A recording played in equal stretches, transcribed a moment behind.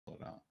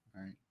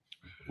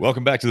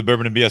Welcome back to the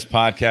Bourbon and BS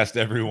podcast,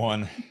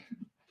 everyone.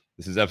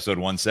 This is episode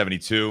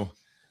 172.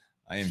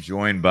 I am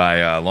joined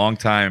by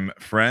longtime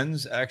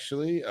friends,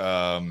 actually.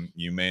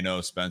 You may know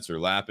Spencer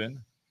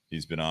Lappin.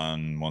 He's been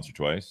on once or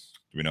twice.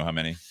 Do we know how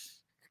many?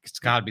 It's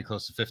got to be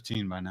close to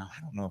 15 by now. I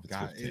don't know if it's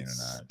 15 or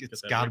not.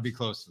 It's got to be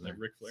close to that.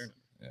 Ric Flair.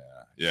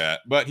 Yeah.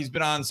 But he's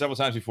been on several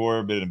times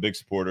before, been a big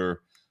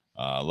supporter.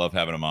 Love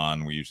having him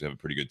on. We usually have a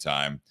pretty good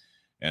time.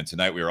 And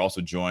tonight we are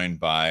also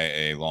joined by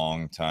a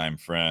longtime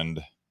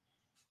friend.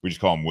 We just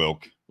call him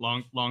Wilk.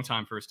 Long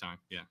time, first time.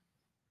 Yeah.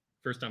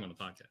 First time on the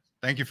podcast.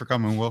 Thank you for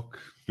coming, Wilk. Do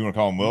you want to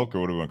call him Wilk,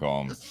 or what do we want to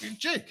call him?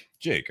 Jake.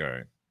 Jake, all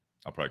right.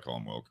 I'll probably call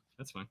him Wilk.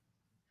 That's fine.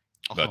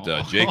 But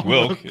Jake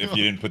Wilk, if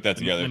you didn't put that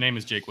together. The name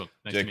is Jake Wilk.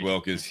 Nice Jake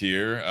Wilk is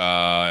here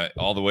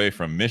all the way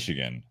from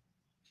Michigan.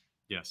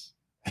 Yes.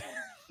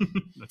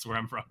 That's where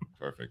I'm from.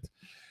 Perfect.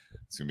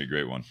 It's going to be a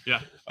great one.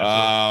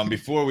 Yeah.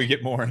 Before we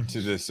get more into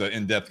this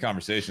in-depth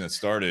conversation that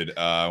started,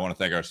 I want to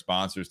thank our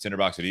sponsors, Tinder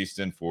Box at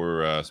Easton,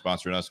 for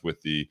sponsoring us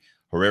with the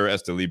Herrera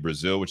Esteli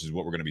Brazil, which is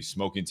what we're going to be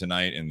smoking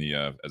tonight in the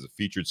as a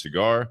featured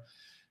cigar,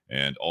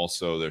 and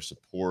also their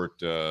support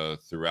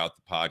throughout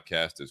the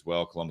podcast as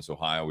well. Columbus,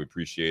 Ohio, we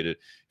appreciate it.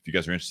 If you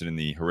guys are interested in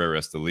the Herrera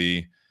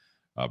Esteli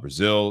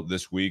Brazil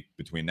this week,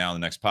 between now and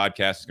the next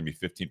podcast, it's going to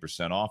be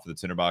 15% off of the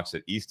Tinder Box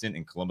at Easton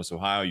in Columbus,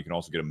 Ohio. You can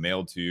also get them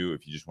mailed to you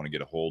if you just want to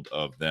get a hold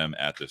of them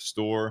at the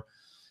store.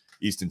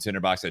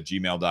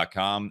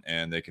 eastontinderbox@gmail.com,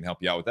 and they can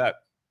help you out with that.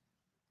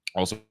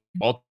 Also,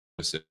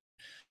 Altadis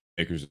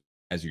makers,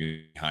 as you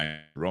can behind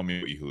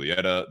Romeo y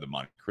Julieta, the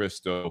Monte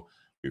Cristo.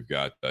 We've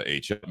got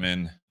H.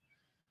 Upman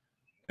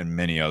and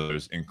many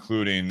others,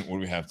 including what do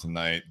we have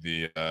tonight?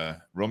 The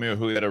Romeo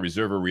y Julieta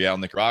Reserva Real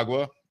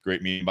Nicaragua.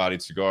 Great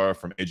medium-bodied cigar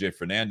from AJ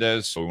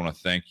Fernandez. So we want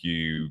to thank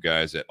you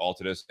guys at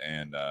Altadis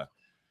and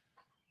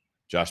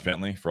Josh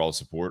Bentley for all the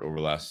support over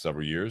the last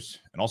several years.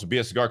 And also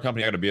BS Cigar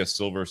Company. I got a BS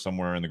Silver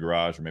somewhere in the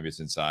garage, or maybe it's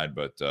inside,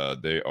 but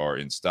they are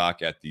in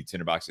stock at the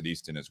Tinder Box at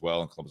Easton as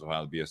well in Columbus,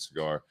 Ohio, the BS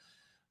Cigar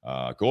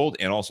Gold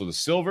and also the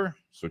Silver.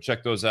 So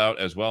check those out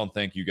as well. And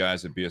thank you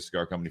guys at BS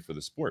Cigar Company for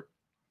the support.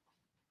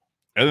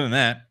 Other than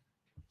that,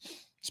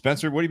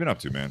 Spencer, what have you been up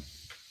to, man?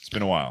 It's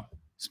been a while.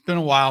 It's been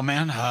a while,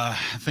 man. I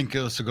think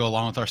this will go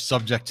along with our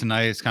subject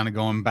tonight. It's kind of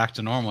going back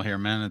to normal here,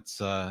 man.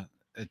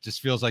 It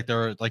just feels like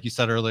like you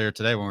said earlier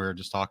today when we were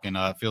just talking,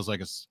 it feels like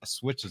a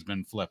switch has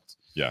been flipped.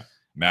 Yeah,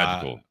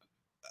 magical.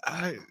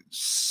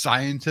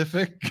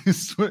 Scientific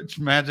switch,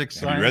 magic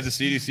science. Have you read the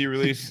CDC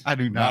release? I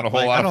do not. Not a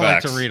whole lot of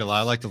facts. Like to read a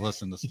lot. I like to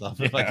listen to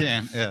stuff if I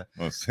can. Yeah.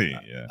 Let's see.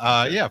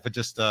 Yeah. Yeah, but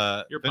just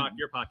You're a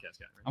podcast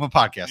guy, right? I'm a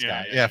podcast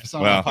guy. Yeah. If it's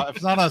not if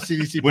it's not on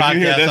CDC when podcast, you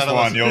hear this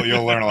one,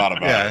 you'll learn a lot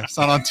about it. If it's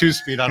not on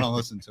 2-speed, I don't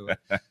listen to it.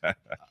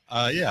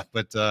 Yeah,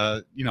 but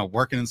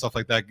working and stuff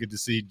like that. Good to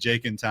see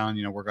Jake in town.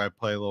 We're gonna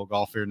play a little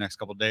golf here next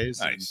couple of days.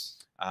 Nice.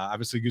 And,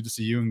 obviously, good to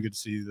see you and good to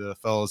see the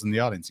fellows in the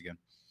audience again.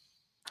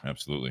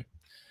 Absolutely.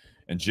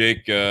 And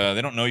Jake, they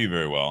don't know you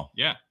very well.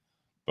 Yeah.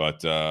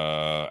 But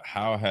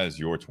how has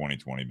your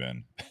 2020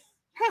 been?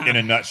 In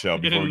a nutshell,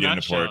 before we get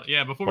into part.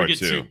 Yeah, before we get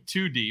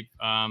too deep.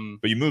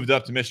 But you moved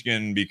up to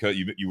Michigan because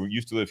you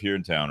used to live here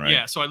in town, right?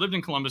 Yeah, so I lived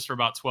in Columbus for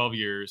about 12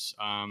 years.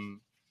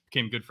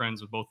 Became good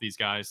friends with both these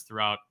guys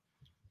throughout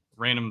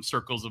random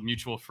circles of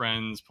mutual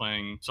friends,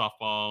 playing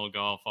softball,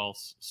 golf, all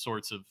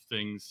sorts of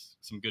things.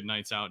 Some good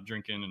nights out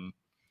drinking and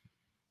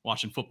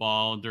watching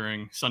football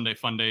during Sunday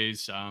fun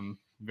days.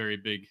 Very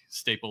big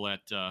staple at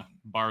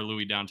Bar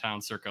Louie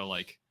downtown circa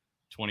like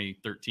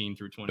 2013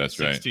 through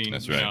 2016.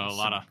 That's right. A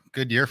lot of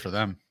good year for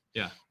them.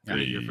 Yeah,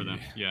 great year for them.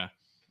 Yeah,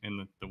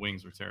 and the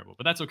wings were terrible,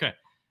 but that's okay.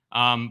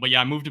 But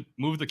yeah, I moved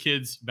the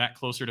kids back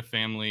closer to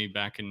family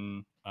back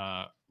in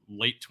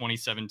late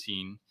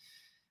 2017,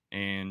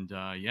 and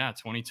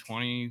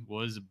 2020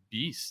 was a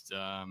beast.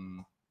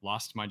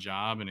 Lost my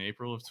job in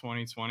April of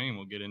 2020, and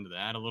we'll get into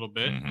that a little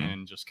bit,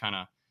 and just kind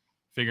of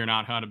figuring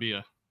out how to be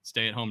a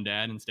stay-at-home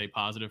dad and stay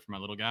positive for my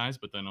little guys,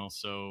 but then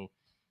also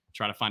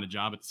try to find a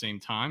job at the same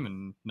time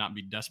and not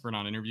be desperate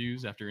on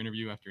interviews after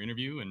interview after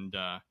interview. And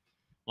a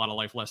lot of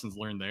life lessons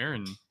learned there.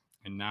 And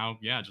now,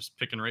 just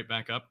picking right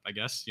back up, I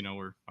guess.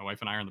 My wife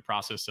and I are in the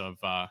process of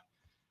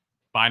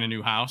buying a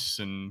new house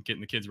and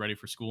getting the kids ready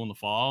for school in the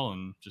fall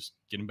and just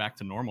getting back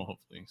to normal,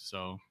 hopefully.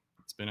 So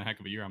it's been a heck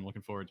of a year. I'm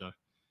looking forward to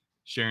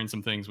sharing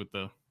some things with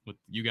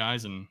you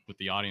guys and with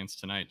the audience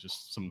tonight.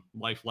 Just some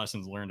life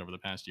lessons learned over the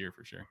past year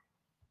for sure.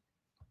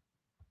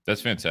 That's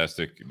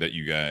fantastic that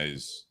you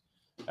guys,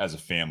 as a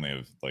family,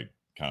 have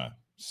kind of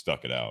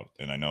stuck it out.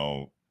 And I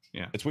know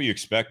it's what you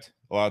expect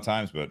a lot of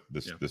times, but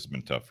this has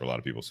been tough for a lot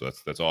of people. So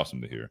that's awesome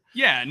to hear.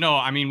 Yeah, no,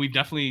 I mean, we've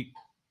definitely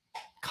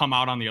come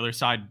out on the other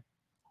side,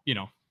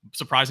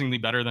 surprisingly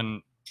better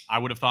than I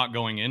would have thought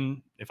going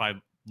in if I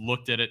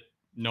looked at it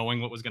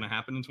knowing what was going to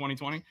happen in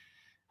 2020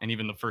 and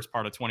even the first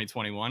part of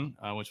 2021,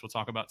 which we'll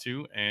talk about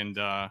too. And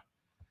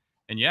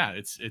yeah,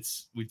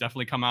 we've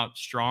definitely come out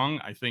strong.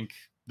 I think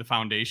the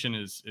foundation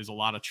is a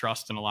lot of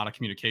trust and a lot of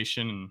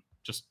communication and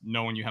just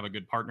knowing you have a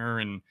good partner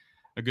and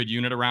a good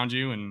unit around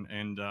you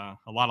and a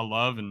lot of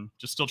love and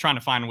just still trying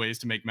to find ways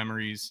to make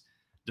memories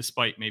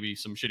despite maybe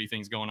some shitty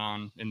things going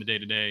on in the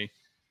day-to-day.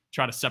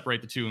 try to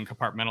separate the two and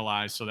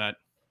compartmentalize so that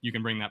you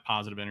can bring that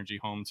positive energy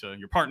home to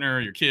your partner,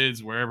 your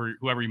kids,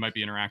 whoever you might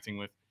be interacting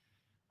with.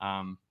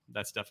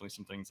 That's definitely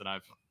some things that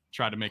I've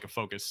tried to make a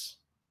focus.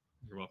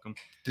 You're welcome.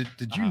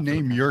 Did you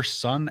name your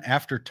son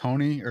after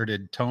Tony, or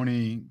did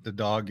Tony the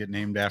dog get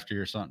named after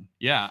your son?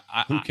 Yeah.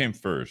 Who came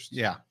first?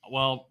 Yeah.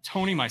 Well,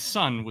 Tony, my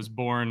son, was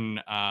born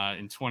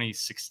in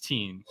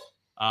 2016,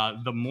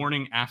 the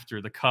morning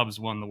after the Cubs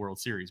won the World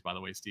Series, by the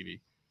way,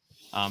 Stevie.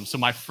 So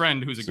my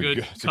friend, who's a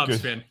good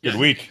Cubs fan. Good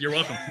week. You're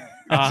welcome.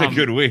 That's a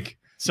good week.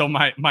 So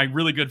my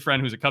really good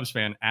friend, who's a Cubs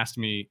fan, asked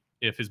me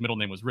if his middle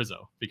name was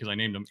Rizzo because I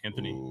named him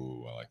Anthony.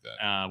 Ooh, I like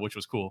that. Which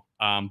was cool.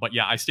 But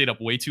yeah, I stayed up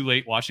way too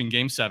late watching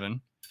Game 7.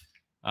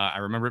 I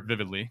remember it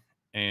vividly.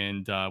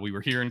 And we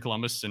were here in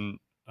Columbus and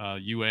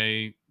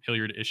UA,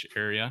 Hilliard-ish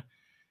area.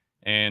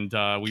 And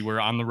we were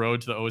on the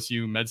road to the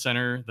OSU Med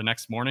Center the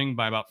next morning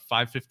by about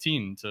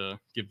 5:15 to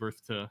give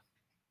birth to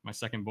my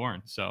second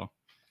born. So,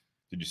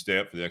 did you stay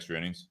up for the extra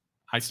innings?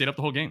 I stayed up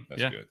the whole game.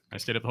 That's good. I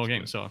stayed up the whole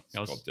game. So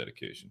it's called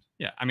dedication.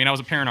 Yeah, I mean, I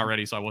was a parent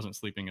already, so I wasn't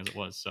sleeping as it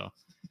was. So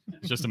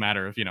it's just a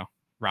matter of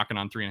rocking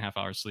on 3.5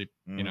 hours sleep.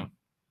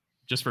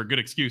 Just for a good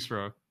excuse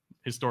for a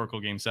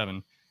historical Game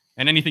 7.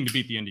 And anything to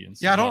beat the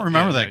Indians. Yeah, I don't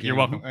remember that game. You're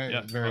welcome.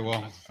 Very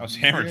well. I was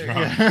hammered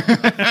drunk.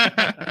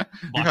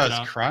 You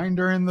guys crying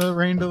during the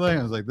rain delay?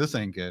 I was like, this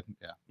ain't good.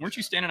 Yeah. Weren't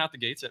you standing out the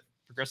gates at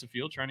Progressive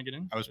Field trying to get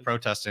in? I was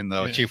protesting,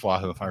 though, Chief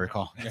Wahoo, if I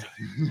recall. Yeah.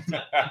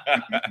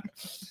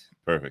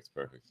 Perfect.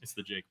 It's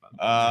the Jake.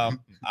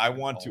 I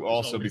want to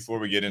also, before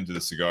we get into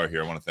the cigar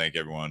here, I want to thank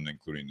everyone,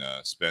 including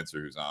Spencer,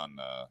 who's on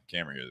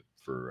camera here,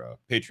 for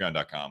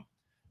patreon.com.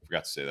 I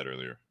forgot to say that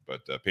earlier,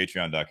 but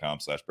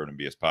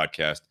patreon.com/bourbonbs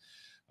podcast.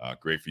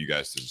 Great for you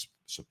guys to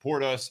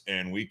support us,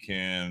 and we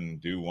can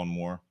do one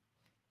more.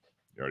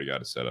 You already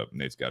got it set up.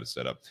 Nate's got it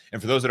set up.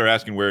 And for those that are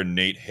asking where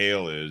Nate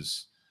Hale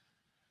is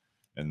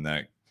and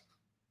that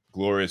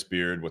glorious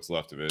beard, what's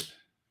left of it,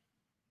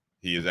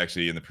 he is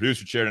actually in the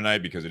producer chair tonight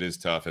because it is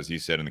tough, as he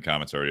said in the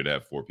comments already, to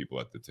have 4 people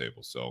at the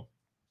table. So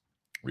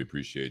we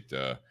appreciate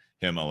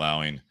him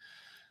allowing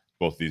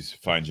both these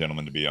fine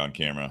gentlemen to be on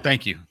camera.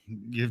 Thank you.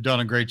 You've done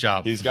a great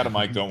job. He's got a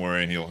mic, don't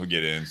worry, and he'll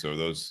get in. So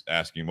those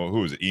asking, well,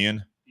 who is it,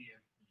 Ian?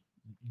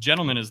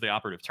 Gentleman is the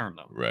operative term,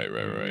 though. Right.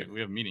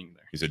 We have a meeting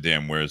there. He said,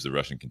 damn, where's the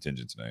Russian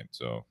contingent tonight?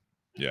 So,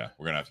 yeah,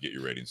 we're going to have to get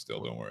your ratings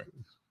still. Don't worry.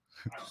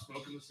 I'm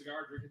smoking the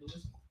cigar, drinking the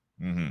whiskey.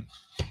 Mm-hmm.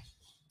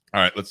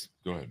 All right, let's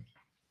go ahead.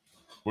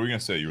 What were you going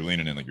to say? You were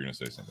leaning in like you were going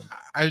to say something.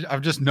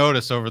 I've just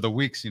noticed over the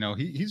weeks,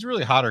 he's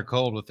really hot or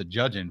cold with the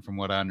judging, from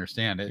what I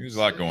understand. There's a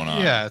lot going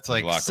on. Yeah, it's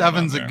like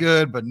 7's a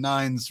good, but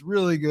 9's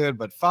really good,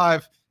 but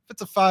 5, if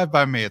it's a 5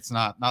 by me, it's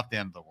not the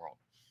end of the world,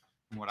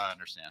 from what I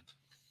understand.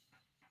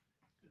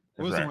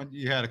 What was the one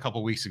you had a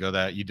couple weeks ago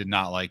that you did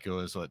not like? It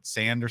was what,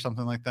 sand or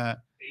something like that?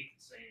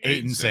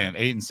 8 and sand.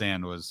 8 and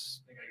sand was.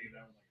 I think I gave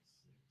that one like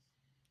a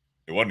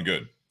 6. It wasn't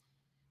good.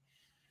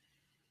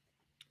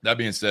 That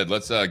being said,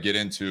 let's get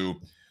into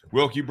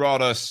Wilk. You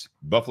brought us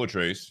Buffalo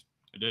Trace.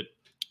 I did.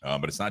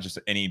 But it's not just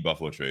any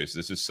Buffalo Trace.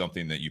 This is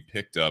something that you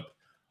picked up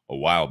a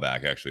while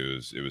back. Actually,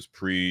 it was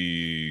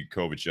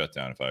pre-COVID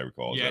shutdown, if I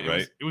recall. Is that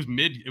right? It was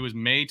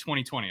May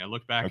 2020. I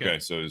look back. Okay,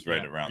 so it was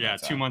right around. Yeah,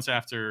 that time. 2 months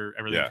after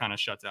everything kind of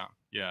shut down.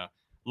 Yeah,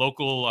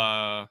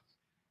 local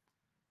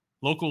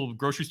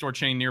grocery store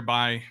chain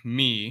nearby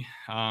me.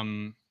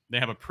 They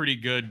have a pretty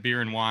good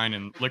beer and wine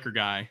and liquor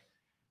guy.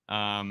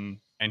 And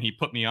he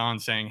put me on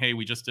saying, hey,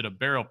 we just did a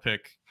barrel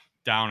pick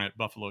down at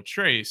Buffalo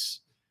Trace.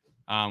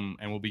 And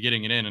we'll be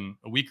getting it in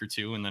a week or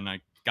two. And then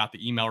I got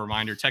the email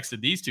reminder,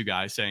 texted these two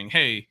guys saying,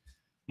 hey,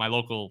 my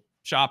local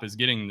shop is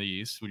getting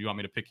these. Would you want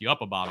me to pick you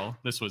up a bottle?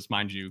 This was,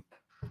 mind you,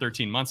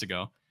 13 months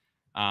ago.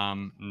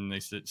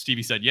 And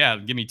Stevie said, yeah,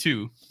 give me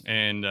 2.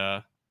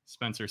 And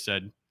Spencer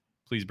said,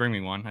 please bring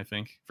me one, I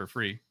think, for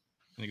free.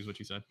 I think is what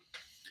you said.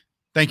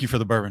 Thank you for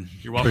the bourbon.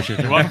 You're welcome.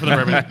 You're welcome for the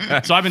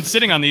bourbon. So I've been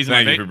sitting on these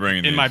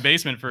in my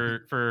basement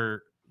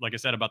for, like I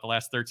said, about the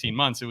last 13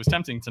 months. It was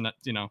tempting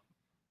to,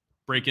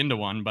 break into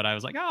one, but I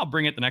was like, I'll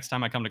bring it the next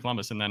time I come to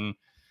Columbus. And then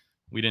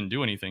we didn't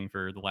do anything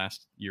for the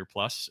last year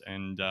plus.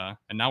 And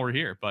now we're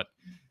here, but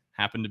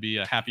happened to be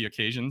a happy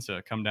occasion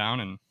to come down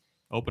and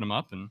open them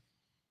up. And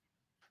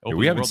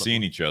we haven't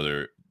seen each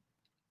other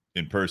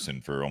in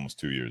person for almost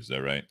 2 years. Is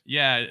that right?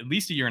 Yeah, at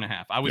least a year and a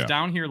half. I was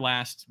down here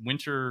last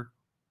winter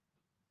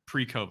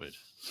pre-COVID.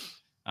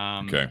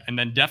 Okay. And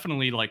then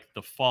definitely like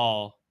the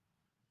fall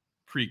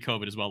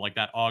pre-COVID as well, like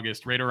that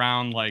August, right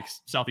around like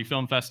Southie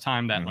Film Fest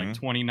time, that like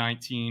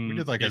 2019. We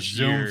did like a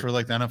Zoom for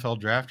like the NFL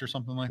draft or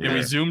something like that. Yeah,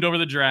 we Zoomed over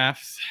the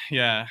drafts.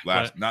 Yeah.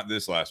 Not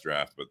this last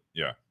draft, but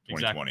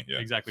 2020. Exactly,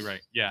 exactly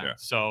right. Yeah.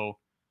 So,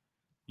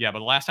 but the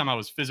last time I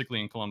was physically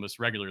in Columbus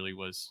regularly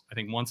was, I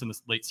think, once in the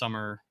late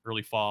summer,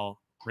 early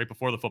fall, right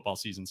before the football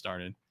season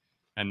started.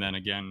 And then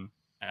again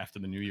after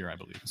the new year, I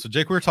believe. So,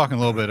 Jake, we were talking a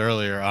little bit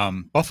earlier.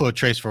 Buffalo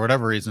Trace, for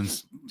whatever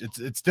reasons,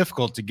 it's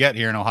difficult to get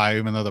here in Ohio,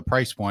 even though the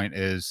price point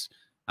is,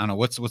 I don't know,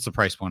 what's the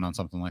price point on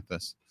something like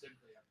this?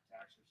 Typically, after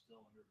tax, you're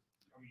still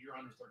under, you're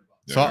under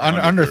 $30. So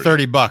under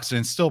 $30, and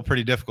it's still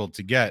pretty difficult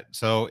to get.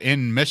 So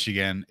in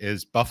Michigan,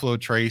 is Buffalo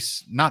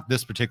Trace, not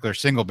this particular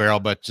single barrel,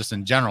 but just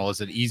in general,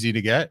 is it easy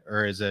to get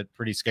or is it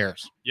pretty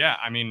scarce? Yeah,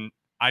 I mean,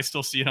 I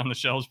still see it on the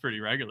shelves pretty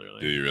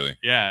regularly. Do you really?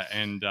 Yeah,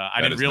 and I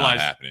That didn't is realize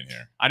not happening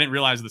here. I didn't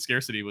realize the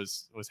scarcity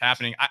was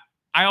happening.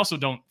 I also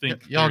don't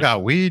think Y'all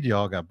got weed,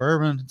 y'all got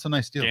bourbon. It's a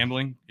nice deal.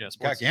 gambling. Yeah,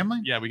 sports. Got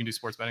gambling? Yeah, we can do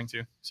sports betting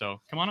too.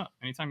 So come on up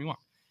anytime you want.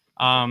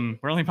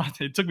 We're only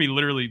it took me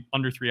literally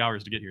under 3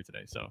 hours to get here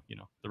today. So,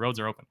 the roads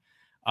are open.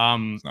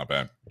 It's not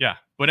bad. Yeah.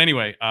 But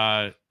anyway,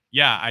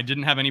 yeah, I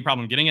didn't have any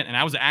problem getting it. And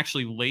I was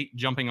actually late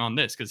jumping on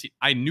this because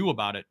I knew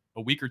about it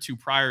a week or two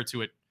prior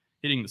to it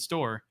hitting the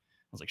store.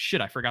 I was like,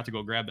 shit, I forgot to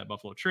go grab that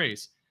Buffalo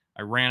Trace.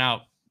 I ran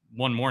out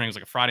one morning. It was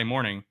like a Friday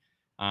morning.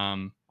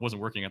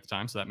 Wasn't working at the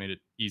time. So that made it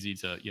easy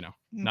to,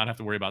 not have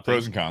to worry about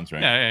Pros things. and cons,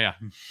 right? Yeah.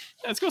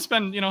 Let's go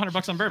spend,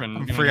 $100 on bourbon.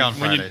 I'm free on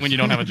Fridays. when you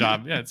don't have a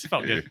job. Yeah, it's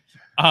felt good.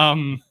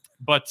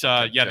 But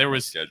yeah,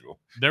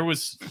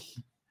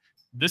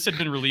 this had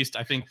been released,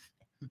 I think,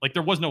 like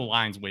there was no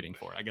lines waiting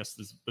for it. I guess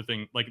this is the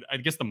thing. Like, I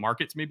guess the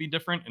markets may be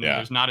different and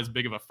there's not as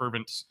big of a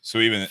fervent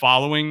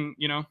following,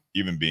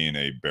 even being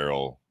a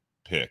barrel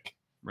pick,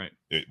 right?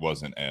 It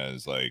wasn't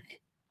as like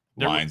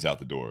lines out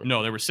the door.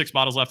 No, there were 6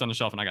 bottles left on the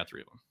shelf and I got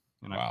 3 of them.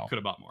 And wow. I could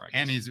have bought more. I guess.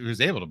 And he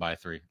was able to buy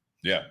 3.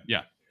 Yeah.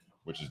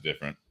 Which is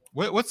different.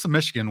 What's the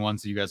Michigan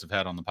ones that you guys have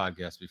had on the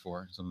podcast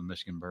before? Some of the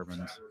Michigan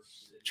bourbons.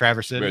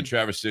 Traverse City. We had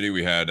Traverse City.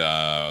 We had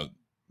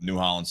New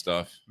Holland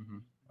stuff.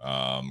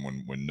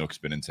 Mm-hmm. When Nook's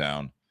been in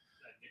town.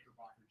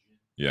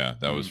 Yeah,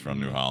 that was from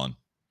New Holland.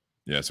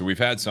 Yeah, so we've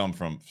had some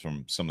from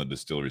some of the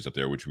distilleries up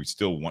there, which we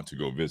still want to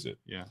go visit.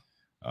 Yeah.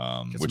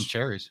 Get some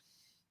cherries.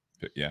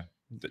 Yeah.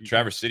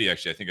 Traverse City,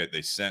 actually, I think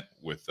they sent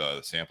with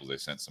the samples, they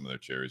sent some of their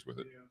cherries with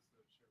it.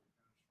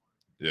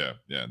 Yeah,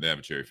 they have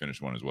a cherry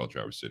finished one as well,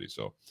 Traverse City.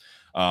 So,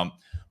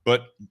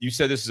 but you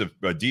said this is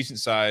a decent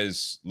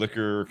size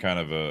liquor, kind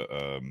of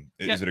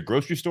is it a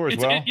grocery store as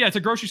well? Yeah, it's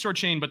a grocery store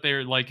chain, but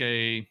they're like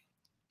a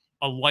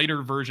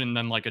lighter version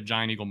than like a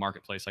Giant Eagle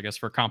Marketplace, I guess,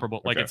 for comparable.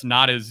 Okay. Like it's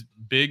not as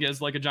big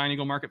as like a Giant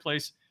Eagle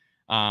Marketplace,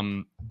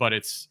 but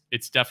it's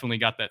definitely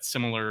got that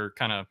similar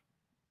kind of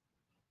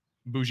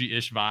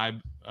bougie-ish vibe.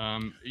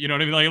 You know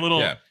what I mean? Like a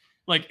little,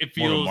 like it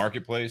feels more of a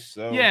marketplace.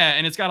 Though. Yeah,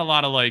 and it's got a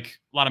lot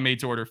of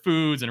made-to-order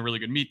foods and a really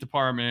good meat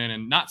department,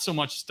 and not so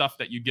much stuff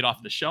that you get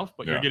off the shelf,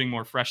 but you're getting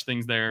more fresh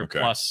things there. Okay.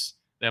 Plus,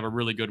 they have a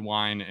really good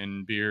wine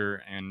and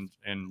beer and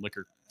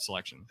liquor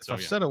selection. So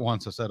I've said it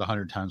once, I've said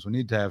 100 times. We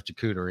need to have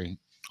charcuterie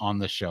on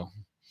this show.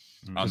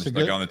 On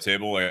the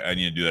table. I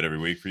need to do that every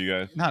week for you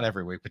guys. Not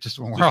every week, but just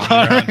when we're on.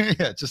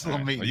 Yeah, just a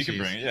little meat. Well, you can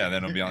bring it. Yeah,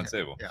 then it'll be on the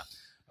table.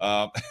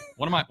 Yeah.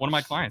 One of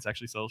my clients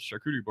actually sells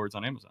charcuterie boards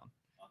on Amazon.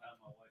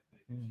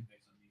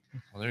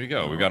 Well, there you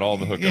go. We got all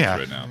the hookups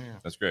right now. Yeah.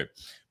 That's great,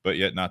 but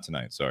yet not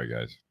tonight. Sorry,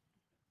 guys.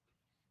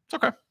 It's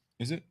okay.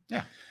 Is it?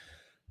 Yeah.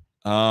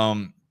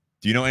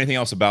 Do you know anything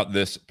else about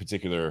this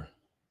particular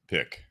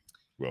pick,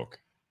 Wilk?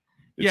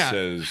 It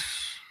says.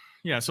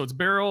 Yeah, so it's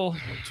barrel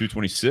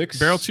 226.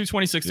 Barrel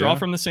 226. They're all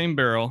from the same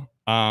barrel.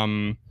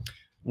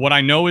 What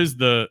I know is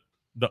the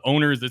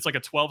owners. It's like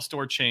a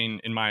 12-store chain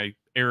in my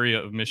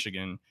area of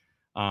Michigan,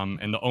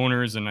 and the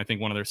owners and I think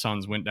one of their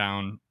sons went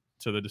down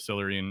to the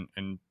distillery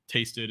and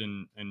tasted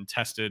and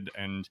tested,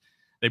 and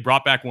they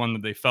brought back one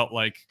that they felt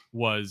like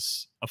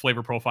was a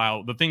flavor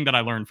profile. The thing that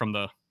I learned from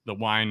the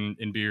wine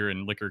and beer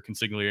and liquor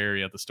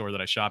consigliere at the store that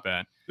I shop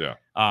at. Yeah.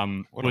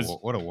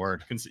 What a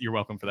word. You're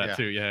welcome for that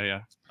too.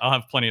 Yeah. I'll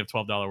have plenty of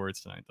 $12 words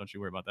tonight. Don't you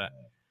worry about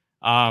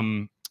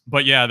that.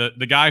 But yeah,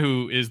 the guy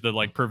who is the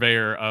like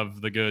purveyor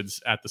of the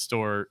goods at the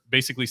store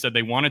basically said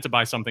they wanted to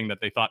buy something that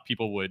they thought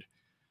people would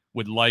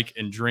like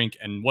and drink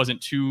and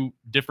wasn't too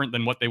different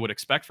than what they would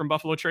expect from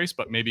Buffalo Trace,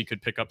 but maybe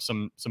could pick up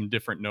some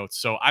different notes.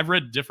 So I've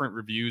read different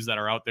reviews that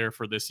are out there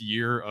for this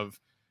year of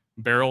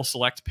barrel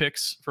select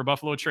picks for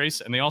Buffalo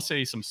Trace, and they all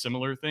say some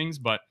similar things,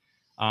 but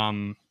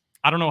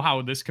I don't know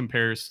how this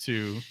compares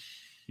to.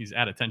 He's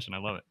at attention. I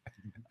love it.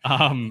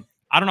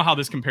 I don't know how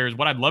this compares.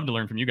 What I'd love to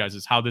learn from you guys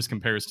is how this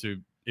compares to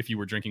if you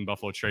were drinking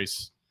Buffalo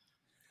Trace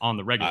on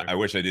the regular. I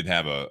wish I did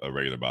have a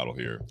regular bottle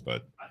here,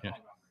 but yeah.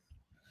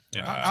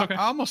 I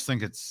almost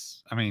think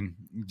it's. I mean,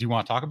 do you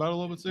want to talk about it a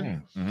little bit too?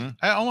 Mm-hmm.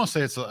 I almost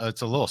say it's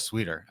a little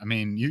sweeter. I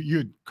mean,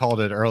 you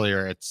called it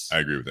earlier. I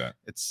agree with that.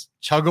 It's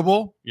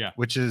chuggable,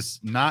 which is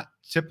not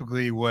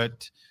typically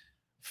what.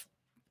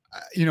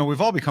 We've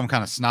all become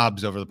kind of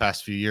snobs over the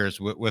past few years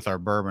with our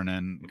bourbon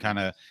and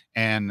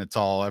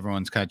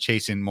everyone's kind of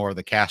chasing more of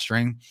the cask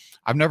strength.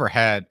 I've never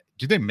had.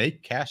 Do they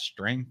make cask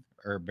strength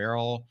or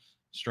barrel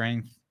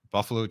strength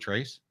Buffalo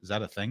Trace? Is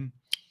that a thing?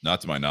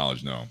 Not to my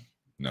knowledge, no.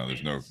 No,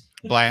 there's no.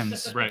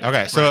 Blands. Right.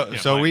 Okay.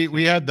 So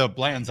we had the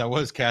blands. I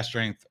was cask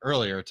strength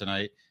earlier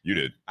tonight. You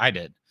did. I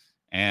did.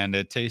 And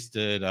it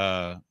tasted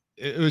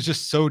it was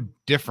just so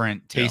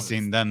different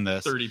tasting than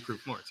this. 30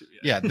 proof more too.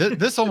 Yeah.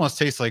 This almost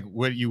tastes like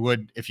what you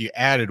would if you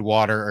added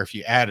water or if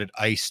you added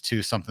ice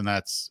to something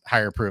that's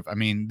higher proof. I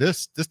mean,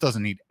 this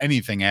doesn't need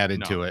anything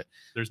added to it.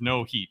 There's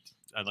no heat.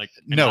 Heat.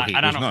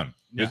 There's none.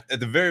 Yeah.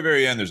 At the very,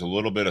 very end, there's a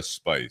little bit of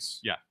spice.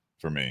 Yeah.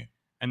 For me.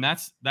 And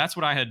that's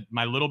what I had.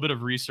 My little bit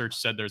of research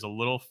said there's a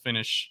little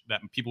finish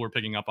that people were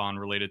picking up on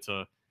related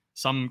to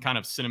some kind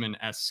of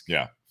cinnamon-esque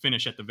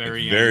finish at the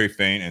very end. Very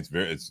faint. And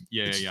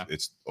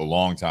it's a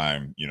long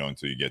time,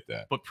 until you get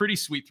that. But pretty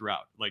sweet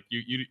throughout. Like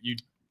you.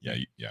 Yeah.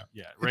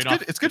 Right.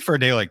 It's good for a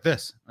day like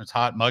this. It's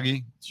hot,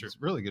 muggy. Sure. It's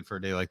really good for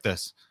a day like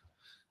this.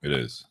 It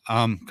is.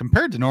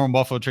 Compared to normal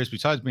Buffalo Trace,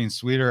 besides being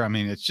sweeter, I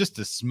mean, it's just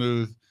as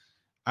smooth.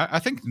 I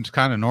think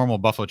kind of normal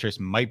Buffalo Trace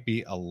might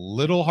be a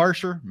little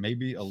harsher,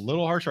 maybe a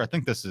little harsher. I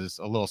think this is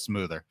a little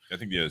smoother. I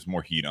think there's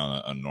more heat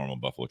on a normal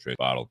Buffalo Trace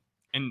bottle,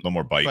 and a little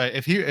more bite. But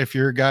if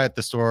your guy at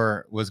the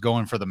store was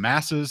going for the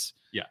masses,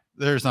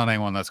 there's not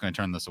anyone that's going to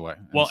turn this away.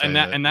 Well,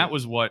 that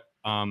was what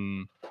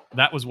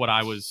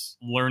I was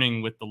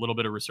learning with the little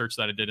bit of research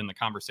that I did in the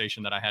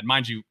conversation that I had,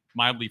 mind you,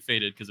 mildly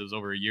faded because it was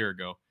over a year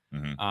ago.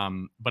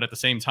 Mm-hmm. But at the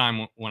same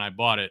time, when I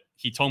bought it,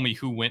 he told me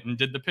who went and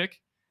did the pick,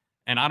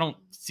 and I don't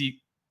see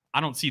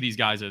these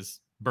guys as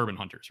bourbon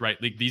hunters,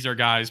 right? Like, these are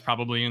guys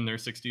probably in their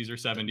 60s or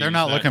 70s. They're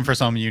not looking for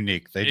something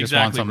unique. They just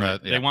want something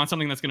they want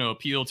something that's going to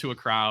appeal to a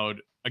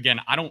crowd.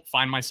 Again, I don't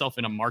find myself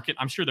in a market.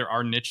 I'm sure there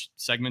are niche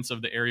segments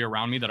of the area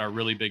around me that are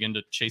really big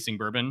into chasing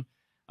bourbon.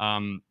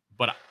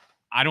 But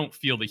I don't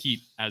feel the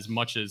heat as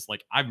much as,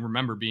 like, I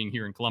remember being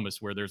here in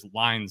Columbus where there's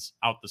lines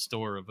out the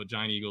store of a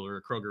Giant Eagle or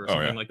a Kroger or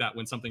something like that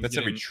when something's that's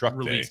every truck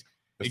released. Day.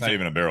 That's not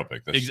even a barrel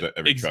pick. That's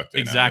every truck day.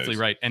 Exactly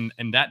right. And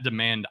that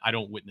demand, I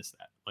don't witness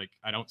that. Like,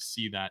 I don't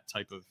see that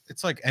type of.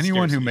 It's like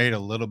anyone who made a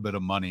little bit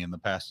of money in the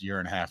past year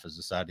and a half has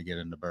decided to get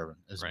into bourbon.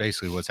 Is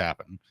basically what's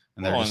happened.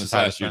 And well, in this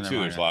last year too,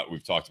 there's a lot.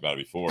 We've talked about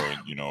it before.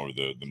 And over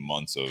the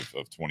months of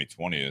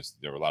 2020,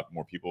 there were a lot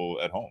more people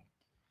at home,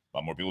 a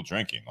lot more people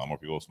drinking, a lot more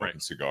people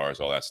smoking cigars,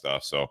 all that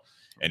stuff. So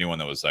anyone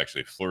that was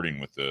actually flirting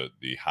with the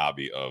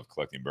hobby of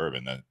collecting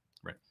bourbon, that,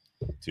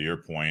 to your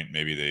point,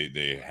 maybe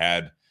they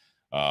had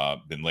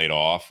been laid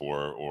off,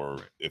 or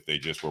if they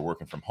just were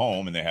working from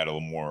home and they had a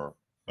little more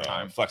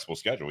flexible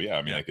schedule. Yeah,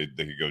 I mean, they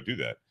could go do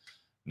that.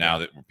 Now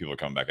that people are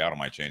coming back out, it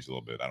might change a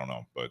little bit. I don't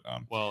know, but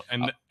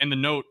the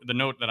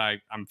note that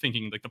I'm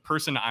thinking, like, the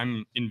person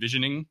I'm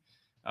envisioning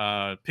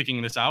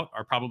picking this out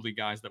are probably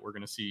guys that we're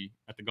going to see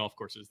at the golf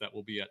courses that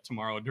we'll be at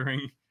tomorrow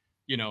during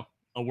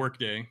a work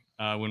day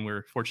when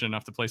we're fortunate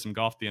enough to play some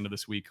golf at the end of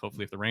this week,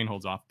 hopefully if the rain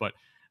holds off. But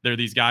they're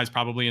these guys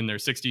probably in their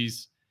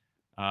 60s,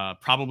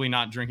 probably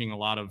not drinking a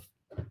lot of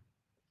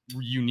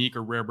unique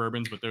or rare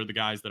bourbons, but they're the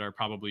guys that are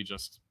probably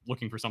just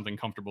looking for something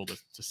comfortable to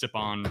sip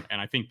on.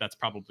 And I think that's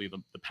probably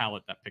the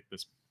palate that picked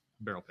this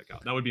barrel pick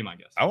out. That would be my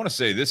guess. I want to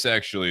say this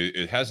actually,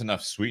 it has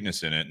enough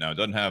sweetness in it. Now, it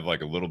doesn't have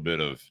like a little bit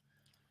of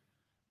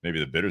maybe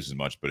the bitters as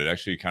much, but it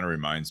actually kind of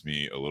reminds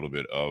me a little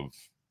bit of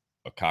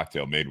a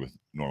cocktail made with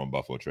normal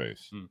Buffalo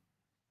Trace.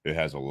 It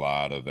has a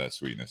lot of that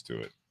sweetness to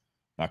it.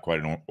 Not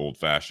quite an old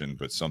fashioned,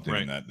 but something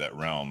in that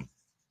realm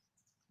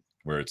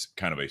where it's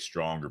kind of a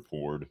stronger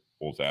poured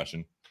old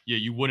fashioned. Yeah,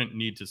 you wouldn't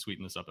need to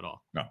sweeten this up at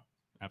all. No,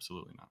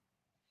 absolutely not.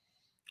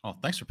 Well,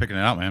 thanks for picking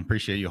it out, man.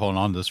 Appreciate you holding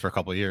on to this for a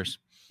couple of years.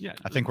 Yeah,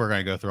 I think we're going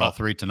to go through all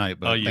three tonight,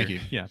 but thank you.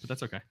 Yeah, but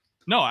that's okay.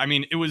 No, I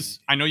mean,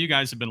 I know you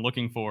guys have been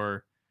looking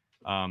for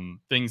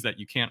things that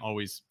you can't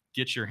always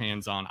get your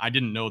hands on. I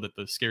didn't know that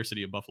the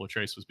scarcity of Buffalo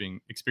Trace was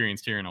being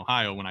experienced here in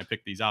Ohio when I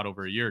picked these out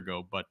over a year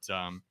ago, but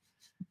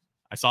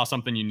I saw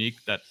something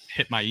unique that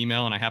hit my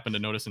email and I happened to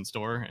notice in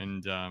store,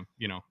 and I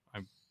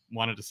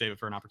wanted to save it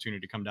for an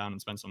opportunity to come down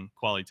and spend some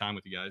quality time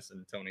with you guys.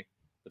 And Tony,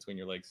 between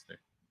your legs there.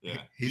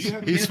 Yeah,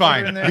 he's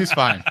fine. He's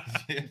fine.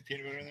 Peanut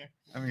butter in there?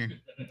 I mean,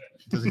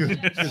 is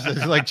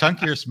it like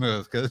chunky or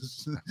smooth?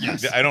 Because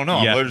yes, I don't know.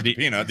 I'm allergic to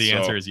peanuts. The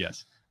answer is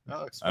yes.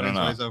 I don't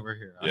know. He's over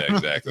here. Yeah,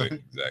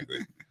 exactly.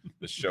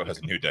 This show has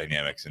a new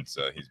dynamic since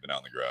he's been out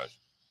in the garage.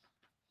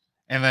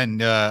 And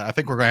then I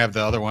think we're going to have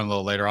the other one a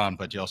little later on,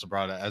 but you also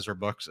brought Ezra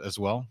books as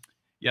well.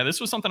 Yeah, this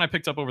was something I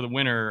picked up over the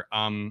winter.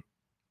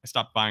 I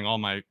stopped buying all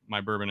my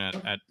bourbon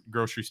at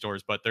grocery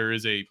stores, but there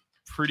is a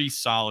pretty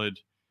solid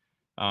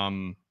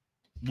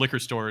liquor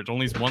store. It's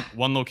only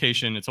one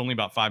location. It's only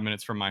about 5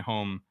 minutes from my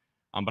home.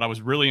 But I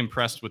was really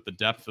impressed with the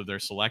depth of their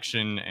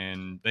selection,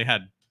 and they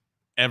had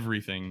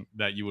everything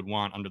that you would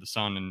want under the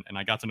sun. And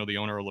I got to know the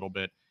owner a little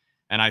bit.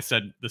 And I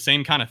said the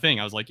same kind of thing.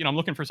 I was like, I'm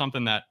looking for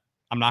something that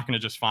I'm not going to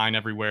just find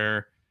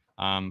everywhere,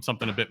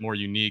 something a bit more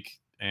unique.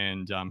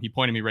 And he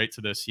pointed me right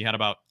to this. He had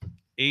about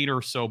 8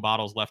 or so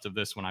bottles left of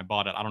this when I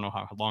bought it. I don't know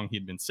how long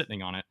he'd been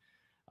sitting on it.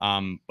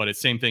 But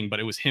it's same thing, but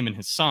it was him and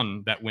his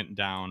son that went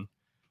down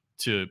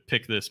to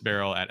pick this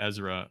barrel at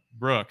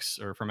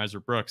from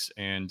Ezra Brooks.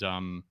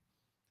 And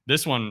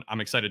this one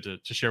I'm excited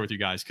to share with you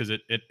guys because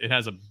it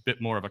has a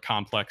bit more of a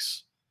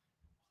complex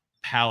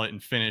palate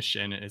and finish,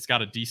 and it's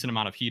got a decent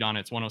amount of heat on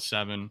it. It's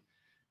 107.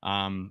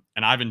 And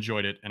I've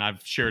enjoyed it, and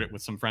I've shared it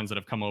with some friends that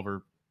have come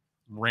over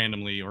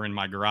randomly or in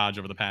my garage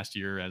over the past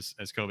year as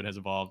COVID has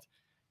evolved.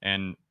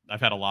 And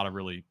I've had a lot of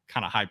really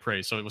kind of high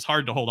praise. So it was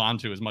hard to hold on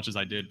to as much as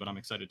I did, but I'm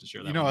excited to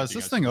share that. As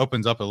this thing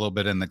opens up a little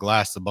bit in the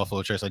glass, the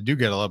Buffalo Trace, I do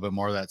get a little bit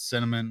more of that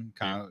cinnamon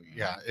kind of.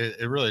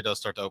 It really does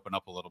start to open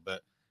up a little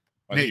bit.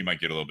 I think you might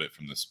get a little bit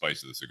from the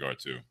spice of the cigar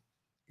too.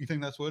 You think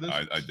that's what it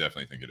is? I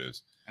definitely think it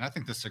is. And I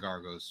think this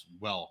cigar goes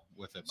well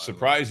with it.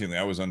 Surprisingly,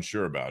 I was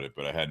unsure about it,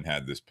 but I hadn't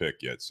had this pick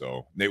yet.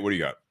 So, Nate, what do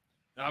you got?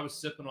 I was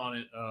sipping on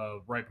it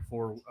right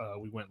before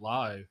we went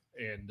live,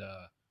 and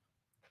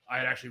I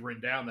had actually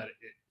written down that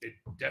it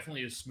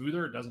definitely is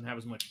smoother. It doesn't have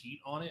as much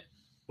heat on it,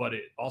 but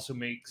it also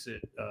makes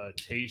it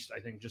taste, I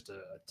think, just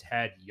a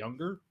tad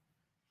younger.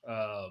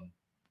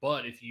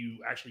 But if you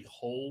actually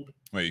hold...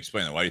 Wait,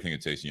 explain that. Why do you think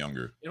it tastes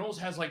younger? It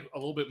almost has like a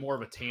little bit more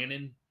of a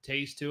tannin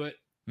taste to it.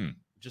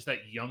 Just that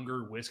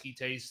younger whiskey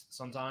taste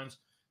sometimes.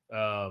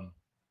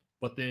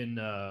 But then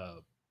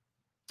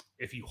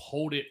if you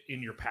hold it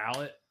in your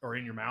palate or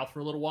in your mouth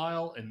for a little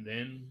while and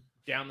then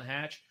down the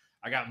hatch,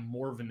 I got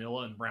more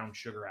vanilla and brown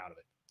sugar out of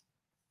it.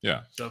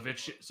 Yeah. So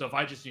if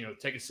I just,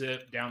 take a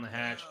sip down the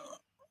hatch,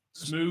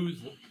 smooth,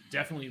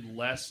 definitely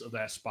less of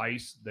that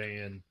spice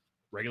than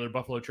regular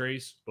Buffalo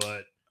Trace,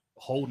 but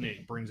holding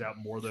it brings out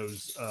more of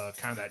those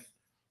kind of that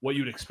what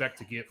you'd expect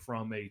to get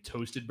from a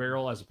toasted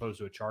barrel as opposed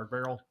to a charred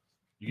barrel.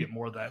 You get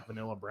more of that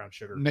vanilla and brown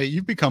sugar. Nate,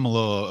 you've become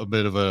a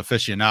bit of an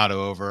aficionado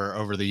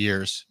over the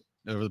years,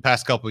 over the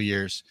past couple of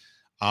years.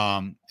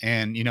 And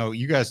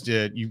you guys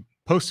you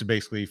posted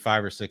basically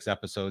 5 or 6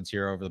 episodes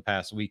here over the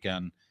past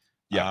weekend.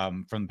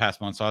 From the past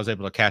month. So I was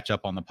able to catch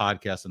up on the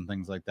podcast and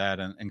things like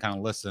that and kind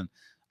of listen.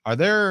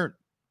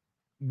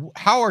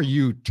 How are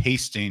you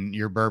tasting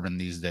your bourbon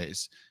these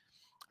days?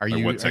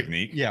 What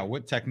technique?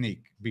 What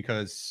technique?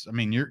 Because I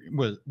mean,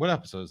 what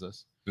episode is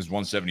this? This is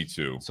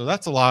 172. So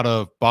that's a lot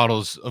of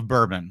bottles of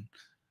bourbon.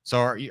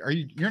 So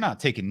you're not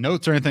taking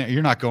notes or anything?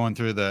 You're not going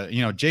through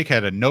Jake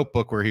had a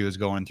notebook where he was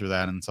going through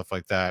that and stuff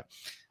like that.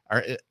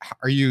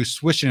 Are you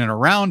swishing it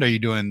around? Are you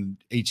doing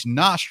each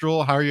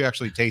nostril? How are you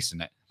actually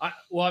tasting it?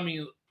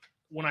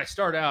 When I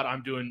start out,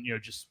 I'm doing,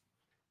 just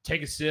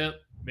take a sip,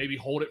 maybe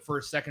hold it for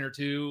a second or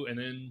two, and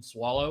then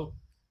swallow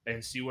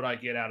and see what I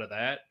get out of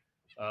that.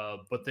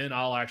 But then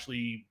I'll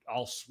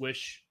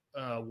swish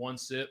one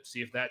sip,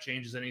 see if that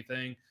changes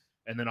anything.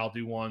 And then I'll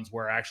do ones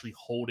where I actually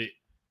hold it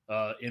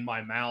in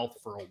my mouth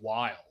for a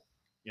while,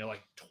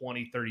 like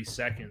 20, 30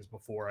 seconds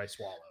before I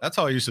swallow. That's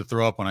how I used to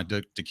throw up when I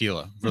did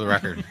tequila, for the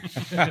record.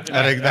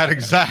 that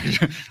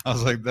exact. I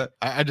was like, that.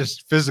 I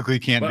just physically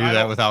can't do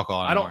that with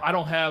alcohol anymore. I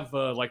don't have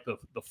like the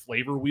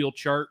flavor wheel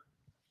chart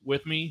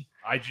with me.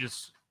 I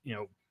just,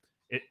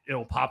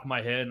 it'll pop in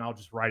my head and I'll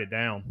just write it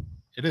down.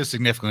 It is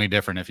significantly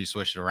different if you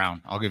switch it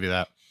around. I'll give you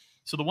that.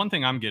 So the one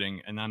thing I'm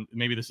getting, and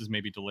maybe this is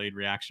delayed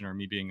reaction or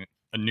me being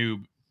a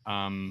noob,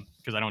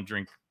 because I don't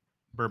drink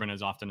bourbon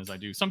as often as I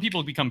do. Some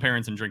people become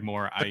parents and drink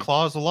more. The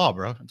claw is the law,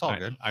 bro. It's all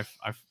good.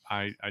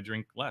 I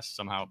drink less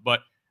somehow,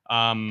 but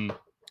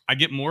I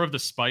get more of the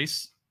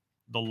spice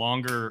the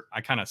longer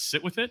I kind of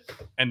sit with it,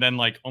 and then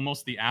like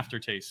almost the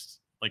aftertaste.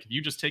 Like if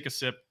you just take a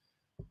sip,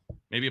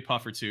 maybe a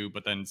puff or two,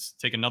 but then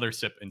take another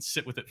sip and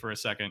sit with it for a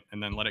second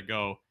and then let it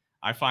go.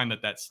 I find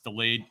that's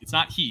delayed. It's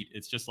not heat.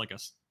 It's just like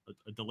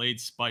a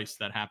delayed spice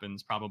that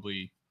happens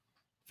probably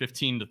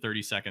 15 to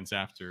 30 seconds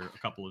after a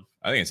couple of...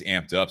 I think it's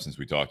amped up since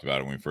we talked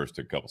about it when we first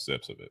took a couple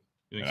sips of it.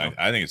 You think so?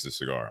 I think it's the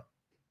cigar.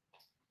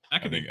 I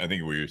think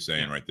what you're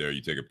saying right there,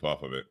 you take a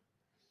puff of it.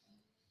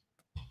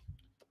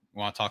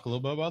 Want to talk a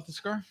little bit about the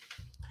cigar?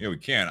 Yeah, we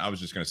can. I was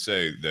just going to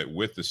say that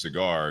with the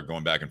cigar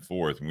going back and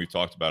forth, and we've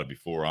talked about it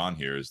before on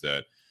here, is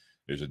that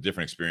there's a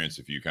different experience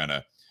if you kind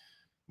of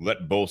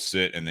let both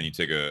sit and then you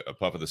take a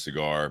puff of the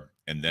cigar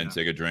and then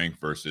take a drink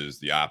versus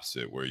the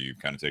opposite where you've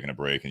kind of taken a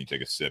break and you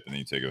take a sip and then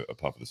you take a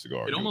puff of the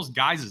cigar. It almost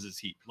guises its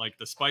heat. Like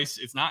the spice,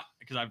 it's not,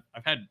 because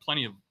I've had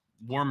plenty of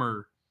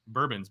warmer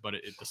bourbons, but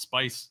the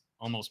spice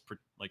almost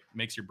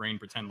makes your brain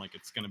pretend like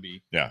it's going to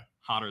be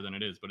hotter than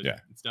it is, but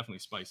it's definitely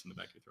spice in the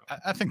back of your throat.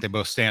 I think they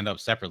both stand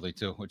up separately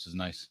too, which is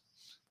nice.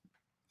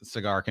 The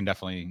cigar can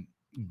definitely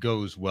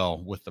goes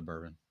well with the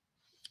bourbon.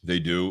 They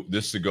do.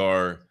 This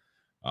cigar,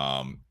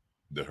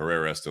 the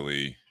Herrera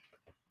Esteli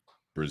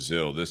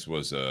Brazil, this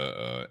was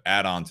a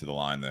add-on to the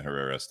line, the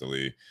Herrera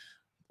Esteli.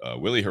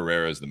 Willie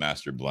Herrera is the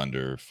master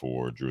blender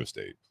for Drew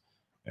Estate.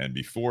 And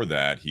before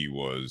that, he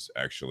was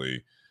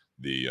actually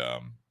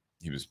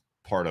he was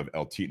part of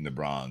El Tito de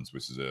Bronze,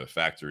 which is a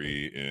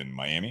factory in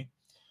Miami.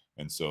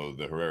 And so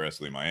the Herrera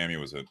Esteli Miami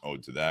was an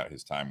ode to that,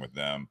 his time with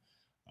them.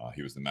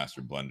 He was the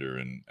master blender,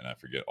 and I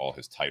forget all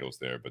his titles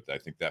there, but I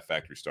think that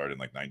factory started in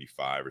like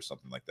 95 or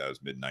something like that. It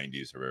was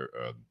mid-90s,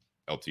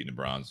 El Tito de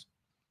Bronze.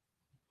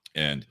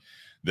 And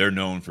they're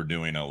known for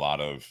doing a lot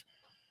of,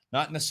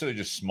 not necessarily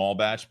just small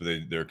batch, but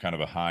they're kind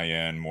of a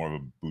high-end, more of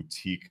a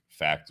boutique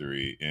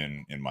factory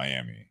in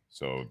Miami.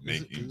 So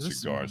making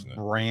cigars.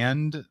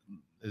 Brand?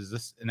 Is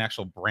this an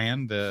actual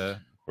brand? The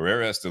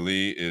Herrera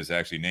Esteli is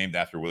actually named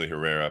after Willie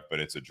Herrera, but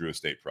it's a Drew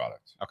Estate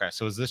product. Okay,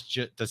 so is this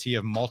does he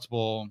have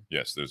multiple?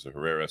 Yes, there's a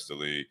Herrera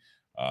Esteli.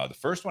 The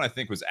first one I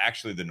think was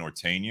actually the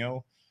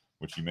Norteño,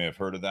 which you may have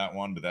heard of that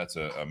one, but that's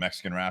a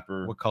Mexican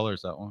wrapper. What color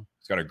is that one?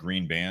 It's got a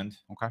green band.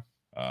 Okay.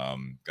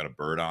 Got a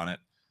bird on it,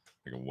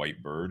 like a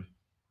white bird.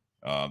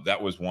 That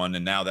was one,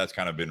 and now that's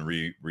kind of been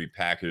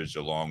repackaged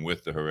along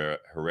with the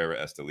Herrera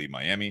Esteli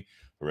Miami,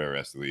 Herrera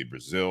Esteli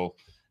Brazil,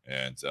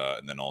 And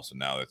then also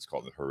now it's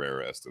called the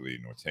Herrera Esteli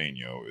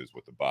Norteño is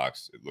what the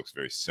box. It looks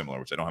very similar,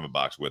 which I don't have a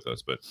box with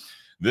us, but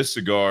this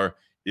cigar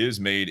is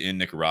made in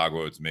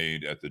Nicaragua. It's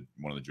made at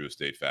one of the Drew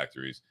Estate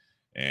factories,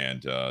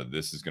 and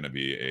this is going to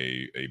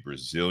be a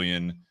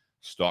Brazilian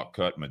stalk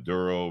cut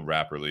Maduro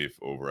wrapper leaf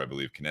over, I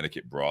believe,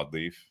 Connecticut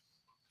broadleaf.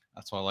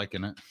 That's what I like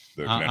in it.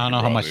 The I don't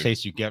know how much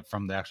taste you get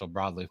from the actual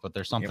broadleaf, but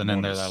there's something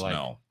in there that I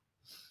like.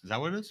 Is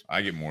that what it is?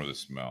 I get more of the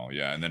smell,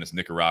 yeah. And then it's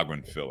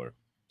Nicaraguan filler,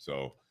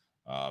 so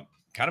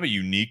kind of a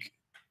unique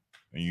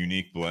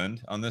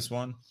blend on this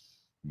one.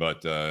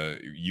 But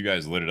you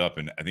guys lit it up,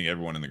 and I think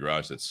everyone in the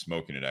garage that's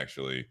smoking it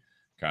actually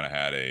kind of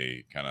had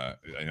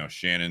I know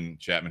Shannon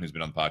Chapman, who's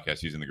been on the podcast,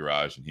 he's in the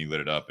garage and he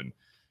lit it up, and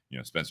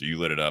Spencer, you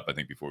lit it up, I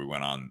think, before we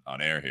went on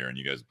air here, and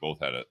you guys both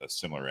had a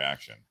similar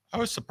reaction. I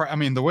was surprised. I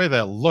mean, the way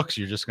that looks,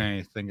 you're just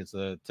going to think it's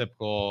a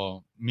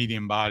typical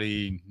medium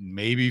body,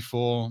 maybe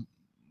full.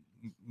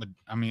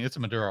 I mean, it's a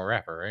Maduro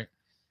wrapper, right?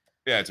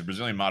 Yeah, it's a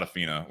Brazilian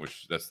Matafina,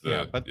 which that's the.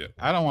 Yeah, but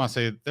I don't want to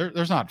say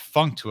there's not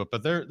funk to it,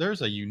 but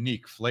there's a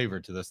unique flavor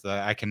to this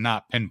that I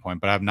cannot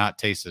pinpoint, but I've not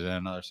tasted in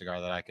another cigar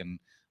that I can,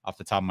 off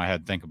the top of my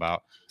head, think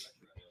about.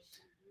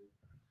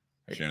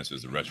 Shannon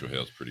says the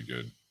retrohale is pretty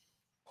good.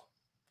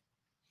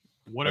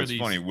 What are these?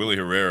 Funny, Willie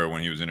Herrera,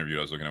 when he was interviewed,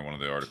 I was looking at one of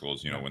the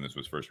articles, when this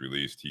was first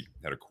released, he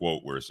had a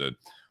quote where it said,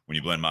 when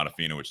you blend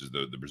Matafina, which is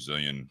the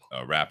Brazilian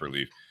wrapper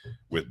leaf,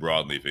 with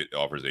broadleaf, it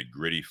offers a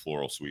gritty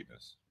floral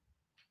sweetness.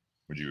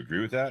 Would you agree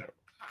with that?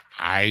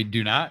 I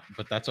do not,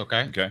 but that's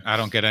okay. Okay. I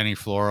don't get any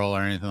floral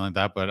or anything like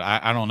that, but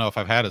I don't know if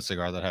I've had a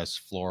cigar that has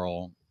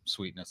floral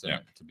sweetness in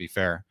it, to be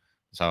fair.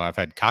 So I've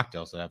had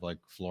cocktails that have like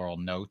floral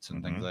notes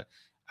and things like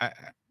I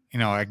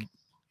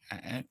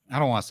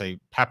don't want to say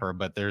pepper,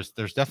 but there's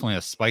definitely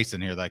a spice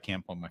in here that I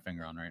can't put my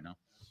finger on right now.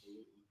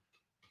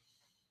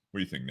 What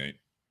do you think, Nate?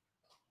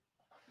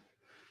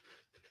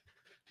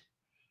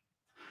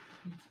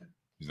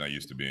 He's not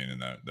used to being in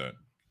that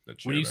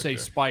when you say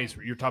spice,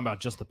 you're talking about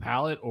just the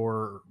palate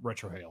or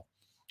retrohale?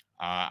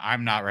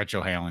 I'm not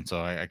retrohaling,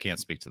 so I can't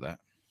speak to that.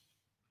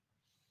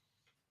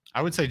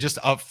 I would say just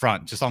up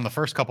front, just on the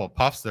first couple of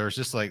puffs, there's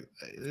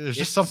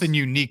just something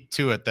unique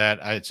to it that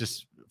it's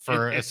just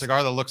for a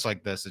cigar that looks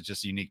like this, it's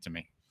just unique to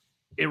me.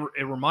 It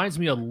reminds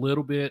me a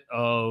little bit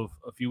of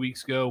a few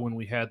weeks ago when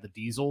we had the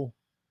Diesel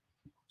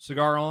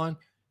cigar on.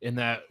 In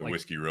that the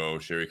Whiskey Row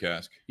sherry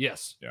cask.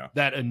 Yes. Yeah.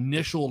 That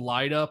initial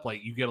light up,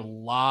 like you get a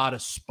lot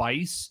of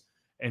spice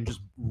and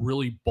just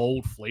really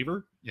bold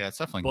flavor. Yeah, it's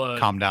definitely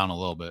calmed down a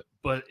little bit.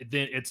 But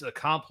then it's a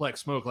complex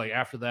smoke. Like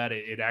after that,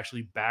 it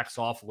actually backs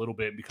off a little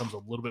bit and becomes a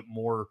little bit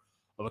more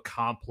of a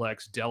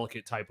complex,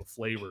 delicate type of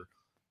flavor.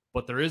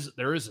 But there is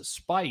a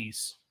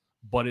spice,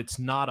 but it's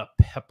not a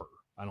pepper,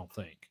 I don't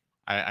think.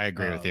 I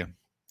agree with you.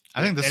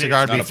 I think the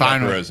cigar would be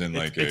fine with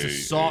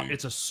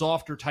it's a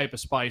softer type of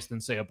spice than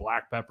say a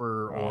black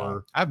pepper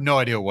or. I have no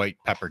idea what white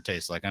pepper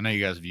tastes like. I know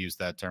you guys have used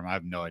that term. I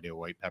have no idea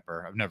what white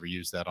pepper. I've never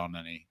used that on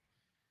any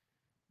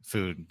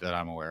food that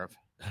I'm aware of.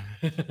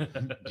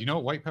 Do you know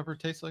what white pepper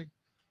tastes like?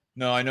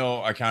 No, I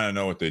know. I kind of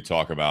know what they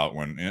talk about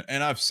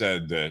and I've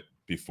said that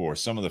before.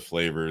 Some of the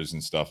flavors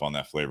and stuff on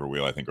that flavor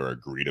wheel, I think, are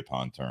agreed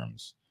upon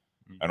terms.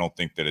 I don't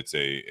think that it's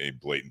a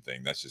blatant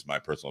thing. That's just my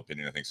personal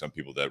opinion. I think some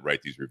people that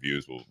write these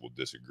reviews will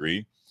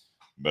disagree.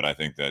 But I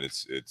think that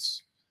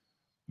it's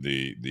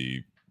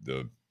the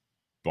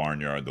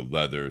barnyard, the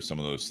leather, some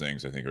of those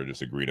things I think are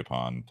just agreed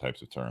upon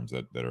types of terms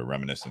that are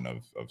reminiscent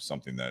of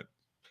something that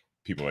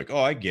people are like, oh,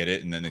 I get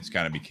it, and then it's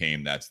kind of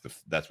became that's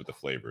what the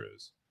flavor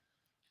is.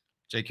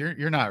 Jake,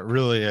 you're not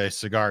really a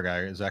cigar guy,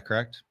 is that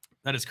correct?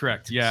 That is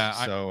correct. Yeah.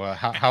 So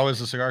how is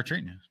the cigar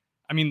treating you?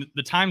 I mean,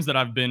 the times that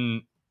I've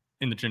been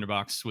in the Tinder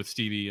Box with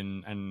Stevie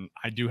and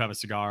I do have a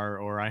cigar,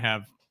 or I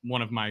have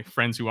one of my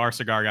friends who are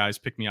cigar guys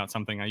pick me out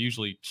something, I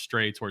usually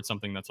stray towards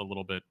something that's a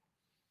little bit,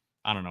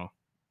 I don't know,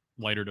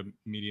 lighter to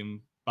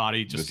medium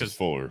body, just because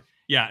fuller.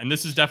 Yeah, and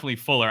this is definitely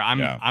fuller.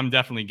 I'm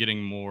definitely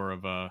getting more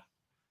of a,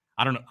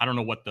 I don't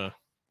know what the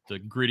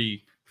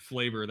gritty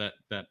flavor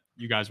that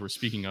you guys were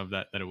speaking of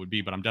that it would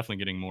be, but I'm definitely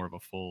getting more of a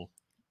full.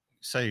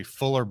 Say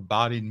fuller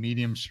bodied,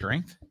 medium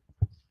strength.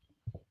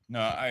 No,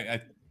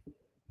 I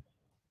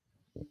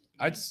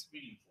was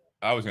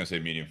gonna say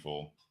medium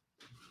full.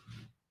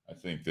 I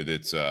think that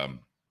it's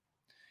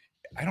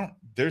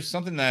there's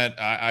something that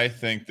I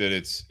think that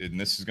it's, and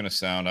this is going to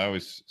sound, I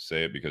always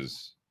say it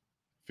because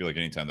I feel like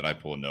anytime that I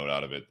pull a note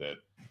out of it that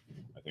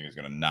I think is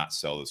going to not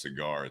sell the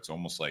cigar, it's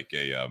almost like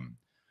a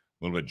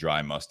little bit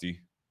dry, musty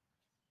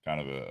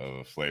kind of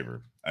a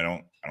flavor. I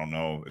don't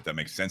know if that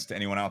makes sense to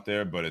anyone out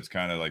there, but it's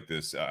kind of like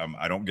this.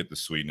 I don't get the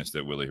sweetness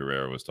that Willie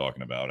Herrera was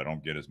talking about. I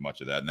don't get as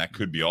much of that. And that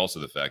could be also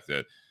the fact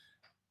that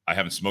I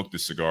haven't smoked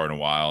this cigar in a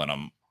while, and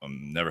I'm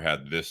never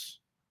had this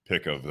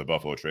pick of the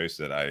Buffalo Trace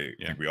that I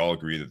think we all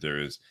agree that there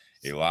is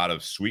a lot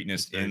of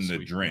sweetness in the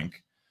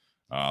drink.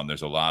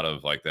 There's a lot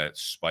of like that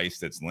spice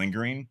that's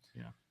lingering.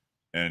 Yeah.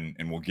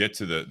 And we'll get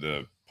to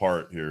the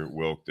part here,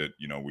 Wilk, that,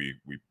 we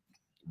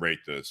rate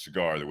the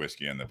cigar, the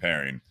whiskey, and the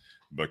pairing.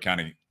 But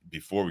kind of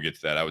before we get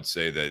to that, I would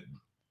say that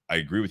I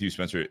agree with you,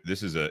 Spencer.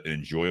 This is an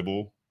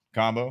enjoyable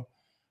combo.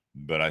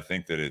 but I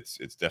think that it's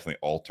definitely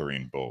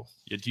altering both.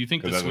 Yeah. Do you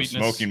think the Because as I'm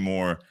sweetness? smoking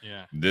more,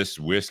 Yeah. this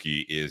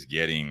whiskey is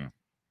getting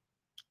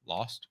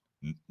Lost.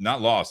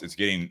 not lost. It's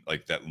getting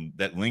like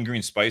that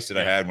lingering spice that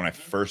I Yeah. had when I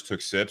first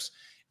took sips.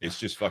 It's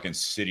just fucking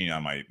sitting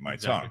on my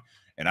Exactly. tongue,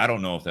 and I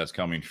don't know if that's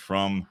coming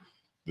from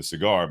the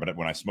cigar. But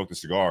when I smoke the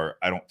cigar,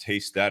 I don't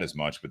taste that as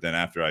much. But then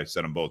after I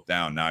set them both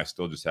down, now I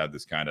still just have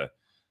this kind of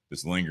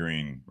this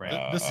lingering.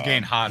 Right. This is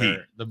getting hotter. heat,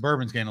 The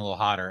bourbon's getting a little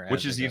hotter,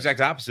 which as is it the goes.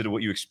 exact opposite of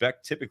what you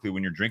expect typically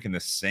when you're drinking the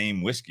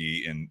same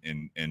whiskey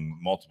in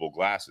multiple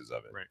glasses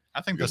of it. Right.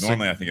 I think Because the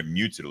normally I think it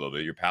mutes it a little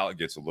bit. Your palate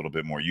gets a little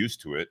bit more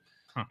used to it.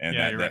 Huh. And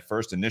Yeah, that, you're that right.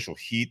 first initial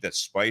heat, that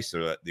spice,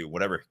 or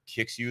whatever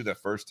kicks you that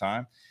first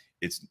time,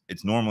 it's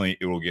normally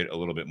it will get a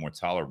little bit more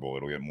tolerable.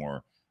 It'll get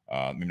more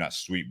maybe not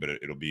sweet, but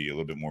it'll be a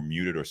little bit more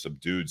muted or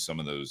subdued. Some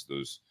of those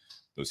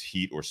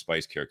heat or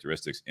spice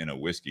characteristics in a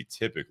whiskey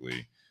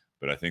typically.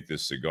 But I think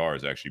this cigar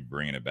is actually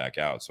bringing it back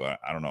out. So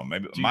I don't know.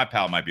 Maybe my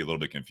palate might be a little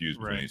bit confused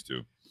between Right. these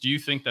two. Do you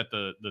think that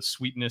the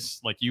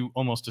sweetness, like you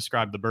almost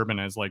described the bourbon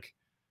as like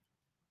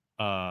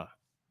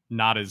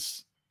not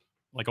as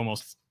like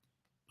almost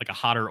like a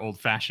hotter old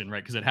fashioned,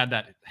 right? Because it had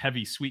that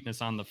heavy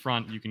sweetness on the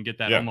front. You can get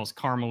that Yeah. almost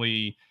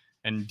caramely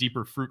and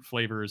deeper fruit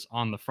flavors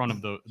on the front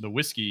of the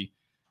whiskey.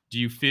 Do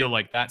you feel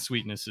like that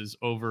sweetness is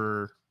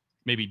over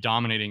maybe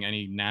dominating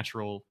any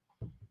natural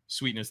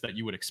sweetness that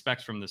you would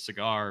expect from the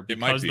cigar It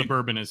might because the be.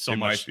 bourbon is so It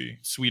might much be.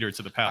 sweeter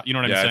to the palate? You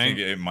know what Yeah, I'm I saying?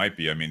 think it might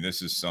be. I mean,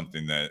 this is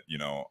something that,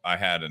 I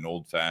had an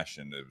old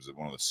fashioned. It was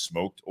one of the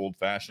smoked old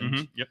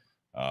fashions. Yep.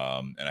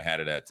 And I had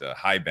it at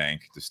High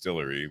Bank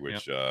Distillery,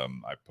 which I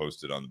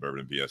posted on the Bourbon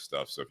and BS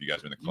stuff. So if you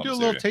guys are in the You do a Columbus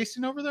little area,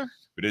 tasting over there.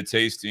 we did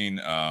tasting.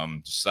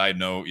 Just side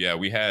note, yeah,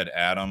 we had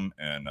Adam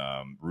and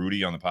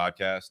Rudy on the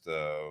podcast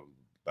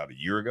about a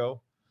year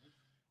ago.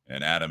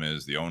 And Adam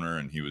is the owner,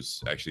 and he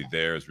was actually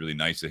there. It was really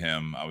nice of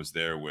him. I was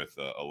there with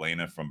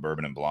Elena from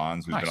Bourbon and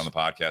Blondes, who's been on the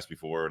podcast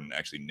before, and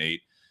actually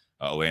Nate.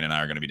 Elena and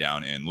I are going to be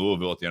down in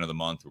Louisville at the end of the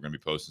month. We're going to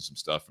be posting some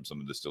stuff from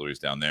some of the distilleries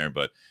down there.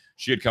 But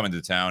she had come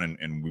into town,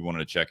 and we wanted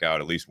to check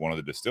out at least one of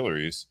the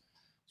distilleries.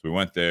 So we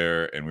went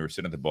there, and we were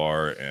sitting at the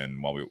bar.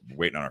 And while we were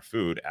waiting on our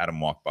food, Adam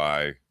walked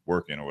by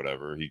working or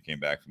whatever. He came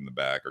back from the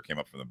back, or came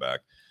up from the back,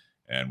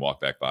 and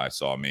walked back by,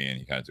 saw me, and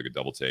he kind of took a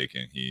double take.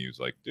 And he was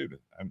like, "Dude,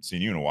 I haven't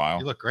seen you in a while."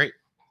 You look great.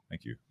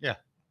 Thank you. Yeah.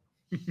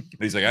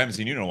 He's like, "I haven't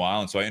seen you in a while."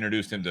 And so I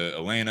introduced him to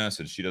Elena,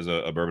 said she does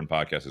a bourbon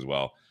podcast as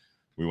well.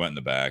 We went in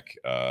the back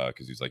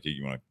because he's like, "Hey,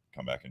 you want to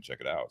come back and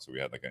check it out?" So we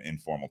had like an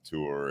informal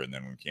tour. And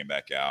then when we came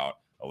back out,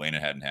 Elena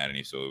hadn't had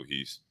any. So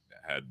he's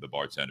had the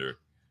bartender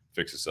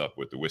fix us up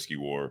with the Whiskey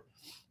War,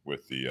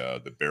 with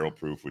the barrel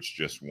proof, which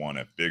just won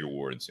a big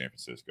award in San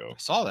Francisco. I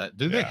saw that.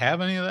 Do they have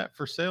any of that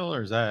for sale,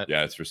 or is that?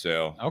 Yeah, it's for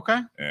sale.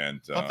 Okay.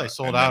 And I thought they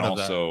sold and out then of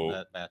also,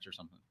 that batch or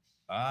something.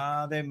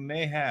 they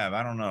may have.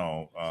 I don't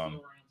know.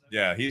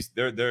 Yeah,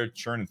 they're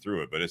churning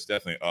through it, but it's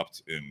definitely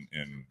upped in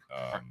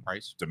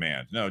Price.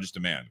 demand. No, just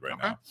demand right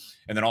now.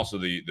 And then also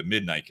the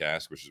midnight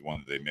cask, which is one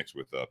that they mix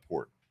with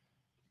port.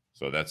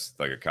 So that's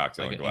like a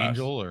cocktail Like in an glass.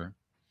 Angel, or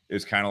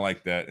It's kind of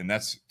like that, and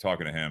that's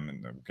talking to him,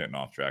 and I'm getting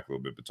off track a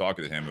little bit. But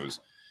talking to him,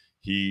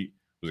 he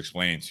was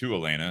explaining to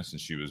Elena,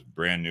 since she was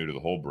brand new to the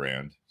whole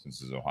brand,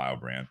 since it's an Ohio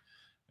brand,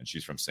 and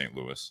she's from St.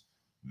 Louis,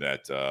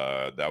 that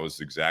that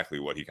was exactly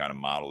what he kind of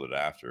modeled it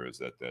after. Is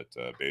that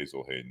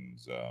Basil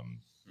Hayden's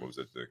what was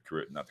it?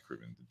 Not the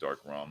Caribbean, the dark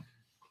rum.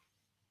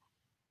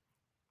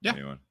 Yeah.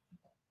 Anyone?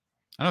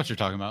 I know what you're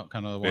talking about.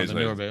 Kind of one of the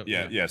newer bit.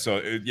 Yeah. So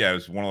it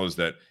was one of those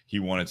that he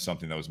wanted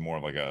something that was more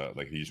of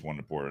like he just wanted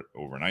to pour it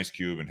over an ice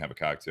cube and have a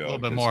cocktail. A little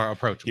bit more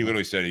approachable. He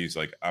literally said he's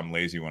like, I'm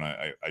lazy when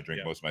I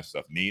drink most of my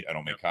stuff neat. I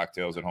don't make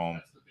cocktails at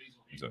home.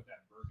 So,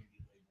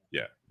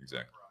 yeah,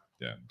 exactly.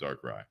 Yeah,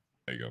 dark rye.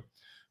 There you go.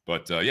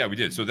 But yeah, we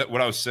did. So that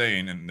what I was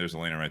saying, and there's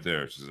Elena right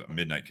there. She's a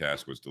midnight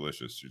cask was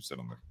delicious. She said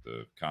on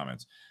the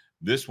comments.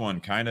 This one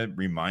kind of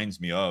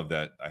reminds me of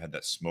that. I had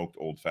that smoked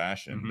old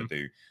fashioned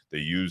that they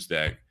used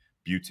that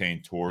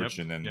butane torch,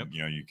 and then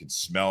you can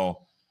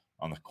smell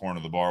on the corner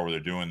of the bar where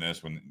they're doing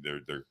this when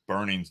they're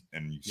burning,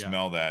 and you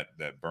smell that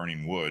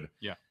burning wood.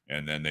 Yeah,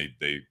 and then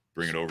they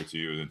bring it over to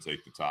you and then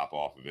take the top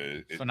off of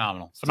it.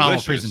 Phenomenal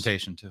delicious.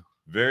 Presentation too.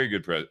 Very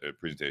good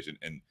presentation,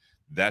 and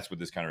that's what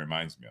this kind of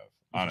reminds me of.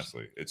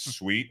 Honestly, it's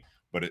sweet,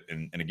 but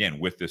and again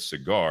with this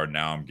cigar,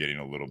 now I'm getting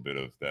a little bit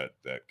of that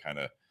kind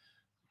of.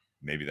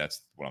 Maybe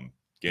that's what I'm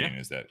getting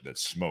is that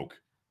smoke.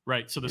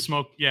 Right. So the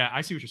smoke. Yeah,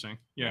 I see what you're saying.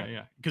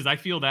 Yeah. Because I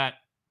feel that,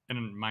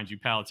 and mind you,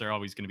 palates are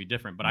always going to be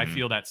different, but I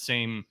feel that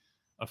same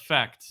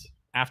effect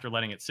after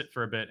letting it sit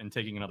for a bit and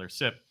taking another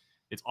sip.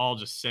 It's all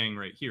just saying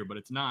right here, but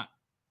it's not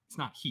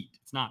heat.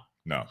 It's not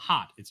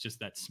hot. It's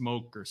just that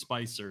smoke or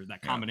spice or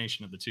that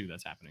combination of the two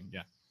that's happening.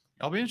 Yeah.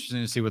 It'll be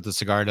interesting to see what the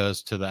cigar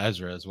does to the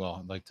Ezra as well.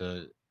 I'd like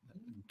to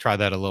try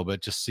that a little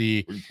bit, just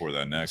see. We can pour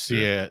that next.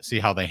 See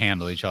how they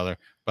handle each other.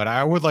 But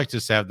I would like to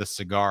just have the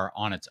cigar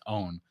on its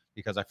own,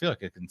 because I feel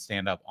like it can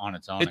stand up on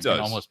its own. It does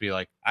can almost be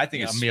like I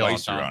think it's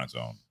spicier on its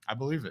own. I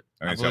believe it.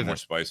 I think it's got more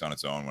spice on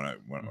its own. When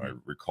I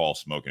recall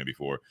smoking it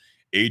before,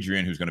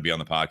 Adrian, who's going to be on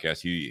the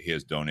podcast, he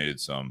has donated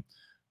some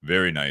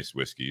Very nice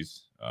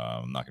whiskeys.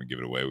 I'm not going to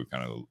give it away. We've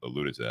kind of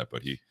alluded to that,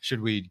 but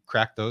should we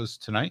crack those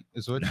tonight?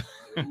 Is what?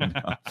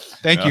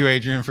 Thank you,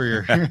 Adrian, for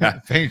your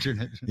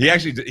patronage. He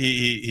actually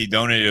he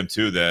donated them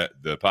to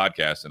the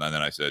podcast, and then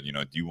I said,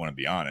 do you want to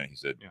be on it? He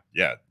said,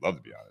 yeah, I'd love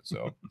to be on it.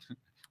 So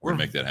we're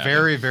gonna make that happen.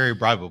 Very, very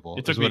bribable.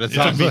 It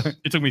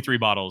took me 3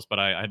 bottles, but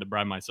I had to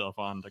bribe myself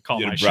on to call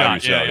my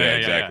shot. Yeah,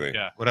 exactly.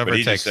 Yeah. Whatever. But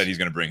he just said he's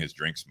gonna bring his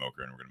drink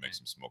smoker, and we're gonna make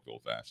some smoked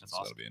old fashions. So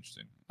that'll be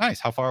interesting. Nice.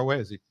 How far away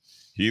is he?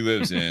 He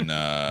lives in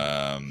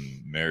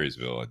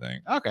Marysville, I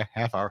think. Okay,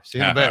 half hour. See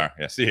you in a bit. Hour.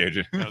 Yeah, see you,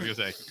 Adrian. I was gonna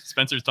say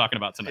Spencer's talking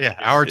about tonight. Yeah,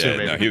 hour 2.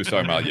 No, he was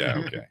talking about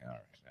okay,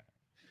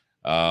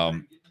 all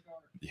right.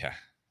 Yeah.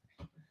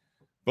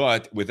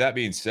 But with that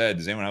being said,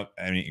 does anyone have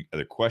any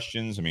other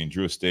questions? I mean,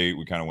 Drew Estate,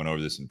 we kind of went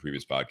over this in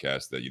previous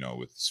podcasts that,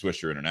 with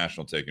Swisher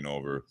International taking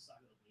over.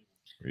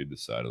 Read the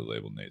side of the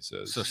label, Nate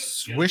says. So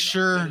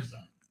Swisher,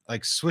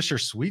 like Swisher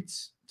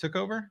Sweets took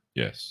over?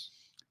 Yes.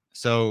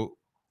 So,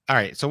 all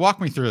right. So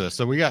walk me through this.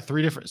 So we got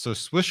 3 different. So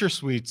Swisher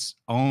Sweets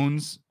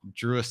owns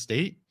Drew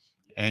Estate,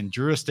 and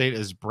Drew Estate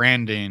is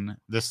branding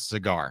this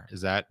cigar.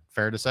 Is that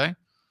fair to say?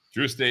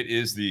 Drew Estate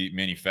is the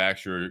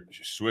manufacturer.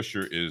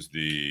 Swisher is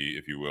the,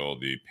 if you will,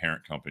 the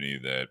parent company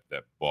that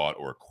bought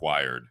or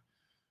acquired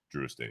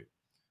Drew Estate.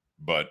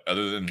 But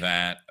other than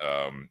that,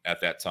 at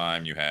that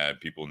time, you had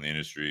people in the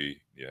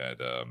industry. You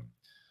had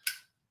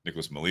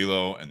Nicholas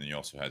Melillo, and then you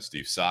also had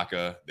Steve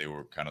Saka. They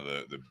were kind of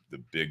the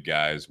big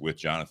guys with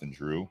Jonathan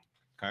Drew,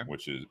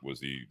 which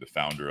was the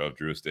founder of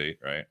Drew Estate,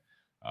 right?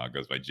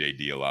 Goes by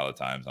JD a lot of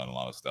times on a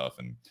lot of stuff.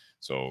 And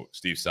so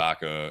Steve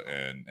Saka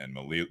and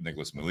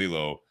Nicholas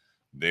Melillo,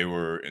 they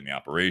were in the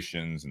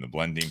operations and the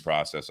blending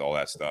process, all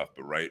that stuff.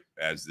 But right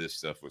as this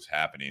stuff was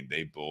happening,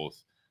 they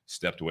both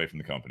stepped away from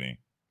the company,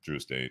 Drew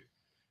Estate,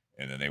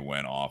 and then they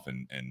went off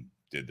and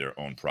did their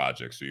own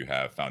projects. So you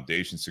have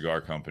Foundation Cigar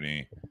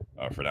Company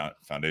for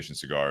Foundation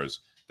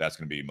Cigars. That's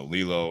going to be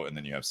Melillo, and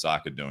then you have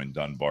Saka doing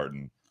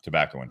Dunbarton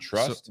Tobacco and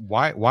Trust. So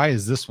why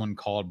is this one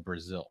called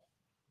Brazil?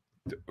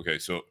 Okay,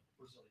 so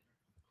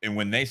and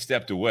when they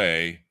stepped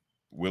away,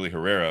 Willie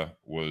Herrera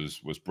was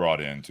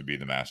brought in to be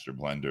the master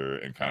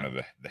blender and kind of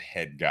the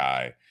head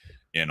guy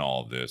in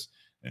all of this.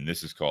 And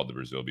this is called the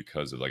Brazil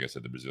because of, like I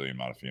said, the Brazilian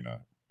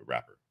Matafina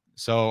wrapper.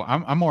 So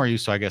I'm more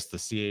used to, I guess, the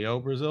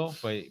CAO Brazil,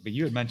 but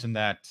you had mentioned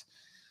that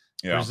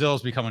Brazil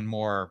is becoming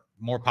more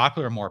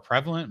popular, more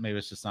prevalent. Maybe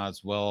it's just not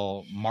as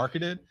well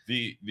marketed.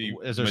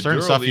 Is there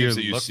certain stuff you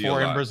look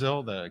for in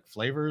Brazil, the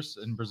flavors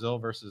in Brazil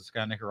versus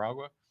kind of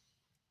Nicaragua?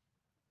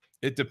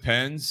 It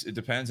depends. It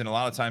depends. And a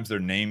lot of times they're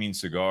naming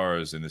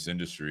cigars in this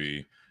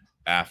industry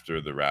after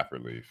the wrapper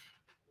leaf.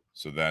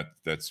 So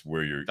that's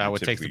where that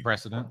would take the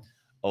precedent.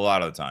 A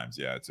lot of the times.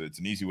 Yeah. It's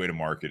an easy way to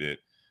market it.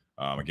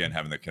 Again,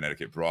 having the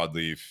Connecticut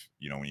broadleaf,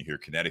 when you hear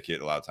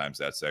Connecticut, a lot of times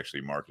that's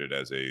actually marketed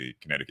as a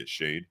Connecticut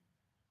shade,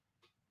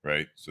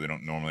 right? So they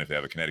don't normally, if they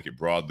have a Connecticut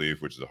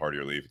broadleaf, which is a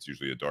hardier leaf, it's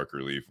usually a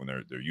darker leaf when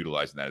they're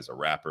utilizing that as a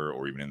wrapper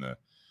or even in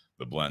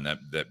the blend.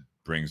 That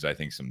brings, I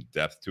think, some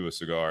depth to a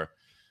cigar.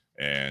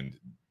 And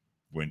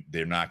when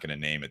they're not going to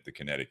name it the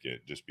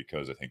Connecticut, just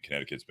because I think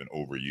Connecticut's been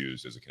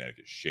overused as a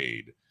Connecticut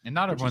shade. And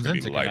not everyone's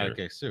into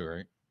Connecticut too,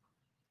 right?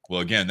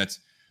 Well, again, that's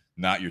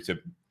not your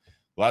tip.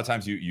 A lot of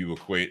times you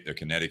equate a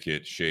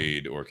Connecticut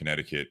shade or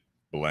Connecticut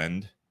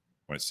blend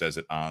when it says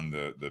it on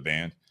the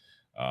band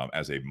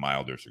as a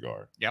milder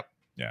cigar. Yep.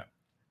 Yeah.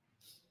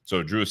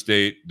 So Drew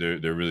Estate,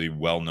 they're really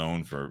well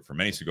known for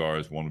many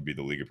cigars. One would be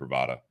the Liga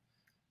Privada.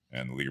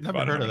 And the Liga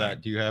Privada. Never heard of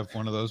that. Do you have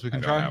one of those we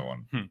can try? I don't have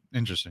one.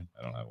 Interesting.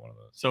 I don't have one of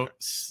those. So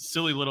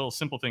silly little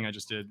simple thing I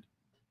just did.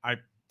 I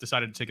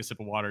decided to take a sip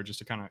of water just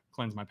to kind of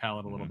cleanse my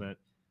palate a little bit.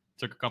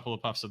 Took a couple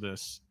of puffs of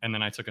this, and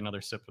then I took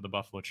another sip of the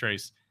Buffalo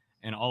Trace.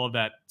 And all of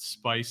that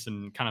spice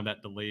and kind of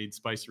that delayed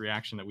spice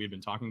reaction that we've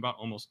been talking about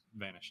almost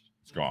vanished.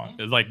 It's gone.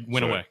 It like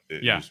went away.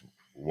 It just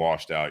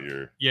washed out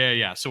your.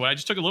 Yeah. So I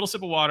just took a little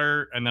sip of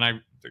water, and then I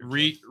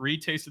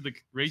retasted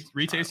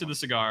the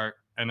cigar,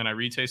 and then I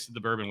retasted the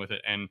bourbon with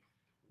it, and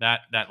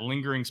that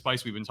lingering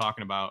spice we've been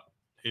talking about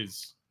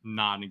is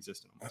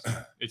non-existent.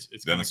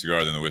 It's then the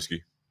cigar, then the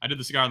whiskey. I did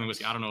the cigar and the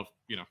whiskey. I don't know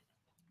if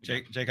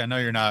Jake. I know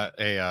you're not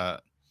a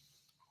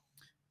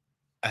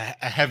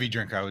heavy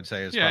drinker, I would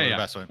say is probably the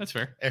best one. That's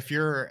fair. If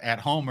you're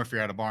at home or if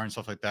you're at a bar and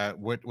stuff like that,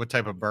 what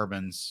type of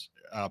bourbons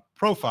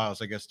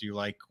profiles, I guess, do you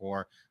like,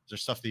 or is there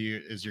stuff that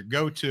is your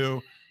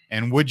go-to?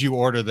 And would you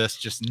order this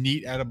just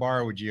neat at a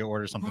bar, or would you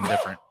order something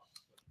different?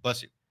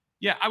 Bless you.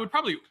 Yeah, I would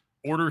probably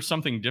order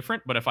something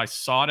different, but if I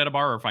saw it at a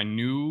bar or if I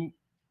knew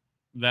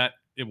that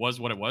it was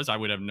what it was, I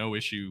would have no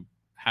issue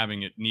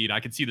having it neat. I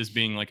could see this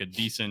being like a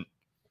decent,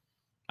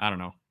 I don't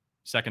know,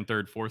 second,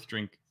 third, fourth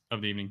drink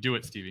of the evening. Do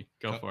it, Stevie.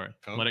 Go for it.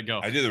 Let it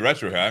go. I did the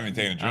retro. I haven't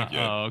taken a drink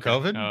yet. Oh, okay.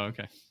 COVID? Oh,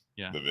 okay.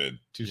 Yeah. The vid.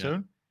 Too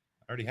soon?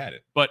 I already had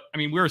it. But I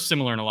mean, we're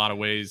similar in a lot of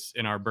ways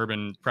in our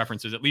bourbon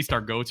preferences, at least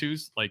our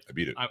go-tos. Like I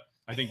beat it.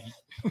 I think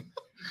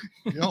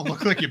you don't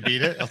look like you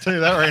beat it. I'll tell you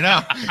that right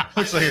now.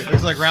 looks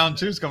like round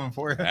two's coming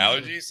for you.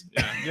 Allergies?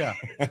 Yeah.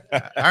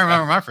 I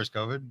remember my first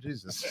COVID.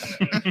 Jesus.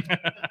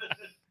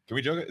 Can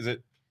we joke it? Is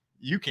it?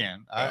 You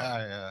can.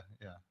 Yeah.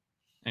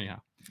 anyhow.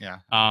 Yeah.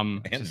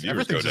 And the viewers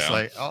Everything's go just down.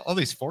 like all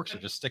these forks are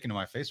just sticking to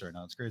my face right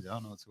now. It's crazy. I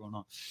don't know what's going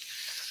on.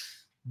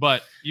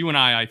 But you and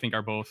I think,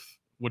 are both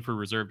Woodford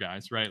Reserve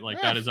guys, right? Like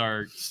Yeah. that is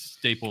our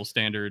staple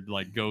standard,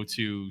 like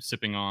go-to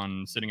sipping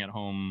on, sitting at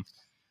home,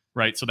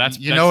 right? So that's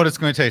You know what it's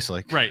going to taste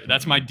like. right.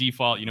 That's my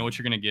default. You know what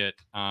you're going to get.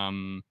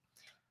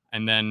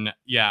 And then,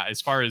 yeah,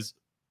 as far as,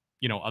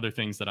 you know, other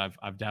things that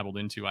I've dabbled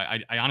into,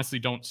 I honestly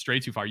don't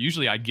stray too far.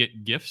 Usually I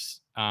get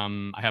gifts.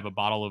 I have a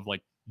bottle of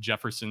like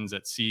Jefferson's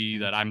at Sea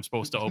that I'm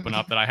supposed to open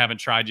up that I haven't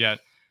tried yet,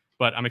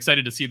 but I'm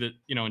excited to see the,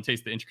 you know, and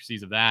taste the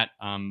intricacies of that.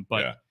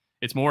 But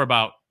it's more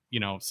about, you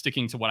know,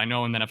 sticking to what I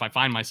know. And then if I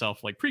find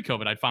myself, like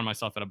pre-COVID, I'd find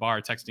myself at a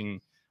bar texting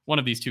one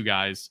of these two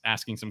guys,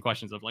 asking some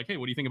questions of like, hey,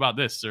 what do you think about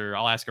this? Or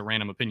I'll ask a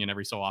random opinion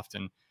every so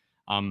often.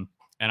 And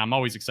I'm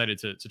always excited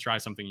to try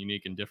something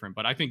unique and different.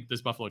 But I think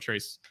this Buffalo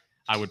Trace,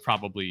 I would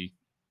probably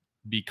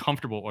be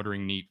comfortable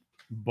ordering neat,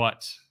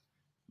 but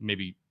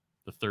maybe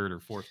the third or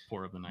fourth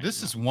pour of the night.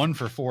 This is 1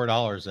 for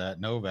 $4 at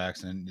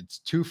Novak's, and it's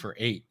 2 for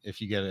 $8 if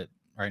you get it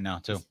right now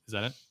too. Is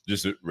that it?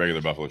 Just a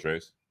regular Buffalo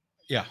Trace.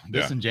 Yeah,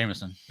 this and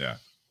Jameson. Yeah.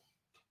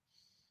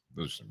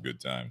 Those are some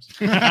good times.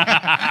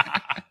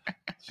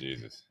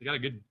 Jesus. You got a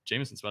good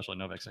Jameson special at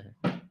Novak's here.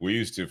 We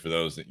used to, for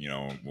those that, you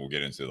know, we'll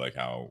get into like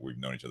how we've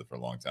known each other for a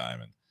long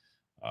time. And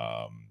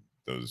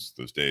those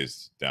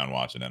days down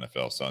watching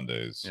NFL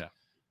Sundays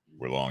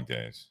were long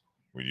days.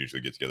 We'd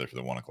usually get together for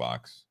the 1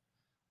 o'clocks.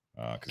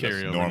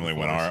 Because that's normally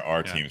when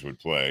our teams would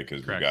play,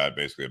 because we got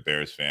basically a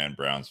Bears fan,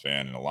 Browns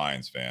fan, and a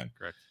Lions fan.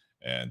 Correct.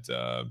 And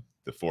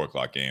the 4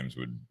 o'clock games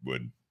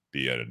would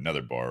be at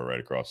another bar right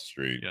across the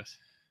street. Yes.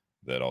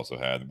 That also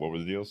had, what were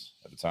the deals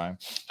at the time?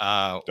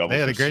 They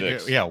had a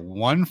great,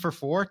 1 for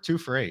 $4, 2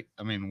 for $8.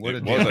 I mean, what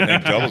it was, I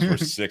think doubles were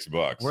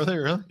 $6. Were they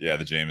really? Yeah,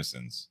 the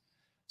Jamesons.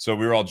 So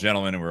we were all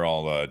gentlemen and we were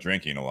all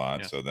drinking a lot.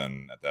 Yeah. So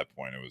then at that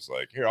point it was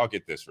like, here, I'll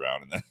get this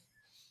round, and then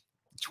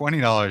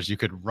 $20, you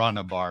could run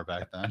a bar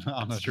back then. I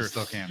don't know if you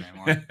still can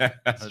anymore.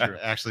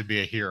 Actually be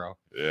a hero.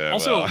 Yeah.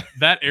 Also,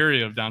 that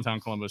area of downtown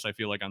Columbus, I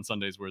feel like on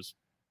Sundays was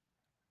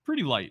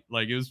pretty light.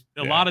 Like it was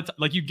a lot of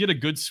like you get a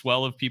good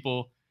swell of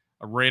people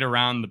right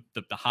around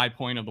the high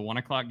point of the 1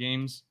 o'clock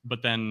games,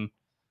 but then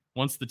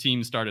once the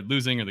team started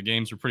losing or the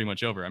games were pretty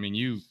much over, I mean,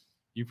 you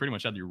pretty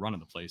much had your run of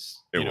the place.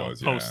 It was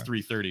post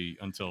 3:30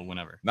 until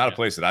whenever. Not a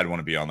place that I'd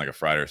want to be on like a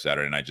Friday or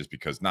Saturday night, just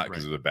because not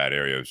because of a bad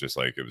area. It was just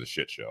like it was a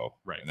shit show.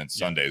 Right. And then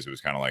Sundays it was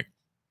kind of like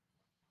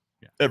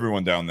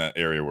everyone down that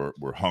area were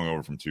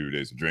hungover from 2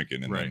 days of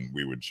drinking, and then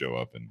we would show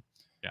up and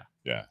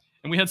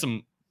and we had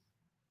some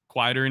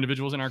quieter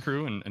individuals in our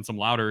crew and some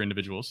louder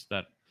individuals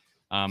that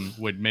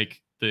would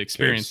make the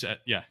experience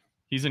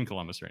he's in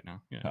Columbus right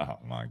now. Oh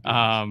my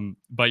goodness.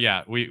 But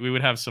yeah, we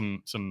would have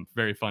some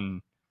very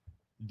fun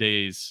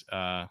days,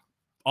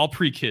 all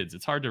pre-kids.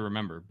 It's hard to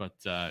remember, but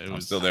it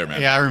was still there,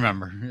 man. Yeah, I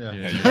remember. Yeah.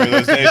 You remember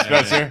those days,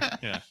 Spencer?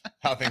 Yeah.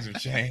 How things have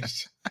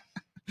changed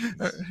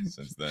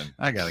since then.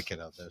 I got a kid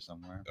out there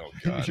somewhere. Oh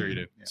God. I'm sure you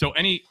do. Yeah. So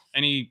any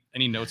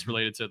notes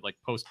related to like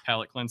post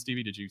palate cleanse,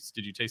 Stevie? Did you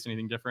taste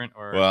anything different?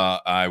 Or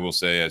well, I will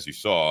say, as you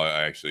saw,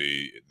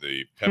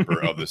 the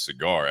pepper of the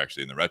cigar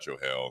actually in the retro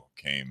hail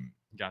came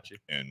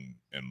in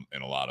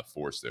a lot of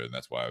force there, and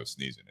that's why I was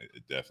sneezing.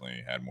 It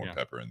definitely had more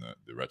pepper in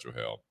the retro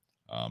hail.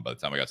 By the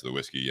time I got to the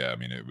whiskey, I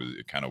mean,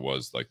 it kind of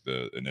was like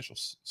the initial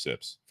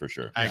sips for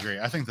sure. I agree.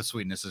 I think the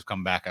sweetness has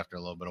come back after a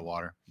little bit of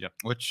water. Yep.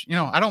 Which,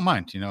 I don't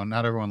mind.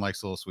 Not everyone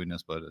likes a little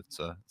sweetness, but it's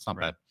not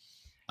bad.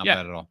 Not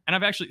bad at all. And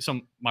I've actually,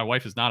 my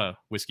wife is not a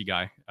whiskey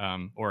guy,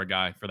 or a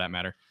guy for that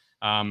matter.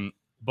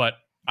 But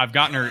I've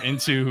gotten her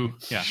into,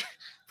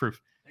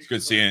 proof. It's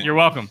good seeing. You're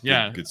welcome.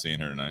 Yeah. Good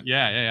seeing her tonight.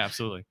 Yeah,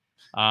 absolutely.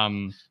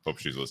 Hope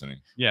she's listening.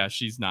 Yeah,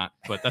 she's not,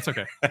 but that's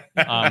okay.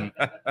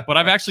 But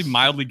I've actually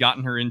mildly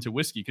gotten her into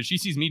whiskey because she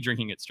sees me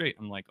drinking it straight.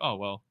 I'm like, oh,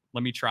 well,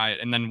 let me try it.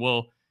 And then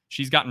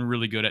she's gotten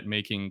really good at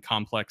making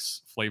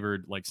complex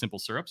flavored, like simple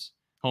syrups,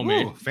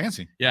 homemade. Ooh,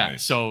 fancy. Yeah.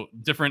 Nice. So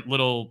different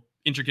little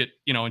intricate,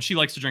 and she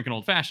likes to drink an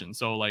old fashioned.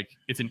 So like,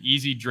 it's an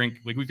easy drink.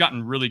 Like we've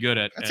gotten really good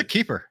at. That's a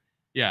keeper.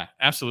 Yeah,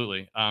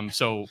 absolutely.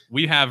 So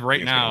we have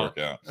right now.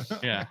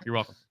 Yeah, you're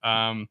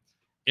welcome.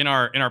 In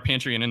our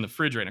pantry and in the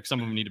fridge right now, some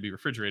of them need to be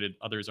refrigerated.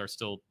 Others are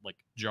still like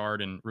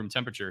jarred and room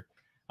temperature.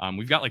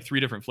 We've got like 3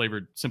 different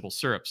flavored simple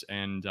syrups,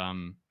 and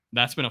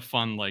that's been a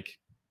fun like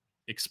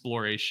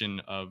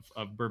exploration of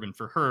bourbon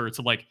for her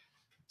to like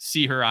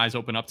see her eyes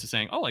open up to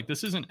saying, oh, like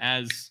this isn't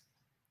as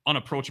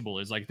unapproachable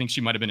as like I think she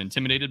might have been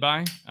intimidated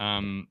by.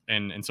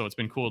 And so it's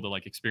been cool to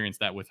like experience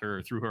that with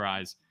her through her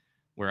eyes,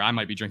 where I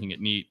might be drinking it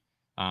neat.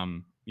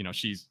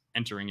 She's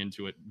entering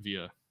into it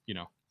via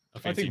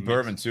I think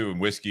bourbon too,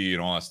 and whiskey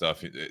and all that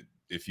stuff.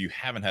 If you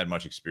haven't had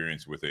much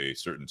experience with a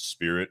certain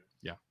spirit,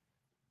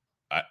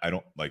 I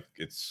don't like.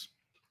 It's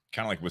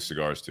kind of like with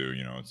cigars too.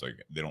 It's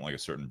like they don't like a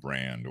certain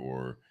brand,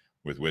 or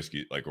with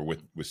whiskey, like or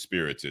with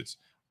spirits, it's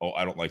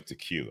I don't like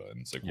tequila,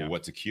 and it's like, well,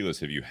 what tequilas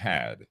have you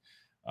had?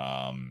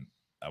 Have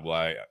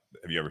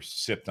you ever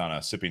sipped on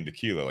a sipping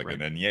tequila like an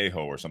añejo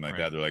or something like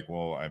that? They're like,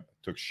 well, I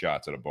took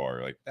shots at a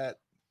bar. Like that.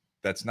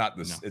 That's not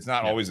this. No. It's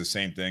not always the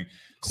same thing.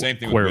 Same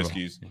thing with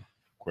whiskeys.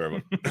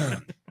 Cuervo.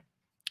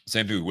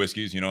 Same thing with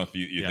whiskeys. You know, if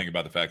you think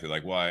about the fact that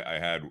like, well,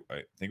 I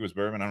think it was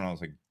bourbon. I don't know. I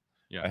was like,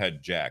 I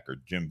had Jack or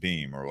Jim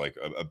Beam or like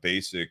a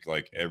basic,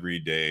 like every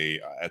day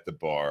at the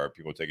bar,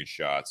 people taking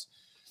shots.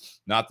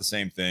 Not the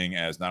same thing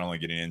as not only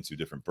getting into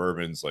different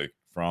bourbons like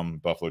from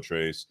Buffalo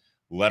Trace,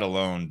 let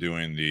alone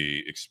doing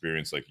the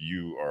experience like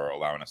you are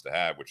allowing us to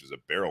have, which is a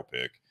barrel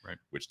pick,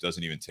 which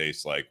doesn't even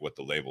taste like what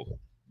the label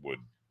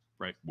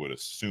would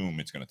assume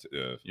it's going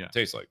to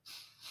taste like.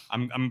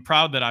 I'm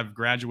proud that I've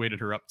graduated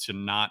her up to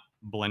not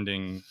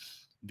blending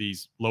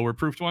these lower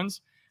proofed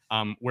ones,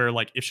 where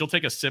like if she'll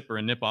take a sip or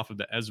a nip off of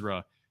the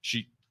Ezra,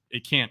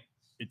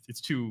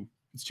 it's too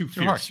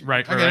fierce,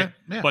 right?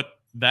 Yeah. But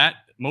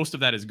most of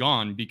that is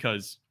gone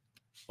because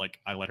like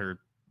I let her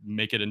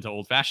make it into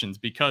old fashions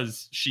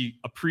because she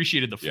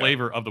appreciated the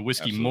flavor of the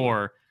whiskey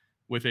more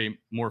with a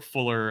more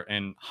fuller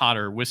and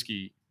hotter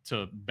whiskey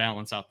to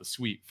balance out the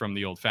sweet from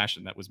the old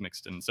fashioned that was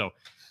mixed in. So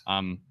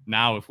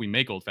now if we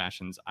make old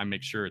fashions, I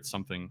make sure it's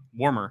something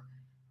warmer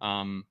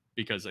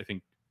because I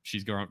think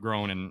she's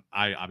grown and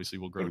I obviously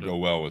will grow. It'll go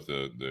well with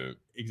the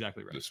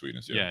exactly right. The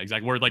sweetness. Yeah,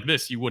 exactly. Where like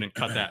this, you wouldn't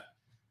cut that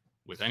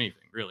with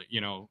anything really, you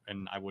know,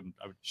 and I would.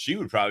 She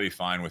would probably be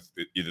fine with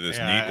either this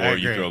neat or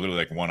you throw a little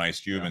like one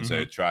ice cube and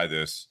say, try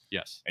this.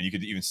 Yes. And you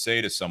could even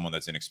say to someone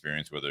that's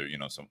inexperienced, whether, you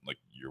know, some like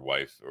your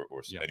wife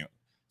or anyone,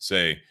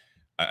 say,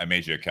 I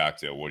made you a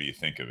cocktail. What do you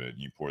think of it? And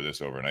you pour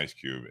this over an ice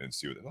cube and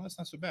see what, it's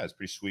not so bad. It's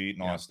pretty sweet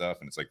and all that stuff.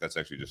 And it's like, that's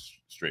actually just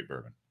straight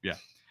bourbon. Yeah.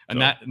 And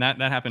so, that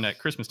happened at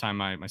Christmas time.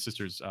 My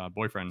sister's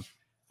boyfriend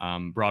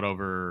brought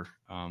over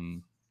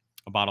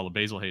a bottle of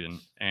Basil Hayden,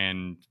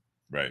 and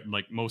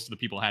like most of the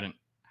people hadn't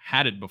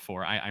had it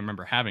before. I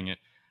remember having it.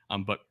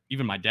 But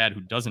even my dad,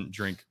 who doesn't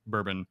drink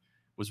bourbon,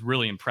 was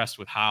really impressed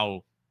with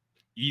how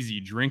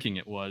easy drinking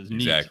it was.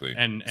 Exactly.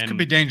 And it could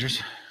be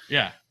dangerous.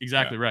 Yeah,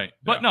 exactly. Yeah. Right.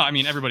 But no, I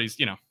mean, everybody's,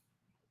 you know,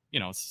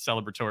 it's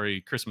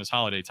celebratory Christmas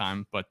holiday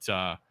time. But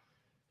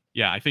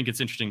yeah, I think it's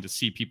interesting to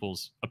see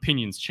people's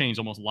opinions change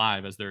almost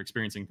live as they're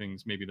experiencing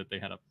things maybe that they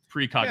had a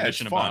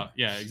precognition about.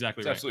 Yeah,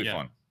 exactly. It's absolutely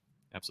fun.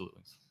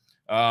 Absolutely.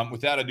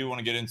 With that, I do want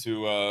to get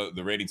into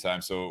the rating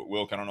time. So,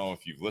 Wilk, I don't know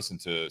if you've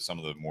listened to some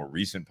of the more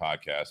recent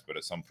podcasts, but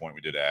at some point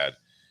we did add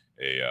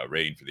a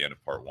rating for the end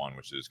of part 1,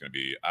 which is going to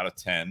be out of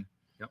 10.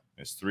 Yep.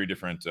 It's 3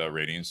 different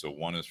ratings. So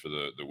one is for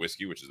the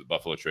whiskey, which is the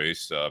Buffalo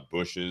Trace,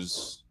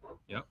 Busch's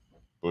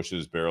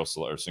barrel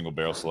select or single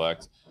barrel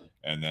select,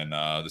 and then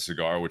the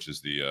cigar, which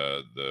is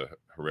the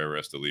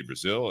Herrera Esteli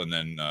Brazil, and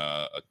then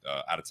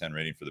out of 10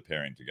 rating for the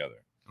pairing together.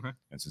 Okay.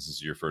 And since this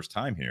is your first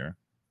time here,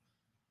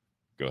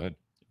 go ahead.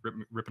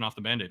 Ripping off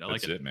the Band-Aid. I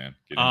like it. That's it, man.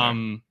 Get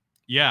in there.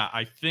 Yeah,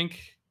 I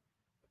think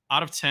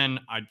out of 10,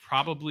 I'm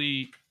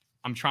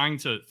trying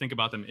to think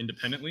about them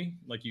independently,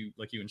 like you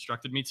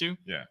instructed me to.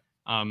 Yeah.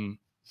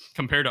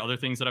 Compared to other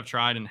things that I've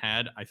tried and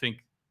had, I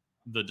think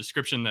the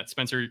description that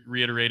Spencer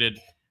reiterated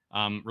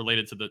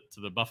related to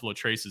the Buffalo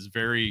Trace is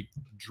very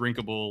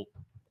drinkable,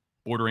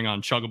 bordering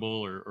on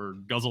chuggable or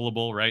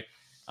guzzleable, right?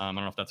 I don't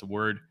know if that's a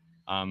word.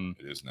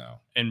 It is now.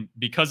 And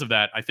because of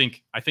that, I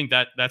think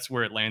that's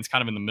where it lands,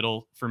 kind of in the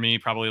middle for me,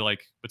 probably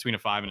like between a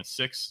 5 and a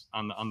 6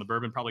 on the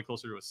bourbon, probably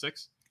closer to a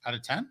 6 out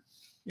of 10.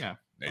 Yeah.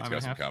 Nate's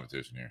got some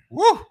competition here.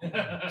 Woo!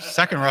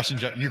 Second Russian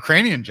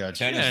Ukrainian judge.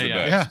 10 is the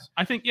best. Yeah.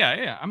 I think,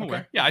 I'm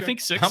aware. Yeah, I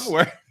think 6. I'm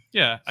aware.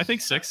 Yeah, I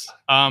think 6.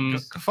 Go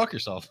fuck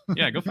yourself.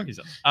 Yeah, go fuck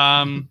yourself.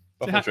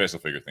 Buffalo Trace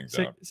will figure things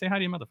out. Say hi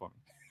to your mother for me.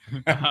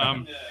 For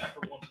 $1.2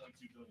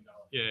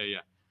 billion. Yeah.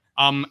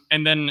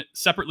 And then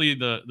separately,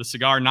 the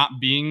cigar, not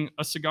being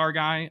a cigar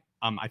guy,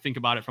 I think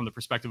about it from the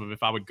perspective of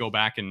if I would go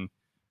back and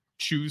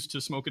choose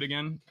to smoke it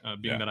again,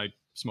 being that I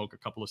smoke a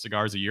couple of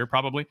cigars a year,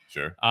 probably.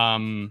 Sure.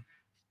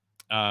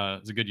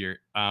 It's a good year.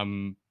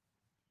 I'd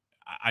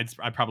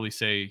probably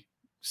say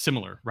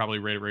similar, probably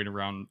right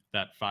around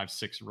that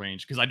 5-6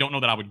 range, because I don't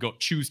know that I would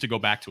choose to go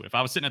back to it. If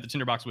I was sitting at the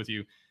Tinder Box with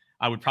you,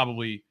 I would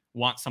probably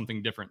want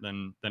something different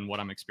than what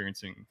I'm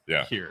experiencing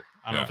here.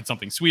 I don't know if it's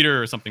something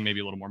sweeter or something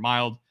maybe a little more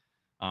mild,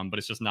 but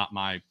it's just not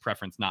my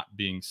preference, not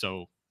being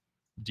so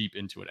deep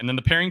into it. And then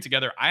the pairing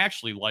together, I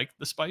actually like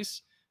the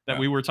spice that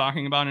we were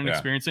talking about and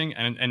experiencing.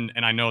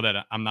 And I know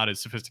that I'm not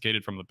as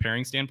sophisticated from the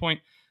pairing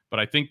standpoint, but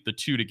I think the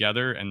two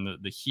together and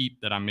the heat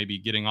that I'm maybe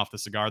getting off the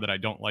cigar that I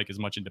don't like as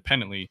much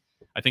independently,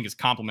 I think is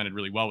complemented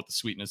really well with the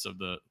sweetness of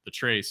the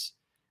Trace.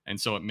 And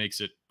so it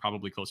makes it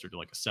probably closer to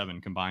like a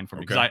 7 combined for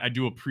me, because I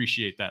do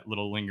appreciate that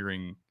little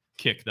lingering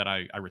kick that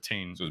I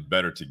retain. So it's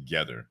better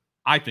together.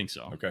 I think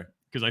so. Okay.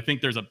 Because I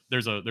think there's a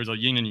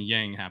yin and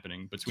yang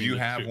happening between. Do you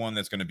have one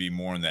that's going to be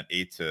more in that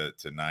 8 to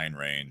 9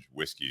 range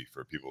whiskey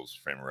for people's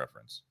frame of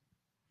reference?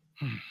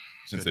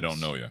 Since they don't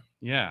know you.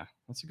 Yeah,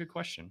 that's a good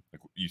question.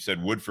 Like you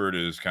said, Woodford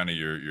is kind of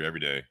your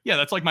everyday. Yeah,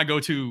 that's like my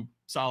go-to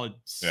solid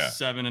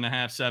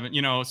 7.5, 7.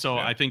 You know, so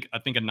I think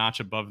a notch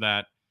above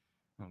that.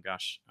 Oh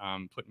gosh,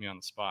 put me on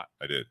the spot.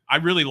 I did. I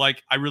really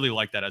like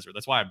that Ezra.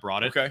 That's why I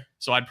brought it. Okay.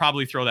 So I'd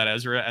probably throw that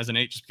Ezra as an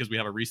 8, just because we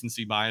have a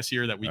recency bias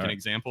here that we can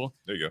example.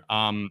 There you go.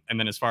 And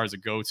then as far as a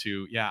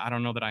go-to, I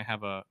don't know that I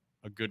have a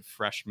good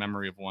fresh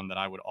memory of one that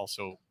I would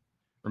also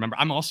remember.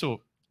 I'm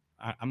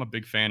a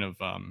big fan of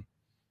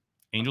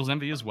Angel's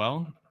Envy as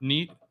well.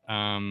 Neat.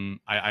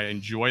 I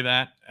enjoy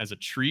that as a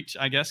treat,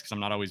 I guess, because I'm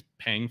not always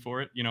paying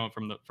for it, you know,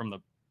 from the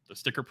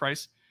sticker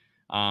price.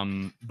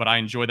 But I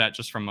enjoy that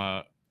just from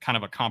a kind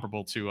of a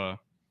comparable to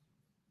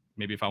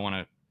maybe if I want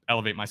to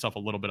elevate myself a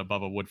little bit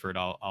above a Woodford,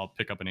 I'll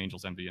pick up an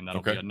Angel's Envy, and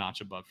that'll be a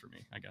notch above for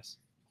me, I guess.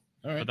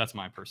 All right. But that's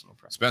my personal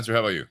preference. Spencer, how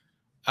about you?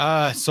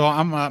 So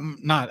I'm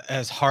not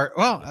as hard.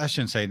 Well, I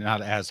shouldn't say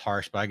not as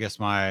harsh, but I guess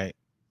my,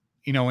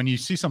 you know, when you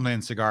see something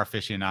in cigar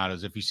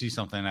aficionados, if you see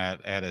something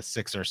at a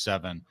 6 or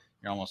 7,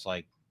 you're almost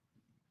like,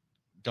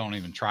 don't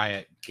even try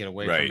it, get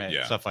away from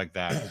it, stuff like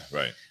that.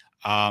 Right.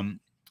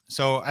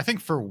 So I think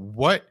for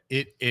what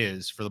it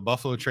is, for the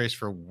Buffalo Trace,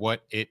 for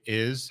what it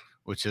is,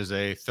 which is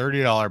a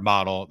 $30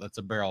 bottle, that's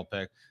a barrel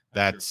pick,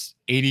 that's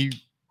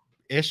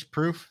 80-ish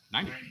proof.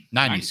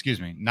 90, excuse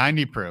me,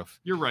 90 proof.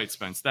 You're right,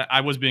 Spence. That I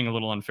was being a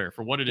little unfair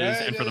for what it is,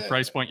 and for the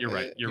price point. You're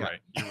right. You're right.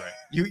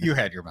 You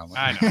had your moment.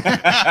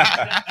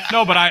 I know.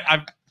 No, but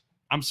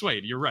I'm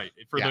swayed. You're right.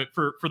 For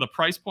the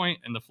price point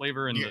and the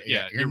flavor and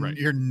you're right.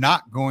 You're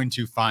not going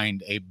to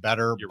find a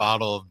better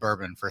bottle of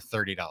bourbon for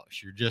 $30.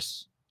 You're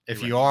just,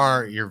 if you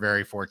are, you're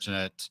very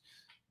fortunate.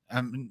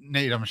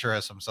 Nate, I'm sure,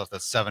 has some stuff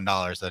that's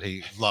 $7 that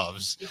he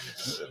loves,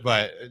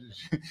 but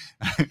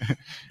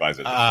buys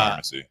it at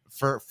the pharmacy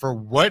for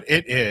what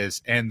it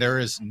is, and there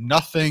is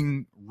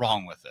nothing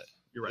wrong with it.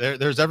 You're right.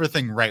 There's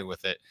everything right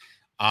with it.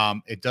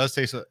 It does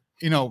taste,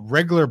 you know,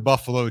 regular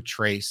Buffalo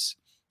Trace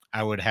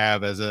I would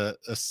have as a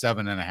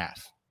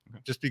 7.5,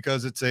 just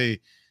because it's a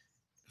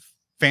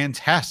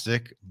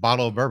fantastic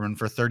bottle of bourbon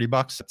for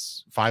 $30.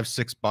 It's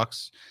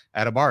 $5-6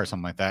 at a bar or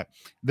something like that.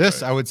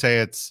 This, I would say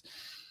it's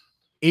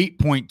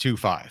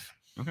 8.25,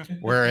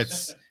 where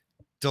it's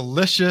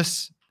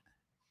delicious.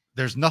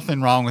 There's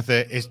nothing wrong with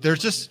it. There's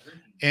just,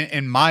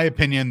 in my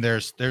opinion,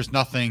 there's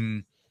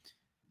nothing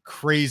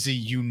crazy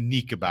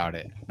unique about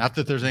it. Not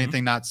that there's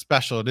anything not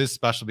special. It is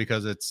special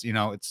because it's, you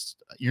know,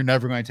 you're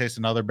never going to taste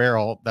another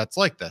barrel that's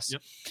like this.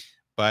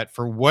 But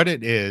for what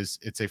it is,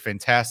 it's a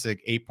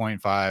fantastic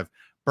 8.5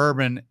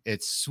 bourbon.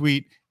 It's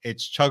sweet.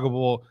 It's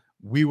chuggable.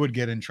 We would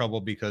get in trouble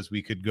because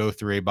we could go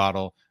through a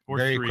bottle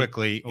very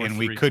quickly, and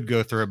we could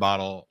go through a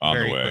bottle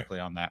very quickly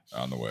on that.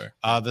 On the way.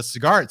 The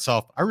cigar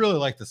itself, I really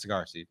like the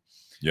cigar, Steve.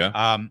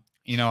 Yeah.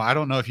 You know, I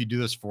don't know if you do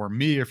this for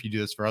me or if you do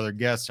this for other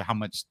guests or how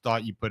much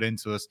thought you put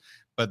into this,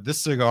 but this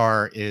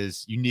cigar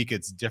is unique.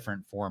 It's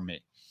different for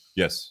me.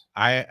 Yes.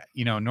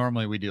 You know,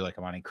 normally we do like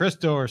a Monte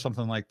Cristo or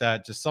something like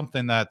that, just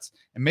something that's,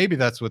 and maybe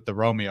that's what the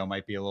Romeo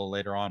might be a little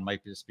later on,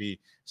 might just be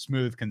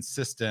smooth,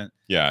 consistent.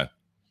 Yeah.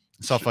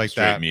 Stuff like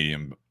that.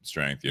 Medium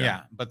strength.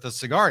 Yeah. But the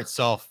cigar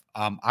itself,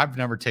 I've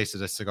never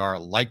tasted a cigar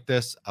like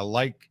this. I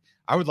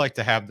would like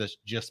to have this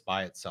just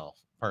by itself,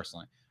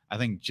 personally. I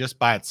think just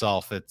by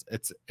itself,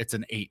 it's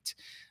an 8.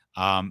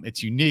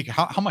 It's unique.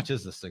 How much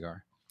is this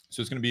cigar?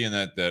 So it's going to be in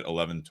that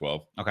 11,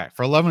 12. Okay,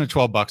 for 11 to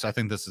 $12, I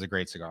think this is a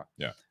great cigar.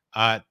 Yeah.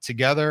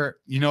 Together,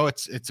 you know,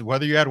 it's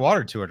whether you add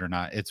water to it or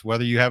not. It's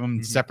whether you have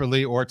them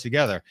separately or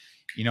together.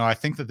 You know, I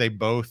think that they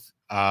both,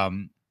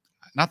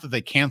 not that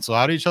they cancel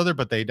out each other,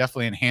 but they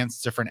definitely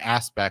enhance different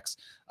aspects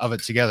of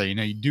it together. You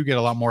know, you do get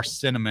a lot more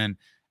cinnamon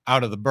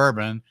out of the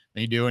bourbon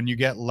than you do, and you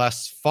get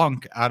less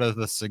funk out of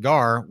the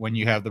cigar when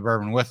you have the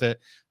bourbon with it.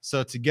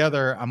 So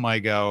together, I'm going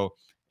to go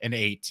an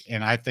 8,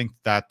 and I think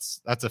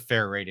that's a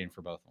fair rating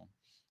for both of them,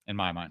 in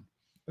my mind.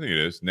 I think it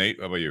is. Nate,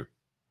 how about you?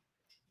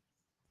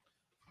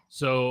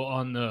 So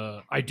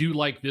I do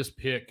like this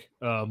pick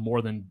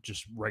more than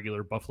just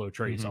regular Buffalo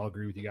Trace. I'll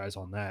agree with you guys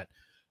on that.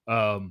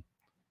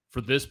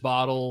 For this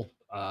bottle,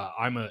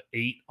 I'm a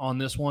 8 on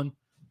this one.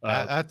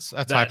 That's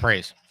high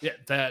praise. Yeah,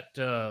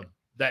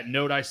 that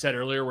note I said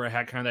earlier, where it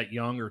had kind of that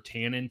young or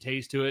tannin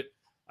taste to it,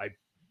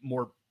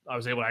 I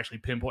was able to actually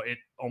pinpoint it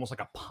almost like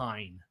a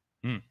pine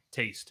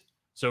taste.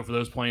 So for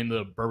those playing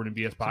the Bourbon and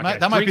BS podcast,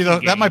 that might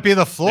be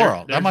the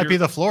floral. That might be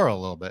the floral a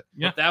little bit.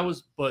 Yeah,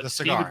 but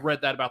David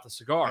read that about the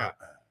cigar. Yeah.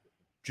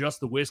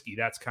 Just the whiskey,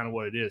 that's kind of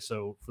what it is.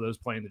 So for those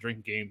playing the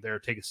drinking game, there,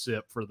 take a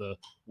sip for the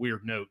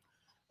weird note.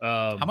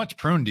 How much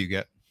prune do you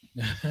get?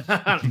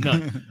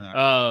 None.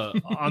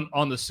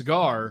 On the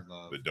cigar,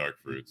 the dark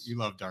fruits. You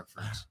love dark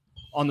fruits.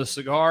 On the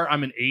cigar,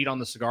 I'm an 8 on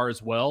the cigar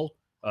as well.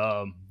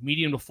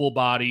 Medium to full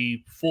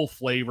body, full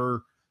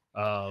flavor.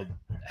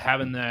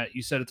 Having that,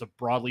 you said it's a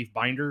broadleaf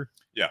binder.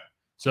 Yeah.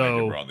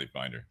 So broadleaf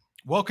binder.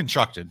 Well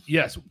constructed.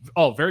 Yes.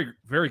 Oh, very,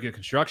 very good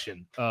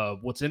construction.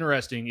 What's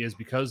interesting is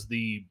because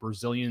the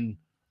Brazilian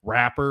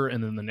wrapper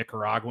and then the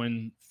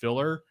Nicaraguan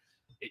filler,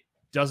 it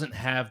doesn't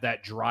have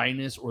that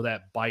dryness or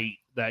that bite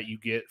that you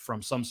get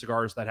from some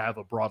cigars that have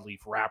a broadleaf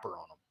wrapper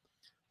on them.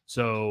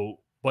 So,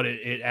 but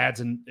it adds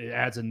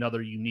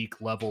another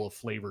unique level of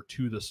flavor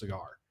to the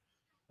cigar.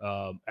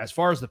 As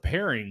far as the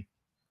pairing,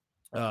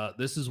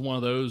 this is one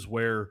of those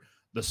where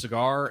the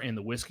cigar and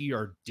the whiskey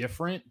are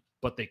different,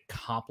 but they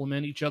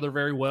complement each other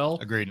very well.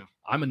 Agreed.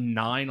 I'm a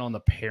 9 on the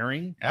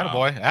pairing.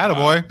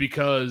 Attaboy.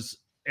 because,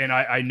 and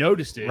I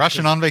noticed it.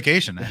 Russian on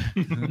vacation.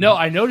 No,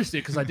 I noticed it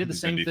because I did the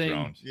same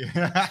thing.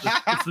 Yeah.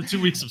 It's the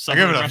 2 weeks of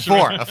summer. I give it a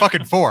 4, a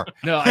fucking 4.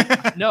 No,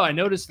 I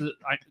noticed that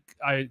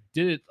I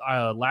did it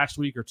last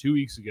week or 2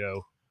 weeks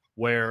ago,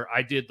 where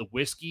I did the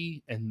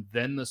whiskey and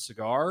then the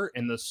cigar,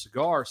 and the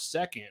cigar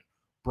second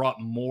brought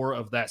more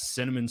of that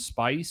cinnamon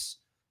spice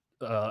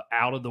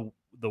out of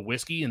the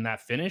whiskey and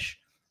that finish.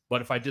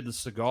 But if I did the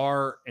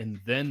cigar and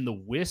then the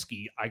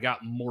whiskey, I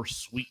got more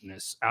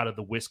sweetness out of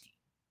the whiskey.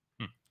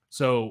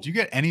 So do you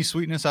get any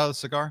sweetness out of the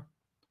cigar?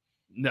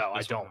 No,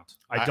 I don't.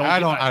 I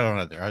don't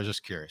either. I was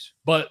just curious.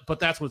 But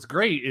that's what's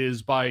great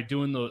is by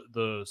doing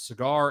the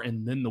cigar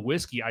and then the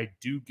whiskey, I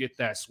do get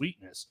that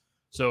sweetness.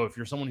 So if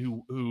you're someone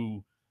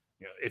who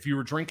you know, if you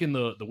were drinking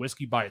the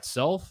whiskey by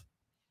itself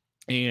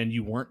and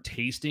you weren't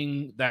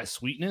tasting that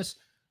sweetness,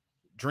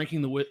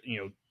 drinking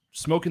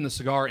smoking the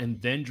cigar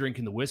and then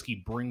drinking the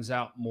whiskey brings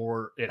out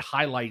more. It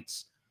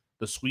highlights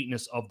the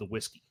sweetness of the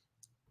whiskey.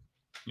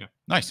 Yeah,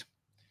 nice.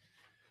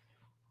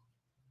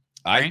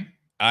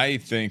 I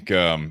think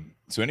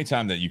so.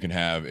 Anytime that you can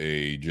have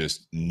a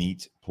just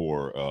neat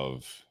pour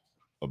of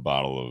a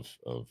bottle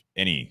of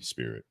any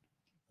spirit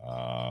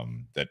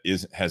that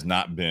has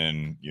not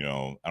been, I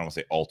don't want to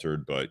say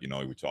altered, but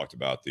we talked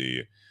about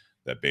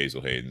that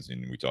Basil Hayden's,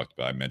 and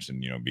I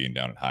mentioned being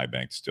down at High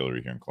Bank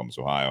Distillery here in Columbus,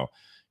 Ohio.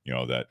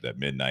 That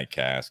midnight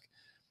cask.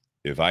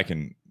 If I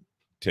can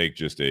take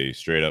just a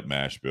straight up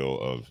mash bill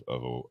of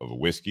a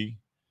whiskey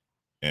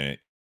and it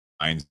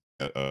finds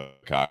a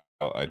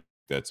cocktail,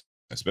 that's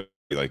especially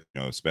like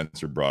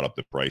Spencer brought up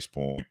the price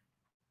point.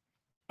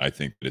 I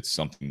think that it's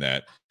something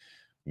that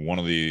one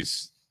of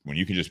these, when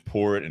you can just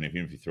pour it, and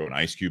even if you throw an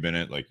ice cube in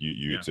it, like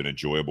it's an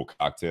enjoyable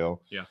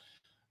cocktail. Yeah.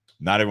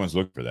 Not everyone's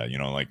looking for that.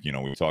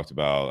 We talked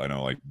about, I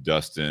know like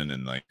Dustin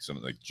and like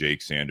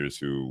Jake Sanders,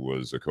 who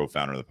was a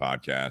co-founder of the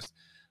podcast.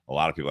 A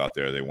lot of people out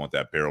there, they want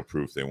that barrel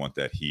proof. They want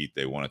that heat.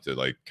 They want it to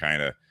like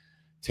kind of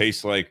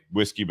taste like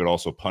whiskey, but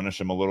also punish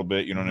them a little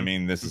bit. You know what I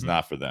mean? This is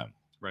not for them.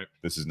 Right.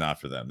 This is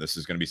not for them. This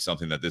is going to be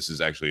something that this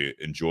is actually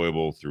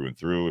enjoyable through and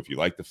through. If you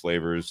like the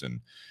flavors, and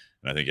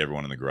I think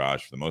everyone in the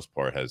garage for the most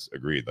part has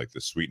agreed, like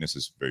the sweetness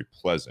is very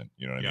pleasant.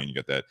 You know what I mean? You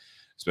got that,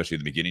 especially at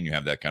the beginning, you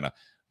have that kind of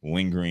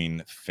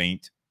lingering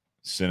faint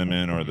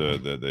cinnamon or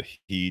the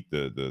heat,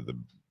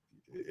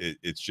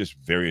 it's just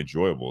very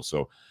enjoyable.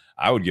 So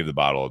I would give the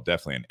bottle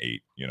definitely an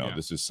 8.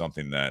 This is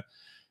something that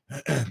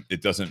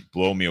it doesn't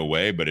blow me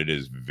away, but it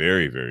is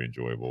very, very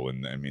enjoyable.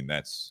 And I mean,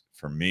 that's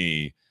for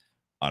me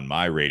on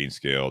my rating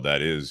scale,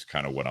 that is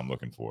kind of what I'm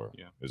looking for.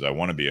 Is I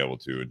want to be able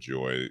to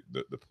enjoy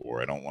the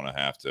pour. I don't want to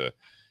have to,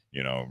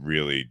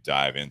 really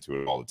dive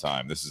into it all the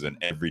time. This is an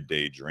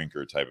everyday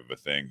drinker type of a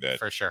thing that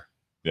for sure.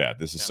 Yeah,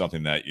 this is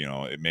something that,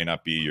 it may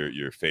not be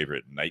your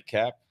favorite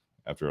nightcap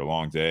after a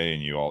long day,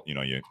 and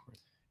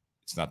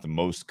it's not the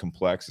most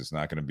complex. It's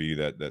not going to be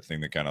that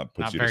thing that kind of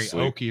puts not you very to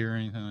sleep. oaky or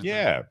anything like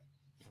that.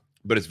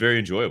 But it's very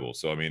enjoyable.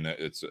 So, I mean,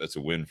 it's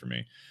a win for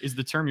me. Is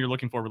the term you're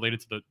looking for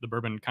related to the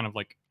bourbon kind of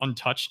like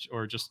untouched,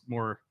 or just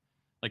more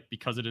like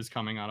because it is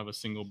coming out of a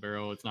single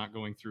barrel, it's not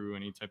going through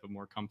any type of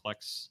more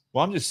complex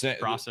I'm just saying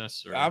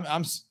process? Or...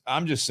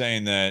 I'm just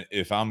saying that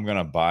if I'm going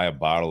to buy a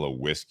bottle of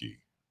whiskey,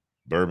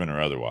 bourbon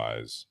or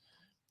otherwise,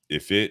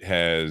 if it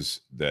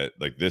has that,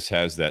 like this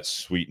has that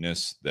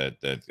sweetness that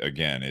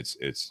again,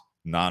 it's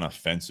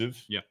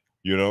non-offensive. Yeah.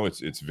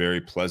 It's very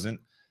pleasant.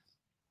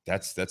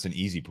 That's an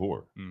easy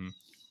pour.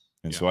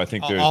 And so I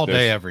think all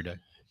day, every day.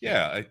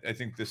 Yeah. I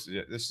think this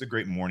is a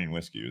great morning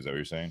whiskey. Is that what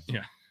you're saying?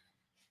 Yeah.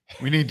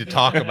 We need to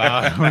talk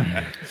about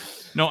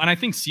No, and I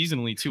think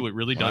seasonally too, it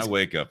really does. I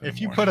wake up. If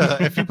you put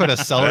a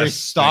celery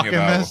stalk in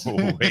this,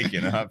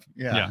 waking up.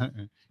 Yeah.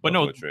 But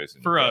no,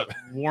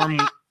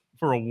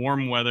 for a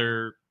warm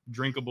weather,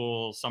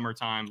 drinkable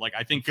summertime, like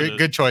I think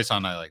good choice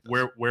on that. Like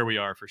this. where we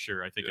are for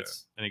sure. I think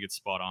it's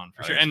spot on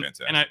for sure. And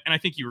I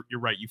think you're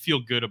right. You feel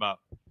good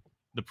about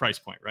the price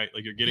point, right?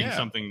 Like you're getting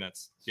something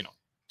that's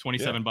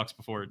 $27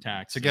 before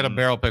tax. To get a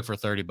barrel pick for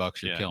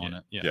 $30, you're killing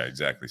it. Yeah,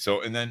 exactly.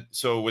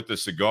 So with the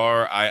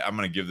cigar, I'm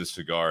going to give the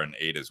cigar an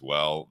 8 as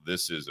well.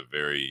 This is I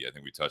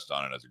think we touched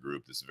on it as a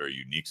group. This is a very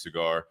unique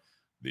cigar.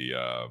 The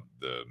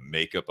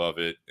makeup of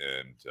it,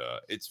 and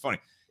it's funny.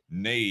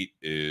 Nate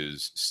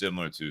is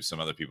similar to some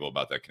other people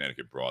about that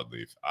Connecticut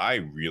broadleaf. I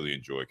really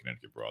enjoy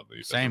Connecticut broadleaf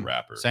as a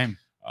wrapper. Same.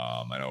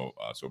 I know.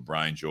 So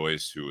Brian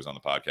Joyce, who was on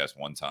the podcast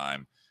one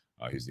time,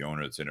 he's the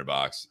owner of the Tinder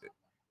Box.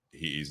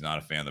 He's not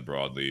a fan of the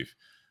broadleaf.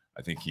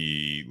 I think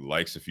he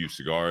likes a few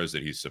cigars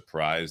that he's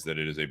surprised that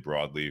it is a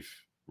broadleaf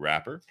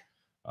wrapper.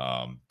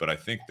 But I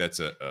think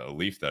that's a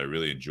leaf that I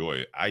really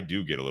enjoy. I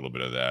do get a little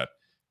bit of that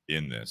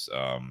in this.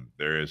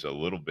 There is a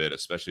little bit,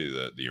 especially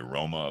the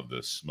aroma of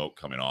the smoke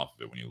coming off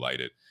of it when you light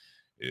it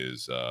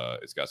is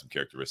it's got some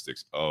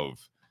characteristics of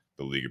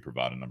the Liga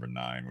Privada No.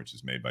 9, which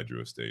is made by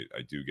Drew Estate.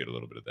 I do get a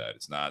little bit of that.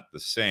 It's not the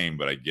same,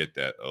 but I get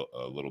that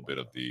a little bit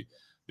of the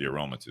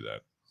aroma to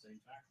that.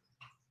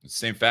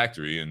 Same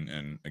factory,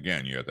 and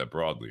again, you got that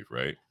broadleaf,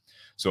 right?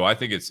 So I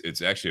think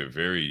it's actually a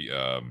very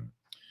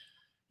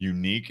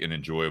unique and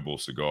enjoyable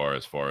cigar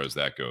as far as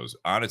that goes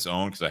on its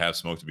own, because I have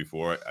smoked it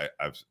before.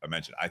 I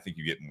mentioned I think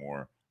you get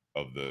more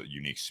of the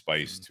unique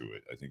spice to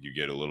it. I think you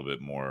get a little bit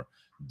more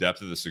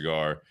depth of the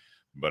cigar,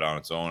 but on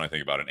its own, I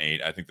think about an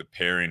 8. I think the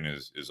pairing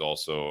is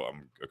also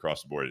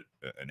across the board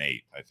an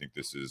 8. I think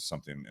this is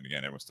something, and again,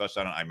 everyone's touched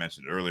on it. I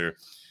mentioned it earlier.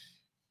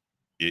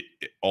 It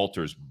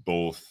alters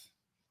both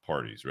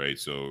parties, right?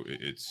 So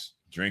it's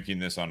drinking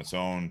this on its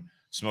own,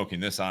 smoking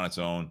this on its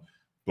own,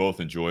 both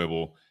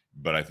enjoyable.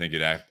 But I think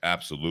it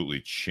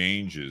absolutely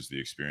changes the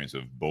experience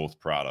of both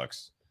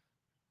products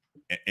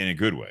in a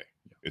good way.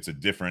 It's a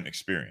different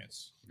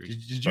experience.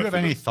 Did you have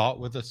any thought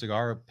with the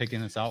cigar picking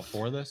this out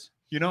for this?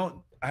 You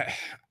know,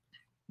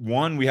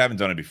 one, we haven't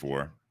done it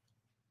before.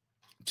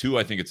 2,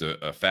 I think it's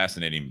a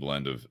fascinating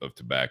blend of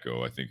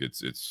tobacco. I think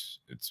it's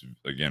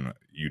again,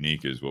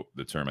 unique is what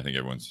the term I think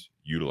everyone's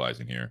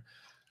utilizing here.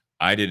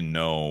 I didn't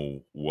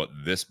know what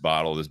this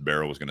barrel was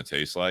going to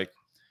taste like.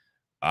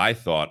 I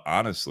thought,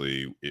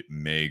 honestly, it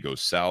may go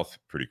south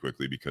pretty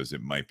quickly because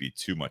it might be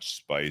too much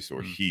spice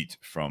or heat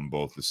from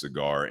both the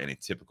cigar and a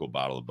typical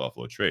bottle of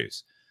Buffalo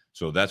Trace.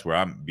 So that's where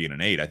I'm being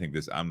an 8. I think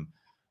I'm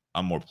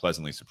more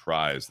pleasantly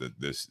surprised that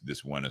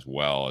this went as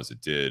well as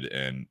it did,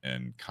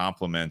 and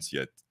complements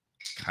yet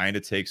kind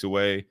of takes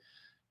away.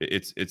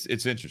 It's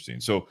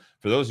interesting. So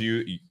for those of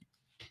you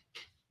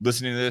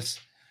listening to this,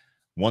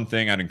 one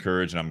thing I'd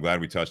encourage, and I'm glad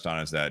we touched on,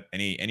 is that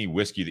any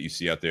whiskey that you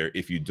see out there,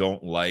 if you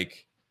don't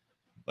like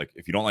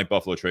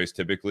Buffalo Trace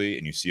typically,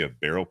 and you see a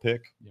barrel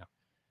pick,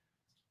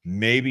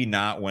 maybe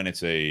not when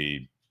it's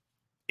a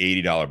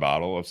 $80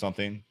 bottle of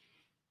something.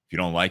 If you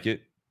don't like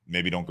it,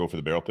 maybe don't go for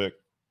the barrel pick.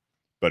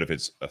 But if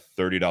it's a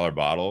 $30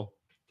 bottle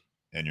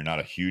and you're not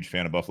a huge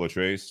fan of Buffalo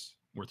Trace,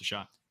 worth a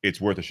shot.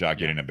 It's worth a shot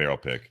getting a barrel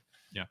pick.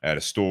 At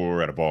a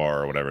store, at a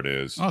bar, or whatever it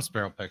is. Most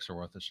barrel picks are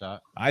worth a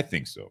shot. I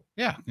think so.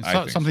 Yeah,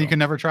 it's something you can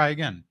never try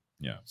again.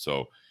 Yeah.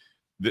 So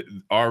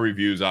our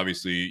reviews,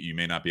 obviously, you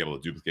may not be able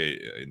to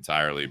duplicate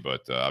entirely,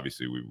 but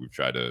obviously we've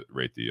tried to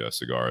rate the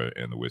cigar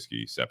and the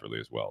whiskey separately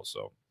as well.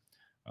 So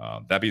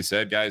that being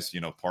said, guys,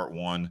 part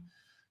 1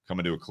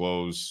 coming to a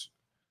close.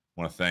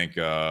 I want to thank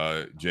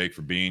Jake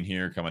for being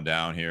here, coming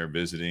down here,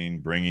 visiting,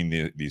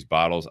 bringing these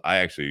bottles. I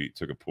actually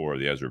took a pour of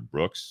the Ezra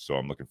Brooks, so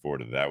I'm looking forward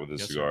to that with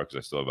this cigar because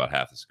I still have about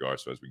half the cigar.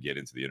 So as we get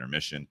into the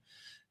intermission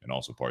and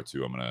also part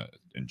 2, I'm going to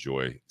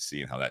enjoy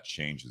seeing how that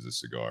changes the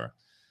cigar.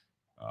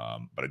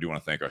 But I do want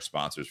to thank our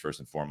sponsors first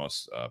and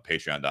foremost,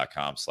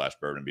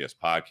 patreon.com/bourbonbs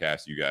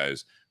podcast. You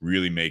guys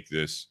really make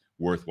this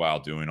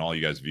worthwhile doing. All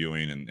you guys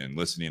viewing and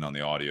listening on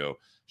the audio,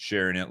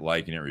 sharing it,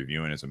 liking it,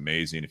 reviewing is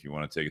amazing. If you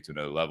want to take it to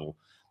another level,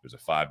 there's a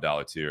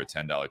 $5 tier, a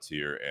 $10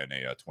 tier, and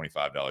a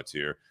 $25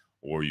 tier.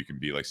 Or you can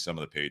be like some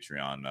of the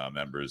Patreon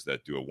members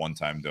that do a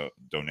one-time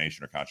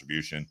donation or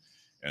contribution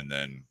and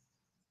then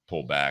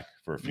pull back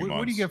for a few months.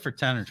 What do you get for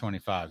 10 or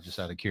 25, just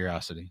out of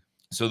curiosity?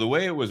 So the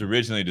way it was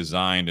originally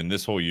designed, and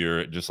this whole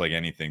year, just like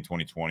anything,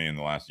 2020 and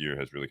the last year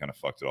has really kind of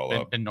fucked it all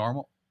up. Been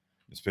normal?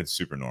 It's been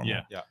super normal.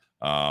 Yeah.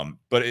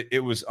 But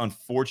it was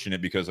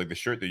unfortunate because like the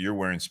shirt that you're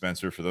wearing,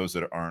 Spencer, for those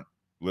that aren't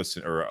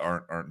listening or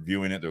aren't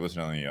viewing it, they're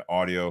listening on the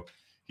audio.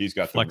 He's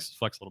got flex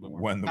a little bit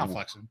more. Not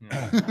flexing.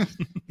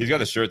 He's got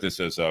the shirt that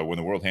says when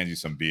the world hands you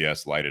some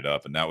BS, light it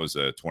up. And that was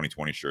a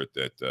 2020 shirt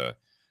that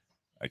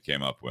I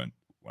came up when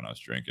I was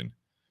drinking.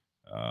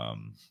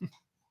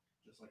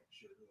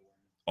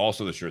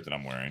 Also the shirt that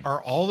I'm wearing.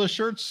 Are all the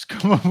shirts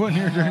come up when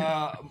you're drinking?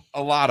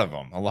 A lot of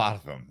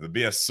them. The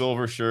BS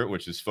silver shirt,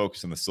 which is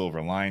focused on the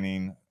silver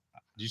lining.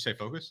 Did you say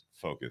focus?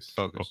 Focus.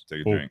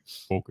 Take a drink.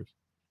 Focus.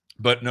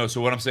 But no, so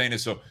what I'm saying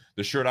is, so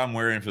the shirt I'm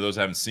wearing, for those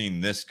who haven't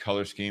seen this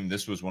color scheme,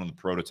 this was one of the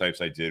prototypes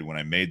I did when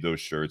I made those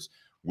shirts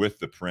with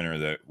the printer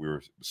that we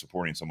were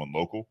supporting someone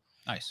local.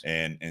 Nice.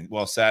 And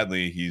well,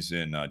 sadly, he's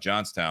in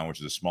Johnstown, which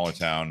is a smaller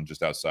town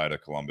just outside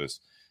of Columbus.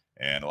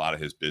 And a lot of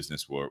his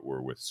business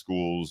were with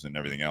schools and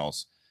everything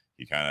else.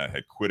 He kind of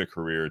had quit a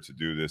career to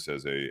do this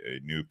as a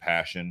new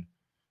passion.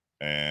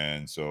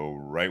 And so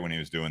right when he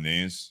was doing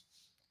these,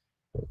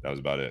 that was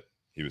about it.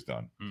 He was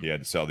done. He had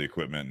to sell the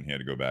equipment and he had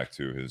to go back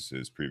to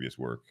his previous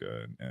work.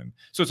 And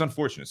so it's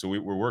unfortunate. So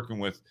we're working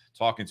with,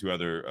 talking to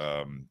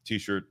other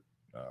t-shirt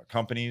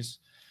companies,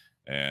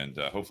 and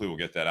hopefully we'll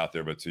get that out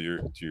there. But to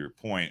your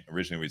point,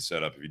 originally we'd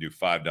set up, if you do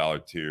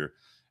 $5 tier,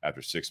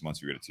 after 6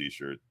 months, you get a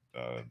t-shirt.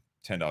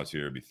 $10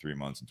 tier would be 3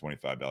 months, and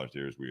 $25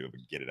 tiers we would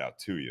get it out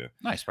to you.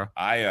 Nice, bro.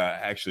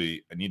 I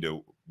need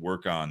to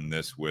work on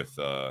this with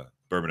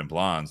Bourbon and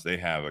Blondes. They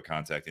have a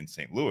contact in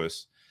St.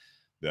 Louis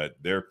that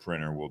their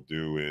printer will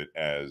do it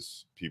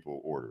as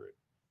people order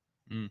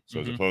it.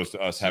 So as opposed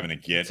to us having to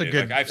get it,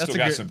 like I've still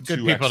got some good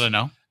 2X, people to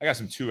know. I got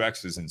some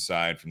 2Xs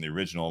inside from the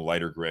original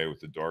lighter gray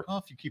with the dark. Well,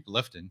 if you keep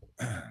lifting.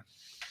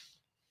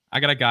 I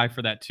got a guy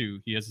for that too.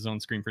 He has his own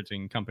screen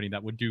printing company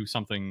that would do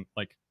something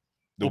like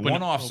the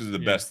one-offs is the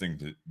best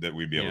thing that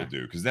we'd be able to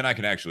do, because then I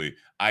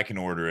can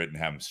order it and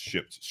have them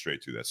shipped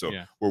straight to that. So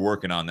we're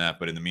working on that.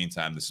 But in the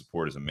meantime, the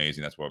support is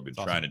amazing. That's why I've been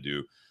trying to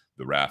do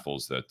the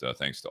raffles. That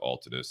thanks to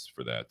Altadis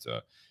for that.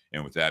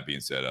 And with that being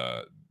said,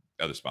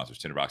 other sponsors,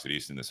 Tinder Box at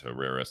Easton. This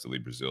Herrera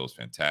Esteli Brazil is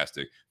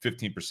fantastic.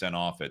 15%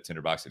 off at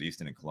Tinder Box at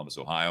Easton in Columbus,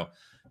 Ohio,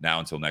 now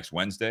until next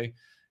Wednesday.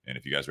 And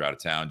if you guys are out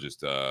of town,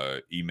 just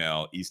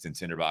email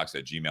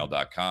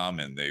eastontinderbox@gmail.com,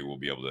 and they will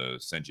be able to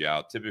send you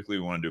out. Typically,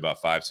 we want to do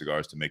about 5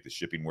 cigars to make the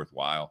shipping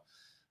worthwhile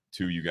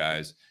to you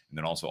guys. And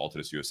then also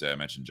Altadis USA. I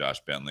mentioned Josh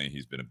Bentley.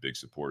 He's been a big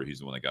supporter. He's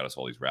the one that got us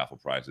all these raffle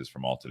prizes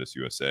from Altadis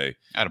USA.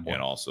 Attaboy.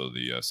 And also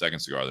the second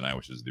cigar of the night,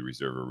 which is the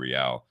Reserva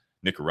Real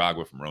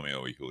Nicaragua from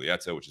Romeo y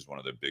Julieta, which is one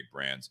of the big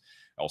brands.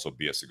 Also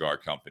Be a Cigar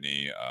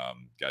Company.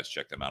 Guys,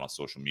 check them out on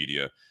social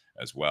media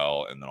as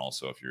well. And then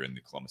also, if you're in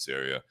the Columbus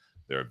area,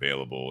 they're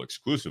available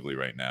exclusively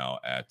right now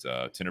at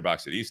Tinder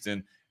Box at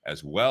Easton,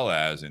 as well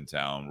as in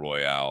town,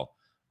 Royale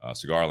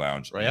Cigar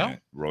Lounge. Royale?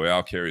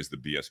 Royale carries the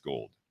BS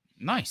Gold.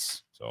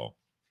 Nice. So,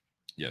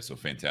 yeah, so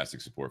fantastic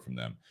support from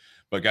them.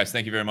 But, guys,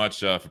 thank you very much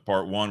for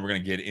part one. We're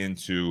going to get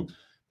into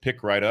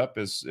Pick Right Up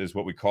is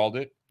what we called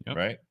it,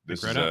 right?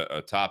 This is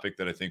a topic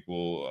that I think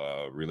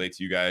will relate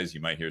to you guys. You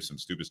might hear some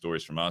stupid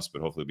stories from us,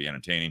 but hopefully it'll be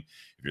entertaining.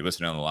 If you're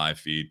listening on the live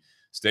feed,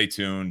 stay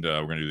tuned.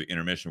 We're going to do the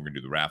intermission. We're going to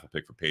do the raffle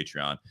pick for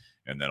Patreon.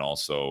 And then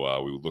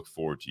also we will look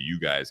forward to you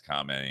guys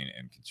commenting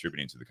and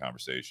contributing to the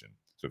conversation.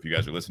 So if you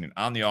guys are listening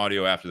on the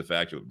audio after the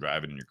fact, you're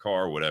driving in your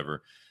car or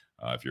whatever,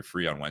 if you're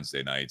free on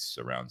Wednesday nights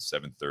around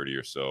 7:30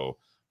 or so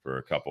for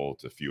a couple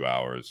to few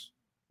hours,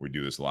 we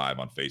do this live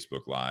on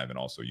Facebook Live and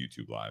also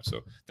YouTube Live.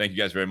 So thank you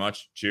guys very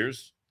much.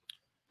 Cheers.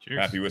 Cheers.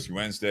 Happy Whiskey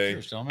Wednesday.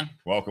 Cheers, gentlemen.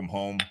 Welcome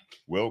home,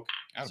 Wilk.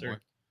 Attaboy.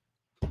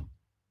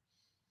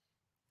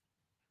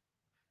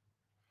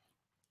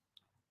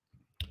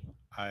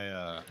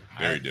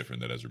 Very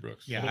different than Ezra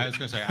Brooks. Yeah, I was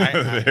gonna say Very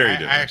I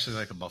different. actually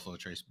like the Buffalo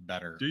Trace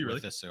better. Do you really?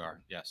 With this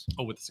cigar? Yes.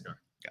 Oh, with the cigar.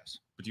 Yes.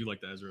 But do you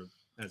like the Ezra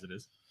as it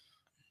is?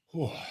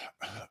 You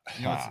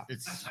know,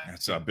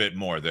 it's a bit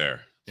more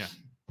there. Yeah.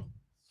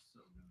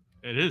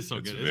 It is so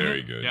It's good. very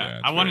isn't it? good. Yeah. Yeah,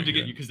 it's I wanted very to get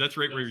good. you because that's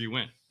right where you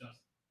went.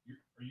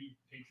 Are you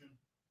patron?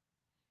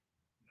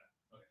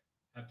 No. Okay.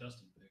 Have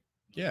Dustin pick.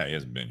 Yeah, he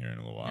hasn't been here in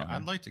a little while.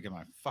 I'd like to get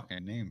my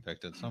fucking name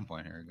picked at some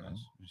point here, guys.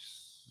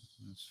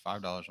 It's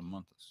 $5 a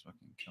month. It's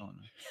fucking killing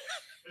me.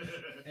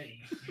 Hey,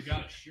 you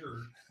got a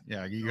shirt.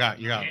 Yeah, you got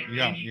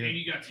And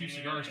you got 2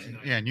 cigars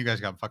tonight. yeah, and you guys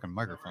got fucking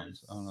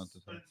microphones. I don't know what to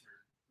say.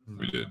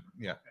 We did.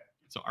 Yeah.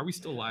 So are we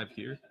still live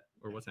here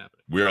or what's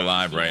happening? We're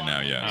live right now,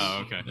 yes.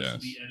 Oh, okay. This will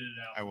Yes. be edited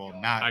out I for will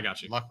y'all. not. I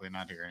got you. Luckily,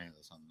 not hear any of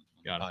this on the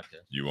Got it.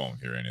 podcast. You won't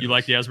hear any of You this.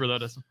 like the Ezra though,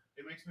 Dustin?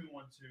 It makes me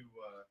want to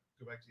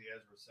go back to the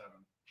Ezra 7,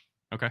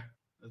 Okay.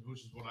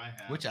 which is what I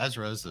have. Which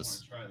Ezra is I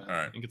this? wanna try that. All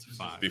right. I think it's a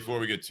 5. Before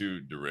we get too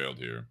derailed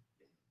here,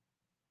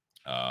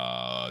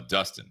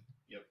 Dustin.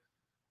 Yep.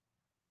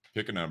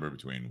 Pick a number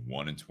between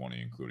 1 and 20,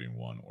 including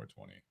 1 or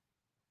 20.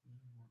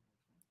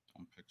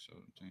 Don't pick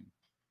 17.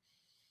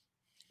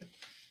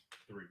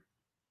 3.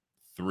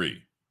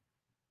 3.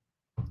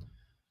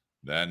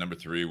 That number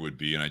 3 would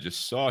be, and I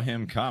just saw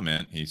him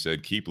comment. He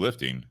said, "Keep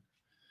lifting."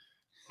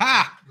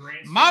 Ha!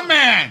 Grant My Stewart.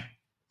 man!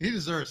 He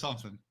deserves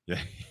something.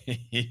 Yeah,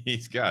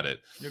 he's got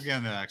it. You'll get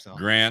into that, Axel.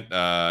 Grant,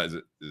 is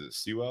it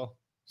Sewell?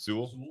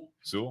 Sewell?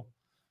 Sewell?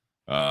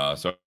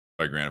 Sorry,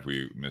 Grant, if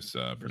we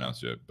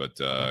mispronounced it. But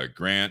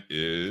Grant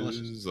is,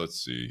 Delicious.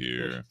 let's see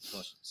here.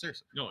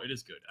 Seriously. No, it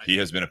is good. He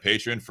has been a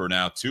patron for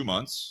now 2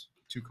 months.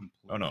 Too complete.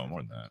 Oh, no,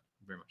 more than that.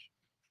 very much.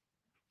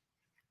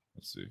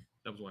 Let's see.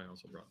 That was why I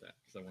also brought that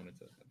because I wanted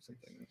to have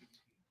something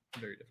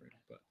very different.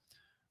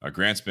 But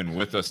Grant's been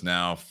with us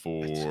now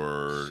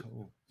for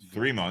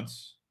 3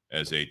 months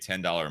as a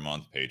 $10 a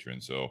month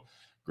patron. So,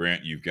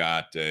 Grant, you've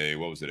got a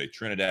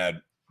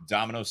Trinidad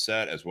Domino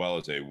set as well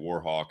as a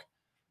Warhawk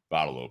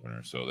bottle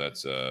opener. So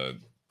that's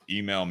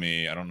email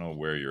me. I don't know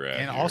where you're at.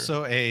 And here.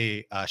 also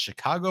a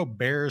Chicago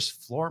Bears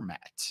floor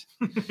mat.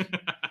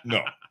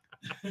 no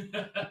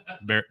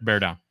bear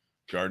down.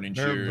 gardening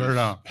Bear shears.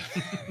 down.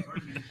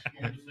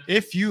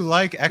 If you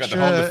like Got the home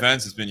extra,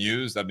 defense. It's been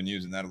used. I've been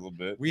using that a little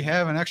bit. we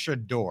have an extra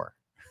door.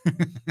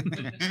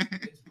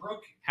 It's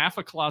broken. Half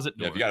a closet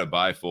Yeah, door. if you got a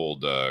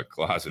bifold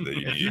closet that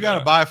you If need, you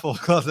got a bifold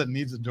closet that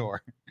needs a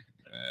door.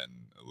 and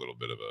a little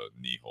bit of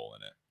a knee hole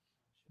in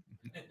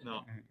it.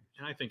 No,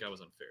 and I think I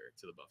was unfair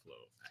to the Buffalo.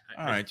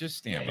 All right, just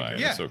stand by it.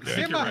 Yeah, It's okay.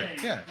 stand you're by right.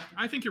 it. Yeah.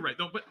 I think you're right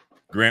though. But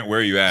Grant, where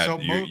are you at? So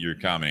You're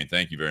commenting.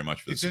 Thank you very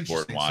much for the It's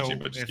support and interesting. watching.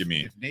 So But just if- give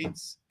me. if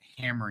Nate's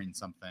hammering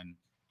something,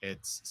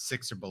 it's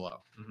 6 or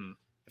below. mhm.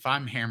 If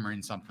I'm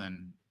hammering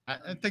something,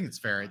 I think it's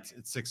fair. It's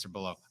 6 or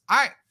below.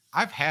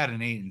 I've had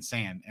an 8 in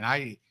sand, and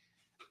I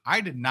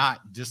did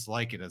not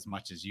dislike it as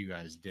much as you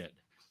guys did.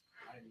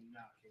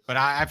 But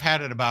I've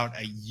had it about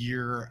a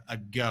year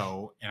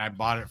ago, and I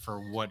bought it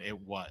for what it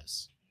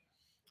was.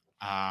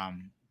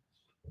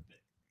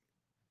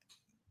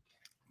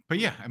 But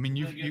yeah, I mean,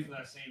 You you get for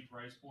that same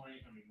price point.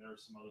 I mean, there are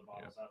some other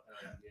bottles out there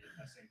that get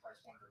that same price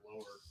point or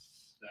lower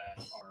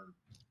that are.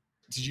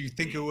 did you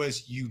think it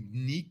was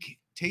unique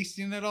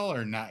tasting at all,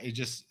 or not? It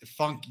just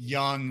funk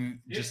young,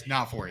 just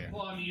not for you.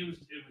 Well, I mean, it was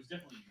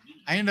definitely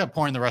unique. I ended up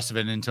pouring the rest of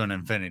it into an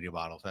infinity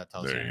bottle. If that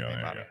tells you There you go,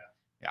 anything there about you it.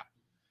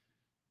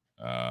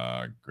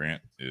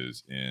 Grant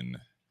is in.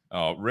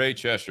 Oh, Ray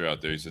Cheshire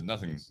out there. He said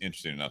nothing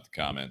interesting enough to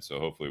comment. So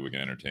hopefully we can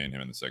entertain him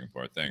in the second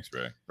part. Thanks,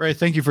 Ray. Ray,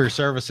 thank you for your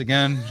service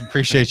again.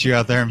 Appreciate you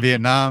out there in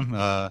Vietnam.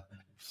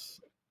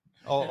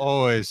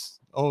 Always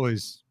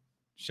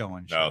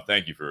showing. No,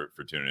 thank you for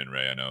tuning in,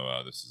 Ray. I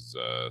know this is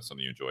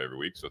something you enjoy every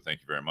week, so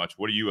thank you very much.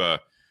 What are you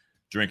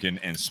drinking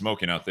and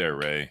smoking out there,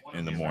 Ray,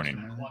 in the morning?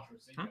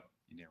 Huh?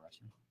 You need a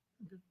restroom?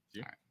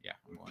 Yeah. All right, yeah,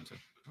 I'm going to.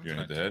 You're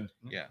gonna hit the head?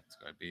 Yeah, it's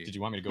gonna be. Did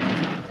you want me to go?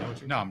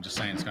 No, I'm just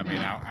saying it's gonna be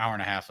an hour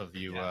and a half of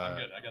you. I'm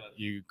good. I got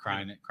you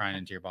crying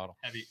into your bottle.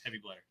 heavy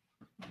bladder.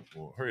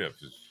 Well, hurry up.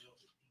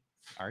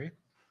 Are you?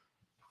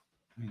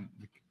 I mean,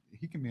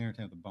 he can be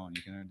entertained with a bone.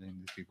 You can entertain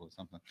these people with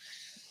something.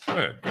 Go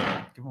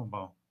ahead. Give him a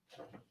bone.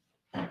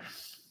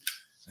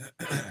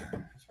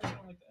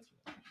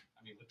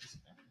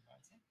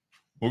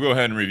 We'll go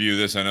ahead and review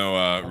this. I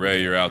know,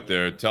 Ray, you're out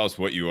there. Tell us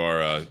what you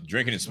are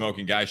drinking and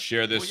smoking. Guys,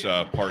 share this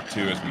part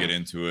 2 as we get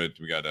into it.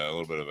 We got a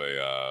little bit of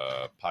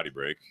a potty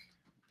break.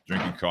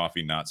 Drinking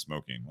coffee, not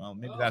smoking. Well,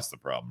 maybe that's the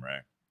problem, Ray.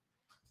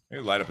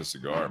 Maybe light up a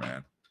cigar,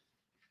 man.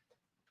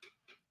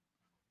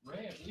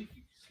 Ray, I believe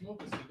you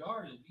smoke a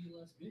cigar, it'd be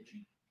less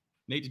bitchy.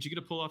 Nate, did you get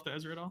a pull off the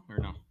Ezra at all, or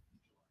no?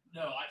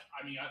 No,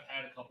 I mean, I've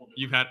had a couple.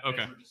 You've had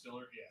okay.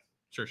 Distiller, yeah.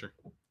 Sure.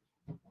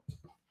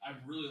 I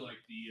really like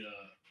the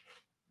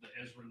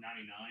Ezra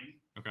 99.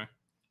 Okay.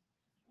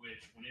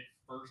 Which, when it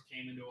first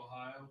came into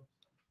Ohio,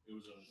 it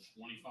was a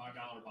 $25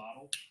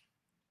 bottle,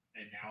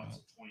 and now it's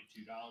a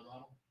 $22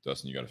 bottle.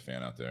 Dustin, you got a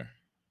fan out there.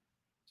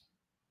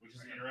 Which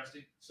is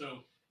interesting. So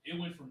it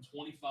went from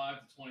 25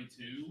 to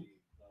 22.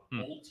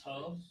 Old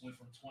tub went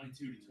from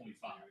 22 to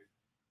 25.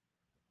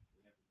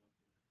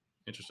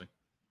 Interesting.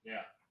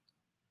 Yeah.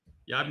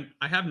 Yeah,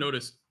 I have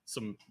noticed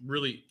some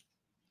really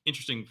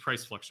interesting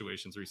price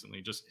fluctuations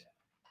recently. Just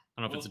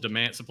I don't know if it's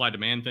a supply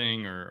demand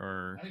thing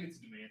or. I think it's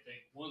a demand thing.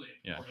 One of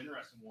the more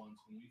interesting ones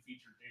when we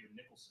featured David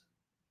Nicholson,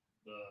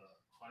 the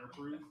 100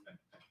 proof.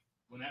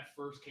 When that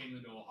first came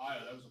into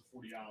Ohio, that was a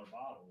 $40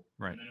 bottle,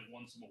 right? And then it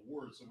won some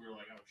awards, so we were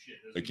like, "Oh shit!"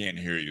 They can't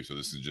hear you, so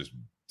this is just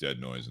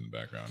dead noise in the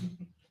background.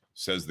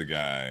 Says the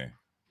guy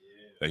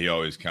that he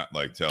always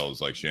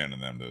tells Shannon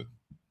and them to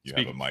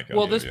have a mic.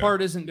 Well, this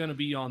part isn't going to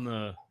be on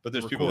the. But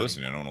there's people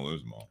listening. I don't want to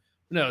lose them all.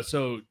 No,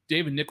 so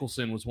David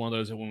Nicholson was one of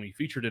those that when we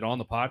featured it on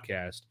the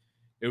podcast,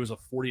 it was a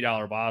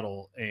 $40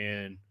 bottle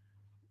and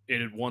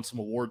it had won some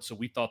awards. So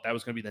we thought that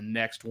was going to be the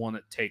next one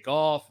that take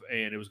off,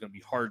 and it was going to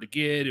be hard to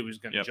get. It was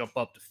going to jump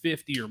up to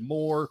 50 or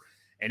more,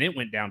 and it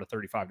went down to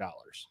 $35.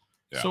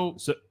 Yeah. So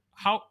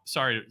how?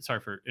 Sorry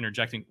for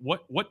interjecting.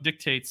 What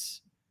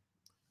dictates?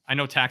 I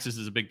know taxes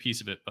is a big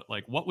piece of it, but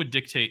what would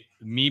dictate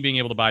me being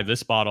able to buy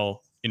this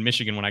bottle in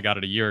Michigan when I got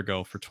it a year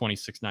ago for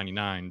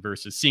 $26.99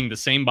 versus seeing the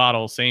same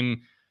bottle,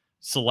 same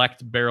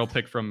select barrel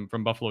pick from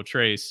Buffalo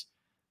Trace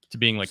to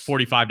being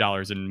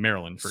 $45 in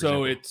Maryland, for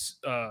example.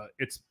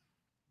 It's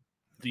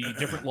the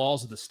different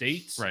laws of the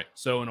states. Right.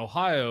 So in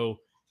Ohio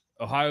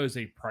is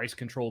a price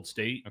controlled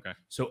state. Okay.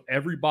 So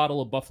every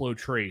bottle of Buffalo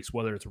Trace,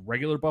 whether it's a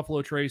regular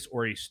Buffalo Trace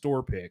or a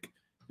store pick,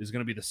 is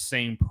going to be the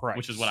same price.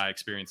 Which is what I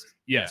experienced.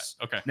 Yes.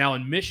 Yeah. Okay. Now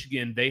in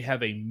Michigan, they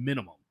have a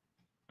minimum.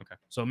 Okay.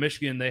 So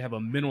Michigan, they have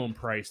a minimum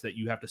price that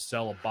you have to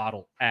sell a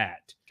bottle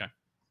at. Okay.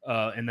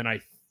 And then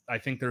I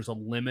think there's a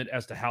limit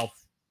as to how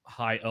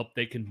high up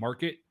they can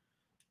market.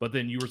 But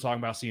then you were talking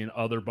about seeing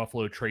other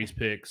Buffalo Trace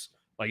picks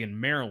like in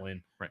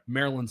Maryland. Right.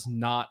 Maryland's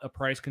not a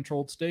price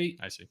controlled state.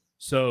 I see.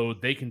 So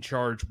they can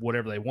charge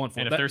whatever they want for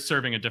it. And if they're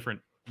serving a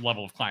different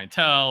level of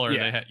clientele or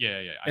Yeah.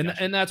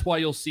 And that's why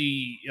you'll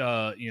see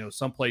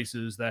some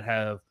places that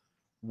have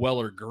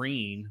Weller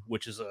Green,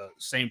 which is a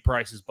same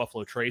price as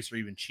Buffalo Trace or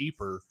even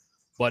cheaper,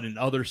 but in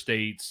other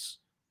states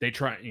they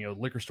try,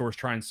 liquor stores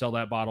try and sell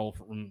that bottle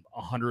from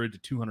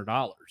 $100 to $200.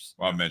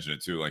 Well, I mentioned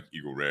it too, like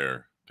Eagle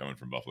Rare coming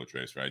from Buffalo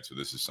Trace, right? So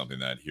this is something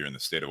that here in the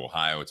state of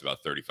Ohio, it's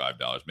about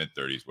 $35,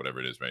 mid-30s,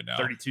 whatever it is right now.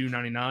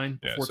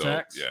 $32.99 before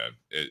tax. Yeah,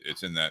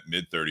 it's in that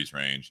mid-30s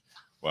range.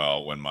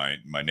 Well, when my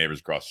neighbors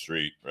across the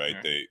street, right,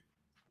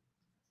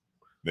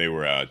 they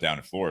were down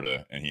in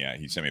Florida, and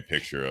he sent me a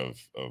picture of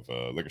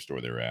a liquor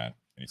store they were at,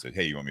 and he said,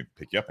 "Hey, you want me to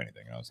pick you up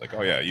anything?" And I was like,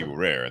 "Oh yeah, Eagle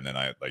Rare." And then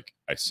I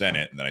sent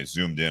it, and then I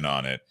zoomed in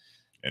on it,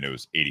 and it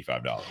was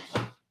 $85.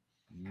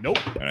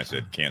 Nope. And I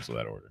said, "Cancel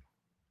that order."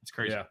 It's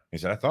crazy. Yeah. He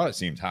said, "I thought it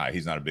seemed high."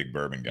 He's not a big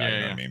bourbon guy, you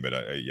know what I mean?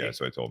 But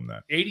so I told him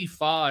that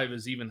 85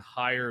 is even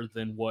higher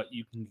than what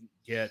you can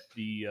get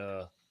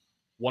the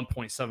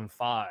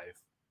 1.75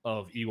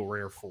 of Eagle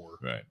Rare for,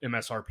 right?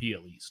 MSRP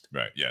at least,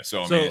 right? Yeah.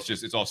 So I mean,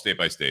 it's all state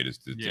by state,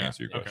 to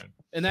answer your question.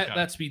 Okay. And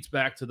that speaks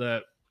back to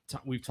that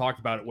we've talked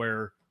about it,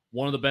 where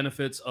one of the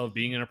benefits of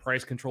being in a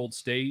price controlled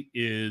state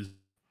is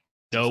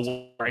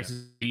what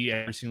prices be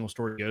every single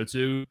store you go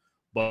to.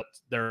 But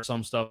there are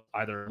some stuff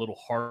either a little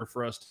harder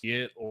for us to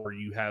get, or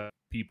you have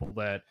people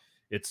that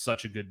it's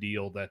such a good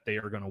deal that they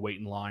are going to wait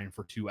in line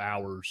for 2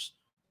 hours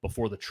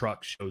before the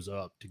truck shows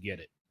up to get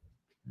it.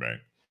 Right.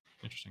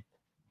 Interesting.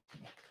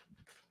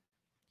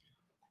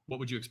 What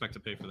would you expect to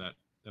pay for that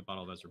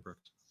bottle of Ezra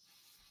Brooks?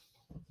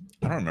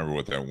 I don't remember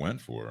what that went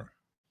for.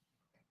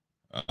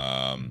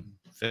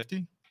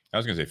 50? I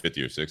was going to say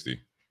 50 or 60. I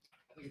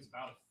think it's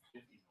about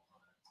 50.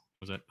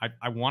 Was it?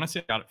 I want to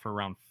say I got it for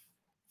around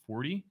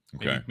 40,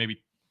 okay.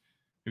 maybe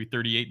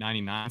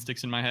 $38.99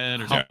 sticks in my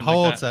head. Or how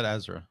old's that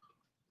Ezra?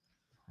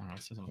 I don't know.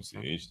 It says on What's the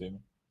the age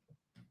statement?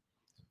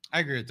 I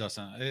agree with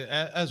Dustin.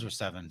 Ezra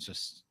 7's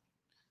just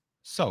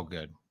so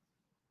good.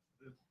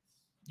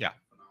 Yeah.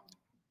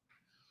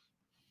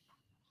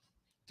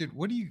 Dude,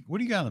 what do you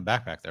got in the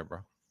backpack there, bro?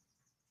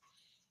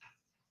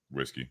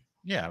 Whiskey.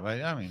 Yeah,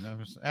 but I mean, I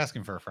was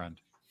asking for a friend.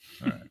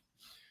 All right.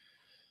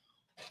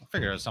 I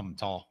figured it was something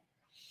tall.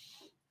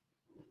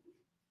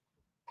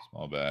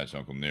 Small batch,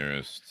 Uncle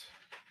Nearest.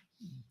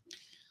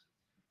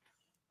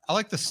 I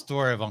like the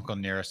story of Uncle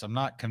Nearest. I'm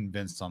not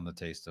convinced on the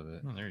taste of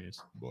it. Oh, there he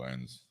is.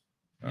 Blends.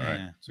 All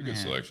right. It's a good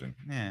selection.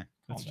 Yeah.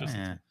 That's just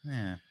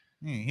Yeah.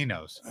 He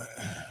knows.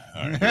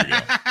 All right, here we go.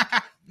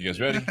 You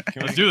guys ready?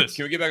 Let's do this.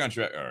 Can we get back on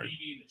track? All right.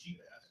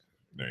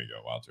 There you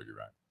go. Wild Turkey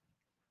Rack.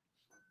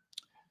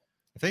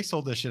 If they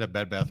sold this shit at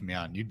Bed Bath &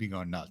 Beyond, you'd be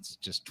going nuts.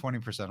 Just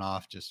 20%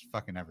 off, just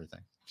fucking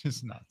everything.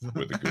 Just nuts.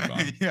 With the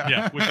coupon.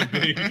 Yeah, with the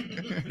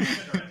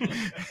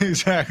big,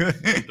 exactly.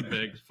 with the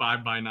big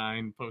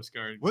 5x9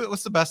 postcard.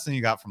 What's the best thing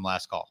you got from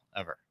last call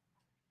ever?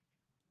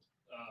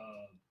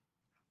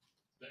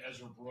 The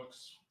Ezra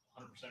Brooks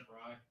 100%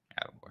 rye,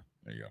 Attaboy.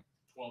 There you go.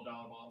 $12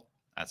 bottle.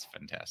 That's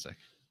fantastic.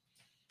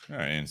 All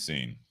right, and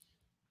scene.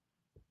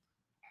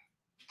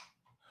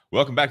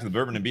 Welcome back to the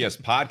Bourbon and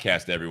BS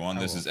podcast, everyone.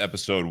 This is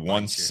episode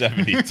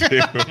 172,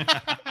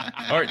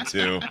 part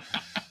 2.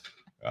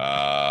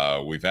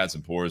 We've had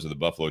some pours of the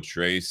Buffalo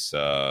Trace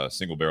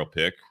single barrel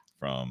pick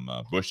from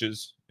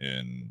Busch's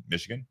in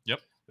Michigan. Yep.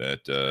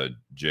 That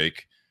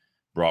Jake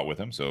brought with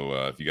him.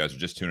 So if you guys are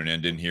just tuning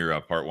in, didn't hear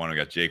part 1, we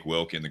got Jake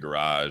Wilk in the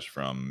garage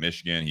from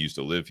Michigan. He used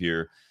to live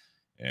here.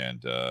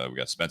 And we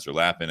got Spencer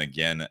Lappin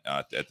again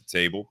at the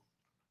table.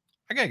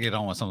 I gotta get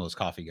on with some of those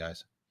coffee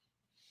guys.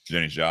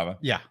 Jenny's Java.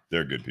 Yeah,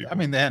 they're good people. I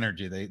mean, the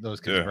energy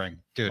those kids Yeah. bring,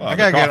 dude. Well, I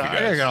they're gotta coffee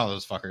get guys. on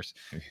those fuckers.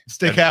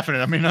 Stay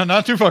caffeinated. I mean,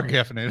 not too fucking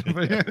caffeinated.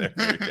 But They're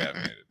very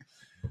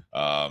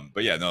caffeinated.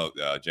 But yeah, no,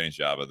 Jenny's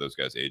Java, those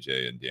guys,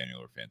 AJ and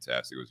Daniel, are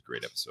fantastic. It was a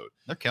great episode.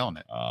 They're killing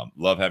it.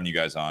 Love having you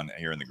guys on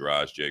here in the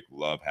garage, Jake.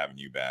 Love having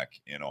you back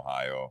in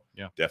Ohio.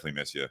 Yeah, definitely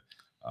miss you.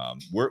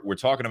 We're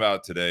talking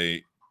about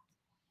today,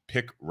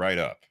 pick right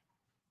up,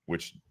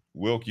 which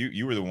Wilk,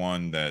 you were the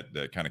one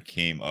that kind of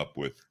came up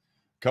with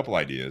a couple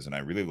ideas, and I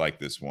really like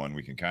this one.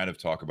 We can kind of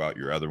talk about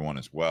your other one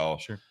as well.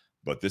 Sure.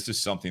 But this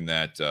is something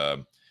that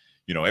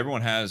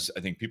everyone has, I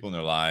think, people in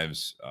their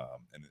lives,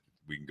 and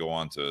we can go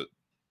on to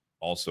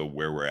also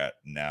where we're at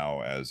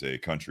now as a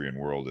country and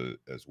world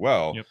as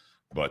well. Yep.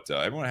 But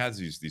everyone has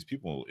these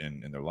people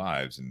in their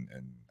lives, and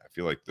I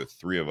feel like the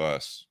three of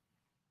us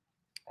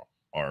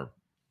are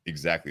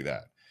exactly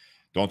that.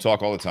 Don't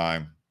talk all the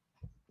time.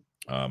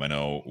 I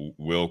know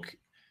Wilk,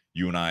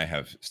 you and I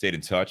have stayed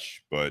in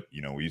touch, but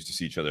we used to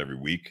see each other every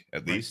week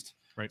at least.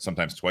 Right.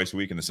 Sometimes twice a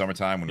week in the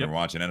summertime when we were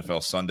watching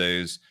NFL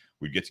Sundays.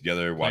 We'd get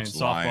together, watch the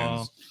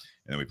Lions,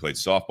 and then we played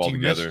softball Do you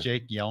together. miss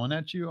Jake yelling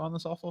at you on the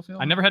softball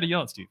field? I never had to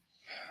yell at Steve.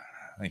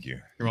 Thank you.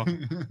 You're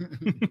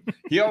welcome.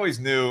 He always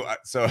knew.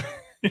 So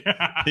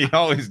he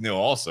always knew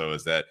also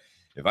is that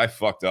if I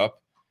fucked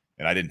up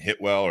and I didn't hit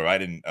well or I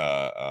didn't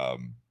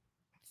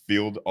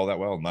field all that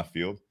well, left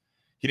field,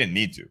 he didn't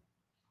need to.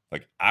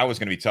 Like I was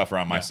going to be tougher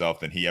on myself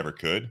than he ever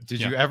could. Did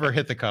you ever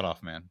hit the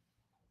cutoff, man?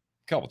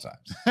 A couple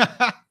times.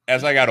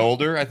 As I got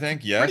older, I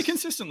think, yes. Pretty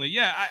consistently.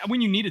 Yeah.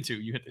 When you needed to,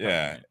 you hit the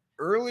Yeah. button.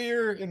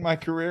 Earlier in my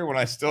career when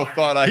I still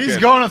thought I He's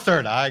could. going to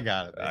third. I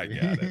got it. I baby.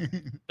 got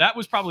it. That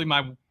was probably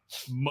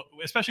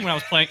especially when I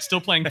was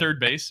still playing third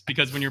base,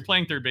 because when you're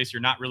playing third base,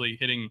 you're not really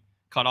hitting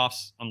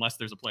cutoffs unless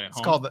there's a play at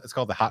home. It's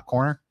called the hot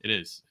corner. It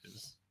is.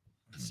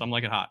 Some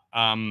like it hot.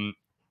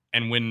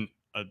 And when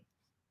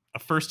a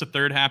first to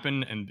third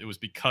happened, and it was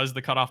because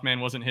the cutoff man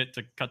wasn't hit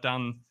to cut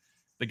down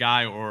the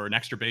guy, or an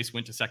extra base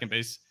went to second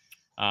base.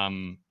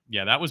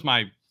 That was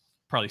my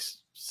probably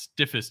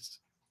stiffest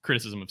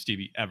criticism of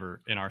Stevie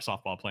ever in our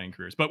softball playing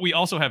careers. But we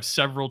also have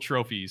several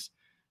trophies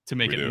to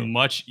make it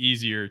much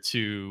easier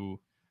to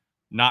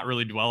not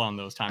really dwell on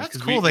those times. That's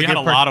cool. We had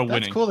a lot of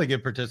winning. That's cool. They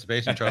get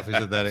participation trophies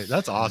at that age.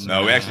 That's awesome.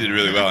 No, we actually did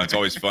really well. And it's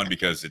always fun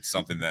because it's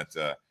something that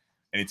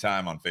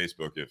anytime on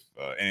Facebook, if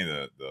any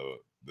of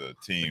the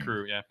team The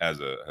crew, has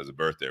a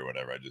birthday or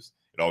whatever,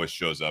 it always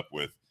shows up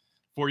with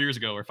 4 years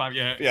ago or 5.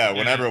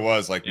 Whenever it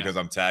was, like, because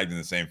I'm tagged in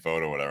the same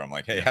photo or whatever, I'm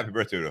like, hey, happy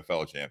birthday to a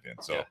fellow champion.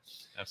 So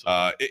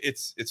absolutely.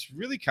 It's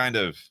really kind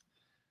of,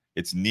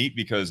 it's neat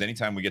because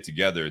anytime we get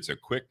together, it's a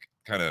quick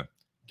kind of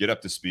get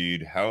up to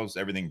speed. How's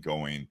everything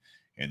going?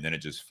 And then it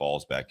just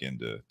falls back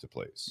into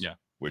place. Yeah.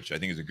 Which I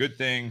think is a good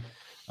thing.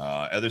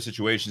 Other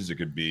situations, it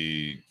could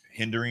be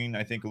hindering,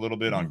 I think, a little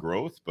bit on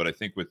growth. But I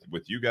think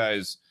with you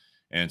guys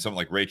and something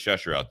like Ray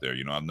Cheshire out there,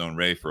 I've known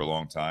Ray for a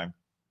long time.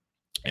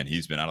 And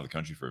he's been out of the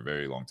country for a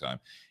very long time.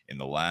 In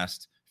the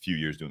last few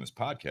years doing this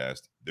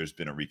podcast, there's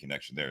been a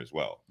reconnection there as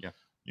well. Yeah.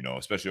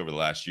 Especially over the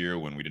last year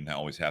when we didn't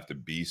always have to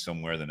be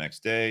somewhere the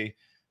next day.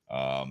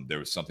 There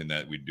was something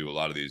that we'd do a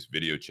lot of these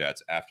video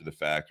chats after the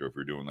fact, or if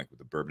we're doing like with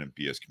the Bourbon and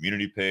BS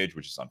community page,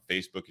 which is on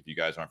Facebook. If you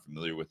guys aren't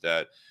familiar with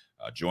that,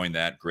 join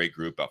that great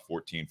group, about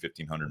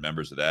 1,500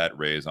 members of that.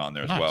 Ray is on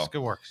there as well.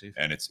 Good work, Steve.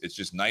 And it's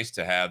just nice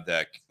to have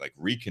that like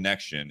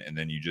reconnection. And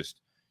then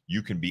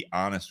you can be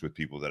honest with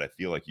people that I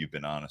feel like you've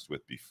been honest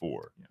with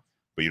before. Yeah.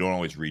 but you don't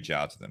always reach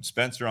out to them.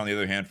 Spencer, on the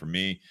other hand, for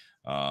me,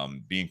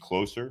 being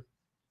closer,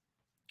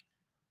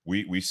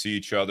 we see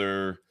each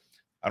other,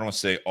 I don't want to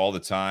say all the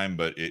time,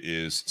 but it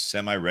is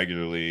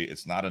semi-regularly.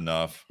 It's not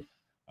enough.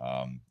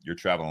 You're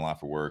traveling a lot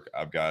for work.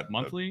 I've got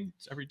monthly,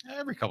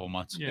 every couple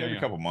months. Yeah, every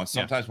couple months,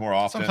 sometimes more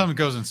often. Sometimes it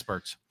goes in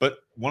spurts. But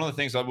one of the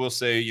things I will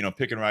say, you know,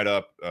 picking right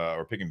up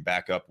or picking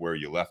back up where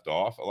you left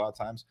off a lot of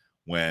times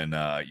when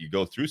you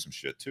go through some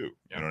shit too.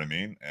 You know what I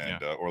mean?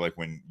 And or like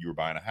when you were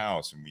buying a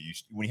house and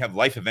when you have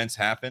life events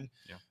happen,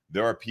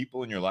 there are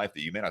people in your life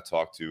that you may not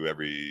talk to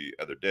every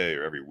other day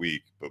or every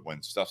week, but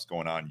when stuff's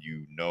going on,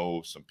 you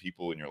know some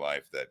people in your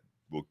life that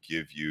will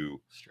give you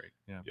straight.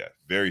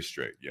 Very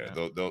straight.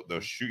 They'll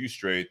shoot you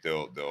straight.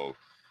 They'll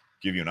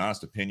give you an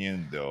honest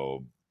opinion.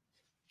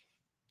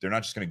 They're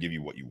not just going to give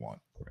you what you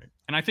want. Right.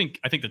 And I think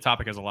the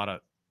topic has a lot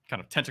of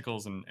kind of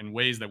tentacles and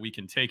ways that we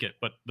can take it.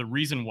 But the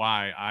reason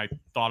why I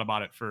thought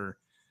about it for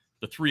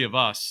the three of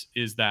us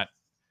is that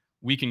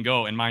we can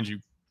go, and mind you,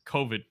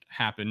 COVID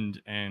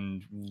happened,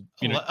 and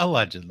you know,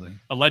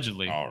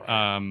 allegedly. All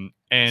right.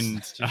 And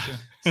it's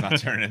not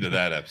turning into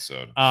that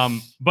episode.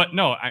 But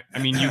no, I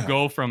mean, you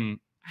go from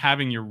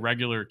having your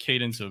regular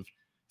cadence of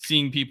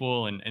seeing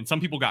people, and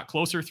some people got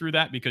closer through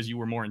that because you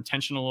were more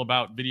intentional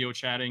about video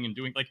chatting and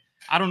doing, like,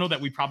 I don't know that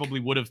we probably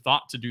would have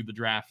thought to do the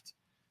draft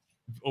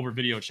over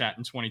video chat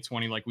in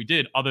 2020 like we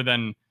did, other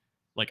than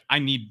like I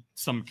need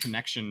some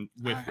connection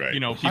with you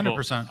know, people.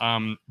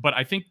 100%. But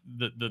I think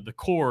the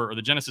core or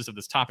the genesis of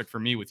this topic for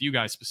me with you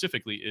guys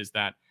specifically is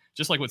that,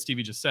 just like what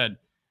Stevie just said,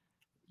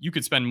 you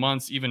could spend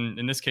months, even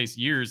in this case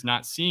years,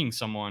 not seeing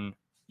someone.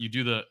 You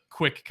do the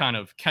quick kind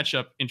of catch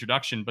up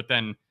introduction, but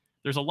then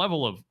there's a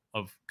level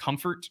of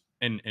comfort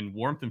and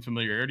warmth and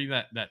familiarity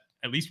that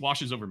at least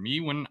washes over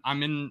me when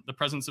I'm in the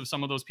presence of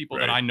some of those people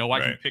that I know I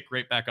can pick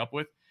right back up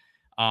with.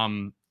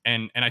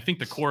 And I think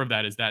the core of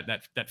that is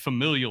that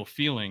familial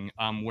feeling,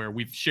 where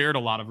we've shared a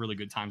lot of really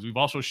good times. We've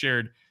also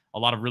shared a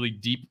lot of really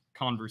deep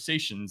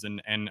conversations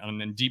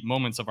and deep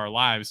moments of our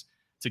lives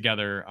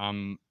together.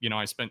 You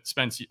know,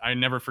 Spence, I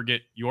never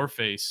forget your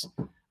face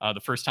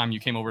the first time you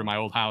came over to my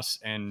old house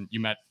and you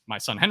met my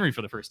son Henry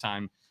for the first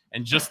time,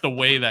 and just the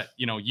way that,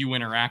 you know, you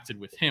interacted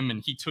with him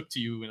and he took to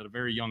you at a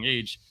very young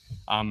age.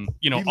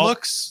 You know, he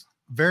looks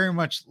very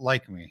much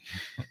like me.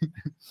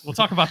 We'll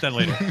talk about that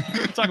later.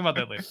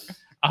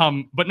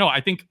 But no,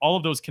 I think all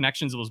of those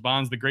connections, those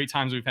bonds, the great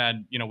times we've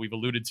had, you know, we've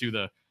alluded to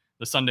the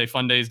Sunday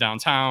fun days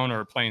downtown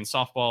or playing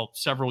softball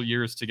several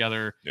years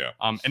together.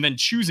 And then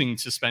choosing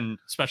to spend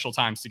special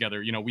times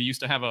together. You know, we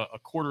used to have a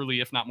quarterly,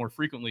 if not more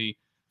frequently,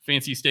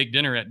 fancy steak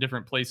dinner at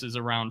different places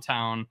around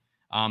town,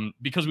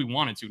 because we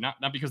wanted to, not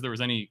because there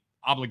was any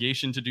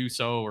obligation to do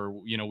so,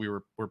 or, you know,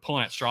 we're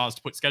pulling at straws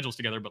to put schedules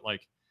together, but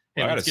like,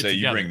 hey, I gotta say,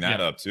 you bring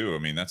that yeah. up too. I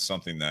mean, that's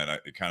something that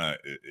it kind of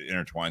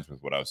intertwines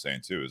with what I was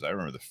saying too. Is I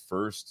remember the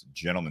first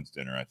gentleman's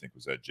dinner, I think,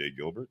 was at Jay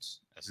Gilbert's.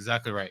 That's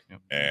exactly right.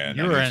 And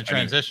you were in a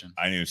transition.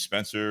 I knew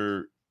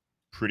Spencer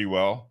pretty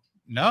well.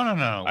 No.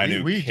 I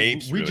knew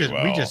Capes really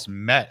well. We just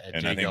met at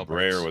and Jay I think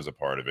Gilbert's. Breyer was a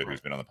part of it,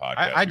 who's been on the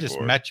podcast. I just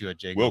met you at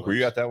Jay Wilk, Gilbert's. were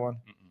you at that one?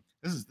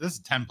 This is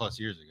 10 plus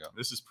years ago.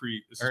 This is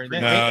pre.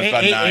 No,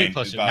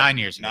 it's about nine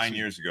years ago. 9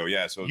 years ago.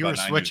 Yeah. So you were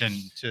switching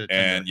to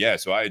and yeah,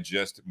 so I had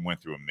just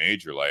went through a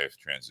major life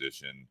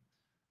transition.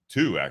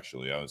 Two,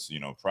 actually. I was,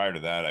 you know, prior to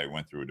that, I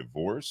went through a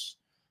divorce.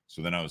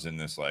 So then I was in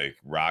this like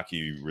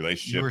rocky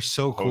relationship. You were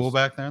so cool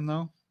back then,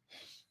 though.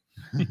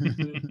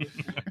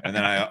 And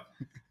then I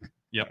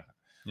Yep.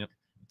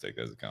 Take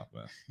that as a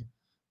compliment.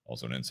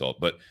 Also an insult.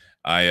 But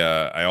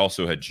I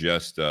also had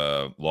just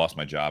lost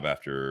my job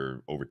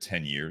after over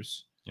 10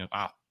 years.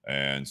 Wow.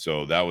 And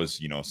so that was,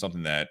 you know,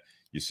 something that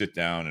you sit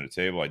down at a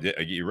table.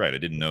 You're right. I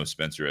didn't know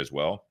Spencer as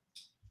well,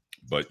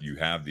 but you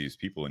have these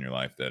people in your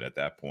life that at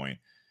that point,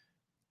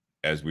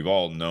 as we've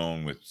all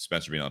known with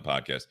Spencer being on the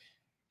podcast,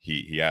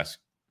 he asks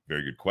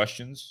very good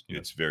questions. Yeah.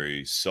 It's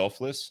very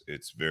selfless.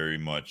 It's very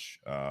much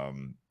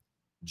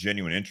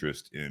genuine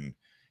interest in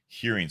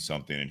hearing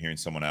something and hearing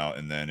someone out.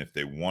 And then if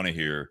they want to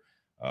hear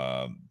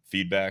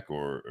feedback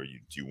or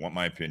do you want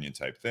my opinion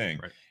type thing.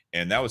 Right.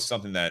 And that was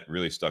something that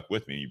really stuck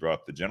with me. You brought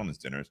up the gentleman's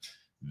dinners.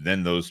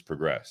 Then those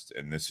progressed.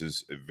 And this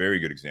is a very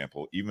good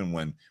example. Even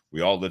when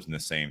we all lived in the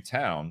same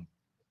town,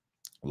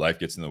 life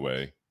gets in the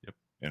way,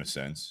 in a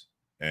sense.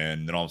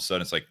 And then all of a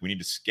sudden it's like, we need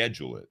to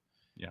schedule it.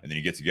 Yeah. And then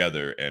you get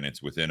together and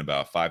it's within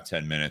about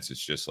 5-10 minutes.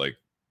 It's just like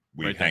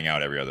we hang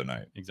out every other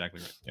night.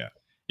 Exactly right. Yeah.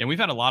 Yeah. We've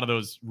had a lot of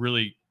those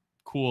really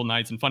cool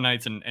nights and fun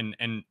nights.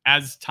 And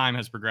as time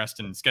has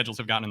progressed and schedules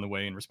have gotten in the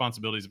way and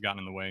responsibilities have gotten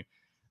in the way,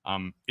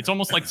 it's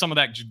almost like some of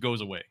that just goes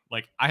away.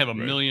 Like I have a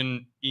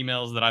million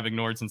emails that I've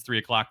ignored since 3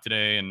 o'clock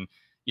today. And,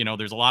 you know,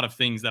 there's a lot of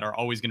things that are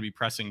always going to be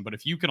pressing, but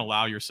if you can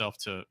allow yourself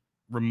to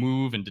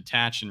remove and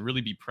detach and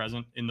really be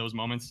present in those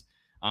moments,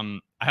 I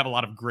have a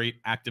lot of great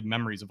active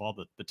memories of all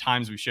the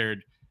times we've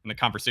shared and the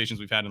conversations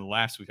we've had and the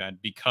laughs we've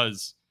had,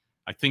 because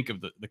I think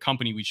of the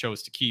company we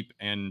chose to keep,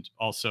 and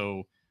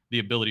also the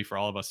ability for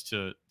all of us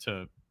to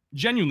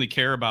genuinely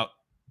care about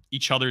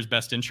each other's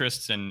best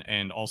interests.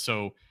 And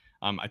also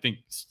I think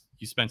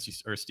you,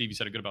 Spence, or Steve, you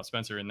said it good about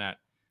Spencer in that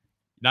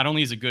not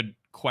only is a good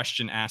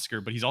question asker,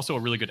 but he's also a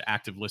really good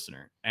active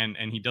listener, and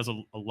he does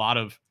a lot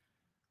of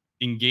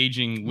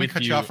engaging with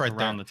you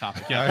around the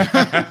topic. Yeah,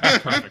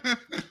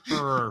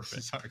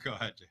 perfect. Sorry, go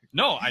ahead, Jake.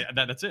 No,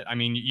 that's it. I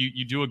mean,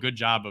 you do a good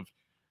job of,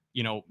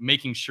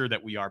 making sure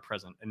that we are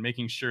present and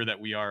making sure that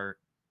we are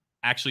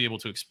actually able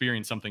to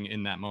experience something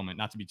in that moment,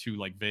 not to be too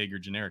like vague or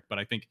generic. But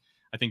I think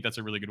that's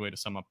a really good way to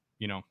sum up,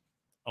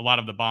 a lot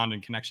of the bond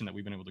and connection that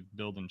we've been able to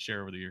build and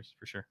share over the years,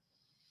 for sure.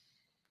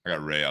 I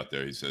got Ray out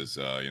there. He says,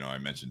 I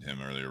mentioned him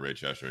earlier, Ray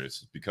Cheshire.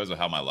 It's because of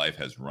how my life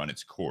has run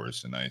its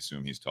course. And I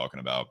assume he's talking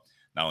about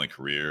not only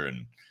career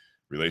and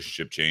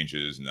relationship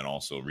changes, and then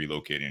also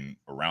relocating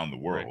around the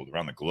world,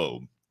 around the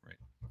globe. Right.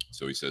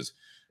 So he says,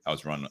 how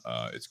it's run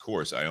its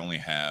course. I only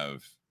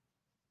have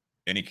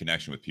any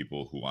connection with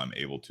people who I'm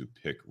able to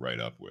pick right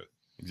up with.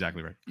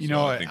 Exactly right.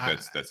 I think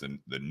that's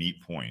the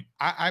neat point.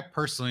 I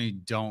personally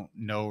don't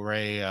know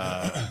Ray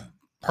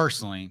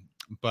personally,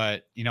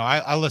 but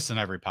I listen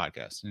to every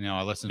podcast.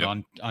 I listen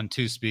on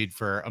 2-speed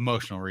for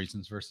emotional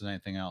reasons versus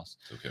anything else.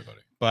 It's okay, buddy.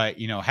 But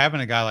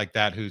having a guy like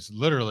that who's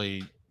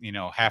literally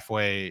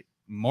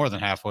more than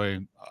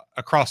halfway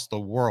across the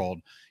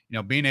world,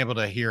 being able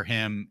to hear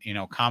him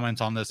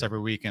comment on this every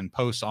week and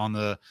post on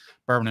the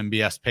Bourbon and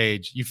BS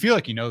page, you feel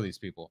like these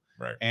people,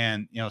 right?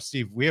 And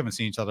Steve, we haven't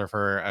seen each other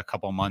for a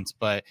couple of months,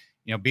 but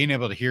being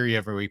able to hear you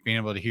every week, being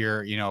able to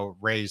hear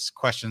Ray's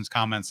questions,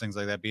 comments, things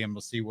like that, being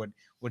able to see what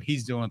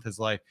he's doing with his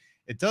life,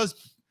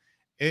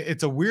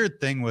 it's a weird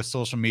thing with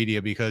social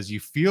media, because you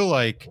feel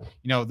like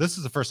this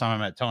is the first time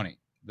I met Tony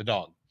the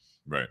dog,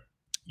 right?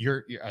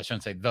 I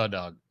shouldn't say the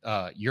dog,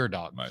 your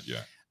dog.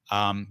 Yeah.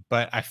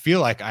 But I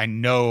feel like I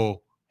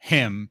know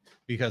him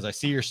because I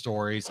see your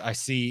stories. I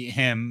see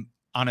him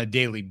on a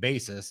daily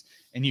basis,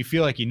 and you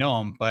feel like you know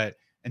him, but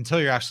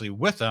until you're actually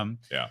with him,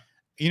 yeah.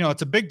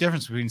 It's a big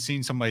difference between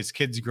seeing somebody's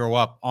kids grow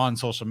up on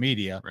social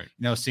media, right?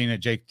 Seeing it,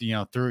 Jake,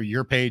 through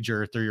your page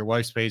or through your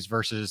wife's page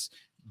versus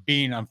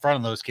being in front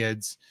of those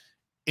kids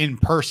in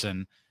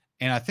person.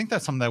 And I think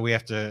that's something that we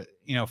have to,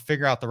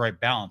 figure out the right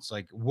balance.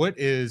 Like, what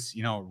is,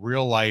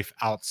 real life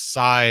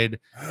outside,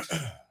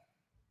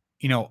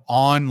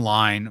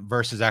 online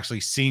versus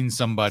actually seeing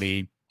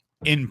somebody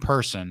in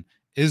person?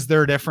 Is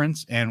there a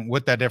difference? And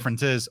what that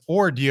difference is?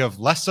 Or do you have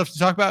less stuff to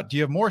talk about? Do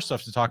you have more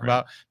stuff to talk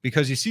about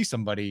because you see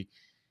somebody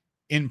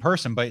in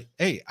person? But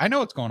hey, I know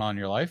what's going on in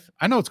your life.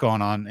 I know what's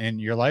going on in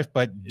your life,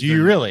 but do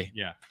you really?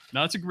 Yeah.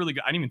 No, that's a really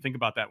good. I didn't even think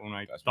about that when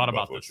I thought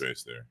about this.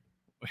 Trace there.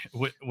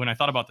 When I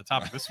thought about the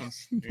topic, this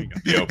one's there you go.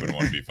 The open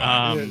one would be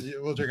fine.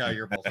 We'll drink out of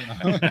your bowl.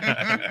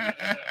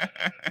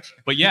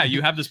 But yeah,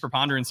 you have this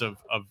preponderance of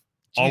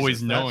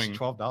always knowing.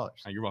 $12.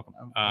 Oh, you're welcome.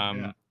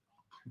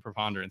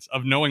 Preponderance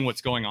of knowing what's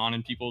going on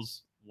in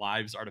people's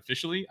lives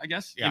artificially, I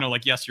guess. Yeah.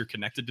 Like, yes, you're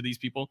connected to these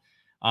people.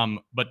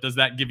 But does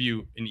that give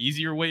you an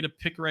easier way to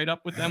pick right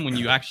up with them when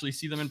you actually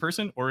see them in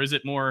person? Or is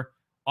it more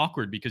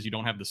awkward because you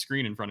don't have the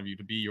screen in front of you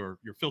to be your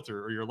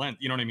filter or your lens?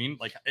 You know what I mean?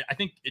 Like, I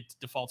think it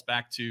defaults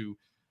back to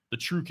the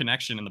true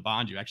connection and the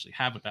bond you actually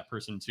have with that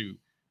person to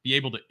be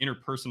able to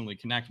interpersonally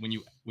connect when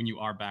you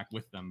are back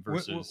with them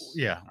versus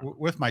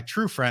with my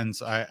true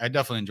friends, I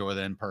definitely enjoy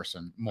the in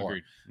person more.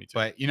 Agreed. Me too.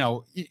 But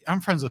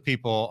I'm friends with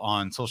people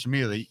on social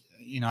media that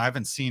I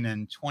haven't seen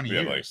in 20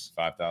 years.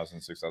 Like 5,000,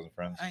 6,000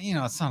 friends.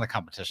 It's not a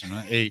competition.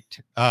 8.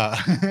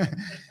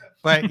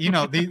 But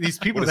these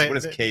people. What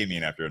does K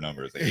mean after a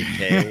number? Is it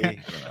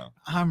 8K?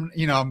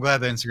 I'm glad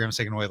that Instagram's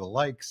taking away the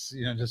likes,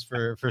 just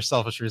for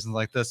selfish reasons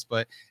like this.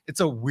 But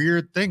it's a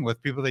weird thing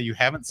with people that you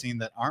haven't seen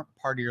that aren't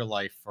part of your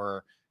life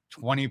for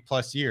 20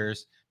 plus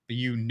years, but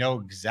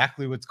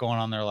exactly what's going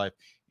on in their life.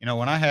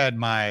 When I had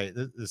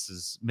this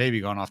is maybe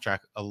going off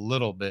track a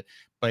little bit,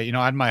 but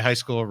I had my high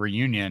school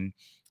reunion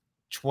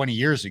 20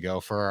 years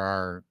ago for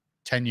our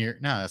 10-year.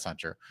 No, that's not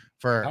true.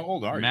 For how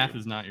old are you? Math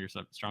is not your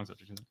strong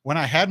subject, is it? When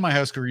I had my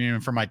high school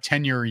reunion for my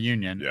 10-year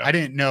reunion, I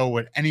didn't know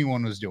what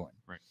anyone was doing.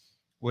 Right.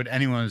 What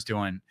anyone was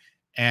doing.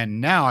 And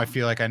now I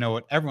feel like I know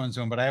what everyone's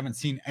doing, but I haven't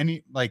seen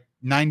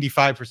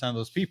 95% of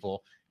those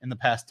people in the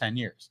past 10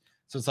 years.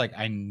 So it's like,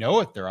 I know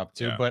what they're up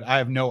to, but I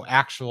have no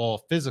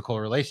actual physical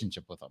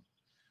relationship with them.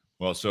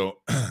 Well, so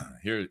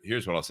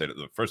here's what I'll say.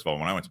 First of all,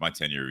 when I went to my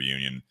 10-year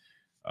reunion,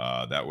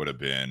 that would have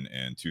been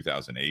in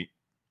 2008.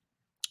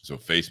 So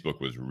Facebook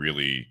was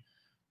really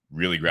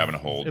grabbing a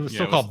hold. It was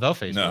still called the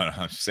Facebook. No,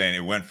 I'm just saying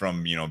it went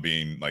from,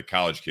 being like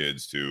college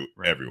kids to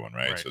everyone,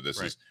 right? So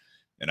this is,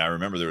 and I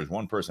remember there was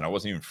one person, I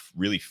wasn't even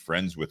really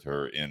friends with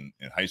her in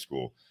high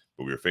school,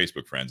 but we were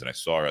Facebook friends, and I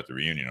saw her at the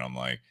reunion, and I'm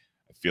like,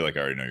 I feel like I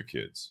already know your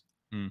kids.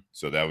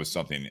 So that was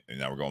something, and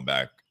now we're going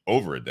back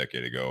over a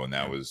decade ago, and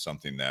that was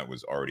something that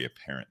was already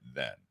apparent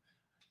then.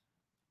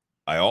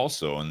 I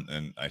also,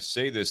 and I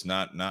say this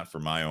not for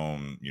my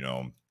own,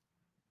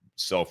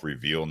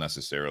 self-reveal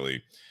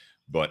necessarily,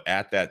 but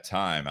at that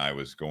time I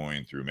was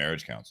going through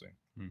marriage counseling,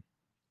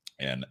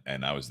 and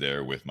I was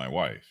there with my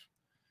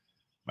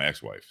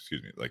ex-wife,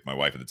 excuse me, like my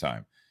wife at the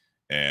time,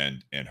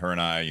 and her and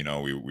I,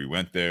 we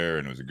went there,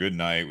 and it was a good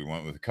night. We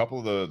went with a couple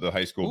of the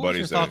high school buddies.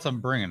 What was your thoughts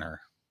on bringing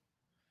her?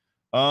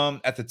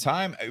 At the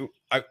time,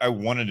 I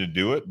wanted to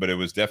do it, but it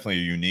was definitely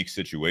a unique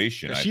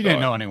situation. She didn't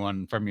know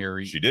anyone from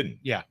your. She didn't.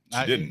 Yeah,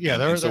 she didn't.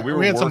 Yeah, and so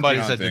we had some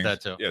buddies that things. did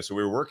that too. Yeah, so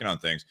we were working on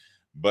things.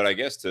 But I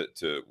guess to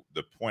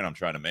the point I'm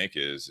trying to make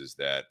is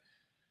that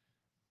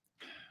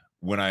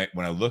when I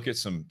look at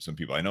some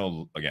people, I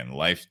know again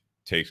life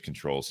takes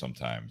control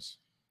sometimes,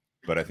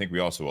 but I think we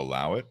also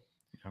allow it.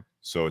 Yeah.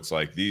 So it's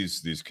like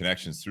these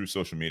connections through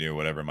social media,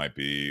 whatever it might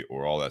be,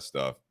 or all that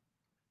stuff.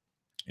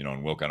 You know,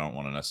 and Wilk, I don't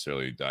want to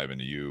necessarily dive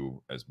into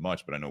you as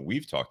much, but I know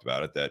we've talked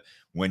about it, that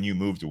when you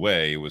moved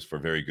away, it was for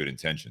very good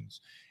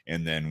intentions.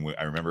 And then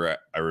I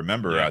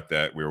remember Yeah. at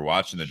that we were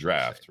watching the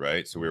draft,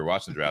 right? So we were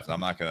watching the draft. And I'm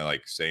not going to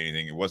like say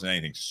anything. It wasn't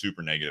anything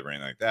super negative or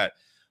anything like that,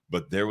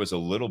 but there was a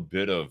little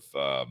bit of,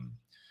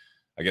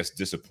 I guess,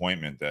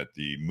 disappointment that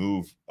the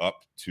move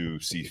up to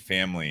see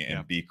family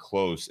and be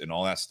close and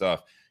all that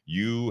stuff.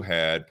 You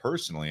had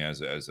personally,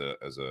 as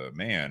a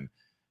man,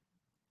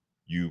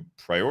 you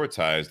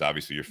prioritized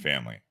obviously your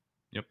family.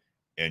 Yep.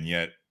 And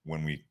yet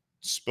when we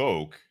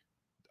spoke,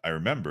 I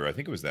remember, I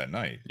think it was that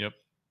night. Yep.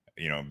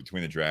 You know,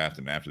 between the draft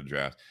and after the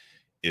draft,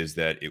 is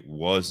that it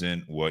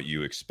wasn't what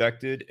you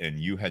expected, and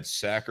you had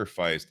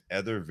sacrificed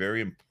other very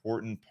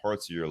important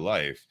parts of your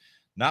life,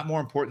 not more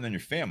important than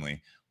your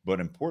family, but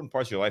important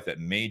parts of your life that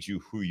made you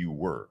who you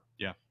were.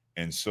 Yeah.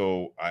 And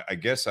so I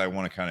guess I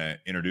want to kind of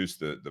introduce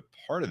the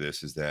part of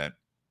this is that,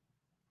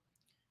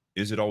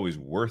 is it always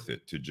worth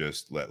it to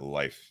just let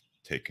life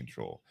take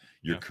control?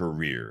 Your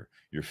career,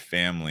 your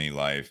family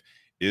life.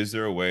 Is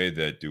there a way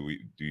that do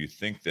you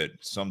think that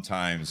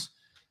sometimes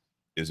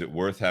is it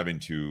worth having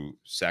to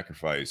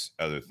sacrifice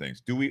other things?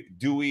 Do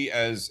we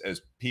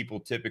as people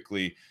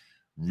typically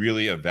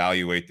really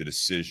evaluate the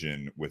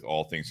decision with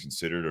all things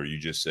considered, or you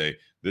just say,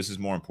 this is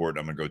more important,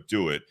 I'm gonna go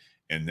do it?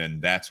 And then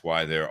that's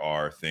why there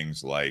are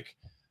things like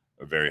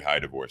a very high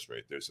divorce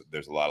rate.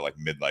 There's a lot of like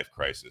midlife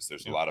crisis.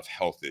 There's a lot of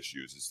health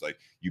issues. It's like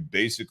you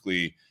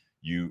basically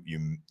you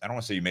I don't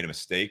want to say you made a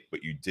mistake,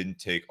 but you didn't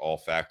take all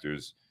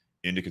factors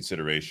into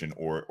consideration,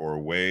 or a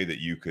way that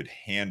you could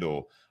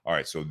handle, all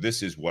right, so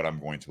this is what I'm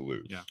going to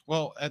lose. Yeah.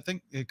 Well, I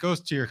think it goes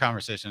to your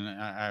conversation.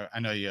 I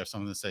know you have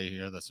something to say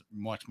here that's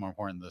much more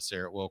important than this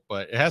here at Wilk,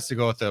 but it has to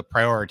go with the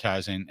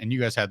prioritizing. And you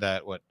guys had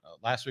that,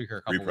 last week or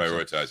a couple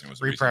reprioritizing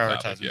was a recent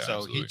reprioritizing. topic. Yeah, so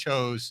absolutely. He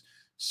chose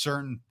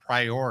certain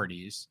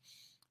priorities,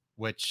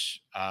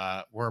 which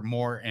were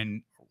more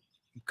and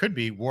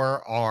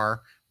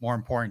are more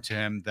important to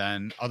him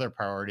than other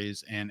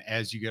priorities. And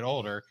as you get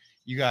older,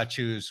 you got to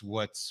choose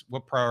what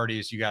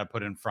priorities you got to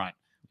put in front,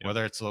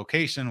 whether it's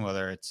location,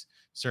 whether it's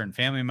certain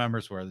family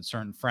members, whether it's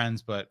certain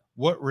friends, but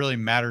what really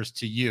matters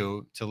to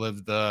you to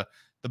live the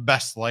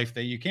best life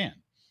that you can.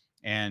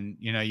 And,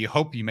 you know, you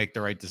hope you make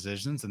the right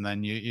decisions, and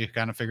then you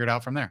kind of figure it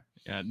out from there.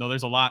 Yeah, no,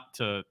 there's a lot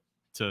to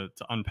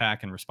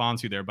unpack and respond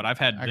to there, but I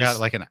got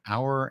like an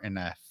hour and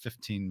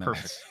 15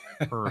 minutes.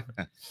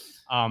 Perfect.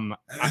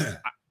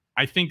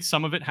 I think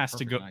some of it has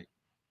to go. Night.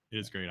 It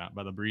is great out,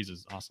 but the breeze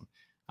is awesome.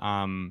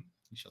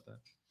 You shut that.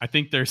 I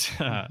think there's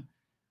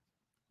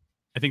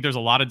a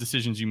lot of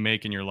decisions you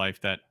make in your life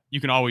that you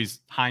can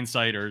always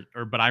hindsight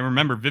but I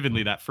remember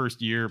vividly that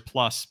first year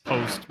plus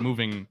post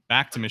moving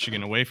back to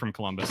Michigan away from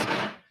Columbus.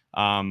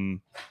 I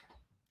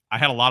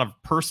had a lot of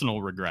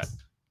personal regret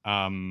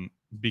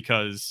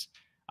because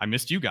I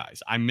missed you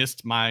guys. I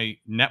missed my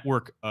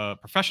network,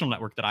 professional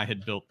network that I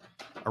had built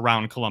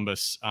around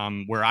Columbus,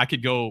 where I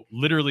could go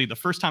literally the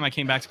first time I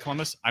came back to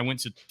Columbus, I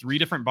went to 3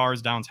 different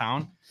bars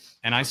downtown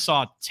and I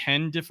saw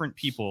 10 different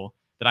people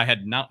that I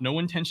had no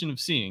intention of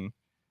seeing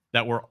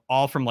that were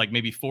all from like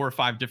maybe 4 or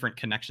 5 different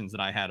connections that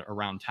I had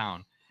around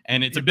town.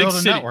 And it's a big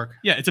city. Network.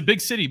 Yeah, it's a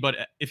big city, but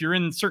if you're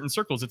in certain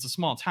circles, it's a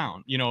small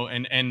town, you know,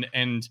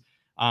 and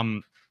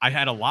I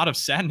had a lot of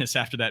sadness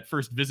after that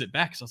first visit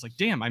back. So I was like,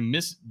 damn, I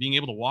miss being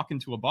able to walk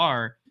into a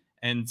bar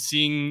and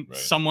seeing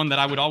someone that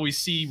I would always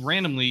see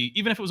randomly,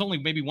 even if it was only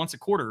maybe once a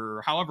quarter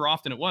or however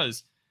often it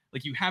was.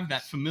 Like you have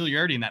that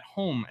familiarity and that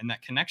home and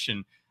that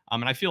connection.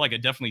 And I feel like I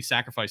definitely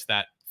sacrificed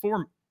that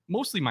for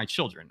mostly my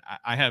children.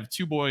 I have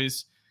 2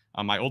 boys.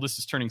 My oldest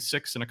is turning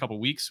 6 in a couple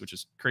weeks, which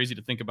is crazy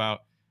to think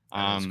about.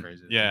 That's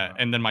crazy. Yeah.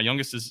 And then my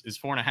youngest is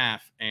 4.5.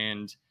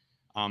 And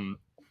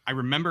I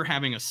remember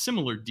having a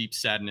similar deep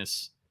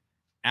sadness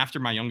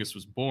after my youngest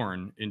was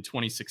born in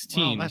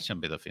 2016. Well, that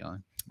shouldn't be the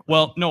feeling.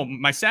 Well, no,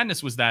 my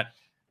sadness was that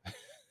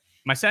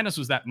my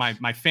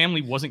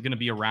family wasn't going to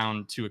be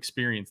around to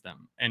experience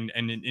them and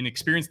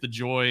experience the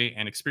joy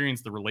and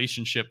experience the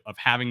relationship of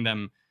having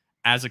them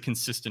as a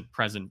consistent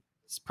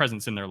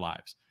presence in their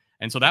lives.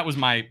 And so that was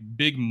my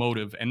big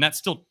motive. And that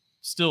still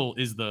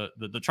is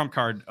the trump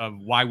card of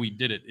why we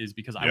did it, is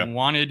because I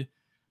wanted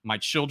my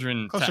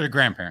children closer to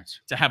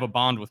grandparents, to have a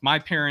bond with my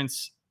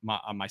parents.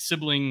 My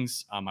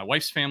siblings, my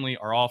wife's family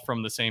are all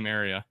from the same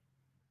area.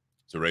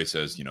 So Ray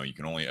says, you know, you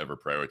can only ever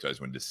prioritize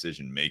when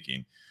decision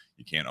making.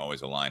 You can't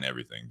always align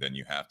everything. Then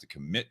you have to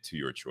commit to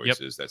your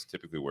choices. That's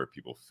typically where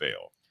people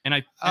fail.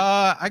 And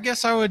I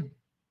guess I would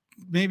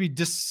maybe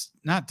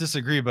not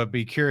disagree, but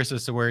be curious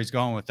as to where he's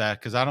going with that,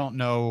 because I don't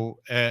know.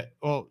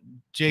 Well,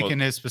 Jake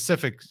in his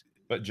specific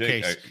But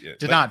Jake case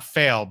did not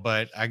fail,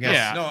 but I guess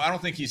Yeah. No, I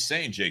don't think he's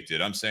saying Jake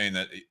did. I'm saying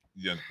that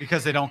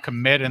because they don't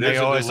commit and There's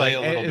they a always delay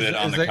like a little bit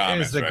on the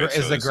comments, right? is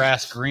So the this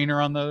grass is- greener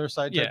on the other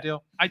side type Yeah.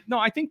 deal.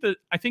 I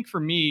think for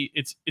me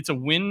it's a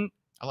win.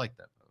 I like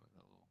that.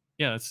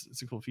 Yeah,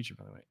 it's a cool feature,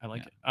 by the way. I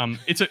like it.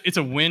 It's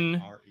a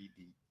win.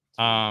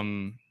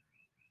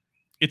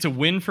 It's a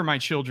win for my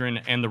children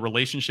and the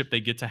relationship they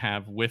get to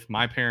have with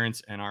my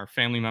parents and our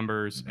family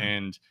members,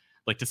 and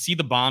like to see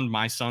the bond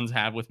my sons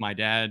have with my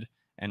dad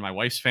and my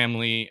wife's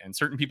family and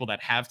certain people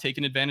that have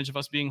taken advantage of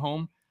us being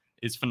home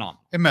is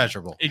phenomenal.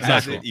 Immeasurable.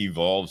 Exactly. Has it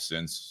evolved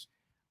since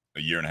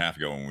a year and a half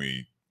ago when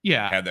we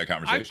Yeah, had that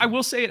conversation? I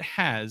will say it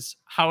has.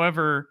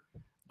 However,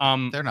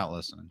 They're not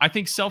listening. I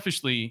think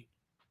selfishly,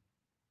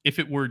 if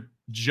it were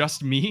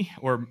just me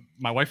or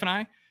my wife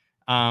and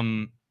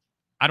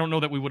I don't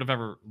know that we would have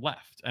ever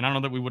left. And I don't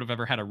know that we would have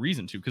ever had a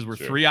reason to, because we're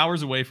Sure. 3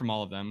 hours away from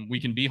all of them. We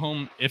can be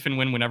home if and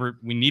whenever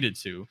we needed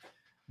to,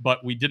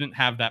 but we didn't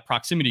have that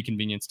proximity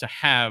convenience to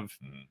have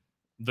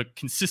the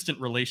consistent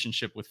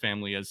relationship with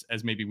family as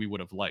maybe we would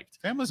have liked.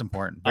 Family's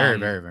important. Very,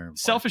 very important.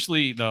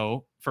 Selfishly,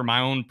 though, for my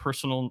own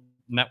personal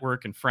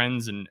network and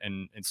friends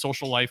and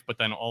social life, but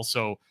then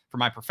also for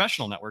my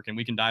professional network, and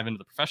we can dive into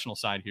the professional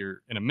side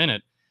here in a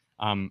minute.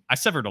 I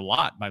severed a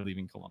lot by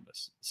leaving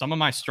Columbus. Some of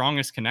my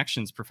strongest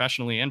connections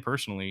professionally and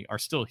personally are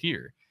still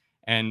here.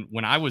 And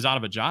when I was out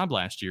of a job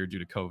last year due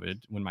to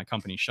COVID, when my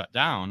company shut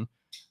down,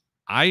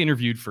 I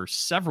interviewed for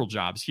several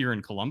jobs here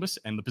in Columbus.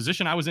 And the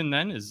position I was in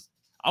then is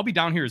I'll be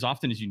down here as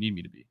often as you need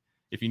me to be.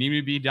 If you need me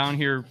to be down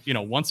here,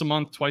 once a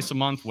month, twice a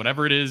month,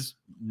 whatever it is,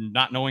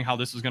 not knowing how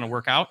this is going to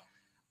work out,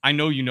 I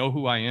know you know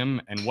who I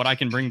am and what I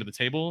can bring to the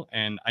table.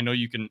 And I know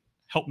you can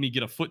help me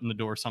get a foot in the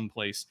door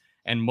someplace.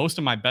 And most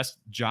of my best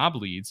job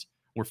leads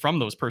were from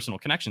those personal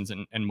connections,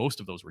 and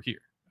most of those were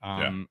here.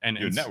 And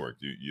you networked.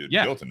 You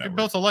Yeah. built a You network.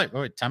 built a life.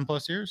 Wait, 10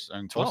 plus years?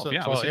 And 12,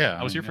 yeah.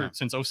 I was here for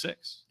since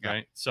 06, Yeah.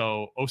 right?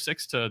 So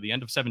 06 to the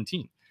end of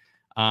 17.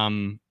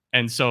 And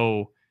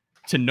so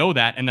to know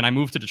that, and then I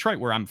moved to Detroit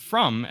where I'm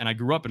from, and I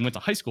grew up and went to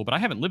high school, but I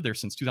haven't lived there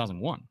since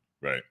 2001.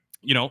 Right.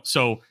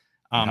 So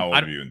How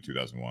old were you in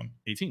 2001?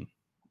 18.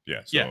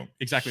 Yeah. So Yeah,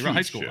 exactly. Right. High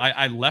huge school. shift.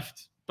 I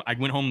left. I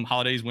went home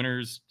holidays,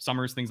 winters,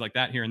 summers, things like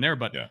that here and there.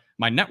 But Yeah.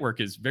 my network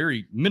is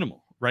very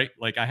minimal, right?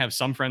 Like I have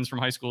some friends from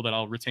high school that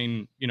I'll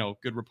retain,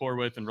 good rapport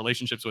with and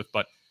relationships with.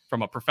 But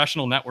from a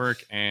professional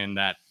network and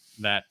that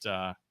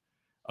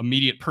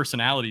immediate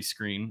personality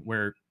screen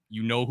where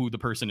you know who the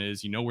person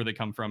is, you know where they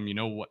come from, you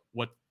know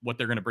what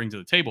they're going to bring to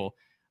the table.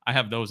 I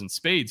have those in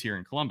spades here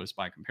in Columbus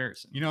by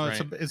comparison.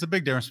 Right? It's a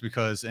big difference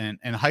because in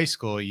high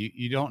school,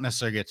 you don't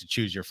necessarily get to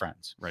choose your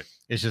friends. Right.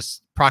 It's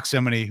just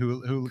proximity,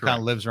 who kind Correct.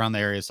 of lives around the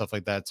area, stuff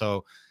like that.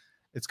 So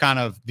it's kind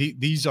of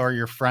these are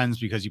your friends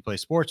because you play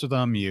sports with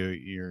them.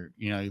 You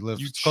live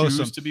you close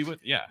choose to be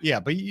with. Yeah. Yeah,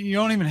 but you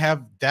don't even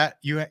have that.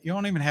 You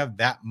don't even have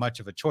that much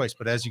of a choice.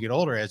 But as you get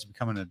older, as you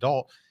become an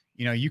adult,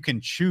 you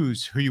can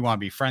choose who you want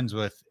to be friends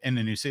with in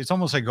the new city. It's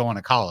almost like going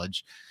to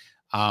college,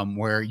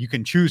 where you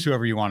can choose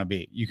whoever you want to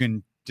be. You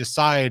can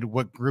decide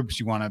what groups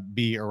you want to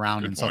be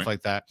around and stuff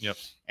like that. Yep.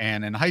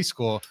 And in high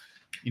school,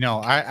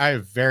 I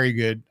have very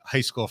good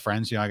high school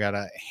friends. I got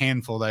a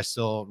handful that I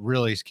still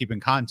really keep in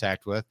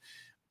contact with.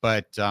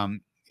 But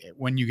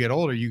when you get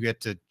older, you get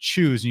to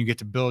choose and you get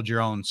to build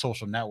your own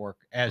social network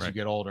as you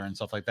get older and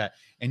stuff like that.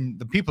 And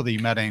the people that you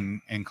met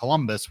in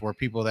Columbus were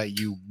people that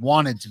you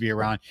wanted to be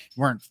around,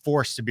 you weren't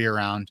forced to be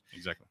around.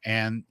 Exactly.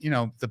 And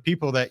the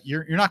people that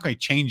you're not going to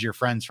change your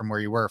friends from where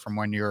you were from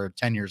when you're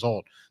 10 years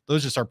old.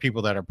 Those just are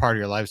people that are part of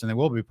your lives and they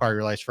will be part of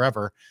your lives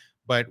forever.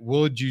 But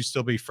would you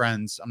still be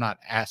friends? I'm not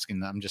asking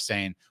them. I'm just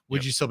saying,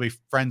 would you still be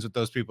friends with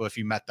those people if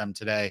you met them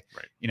today?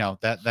 Right.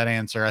 That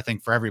answer, I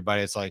think for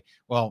everybody, it's like,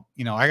 well,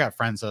 I got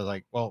friends that are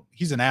like, well,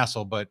 he's an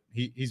asshole, but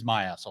he's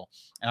my asshole.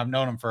 And I've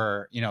known him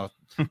for,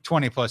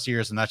 20 plus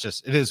years. And that's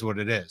just, it is what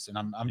it is. And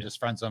I'm just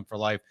friends with him for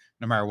life,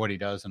 no matter what he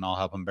does. And I'll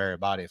help him bury a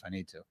body if I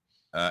need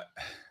to.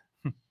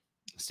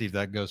 Steve,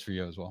 that goes for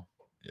you as well.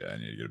 Yeah, I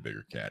need to get a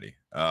bigger caddy.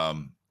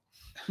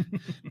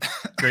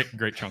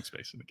 Great trunk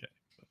space in the caddy.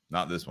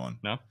 Not this one.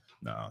 No.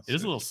 No, It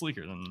is a little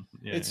sleeker than.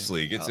 Yeah, it's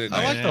sleek. It's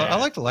I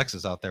like the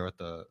Lexus out there with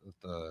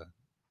the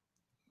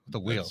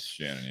wheels. That's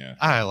Shannon, yeah.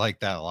 I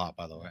like that a lot,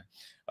 by the way.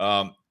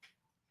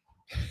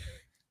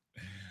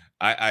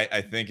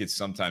 I think it's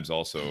sometimes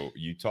also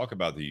you talk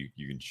about you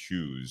can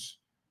choose,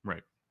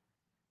 right,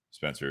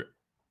 Spencer.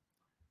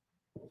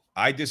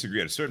 I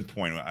disagree at a certain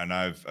point, and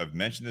I've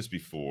mentioned this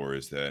before.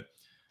 Is that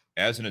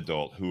as an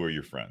adult, who are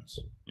your friends?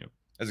 Yep.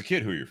 As a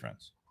kid, who are your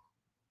friends?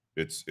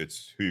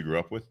 It's who you grew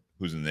up with,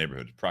 who's in the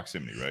neighborhood,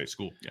 proximity, right?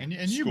 School. Yeah. And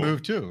you School.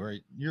 moved too, right?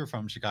 You're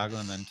from Chicago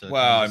and then to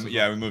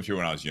we moved here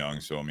when I was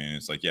young. So I mean,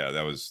 it's like,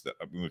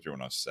 we moved here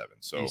when I was 7.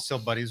 So are you still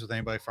buddies with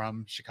anybody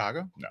from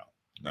Chicago?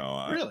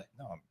 No, Really?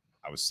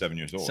 I was 7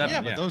 years old. Seven.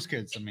 Yeah, Yeah. but those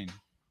kids, I mean,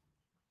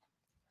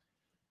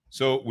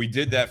 So we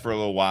did that for a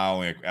little while.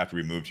 Like, after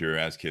we moved here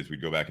as kids,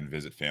 we'd go back and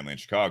visit family in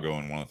Chicago.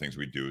 And one of the things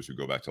we do is we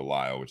go back to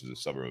Lisle, which is a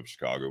suburb of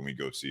Chicago, and we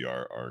go see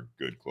our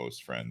good close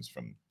friends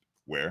from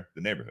the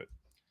neighborhood.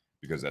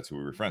 because that's who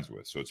we were friends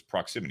with. So it's a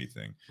proximity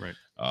thing. Right.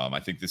 I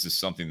think this is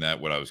something that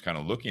what I was kind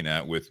of looking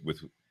at with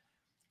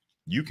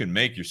you can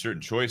make your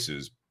certain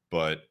choices,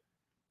 but,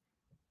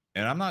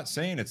 and I'm not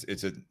saying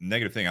it's a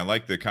negative thing. I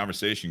like the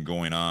conversation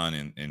going on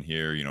in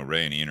here. You know,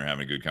 Ray and Ian are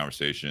having a good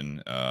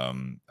conversation. I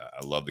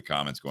love the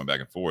comments going back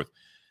and forth.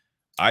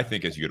 I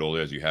think as you get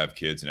older, as you have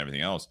kids and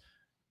everything else,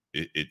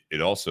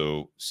 it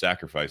also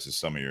sacrifices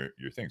some of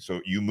your things.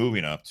 So you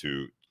moving up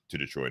to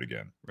Detroit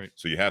again, right?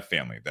 So you have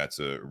family. That's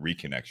a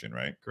reconnection,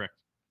 right? Correct.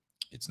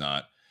 It's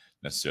not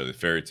necessarily the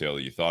fairy tale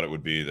that you thought it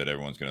would be, that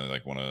everyone's gonna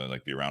like want to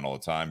like be around all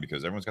the time,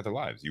 because everyone's got their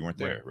lives. You weren't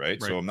there, right?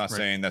 So I'm not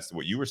saying that's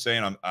what you were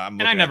saying. I'm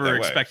and I never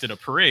expected a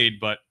parade,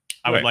 but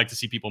I would Right. like to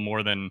see people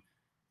more than,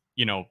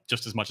 you know,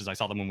 just as much as I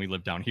saw them when we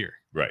lived down here.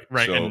 Right.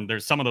 Right. So, And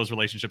there's some of those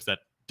relationships that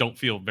don't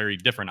feel very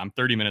different. I'm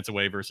 30 minutes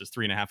away versus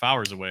 3.5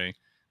 hours away,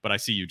 but I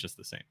see you just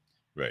the same.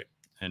 right.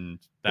 And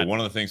But that one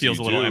of the things feels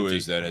you a little do empty.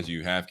 is that as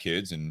you have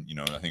kids, and you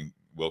know, I think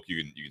Wilk,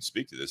 you can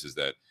speak to this, is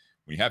that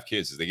when you have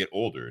kids, as they get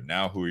older,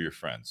 now who are your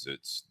friends?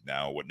 It's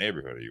now what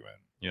neighborhood are you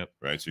in? Yep.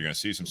 Right. So you're going to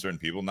see some certain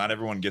people. Not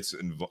everyone gets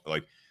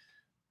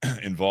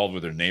involved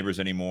with their neighbors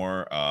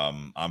anymore.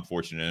 I'm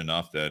fortunate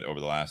enough that over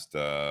the last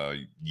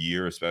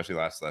year, especially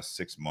last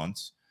 6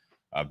 months,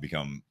 I've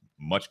become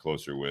much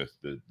closer with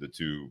the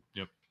two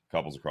Yep.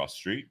 couples across the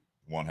street.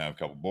 One have a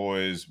couple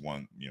boys.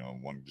 One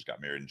just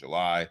got married in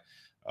July.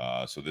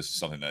 So this is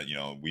something that, you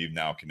know, we've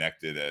now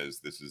connected as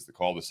this is the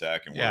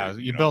cul-de-sac. And Yeah, we're,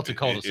 you know, built a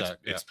cul-de-sac.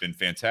 It's been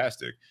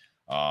fantastic.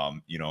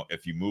 You know,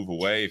 if you move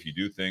away, if you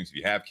do things, if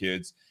you have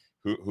kids,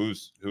 who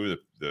are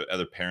the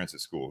other parents at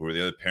school? Who are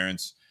the other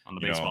parents on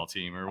the you know, baseball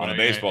team or on whatever,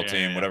 the baseball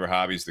team, yeah. whatever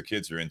hobbies the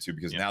kids are into,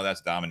 because Yeah. now that's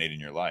dominating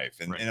your life.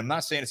 And, Right. and I'm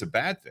not saying it's a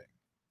bad thing.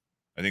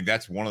 I think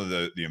that's one of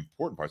the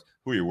important parts.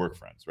 Who are your work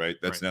friends, right?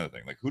 That's Right. another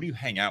thing. Like, who do you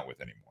hang out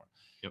with anymore?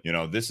 Yep. You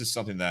know, this is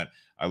something that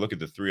I look at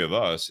the three of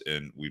us,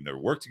 and we've never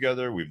worked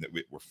together.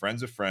 We're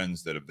friends of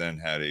friends that have then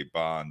had a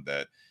bond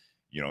that,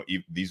 you know,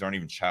 these aren't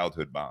even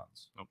childhood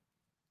bonds. Nope.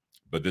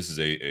 But this is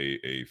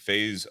a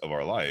phase of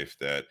our life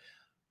that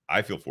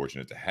I feel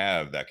fortunate to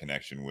have that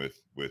connection with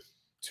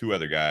two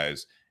other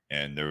guys,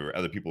 and there were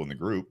other people in the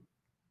group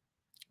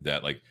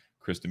that, like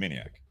Chris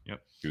Dominiak.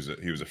 Yep.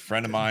 He was a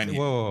friend of mine.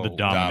 Whoa, The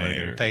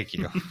Dominator. Thank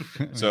you.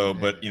 So,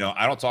 but you know,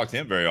 I don't talk to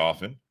him very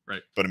often.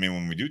 Right. But I mean,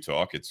 when we do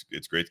talk, it's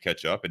great to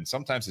catch up. And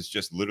sometimes it's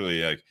just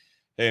literally like,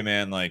 hey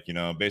man, like, you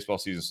know, baseball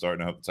season's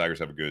starting. I hope the Tigers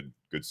have a good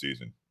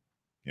season.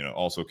 You know,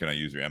 also, can I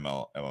use your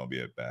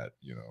MLB at bat?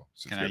 You know,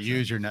 Can I subscription?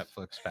 use your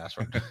Netflix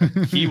password?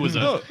 He was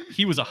No.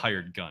 a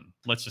hired gun.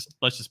 Let's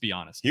just be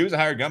honest. He was a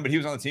hired gun, but he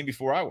was on the team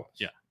before I was.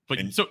 Yeah. But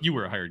And- so you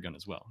were a hired gun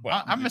as well.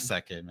 Well, I miss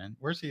that kid, man.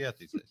 Where's he at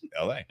these days?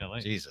 LA.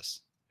 LA.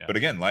 Jesus. Yeah. But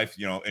again, life,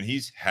 you know, and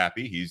he's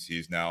happy.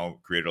 He's now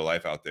created a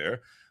life out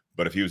there.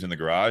 But if he was in the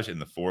garage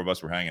and the four of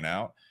us were hanging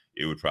out,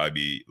 it would probably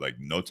be like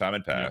no time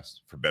had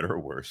passed, for better or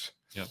worse.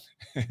 Yep.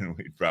 And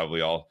we'd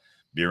probably all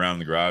be around in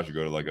the garage or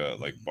go to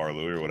like Bar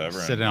Louie or whatever.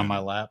 Sitting on my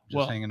lap, just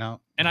Well, hanging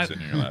out. And I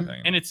sitting in your lap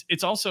hanging and out.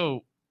 it's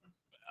also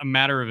a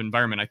matter of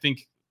environment. I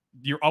think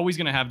you're always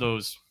going to have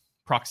those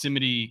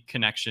proximity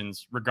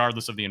connections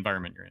regardless of the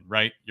environment you're in,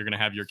 right? You're going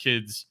to have your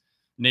kids,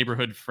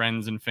 neighborhood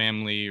friends and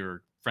family,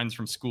 or friends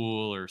from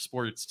school or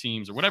sports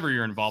teams or whatever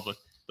you're involved with.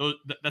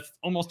 That's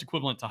almost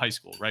equivalent to high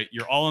school, right?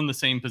 You're all in the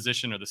same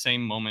position or the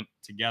same moment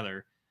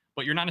together,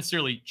 but you're not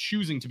necessarily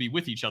choosing to be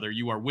with each other.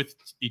 You are with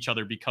each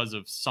other because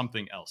of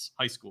something else,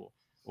 high school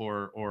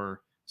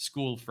or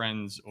school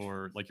friends,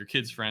 or like your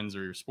kids' friends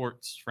or your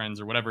sports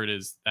friends or whatever it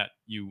is that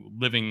you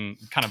living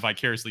kind of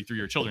vicariously through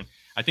your children.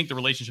 I think the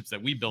relationships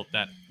that we built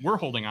that we're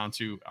holding on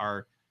to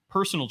are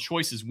personal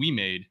choices we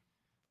made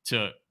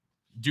to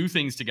do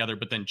things together,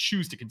 but then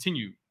choose to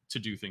continue to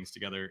do things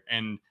together.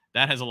 And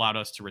that has allowed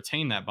us to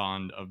retain that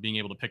bond of being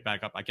able to pick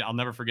back up. I'll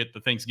never forget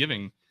the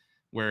Thanksgiving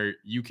where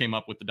you came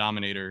up with the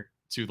Dominator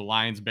to the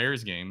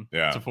Lions-Bears game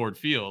to Ford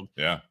Field.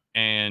 Yeah.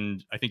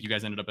 And I think you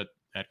guys ended up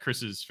at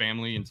Chris's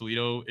family in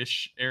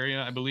Toledo-ish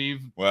area, I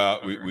believe. Well,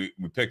 we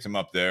picked him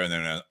up there, and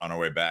then on our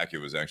way back, it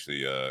was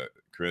actually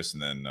Chris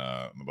and then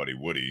my buddy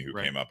Woody who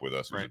came up with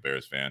us, who's a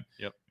Bears fan.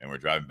 Yep. And we're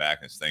driving back,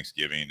 and it's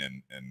Thanksgiving,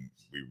 and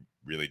we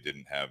really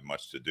didn't have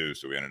much to do,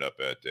 so we ended up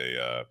at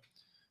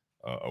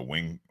a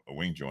wing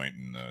joint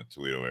in the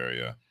Toledo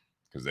area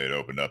because they had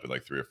opened up at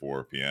like 3 or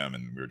 4 p.m.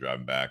 and we were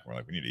driving back. And we're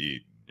like, we need to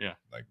eat. Yeah.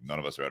 Like none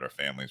of us are at our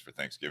families for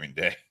Thanksgiving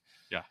Day.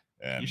 Yeah.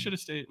 And you should have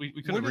stayed. We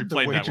could What have did the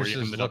replayed that where you waitresses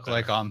ended look up there.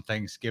 like on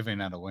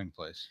Thanksgiving at a wing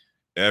place?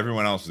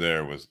 everyone else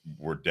there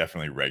were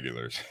definitely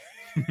regulars.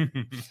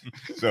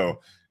 So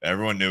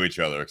everyone knew each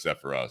other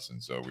except for us.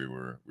 And so we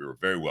were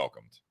very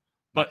welcomed.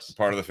 But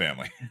Part of the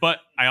family.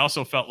 But I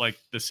also felt like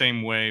the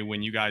same way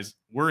when you guys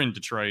were in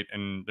Detroit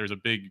and there's a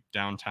big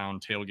downtown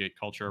tailgate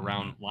culture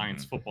around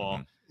Lions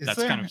football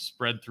that's kind of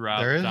spread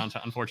throughout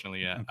downtown.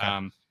 Unfortunately, yeah.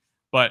 Okay.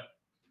 But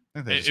I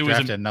think they just it was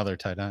drafted another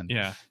tight end.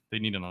 yeah, they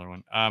need another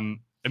one.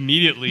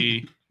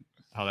 Immediately,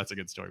 oh, that's a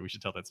good story. We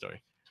should tell that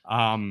story.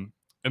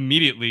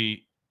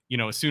 Immediately,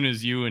 as soon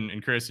as you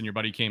and Chris and your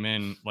buddy came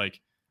in,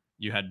 like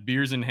you had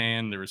beers in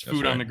hand, there was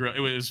food on the grill. It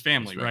was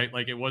family, right?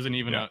 Like it wasn't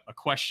even a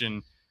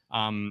question.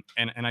 And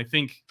I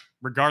think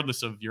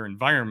regardless of your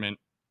environment,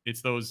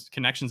 it's those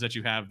connections that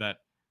you have that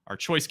are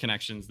choice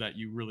connections that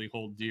you really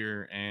hold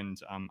dear. And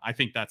I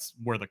think that's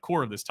where the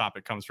core of this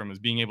topic comes from, is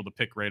being able to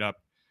pick right up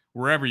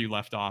wherever you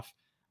left off,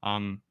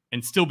 and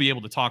still be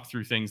able to talk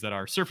through things that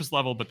are surface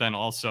level, but then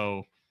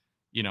also,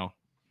 you know,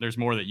 there's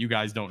more that you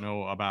guys don't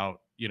know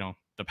about, you know,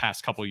 the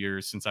past couple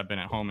years since I've been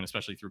at home, and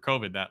especially through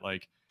COVID, that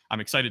like I'm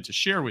excited to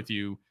share with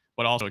you,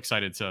 but also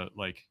excited to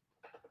like,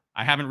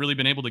 I haven't really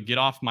been able to get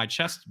off my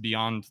chest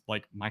beyond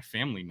like my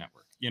family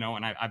network, you know,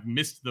 and I've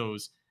missed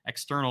those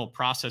external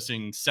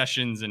processing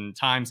sessions and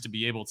times to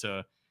be able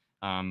to,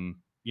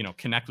 you know,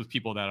 connect with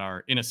people that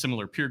are in a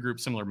similar peer group,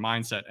 similar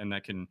mindset, and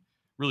that can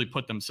really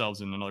put themselves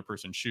in another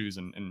person's shoes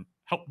and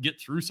help get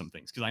through some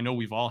things. Because I know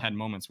we've all had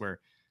moments where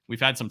we've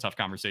had some tough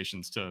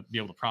conversations to be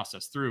able to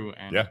process through,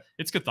 and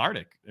it's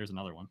cathartic. There's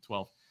another one,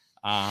 12.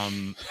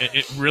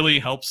 It really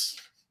helps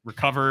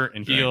recover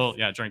and heal.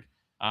 Yeah, drink.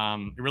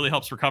 It really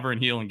helps recover and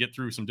heal and get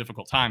through some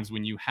difficult times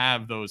when you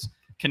have those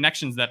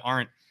connections that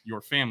aren't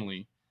your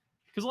family.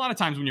 Because a lot of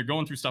times when you're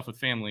going through stuff with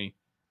family,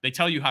 they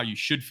tell you how you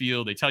should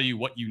feel. They tell you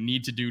what you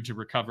need to do to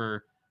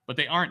recover, but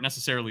they aren't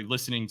necessarily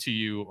listening to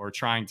you or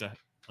trying to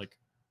like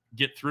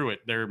get through it.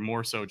 They're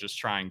more so just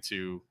trying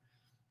to,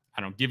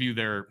 I don't know, give you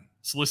their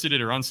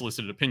solicited or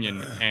unsolicited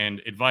opinion and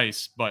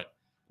advice, but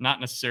not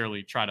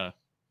necessarily try to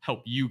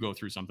help you go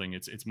through something.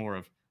 It's more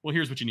of, well,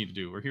 here's what you need to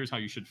do, or here's how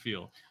you should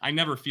feel. I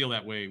never feel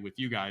that way with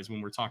you guys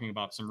when we're talking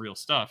about some real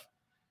stuff,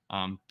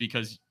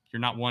 because you're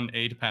not one,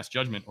 A, to pass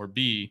judgment, or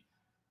B,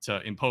 to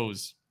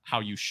impose how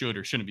you should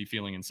or shouldn't be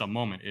feeling in some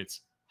moment.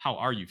 It's how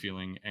are you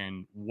feeling,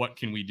 and what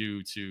can we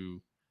do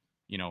to,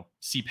 you know,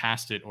 see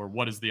past it, or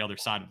what does the other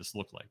side of this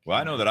look like? Well,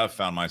 I know that I've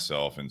found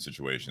myself in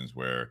situations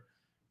where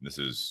this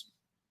is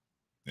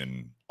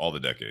in all the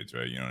decades,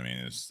 right? You know what I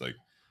mean? It's like,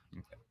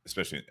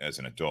 especially as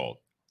an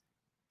adult,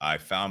 I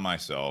found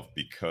myself,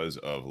 because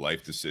of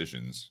life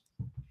decisions,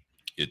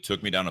 it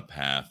took me down a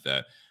path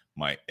that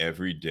my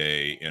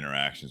everyday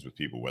interactions with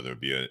people, whether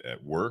it be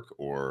at work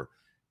or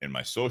in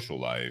my social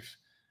life,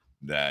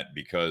 that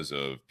because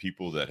of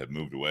people that have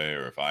moved away,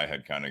 or if I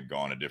had kind of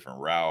gone a different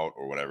route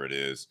or whatever it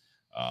is,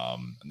 I've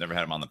never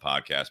had him on the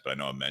podcast, but I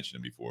know I've mentioned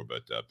him before,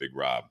 but Big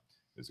Rob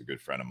is a good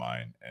friend of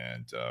mine.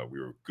 And we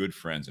were good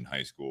friends in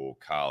high school,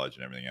 college,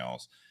 and everything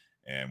else.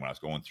 And when I was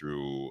going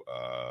through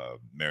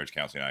marriage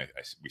counseling,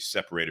 we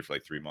separated for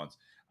like 3 months.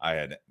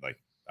 I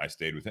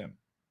stayed with him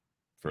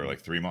for like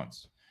 3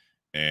 months.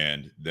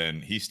 And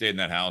then he stayed in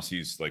that house.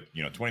 He's like,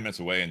 20 minutes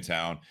away in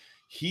town.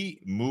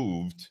 He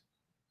moved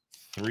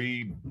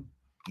 3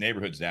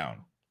 neighborhoods down.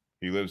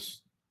 He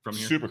lives from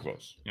here? Super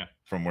close. Yeah.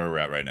 From where we're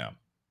at right now.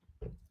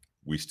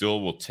 We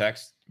still will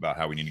text about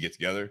how we need to get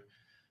together.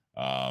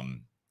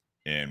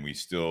 And we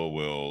still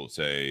will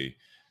say,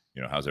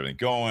 how's everything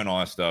going, all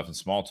that stuff, and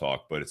small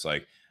talk. But it's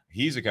like,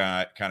 he's a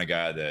kind of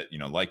guy that,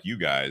 like you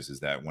guys, is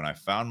that when I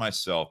found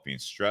myself being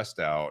stressed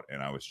out,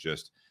 and I was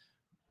just,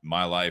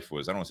 my life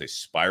was, I don't want to say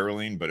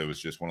spiraling, but it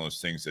was just one of those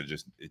things that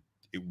just,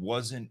 it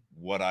wasn't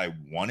what I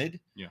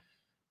wanted. Yeah.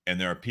 And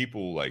there are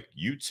people like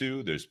you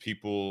two, there's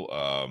people,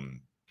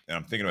 and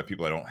I'm thinking about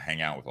people I don't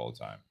hang out with all the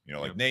time,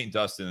 like Nate and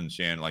Dustin and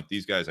Shannon, like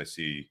these guys I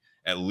see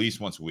at least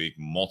once a week,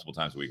 multiple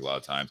times a week, a lot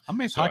of times. How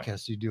many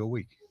podcasts do you do a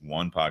week?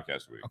 1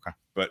 podcast a week. Okay.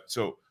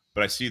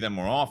 But I see them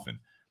more often.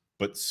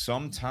 But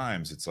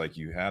sometimes it's like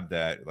you have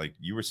that, like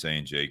you were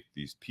saying, Jake,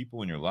 these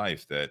people in your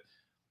life that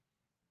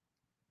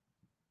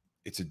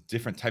it's a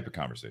different type of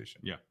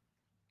conversation. Yeah,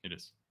 it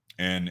is.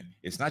 And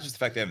it's not just the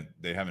fact that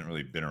they haven't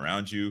really been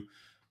around you,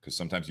 because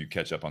sometimes you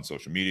catch up on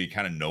social media, you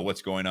kind of know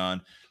what's going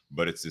on,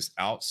 but it's this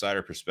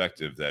outsider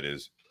perspective that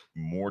is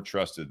more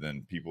trusted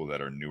than people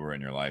that are newer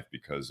in your life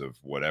because of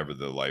whatever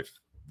the life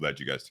led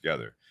you guys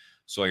together.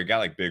 So like a guy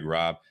like Big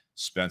Rob,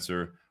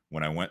 Spencer,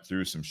 when I went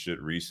through some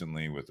shit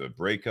recently with a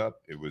breakup,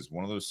 it was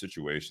one of those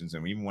situations.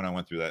 And even when I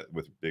went through that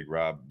with Big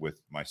Rob,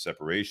 with my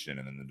separation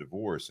and then the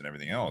divorce and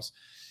everything else,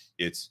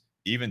 it's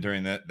even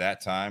during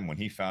that time when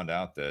he found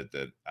out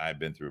that I'd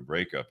been through a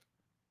breakup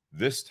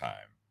this time,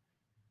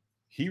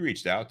 he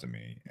reached out to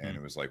me, and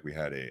it was like we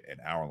had an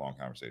hour-long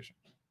conversation.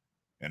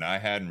 And I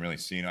hadn't really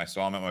seen him. I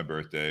saw him at my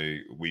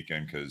birthday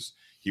weekend because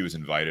he was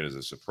invited as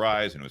a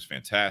surprise, and it was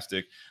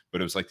fantastic. But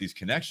it was like these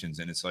connections,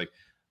 and it's like,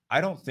 I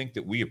don't think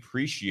that we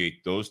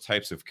appreciate those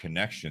types of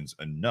connections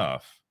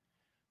enough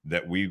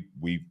that we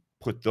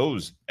put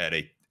those at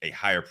a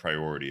higher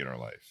priority in our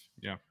life.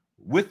 Yeah.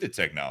 With the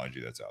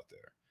technology that's out there.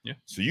 Yeah.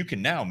 So you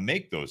can now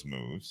make those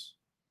moves,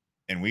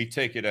 and we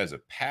take it as a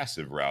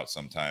passive route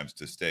sometimes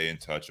to stay in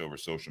touch over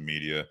social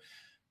media.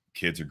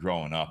 Kids are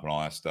growing up and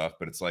all that stuff,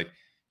 but it's like,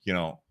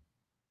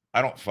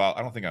 I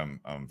don't think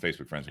I'm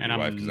Facebook friends with and your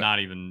wife. I'm not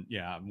even,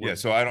 yeah.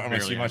 So I don't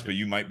see much, active. but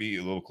you might be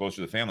a little closer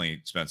to the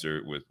family,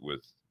 Spencer, with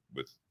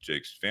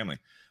Jake's family.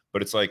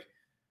 But it's like,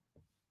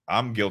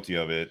 I'm guilty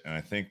of it. And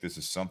I think this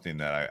is something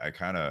that I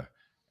kind of,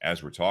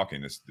 as we're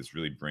talking, this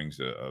really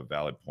brings a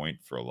valid point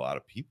for a lot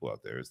of people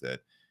out there, is that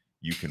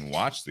you can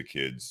watch the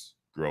kids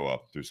grow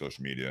up through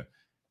social media.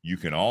 You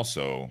can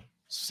also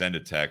send a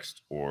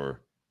text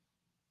or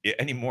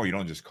anymore, you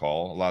don't just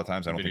call. A lot of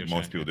times, I don't Video think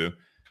most chat, people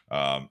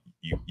do.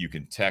 You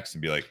can text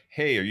and be like,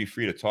 "Hey, are you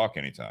free to talk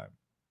anytime?"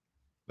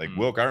 Like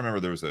Wilk, I remember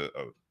there was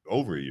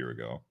over a year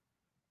ago.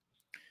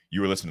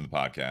 You were listening to the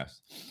podcast,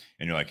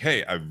 and you're like,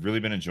 "Hey, I've really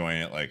been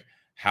enjoying it. Like,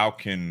 how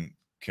can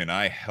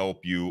I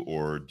help you,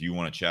 or do you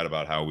want to chat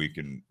about how we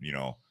can,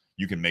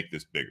 you can make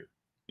this bigger?"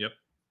 Yep.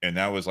 And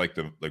that was like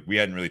we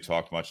hadn't really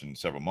talked much in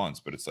several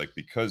months, but it's like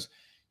because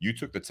you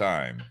took the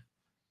time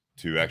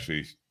to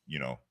actually,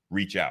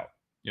 reach out.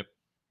 Yep.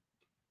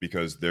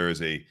 Because there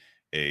is a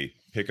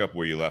pick up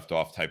where you left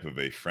off type of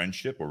a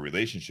friendship or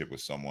relationship with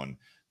someone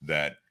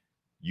that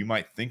you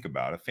might think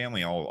about a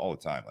family all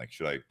the time. Like,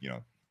 should I,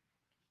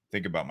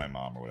 think about my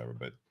mom or whatever,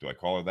 but do I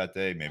call her that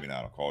day? Maybe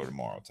not. I'll call her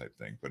tomorrow type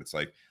thing. But it's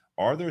like,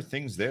 are there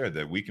things there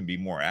that we can be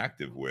more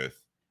active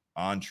with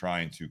on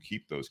trying to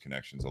keep those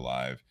connections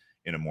alive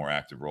in a more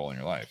active role in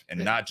your life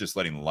and not just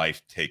letting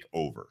life take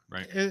over?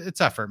 Right. It's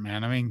effort,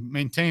 man. I mean,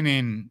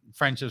 maintaining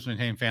friendships,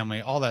 maintaining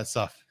family, all that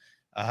stuff.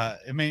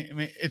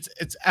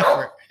 It's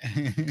effort.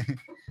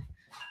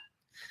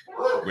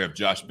 We have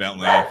Josh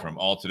Bentley from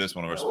Altadis,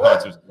 one of our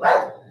sponsors.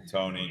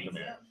 Tony, come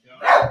here.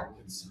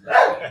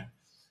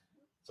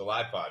 It's a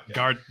live podcast.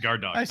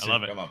 Guard dog. I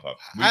love it. Come on, pup.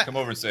 We come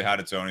over and say hi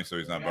to Tony so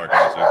he's not barking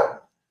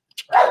at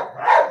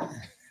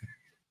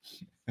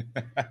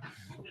you.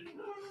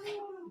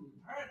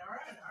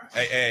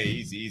 Hey,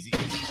 easy.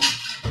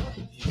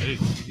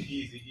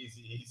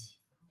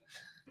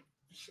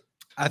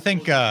 I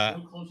think.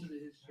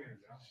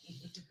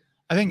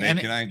 Nate,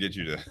 can I get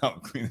you to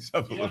help clean this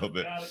up a little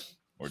bit?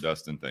 Or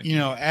Dustin, thank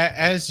you.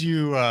 As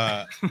you,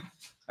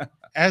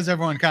 as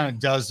everyone kind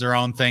of does their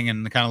own thing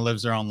and kind of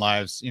lives their own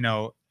lives,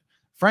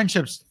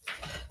 friendships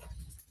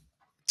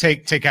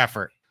take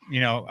effort.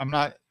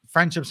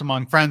 Friendships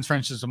among friends,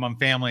 friendships among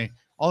family,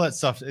 all that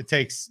stuff. It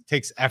takes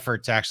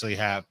effort to actually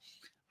have.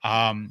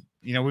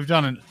 We've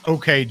done an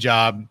okay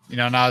job,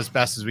 not as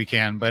best as we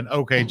can, but an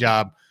okay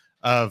job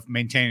of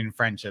maintaining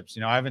friendships.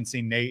 I haven't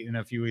seen Nate in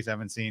a few weeks. I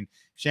haven't seen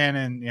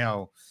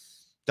Shannon,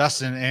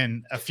 Dustin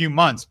in a few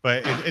months,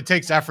 but it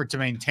takes effort to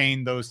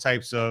maintain those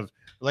types of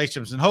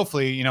relationships. And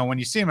hopefully, when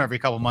you see them every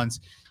couple of months,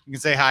 you can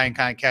say hi and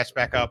kind of catch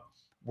back up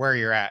where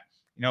you're at.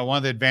 One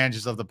of the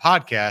advantages of the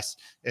podcast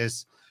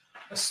is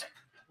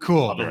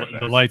cool.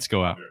 The lights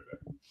go out.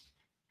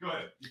 Go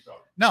ahead.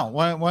 No,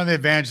 one of the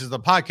advantages of the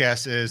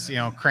podcast is,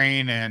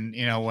 Crane and,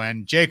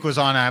 when Jake was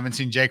on, I haven't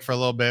seen Jake for a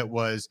little bit,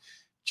 was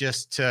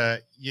just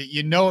to,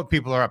 what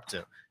people are up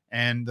to.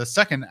 And the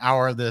second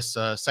hour of this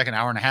second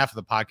hour and a half of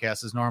the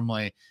podcast is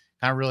normally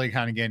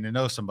kind of getting to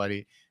know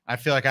somebody. I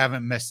feel like I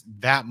haven't missed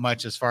that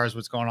much as far as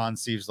what's going on in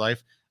Steve's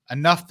life,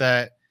 enough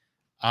that,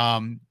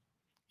 I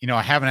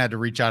haven't had to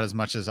reach out as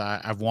much as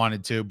I've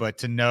wanted to, but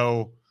to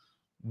know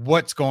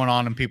what's going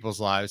on in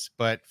people's lives.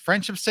 But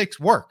friendships takes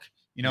work.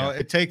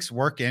 It takes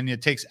work and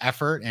it takes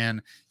effort, and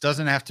it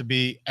doesn't have to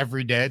be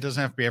every day. It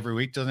doesn't have to be every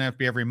week. It doesn't have to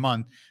be every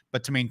month,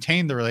 but to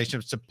maintain the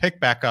relationships, to pick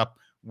back up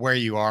where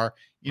you are,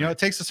 it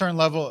takes a certain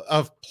level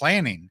of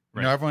planning.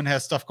 Everyone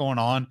has stuff going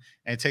on,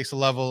 and it takes a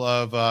level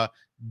of,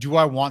 do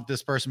I want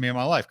this person to be in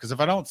my life? Because if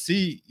I don't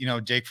see,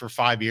 Jake for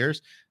 5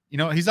 years, he's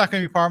not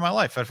going to be part of my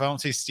life. If I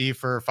don't see Steve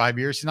for 5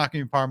 years, he's not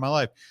going to be part of my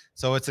life.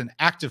 So it's an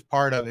active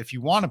part of, if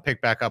you want to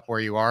pick back up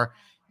where you are,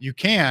 you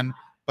can,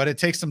 but it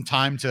takes some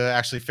time to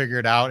actually figure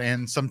it out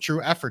and some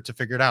true effort to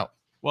figure it out.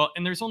 Well,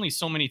 and there's only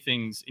so many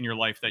things in your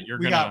life that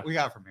we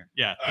got from here.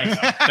 Yeah.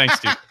 Thanks,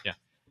 Steve. Yeah.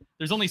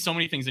 There's only so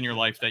many things in your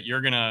life that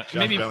you're going to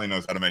maybe Billy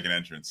knows how to make an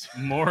entrance.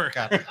 More.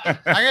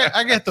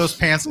 I get those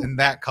pants in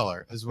that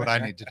color is what I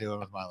need to do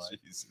with my life.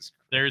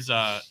 There's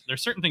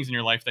certain things in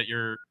your life that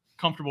you're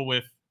comfortable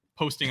with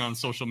posting on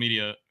social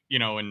media,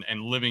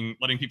 and letting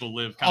people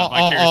live kind of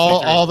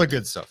vicariously all the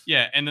good stuff.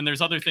 Yeah. And then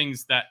there's other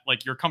things that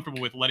like you're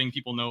comfortable with letting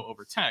people know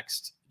over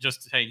text,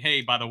 just to say,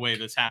 hey, by the way,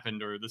 this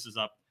happened or this is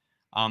up.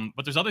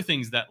 But there's other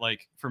things that,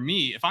 like, for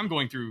me, if I'm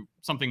going through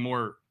something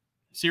more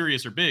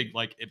serious or big,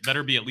 like, it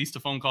better be at least a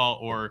phone call,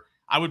 or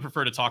I would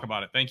prefer to talk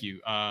about it. Thank you.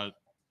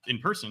 In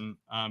person,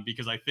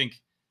 because I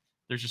think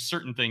there's just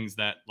certain things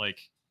that, like,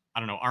 I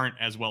don't know, aren't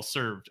as well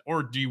served.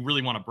 Or do you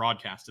really want to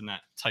broadcast in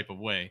that type of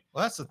way?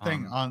 Well, that's the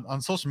thing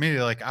on social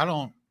media. Like, I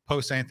don't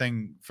post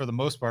anything for the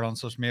most part on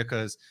social media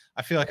because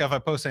I feel like if I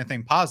post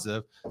anything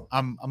positive,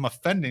 I'm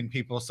offending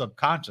people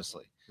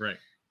subconsciously. Right.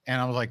 And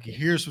I was like,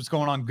 here's what's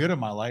going on good in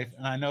my life.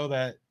 And I know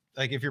that,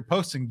 like, if you're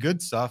posting good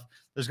stuff,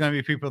 there's going to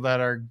be people that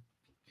are,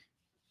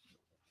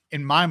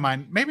 in my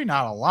mind, maybe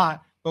not a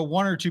lot, but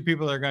one or two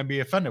people that are going to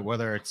be offended,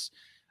 whether it's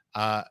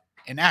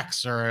an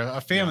ex or a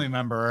family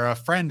member or a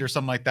friend or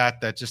something like that,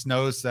 that just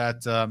knows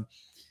that,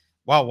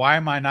 wow, why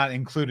am I not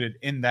included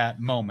in that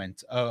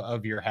moment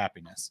of your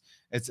happiness?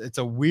 It's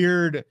a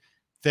weird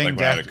thing. Like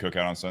when I had a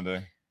cookout on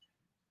Sunday.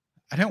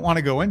 I didn't want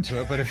to go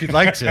into it, but if you'd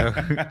like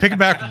to, pick it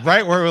back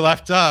right where we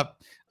left up.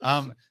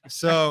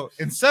 So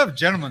instead of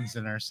gentlemen's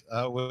dinners,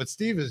 what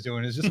Steve is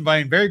doing is just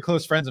inviting very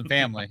close friends and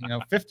family,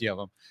 50 of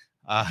them.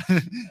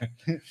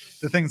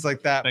 the things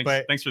like that.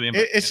 But thanks for the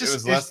invite. it's It just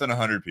was less than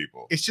 100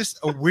 people. it's just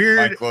a My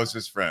weird.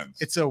 closest friends.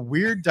 It's a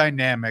weird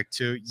dynamic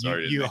to you.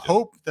 Sorry to You make it.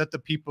 hope that the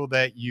people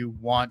that you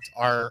want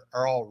are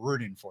all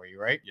rooting for you,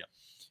 right? Yeah.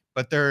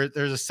 But there's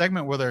a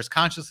segment, whether it's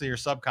consciously or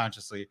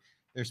subconsciously,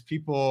 there's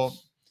people,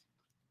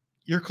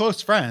 your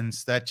close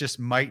friends, that just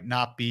might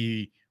not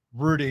be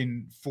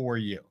rooting for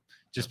you,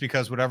 just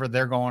because whatever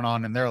they're going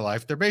on in their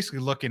life, they're basically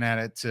looking at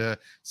it to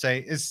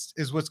say,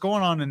 is what's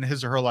going on in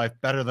his or her life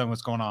better than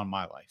what's going on in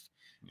my life?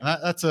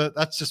 And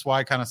that's just why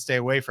I kind of stay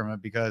away from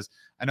it, because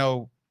I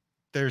know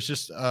there's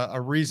just a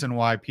reason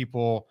why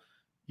people,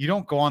 you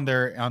don't go on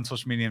there on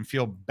social media and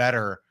feel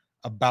better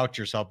about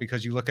yourself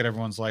because you look at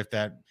everyone's life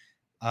that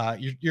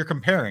you're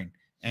comparing.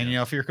 And, you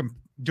know, if you're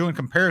doing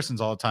comparisons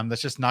all the time,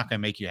 that's just not going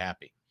to make you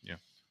happy. Yeah.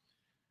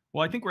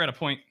 Well, I think we're at a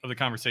point of the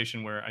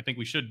conversation where I think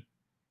we should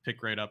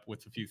pick right up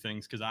with a few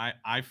things. Cause I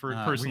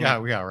personally,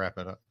 we gotta wrap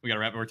it up. we got to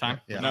wrap it over time.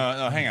 Yeah.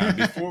 No, hang on.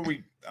 Before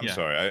we, I'm Yeah.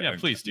 sorry. Yeah,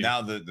 please do.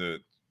 Now the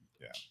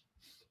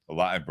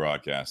live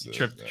broadcast.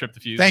 Trip the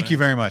fuse. Thank you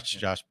very much,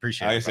 Josh.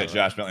 Appreciate Like I it. said,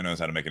 Josh Bentley knows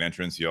how to make an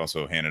entrance. He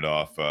also handed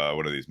off,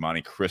 what are these?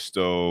 Monte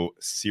Cristo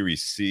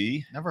Series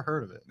C. Never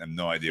heard of it. I have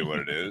no idea what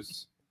it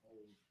is.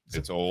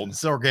 It's old.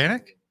 It's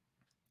organic.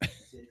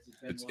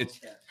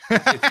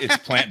 It's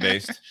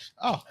plant-based.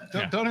 Oh,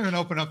 don't even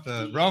open up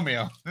the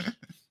Romeo.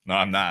 No,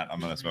 I'm not. I'm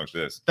going to smoke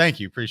this. Thank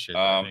you. Appreciate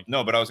it.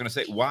 No, but I was going to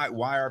say,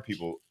 why are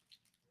people?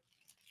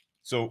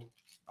 So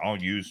I'll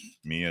use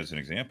me as an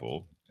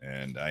example.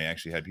 And I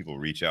actually had people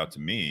reach out to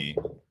me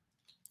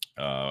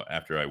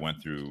after I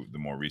went through the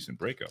more recent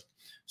breakup.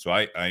 So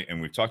I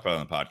and we've talked about it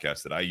on the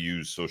podcast that I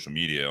use social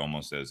media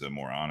almost as a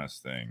more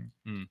honest thing.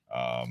 And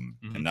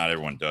not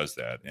everyone does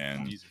that.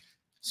 And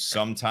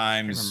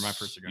sometimes,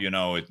 you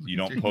know, you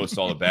don't post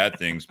all the bad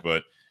things,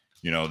 but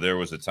you know, there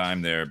was a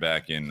time there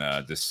back in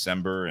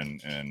December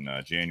and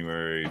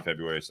January,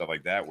 February, stuff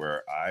like that,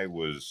 where I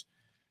was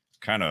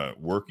kind of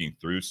working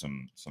through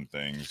some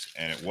things,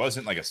 and it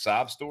wasn't like a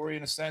sob story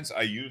in a sense.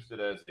 I used it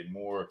as a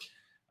more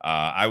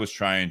I was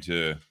trying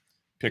to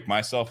pick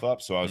myself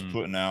up, so I was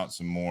putting out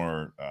some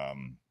more I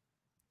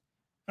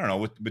don't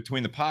know,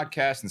 between the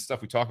podcast and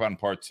stuff we talk about in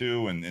part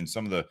 2 and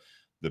some of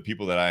the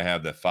people that I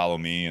have that follow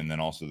me, and then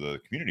also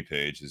the community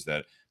page, is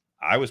that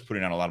I was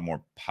putting out a lot of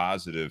more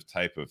positive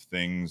type of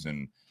things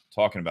and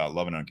talking about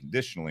loving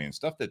unconditionally and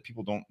stuff that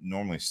people don't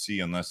normally see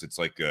unless it's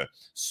like a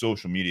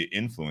social media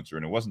influencer.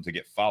 And it wasn't to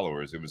get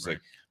followers. It was like,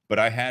 but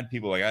I had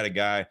people, like I had a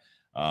guy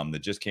that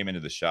just came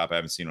into the shop I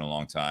haven't seen in a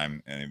long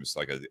time. And it was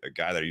like a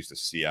guy that I used to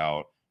see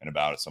out and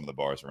about at some of the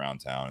bars around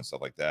town and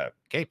stuff like that.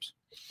 Capes.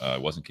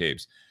 It wasn't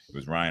Capes. It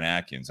was Ryan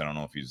Atkins. I don't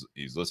know if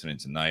he's listening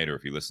tonight or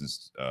if he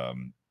listens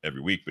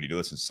every week, but he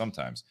listens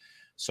sometimes.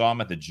 Saw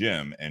him at the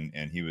gym, and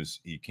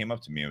he came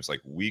up to me. It was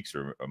like weeks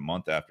or a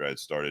month after I had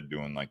started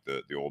doing like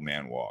the old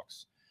man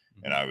walks,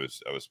 and I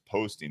was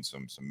posting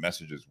some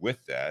messages with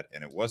that,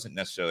 and it wasn't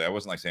necessarily, I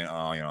wasn't like saying,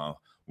 oh, you know,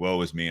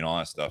 woe is me and all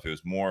that stuff. It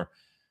was more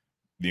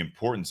the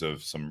importance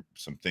of some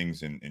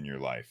things in your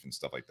life and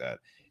stuff like that.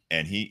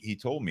 And he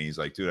told me, he's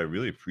like, dude, I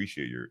really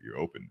appreciate your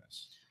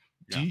openness.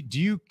 Do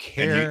you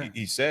care? And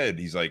he said,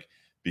 he's like,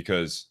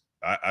 because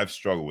I've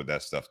struggled with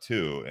that stuff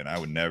too, and I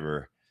would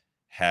never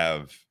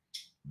have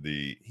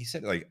he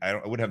said, like, I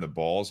wouldn't have the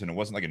balls, and it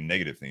wasn't like a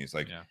negative thing. It's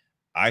like,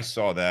 I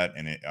saw that,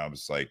 and I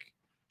was like,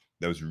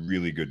 that was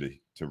really good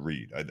to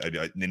read.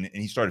 And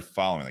he started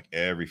following like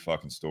every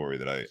fucking story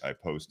that I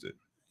posted.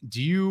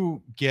 Do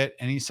you get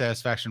any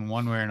satisfaction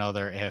one way or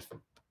another if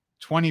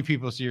 20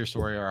 people see your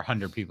story or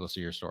 100 people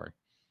see your story?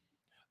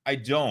 I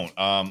don't.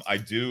 I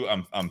do.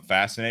 I'm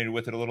fascinated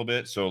with it a little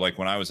bit. So like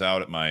when I was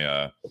out at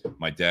my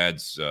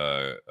dad's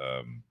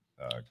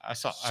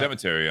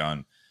cemetery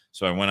on.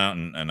 So I went out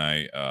and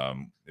I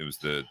it was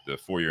the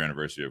 4-year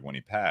anniversary of when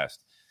he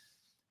passed,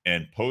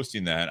 and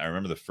posting that. I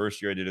remember the first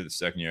year I did it, the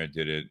second year I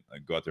did it. I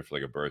go out there for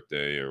like a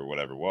birthday or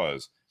whatever it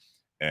was,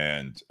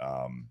 and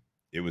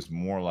it was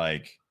more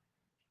like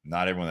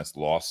not everyone that's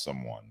lost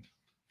someone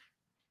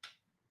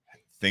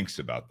thinks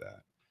about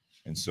that.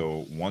 And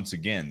so once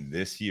again,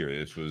 this year,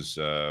 this was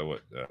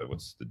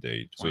what's the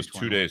date? So it was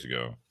 2 days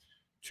ago.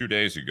 2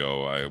 days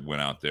ago, I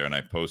went out there and I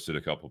posted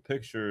a couple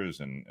pictures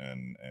and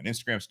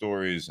Instagram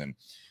stories, and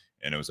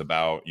it was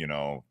about, you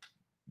know,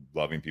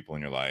 loving people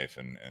in your life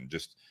and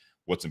just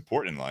what's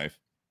important in life.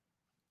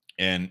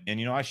 And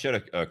you know, I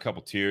shed a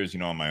couple tears, you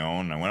know, on my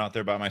own. I went out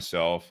there by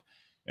myself,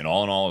 and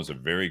all in all, it was a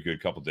very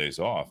good couple days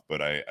off.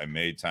 But I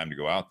made time to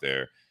go out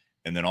there,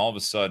 and then all of a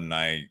sudden,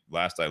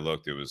 last I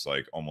looked, it was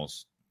like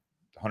almost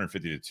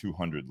 150 to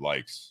 200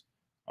 likes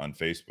on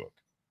Facebook,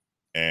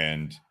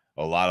 and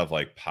a lot of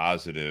like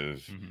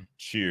positive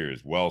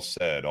cheers, well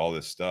said, all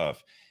this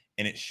stuff.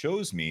 And it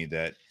shows me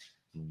that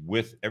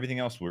with everything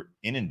else we're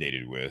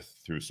inundated with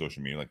through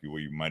social media, like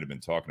what you might have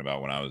been talking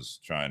about when I was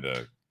trying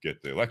to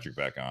get the electric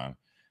back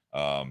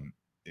on,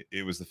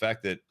 it was the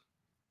fact that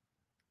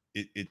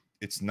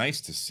it's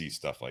nice to see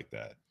stuff like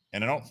that.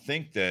 And I don't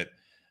think that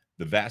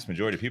the vast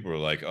majority of people are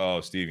like,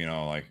 oh, Steve, you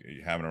know, like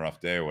you're having a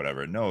rough day or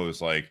whatever. No, it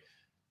was like,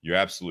 you're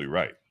absolutely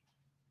right.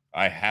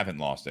 I haven't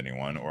lost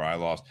anyone, or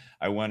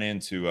I went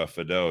into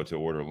Fido to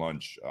order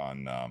lunch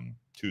on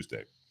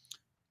Tuesday,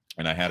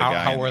 and I had a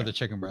guy. How were the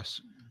chicken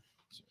breasts?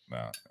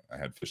 I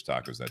had fish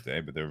tacos that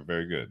day, but they were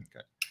very good.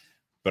 Okay.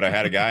 But I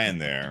had a guy in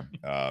there,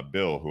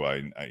 Bill, who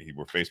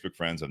we're Facebook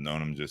friends. I've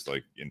known him just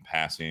like in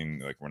passing,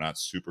 like we're not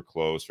super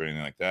close or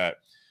anything like that.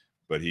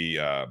 But he,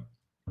 while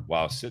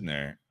I was sitting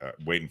there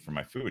waiting for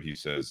my food, he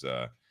says,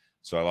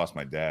 "So I lost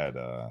my dad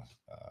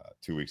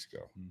 2 weeks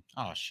ago."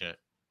 Oh shit!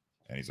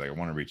 And he's like, "I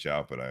want to reach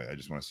out, but I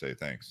just want to say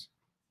thanks."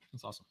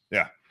 That's awesome.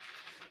 Yeah,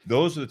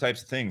 those are the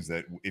types of things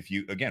that if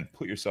you again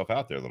put yourself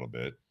out there a little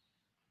bit.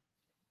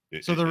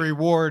 So the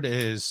reward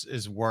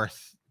is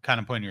worth kind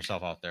of putting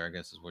yourself out there, I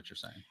guess, is what you're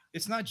saying.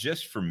 It's not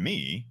just for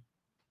me.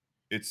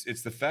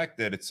 It's the fact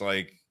that it's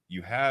like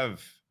you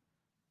have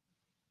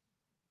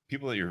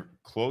people that you're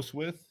close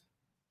with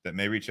that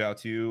may reach out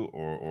to you,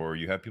 or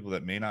you have people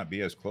that may not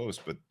be as close,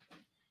 but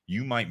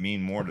you might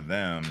mean more to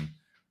them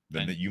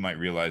than that you might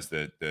realize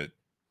that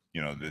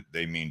you know that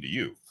they mean to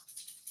you.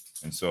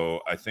 And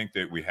so I think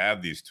that we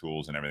have these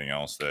tools and everything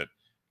else that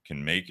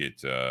can make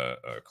it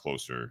a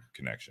closer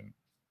connection.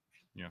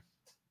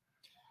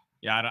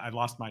 Yeah, I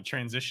lost my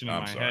transition in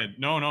my head.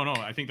 No.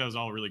 I think that was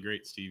all really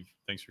great, Steve.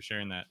 Thanks for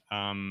sharing that.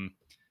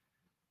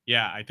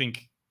 Yeah, I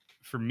think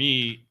for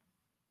me,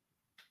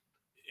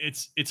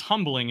 it's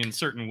humbling in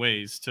certain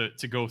ways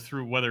to go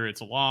through, whether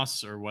it's a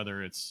loss or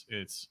whether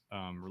it's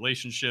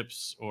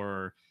relationships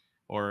or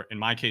in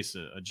my case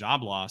a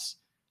job loss.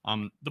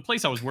 The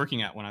place I was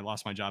working at when I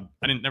lost my job,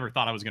 I never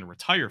thought I was going to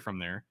retire from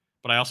there,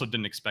 but I also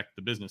didn't expect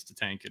the business to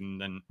tank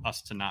and then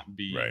us to not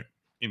be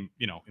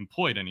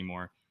employed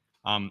anymore.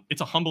 It's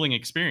a humbling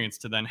experience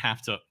to then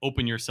have to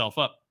open yourself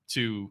up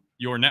to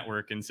your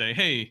network and say,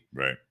 "Hey,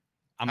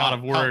 I'm out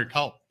of work.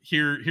 Help.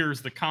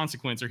 Here's the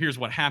consequence, or here's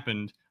what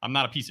happened. I'm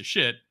not a piece of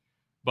shit,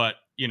 but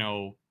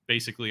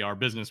basically our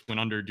business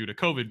went under due to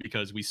COVID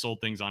because we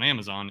sold things on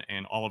Amazon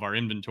and all of our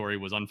inventory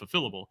was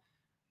unfulfillable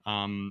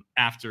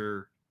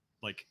after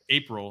like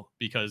April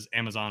because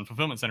Amazon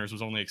fulfillment centers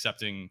was only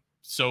accepting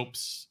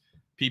soaps,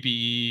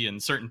 PPE,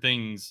 and certain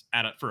things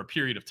for a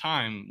period of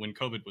time when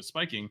COVID was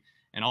spiking."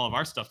 And all of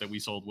our stuff that we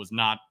sold was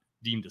not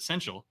deemed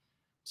essential.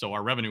 So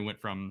our revenue went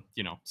from,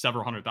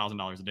 several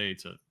 $100,000 a day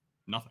to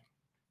nothing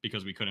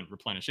because we couldn't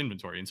replenish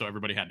inventory. And so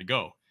everybody had to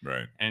go.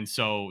 Right. And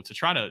so to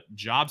try to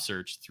job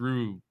search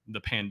through the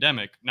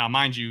pandemic, now,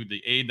 mind you,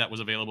 the aid that was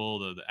available,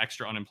 the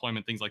extra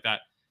unemployment, things like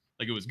that,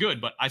 like it was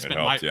good, but I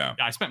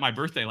spent my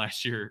birthday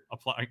last year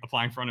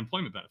applying for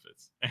unemployment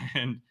benefits.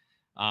 And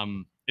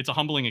it's a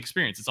humbling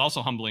experience. It's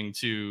also humbling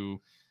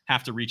to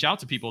have to reach out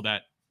to people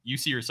that you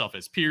see yourself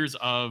as peers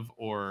of,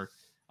 or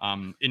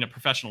in a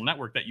professional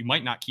network that you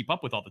might not keep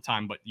up with all the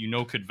time, but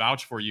could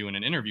vouch for you in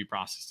an interview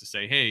process to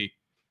say, "Hey,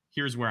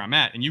 here's where I'm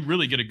at." And you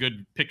really get a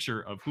good picture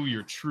of who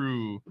your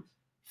true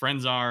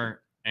friends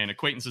are and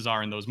acquaintances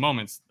are in those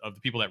moments, of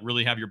the people that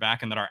really have your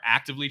back and that are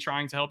actively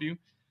trying to help you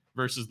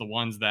versus the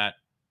ones that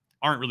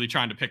aren't really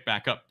trying to pick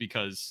back up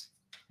because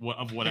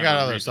of whatever. You got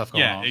other stuff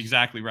going on. Yeah,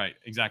 exactly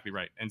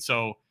right. And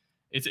so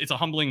it's a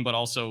humbling but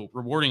also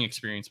rewarding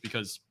experience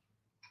because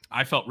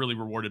I felt really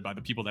rewarded by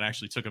the people that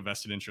actually took a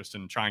vested interest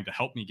in trying to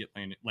help me get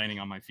landing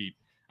on my feet.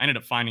 I ended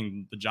up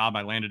finding the job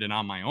I landed in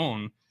on my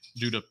own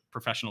due to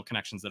professional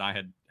connections that I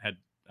had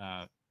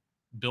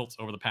built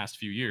over the past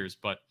few years.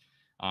 But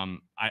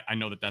I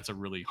know that that's a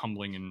really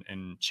humbling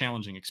and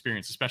challenging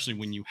experience, especially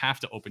when you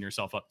have to open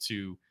yourself up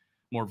to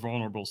more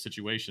vulnerable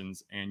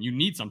situations and you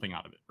need something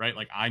out of it, right?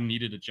 Like I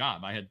needed a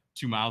job. I had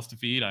 2 mouths to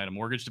feed. I had a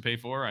mortgage to pay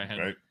for. I had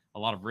a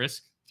lot of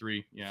risk.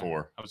 3,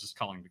 4. I was just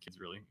calling the kids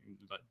really,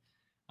 but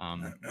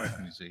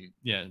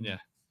yeah,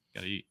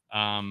 gotta eat.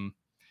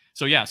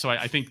 So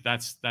I think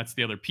that's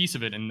the other piece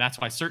of it, and that's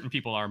why certain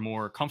people are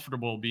more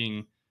comfortable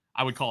being,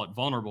 I would call it,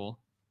 vulnerable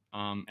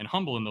and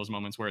humble in those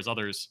moments, whereas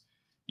others,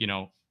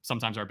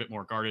 sometimes are a bit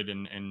more guarded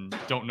and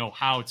don't know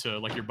how to,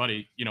 like your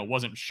buddy,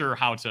 wasn't sure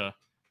how to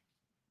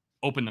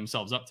open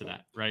themselves up to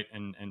that, right?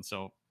 And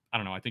so I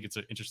don't know. I think it's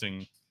an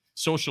interesting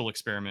social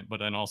experiment, but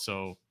then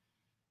also,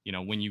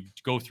 when you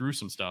go through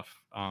some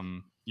stuff,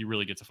 you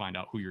really get to find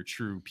out who your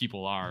true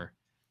people are.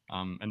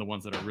 And the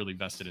ones that are really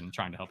vested in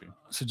trying to help you.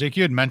 So Jake,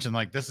 you had mentioned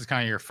like this is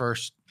kind of your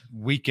first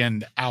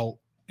weekend out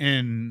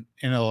in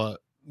a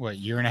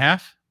year and a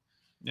half?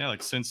 Yeah,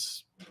 like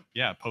since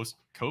post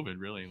COVID,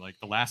 really. Like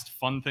the last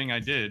fun thing I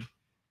did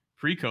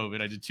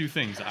pre-COVID, I did 2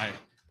 things.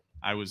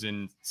 I was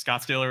in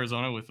Scottsdale,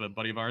 Arizona with a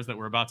buddy of ours that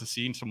we're about to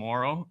see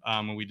tomorrow.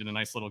 And we did a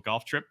nice little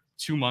golf trip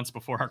 2 months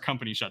before our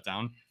company shut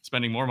down,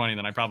 spending more money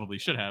than I probably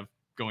should have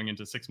going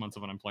into 6 months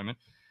of unemployment.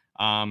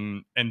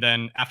 And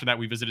then after that,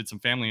 we visited some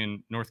family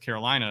in North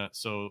Carolina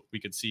so we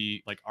could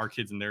see like our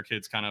kids and their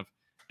kids kind of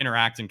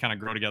interact and kind of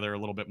grow together a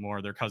little bit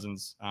more, their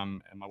cousins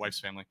and my wife's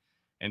family.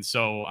 And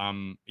so,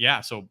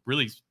 so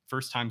really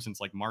first time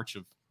since like March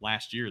of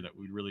last year that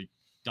we'd really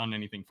done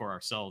anything for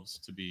ourselves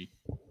to be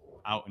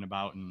out and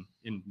about and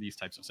in these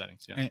types of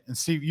settings. Yeah. And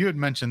Steve, you had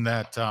mentioned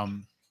that,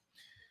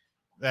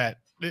 that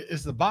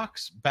is the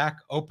box back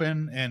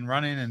open and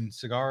running and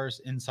cigars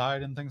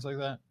inside and things like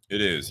that? It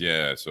is.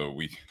 Yeah. So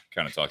we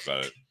kind of talked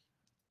about it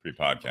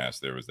pre-podcast,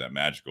 there was that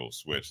magical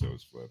switch that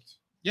was flipped.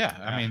 Yeah,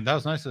 I mean, that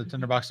was nice of the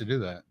Tinderbox to do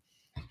that.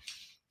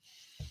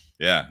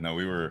 Yeah, no,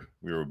 we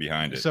were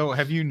behind it. So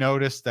have you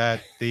noticed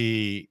that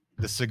the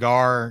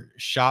cigar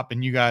shop,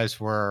 and you guys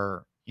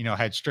were,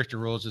 had stricter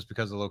rules just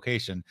because of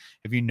location.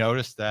 Have you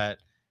noticed that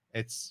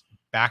it's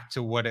back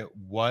to what it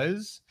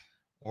was?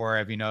 Or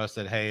have you noticed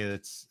that, hey,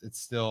 it's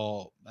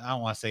still, I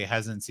don't want to say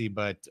hesitancy,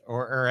 but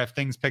or have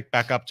things picked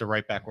back up to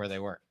right back where they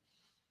were?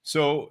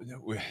 So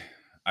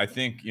I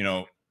think,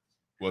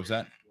 what was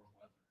that?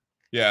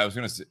 Yeah, I was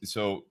going to say,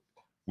 so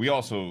we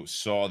also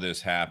saw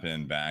this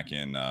happen back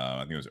in,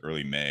 I think it was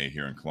early May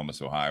here in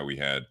Columbus, Ohio. We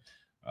had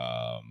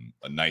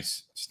a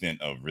nice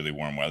stint of really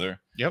warm weather.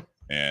 Yep.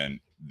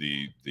 And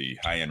the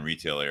high-end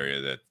retail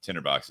area that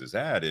Tinderbox is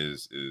at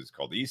is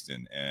called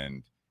Easton,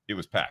 and it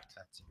was packed.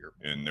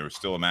 And there was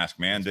still a mask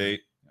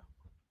mandate.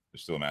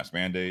 There's still a mask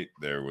mandate.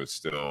 There was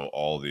still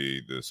all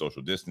the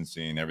social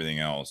distancing, everything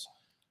else.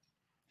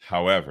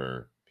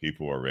 However,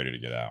 people are ready to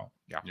get out.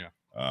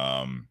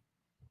 Yeah.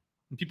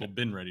 People have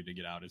been ready to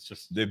get out. It's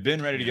just they've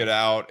been ready to get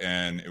out,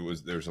 and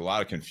there's a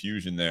lot of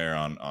confusion there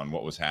on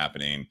what was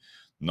happening,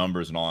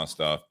 numbers and all that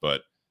stuff.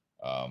 But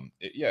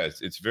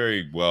it's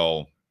very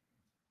well.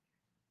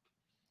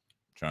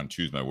 I'm trying to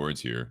choose my words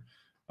here.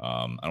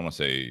 I don't want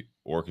to say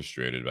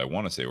orchestrated, but I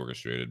want to say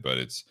orchestrated. But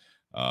it's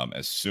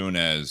as soon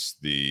as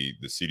the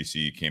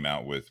CDC came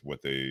out with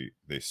what they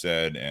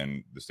said,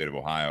 and the state of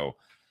Ohio,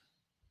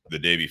 the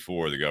day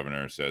before, the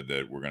governor said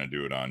that we're going to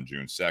do it on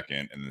June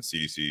 2nd, and the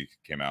CDC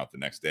came out the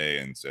next day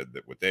and said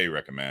that what they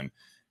recommend,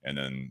 and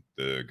then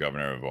the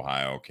governor of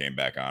Ohio came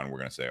back on. We're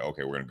going to say,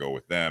 okay, we're going to go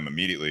with them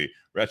immediately,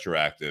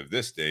 retroactive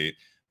this date,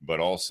 but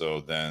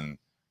also then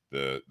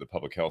the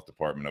public health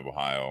department of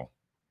Ohio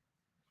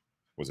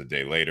was a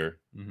day later,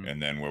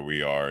 and then where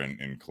we are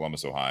in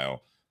Columbus,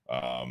 Ohio,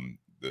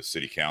 the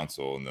city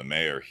council and the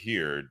mayor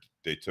here,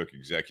 they took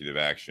executive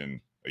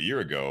action a year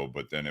ago,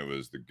 but then it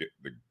was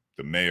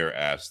the mayor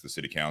asked the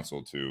city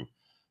council to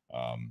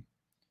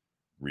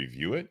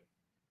review it.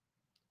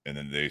 And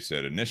then they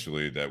said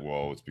initially that,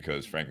 well, it's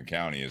because Franklin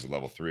County is a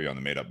level 3 on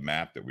the made up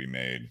map that we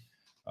made.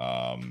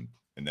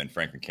 And then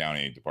Franklin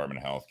County Department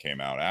of Health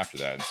came out after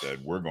that and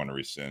said, we're going to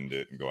rescind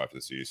it and go after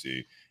the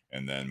CDC.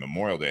 And then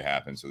Memorial Day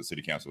happened. So the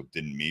city council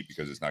didn't meet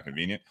because it's not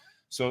convenient.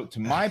 So to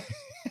my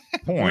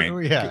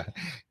point, yeah.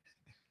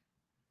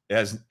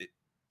 Is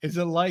it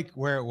like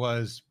where it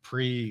was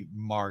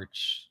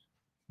pre-March?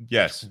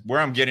 Yes.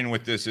 Where I'm getting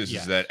with this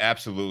is that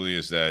absolutely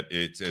is that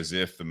it's as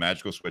if the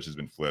magical switch has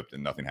been flipped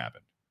and nothing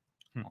happened.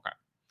 Okay.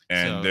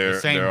 And so the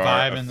same there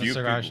vibe in the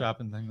cigar shop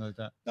and things like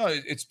that. No,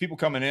 it's people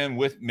coming in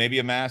with maybe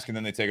a mask and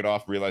then they take it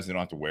off, realize they don't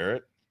have to wear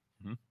it.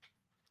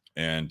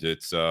 And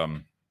it's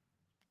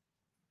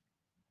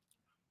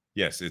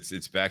yes,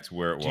 it's back to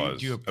where it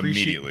was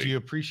immediately. Do you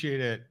appreciate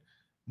it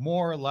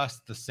more or less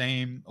the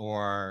same,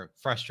 or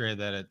frustrated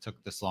that it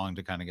took this long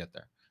to kind of get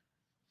there?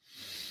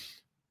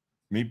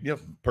 Me,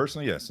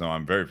 personally, yes. No,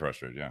 I'm very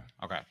frustrated. Yeah.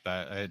 Okay.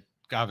 That it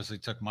obviously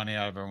took money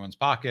out of everyone's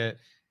pocket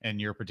in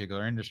your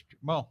particular industry.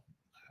 Well,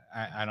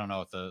 I don't know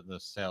what the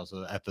sales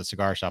at the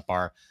cigar shop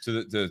are.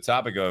 So the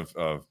topic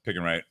of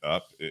picking right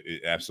up,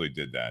 it absolutely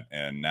did that.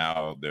 And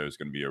now there's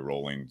going to be a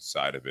rolling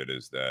side of it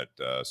is that,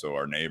 so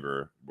our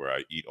neighbor where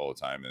I eat all the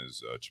time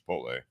is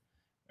Chipotle.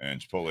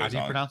 And Chipotle How do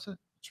you pronounce it?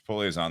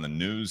 Chipotle is on the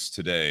news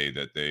today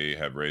that they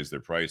have raised their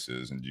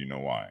prices. And do you know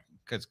why?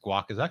 Because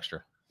guac is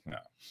extra. No,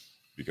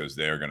 because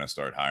they're going to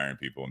start hiring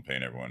people and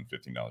paying everyone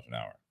 $15 an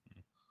hour.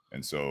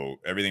 And so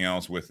everything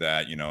else with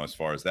that, as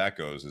far as that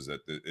goes, is that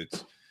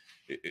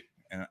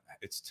and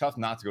it's tough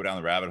not to go down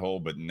the rabbit hole,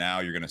 but now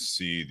you're going to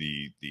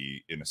see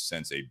the in a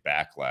sense, a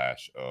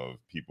backlash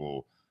of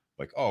people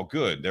like, oh,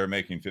 good, they're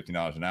making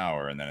 $15 an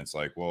hour. And then it's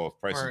like, well,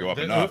 if prices go up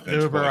enough, the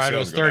Uber ride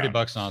was $30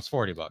 now it's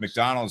 $40.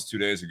 McDonald's 2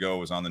 days ago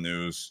was on the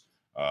news,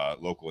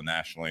 local and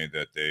nationally,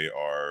 that they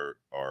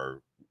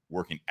are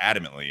working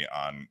adamantly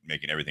on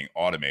making everything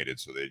automated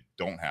so they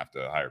don't have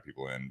to hire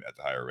people in at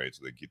the higher rate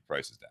so they keep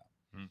prices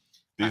down.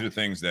 These are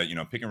things that,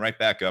 picking right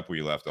back up where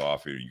you left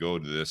off. You go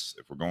to this,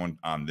 if we're going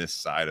on this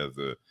side of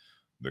the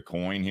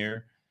coin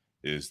here,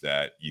 is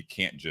that you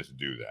can't just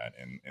do that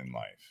in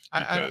life.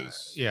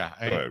 Because,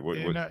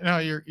 no,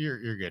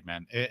 you're good,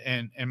 man.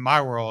 In my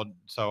world,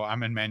 so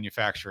I'm in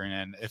manufacturing,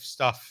 and if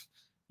stuff,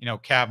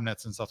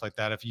 cabinets and stuff like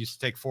that, if you used to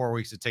take 4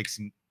 weeks, it takes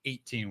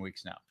 18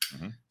 weeks now.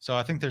 So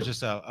I think there's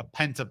just a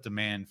pent up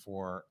demand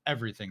for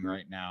everything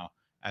right now.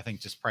 I think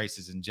just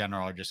prices in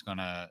general are just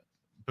gonna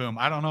boom.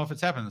 I don't know if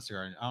it's happened in the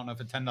cigar. I don't know if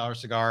a $10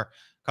 cigar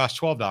costs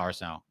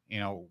 $12 now.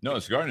 No,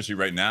 the cigar industry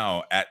right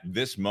now, at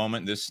this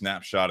moment, this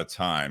snapshot of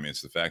time,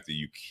 it's the fact that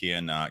you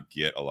cannot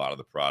get a lot of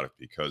the product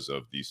because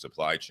of the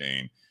supply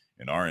chain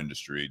in our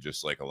industry,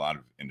 just like a lot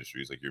of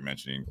industries, like you're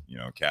mentioning,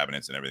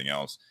 cabinets and everything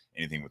else,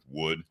 anything with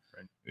wood,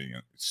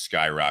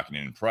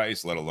 skyrocketing in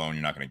price, let alone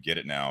you're not going to get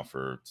it now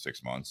for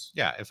 6 months.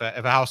 Yeah. If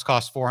a house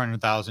costs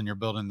 400,000, you're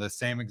building the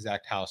same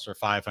exact house for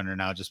 500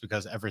 now, just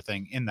because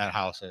everything in that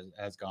house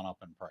has gone up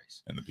in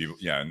price. And the people,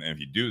 and if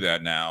you do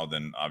that now,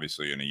 then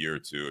obviously in a year or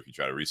two, if you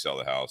try to resell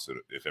the house,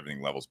 if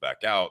everything levels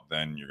back out,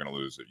 then you're going to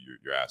lose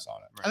your ass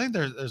on it. I think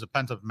there's a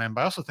pent up demand,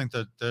 but I also think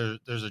that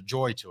there's a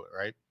joy to it,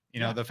 right?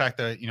 The fact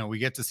that, we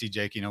get to see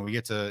Jake, we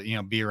get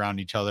to, be around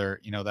each other,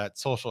 that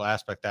social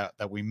aspect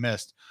that we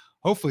missed.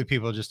 Hopefully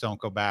people just don't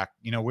go back.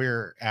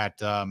 We're at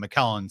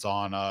McKellen's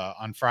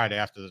on Friday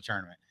after the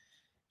tournament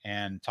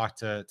and talked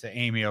to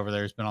Amy over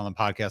there, who's been on the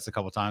podcast a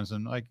couple of times,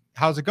 and like,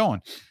 how's it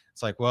going?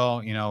 It's like,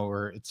 well,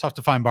 it's tough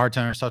to find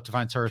bartenders, tough to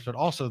find servers, but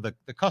also the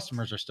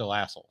customers are still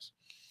assholes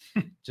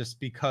just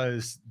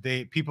because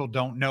people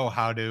don't know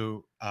how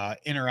to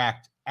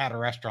interact at a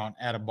restaurant,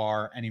 at a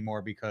bar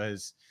anymore,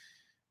 because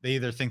they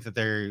either think that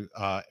they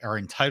are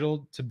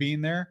entitled to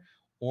being there,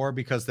 or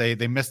because they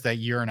missed that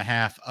year and a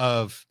half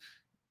of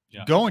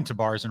going to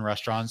bars and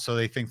restaurants. So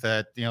they think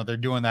that, they're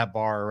doing that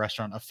bar or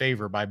restaurant a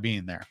favor by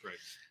being there. Right.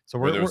 So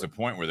there was a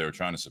point where they were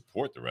trying to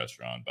support the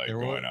restaurant by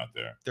going out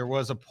there. There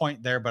was a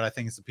point there, but I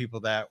think it's the people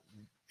that,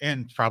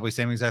 and probably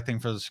same exact thing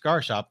for the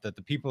cigar shop, that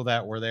the people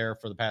that were there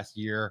for the past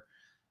year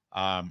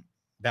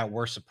that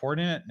were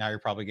supporting it, now you're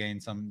probably getting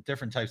some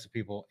different types of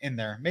people in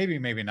there. Maybe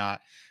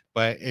not,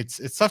 but it's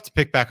tough to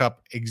pick back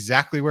up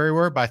exactly where we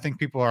were, but I think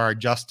people are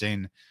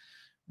adjusting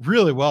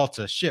really well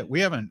to shit.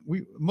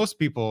 Most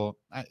people,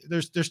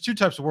 there's two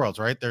types of worlds,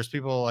 right? There's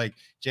people like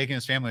Jake and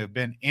his family have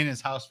been in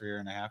his house for a year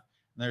and a half.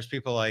 And there's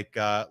people like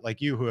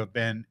you who have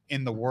been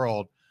in the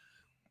world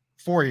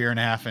for a year and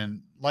a half,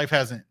 and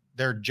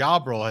their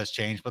job role has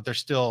changed, but they're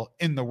still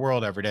in the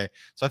world every day.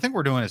 So I think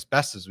we're doing as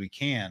best as we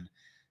can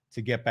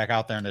to get back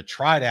out there and to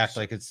try to act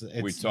like it's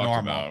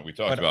normal. We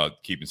talked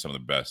about keeping some of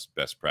the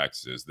best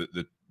practices.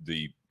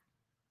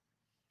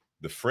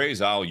 The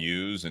phrase I'll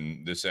use,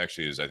 and this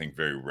actually is, I think,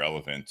 very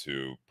relevant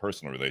to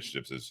personal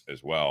relationships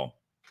as well,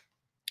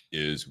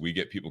 is we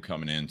get people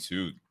coming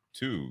into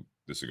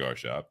the cigar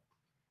shop.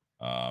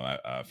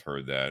 I've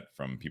heard that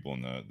from people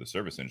in the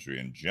service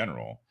industry in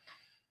general.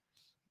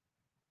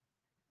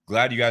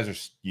 Glad you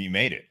guys you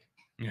made it.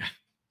 Yeah.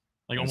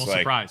 Like almost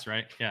surprised,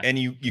 right? Yeah. And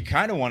you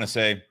kind of want to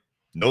say,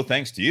 no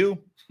thanks to you,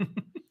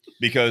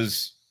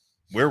 because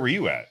where were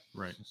you at?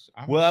 Right.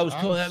 I was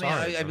told.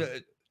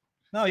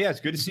 No, yeah, it's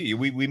good to see you.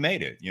 We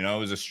made it. It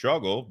was a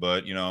struggle,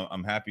 but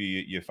I'm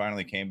happy you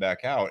finally came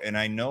back out. And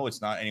I know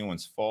it's not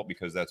anyone's fault,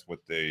 because that's what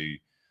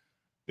they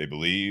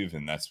believe,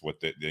 and that's what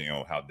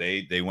how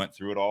they went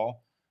through it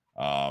all.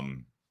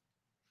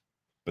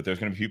 But there's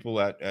going to be people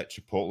at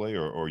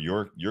Chipotle or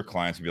your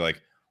clients will be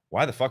like,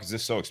 why the fuck is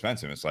this so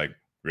expensive? It's like,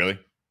 really?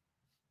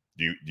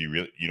 Do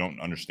you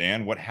don't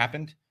understand what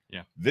happened?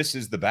 Yeah. This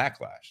is the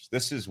backlash.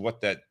 This is what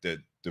the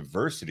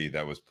diversity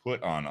that was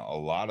put on a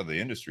lot of the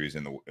industries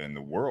in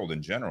the world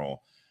in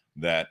general.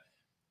 That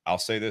I'll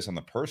say this on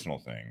the personal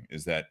thing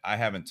is that I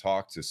haven't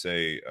talked to,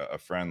 say, a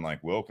friend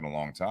like Wilk in a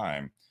long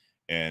time.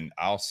 And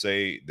I'll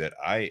say that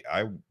I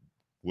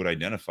would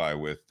identify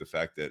with the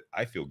fact that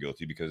I feel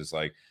guilty, because it's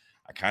like,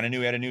 I kind of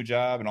knew he had a new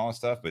job and all that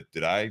stuff, but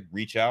did I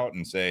reach out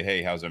and say,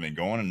 hey, how's everything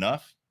going?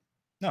 Enough?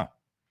 No.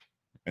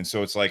 And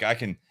so it's like, I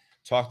can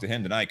talk to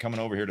him tonight, coming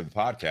over here to the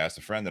podcast,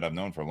 a friend that I've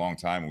known for a long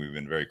time. We've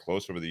been very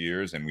close over the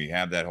years, and we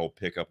have that whole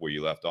pick up where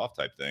you left off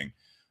type thing.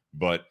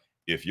 But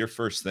if your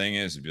first thing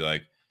is to be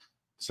like,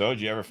 so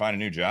did you ever find a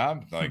new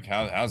job? Like,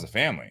 how's the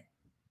family?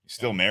 You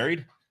still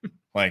married?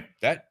 Like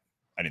that.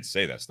 I didn't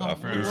say that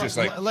stuff. It was just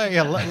like,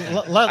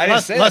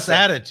 less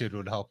attitude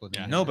would help with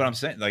that. No, but I'm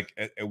saying, like,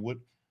 it would.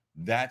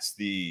 That's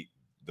the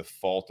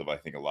fault of, I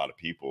think, a lot of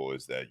people,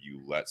 is that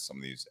you let some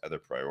of these other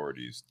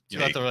priorities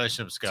let the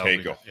relationships go,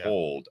 take a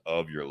hold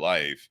of your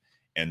life,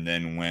 and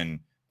then when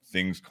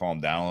things calm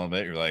down a little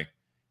bit, you're like,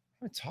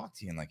 I haven't talked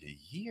to you in like a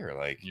year.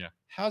 Like,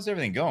 how's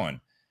everything going?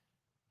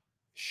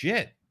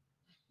 Shit,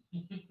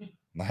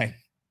 like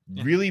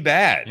really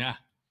bad.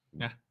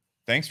 Yeah.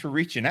 Thanks for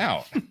reaching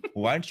out.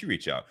 Why didn't you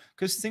reach out?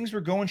 Because things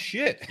were going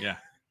shit. Yeah.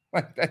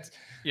 Like that's.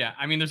 Yeah.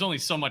 I mean, there's only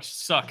so much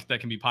suck that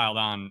can be piled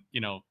on,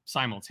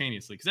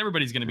 simultaneously, because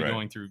everybody's going to be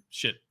going through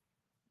shit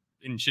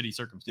in shitty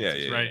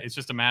circumstances, right? Yeah. It's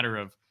just a matter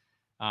of,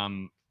 I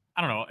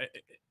don't know.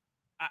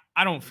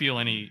 I don't feel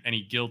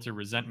any guilt or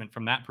resentment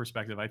from that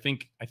perspective. I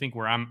think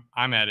where I'm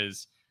at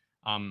is,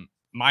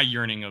 my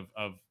yearning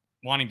of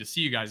wanting to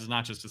see you guys is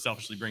not just to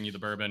selfishly bring you the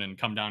bourbon and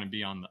come down and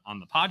be on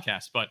the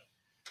podcast, but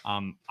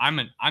I'm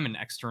an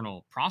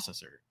external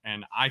processor,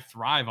 and I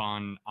thrive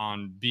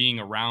on being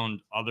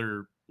around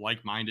other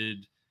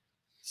like-minded,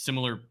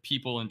 similar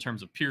people in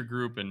terms of peer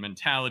group and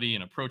mentality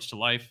and approach to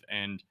life.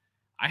 And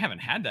I haven't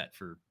had that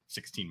for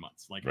 16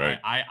 months. Like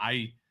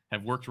I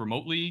have worked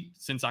remotely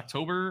since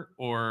October,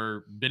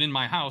 or been in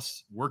my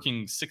house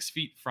working 6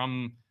 feet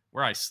from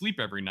where I sleep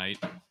every night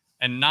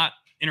and not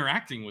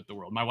interacting with the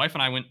world. My wife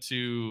and I went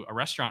to a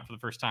restaurant for the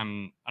first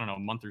time, I don't know, a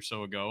month or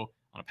so ago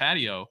on a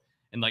patio.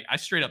 And like I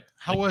straight up,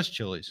 How was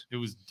Chili's? it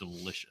was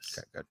delicious.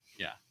 Okay, good.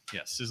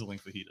 Yeah, sizzling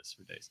fajitas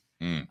for days.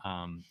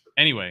 Mm.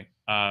 Anyway,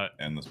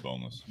 Endless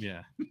boneless.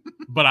 yeah,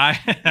 but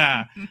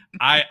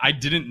I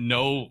didn't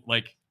know,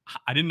 like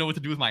I didn't know what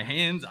to do with my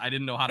hands. I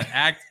didn't know how to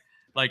act.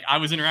 Like I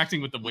was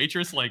interacting with the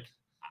waitress, like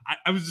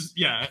I was just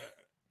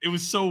it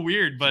was so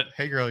weird. But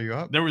Hey, girl, you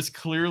up? there was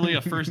clearly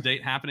a first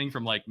date happening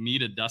from like me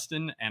to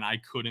Dustin, and I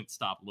couldn't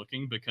stop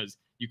looking because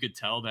you could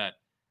tell that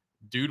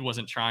dude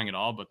wasn't trying at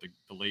all, but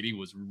the lady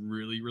was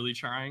really, really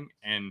trying.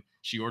 And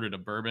she ordered a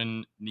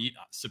bourbon neat,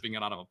 sipping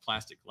it out of a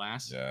plastic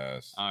glass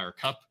or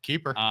cup.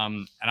 Keep her.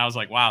 And I was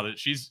like, wow, that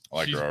she's I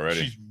like her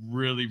already. She's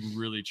really,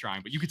 really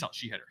trying. But you could tell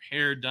she had her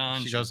hair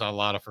done. She does a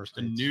lot of first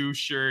a dates. new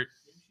shirt.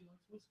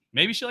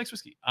 Maybe she likes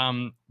whiskey.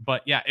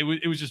 But yeah,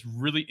 it was just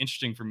really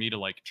interesting for me to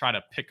like try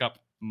to pick up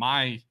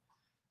my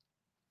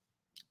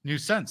New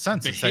sense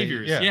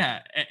behaviors.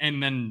 Yeah.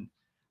 And then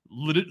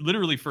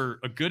literally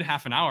for a good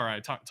half an hour, I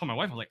told my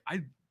wife, I was like,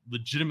 I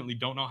legitimately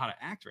don't know how to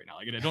act right now.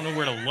 Like, I don't know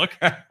where to look.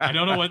 I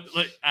don't know what,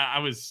 like, I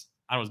was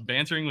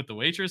bantering with the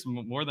waitress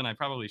more than I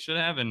probably should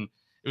have. And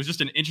it was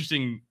just an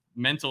interesting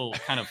mental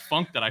kind of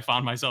funk that I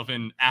found myself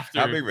in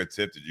after. How big of a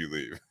tip did you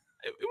leave?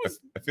 It was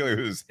I feel like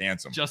it was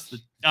handsome. just the,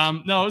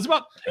 no, it was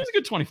a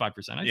good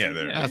 25%. Yeah,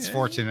 there. That's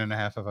 14 and a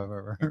half if I've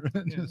ever heard.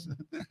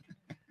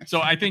 So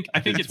I think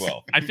it's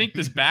 12. I think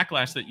this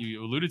backlash that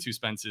you alluded to,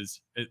 Spence,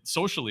 is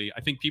socially,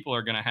 I think people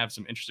are going to have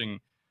some interesting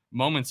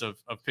moments of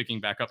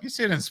picking back up. You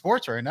see it in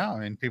sports right now. I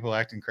mean, people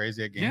acting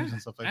crazy at games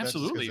and stuff like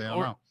absolutely. that.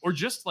 Absolutely. Or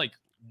just like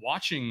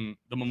watching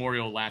the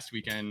Memorial last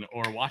weekend,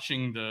 or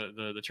watching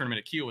the tournament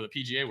at Kiel with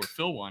the PGA where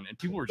Phil won, and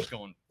people were just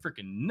going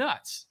freaking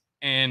nuts.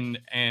 And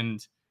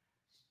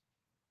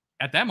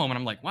at that moment,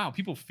 I'm like, wow,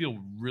 people feel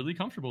really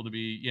comfortable to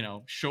be,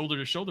 shoulder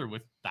to shoulder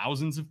with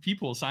thousands of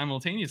people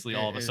simultaneously.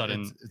 All of a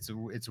sudden,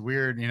 it's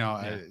weird.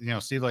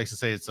 Steve likes to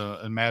say it's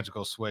a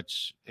magical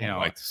switch. I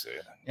like to say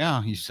it.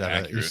 Yeah, you said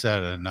Accurate. it. You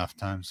said it enough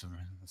times.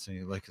 So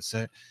you like to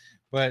say it,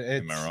 but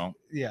it's, Am I wrong?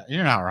 Yeah,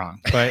 you're not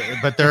wrong.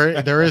 But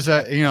there is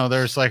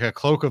there's like a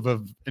cloak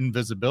of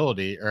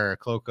invisibility, or a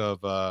cloak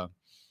of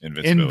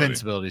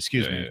invincibility.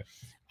 Excuse me.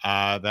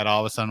 Yeah. That all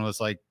of a sudden was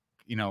like,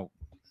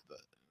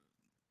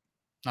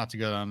 not to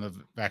go down the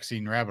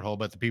vaccine rabbit hole,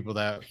 but the people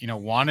that,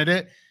 wanted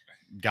it,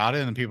 got it.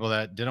 And the people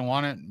that didn't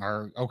want it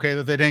are okay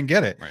that they didn't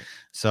get it. Right.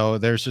 So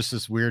there's just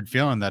this weird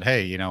feeling that,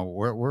 hey,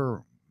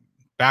 we're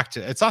back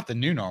to, it's not the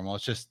new normal.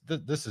 It's just,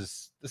 this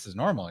is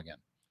normal again.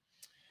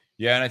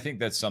 Yeah. And I think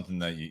that's something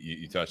that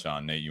you touch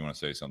on, Nate. You want to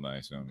say something, I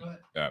assume?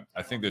 Yeah.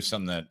 I think there's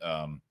something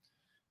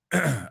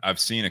that I've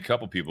seen a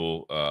couple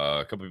people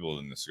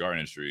in the cigar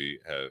industry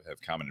have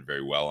commented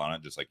very well on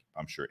it. Just like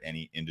I'm sure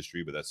any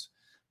industry, but that's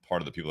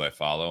part of the people I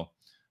follow.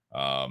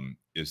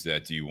 Is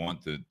that, do you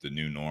want the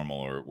new normal,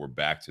 or we're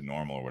back to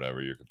normal, or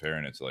whatever? You're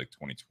comparing it to like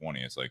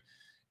 2020. It's like,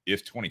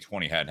 if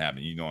 2020 hadn't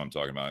happened, what I'm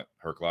talking about,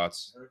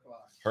 Herklotz.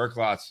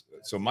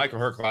 So Michael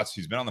Herklotz,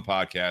 he's been on the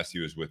podcast. He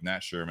was with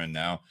Nat Sherman.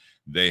 Now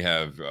they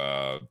have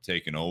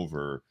taken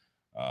over.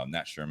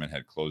 Nat Sherman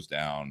had closed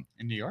down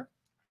In New York?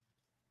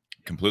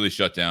 completely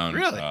shut down.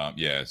 Really?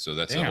 Yeah. So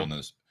that's a Damn. whole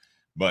nother.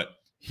 But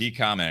he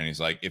commented, he's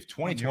like, if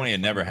 2020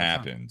 had never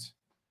happened,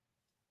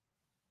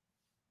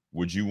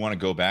 would you want to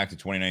go back to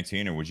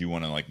 2019, or would you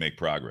want to like make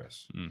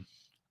progress?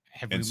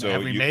 Have And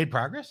we made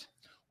progress?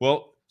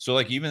 Well, so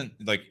like, even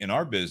like in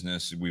our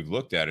business, we've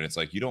looked at it. It's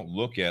like, you don't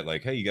look at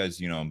like, hey, you guys,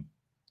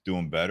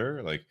 doing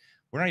better. Like,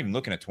 we're not even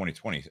looking at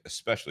 2020,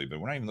 especially, but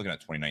we're not even looking at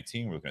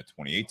 2019. We're looking at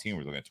 2018.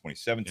 We're looking at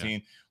 2017. Yeah.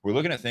 We're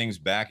looking at things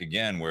back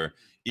again, where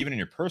even in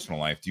your personal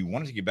life, do you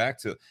want to get back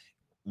to,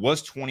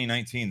 was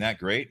 2019 that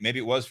great? Maybe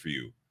it was for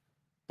you.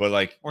 But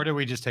like, or do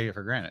we just take it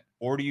for granted?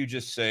 Or do you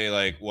just say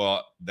like,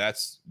 well,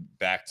 that's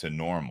back to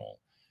normal?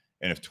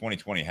 And if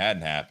 2020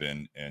 hadn't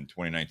happened and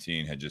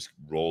 2019 had just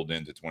rolled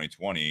into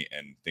 2020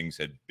 and things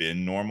had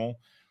been normal,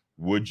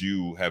 would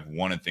you have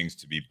wanted things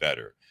to be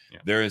better? Yeah.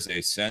 There is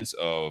a sense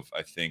of,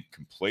 I think,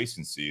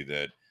 complacency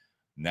that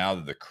now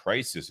that the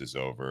crisis is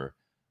over,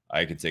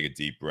 I can take a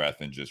deep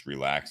breath and just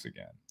relax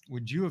again.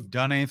 Would you have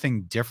done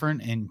anything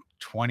different in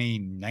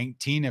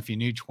 2019 if you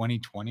knew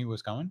 2020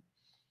 was coming?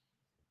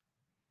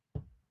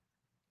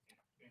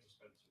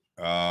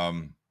 No.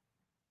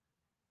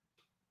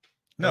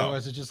 Or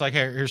was it just like,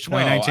 hey, here's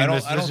 2019? No,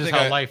 this is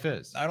how life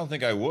is. I don't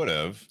think I would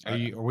have.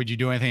 Or would you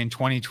do anything in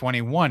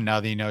 2021 now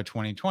that you know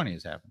 2020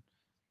 has happened?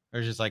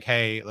 Or just like,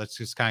 hey, let's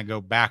just kind of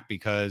go back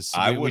because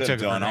I would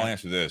have done. I'll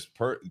answer this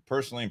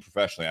personally and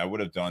professionally. I would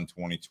have done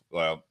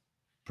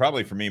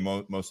probably for me,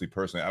 mostly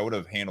personally, I would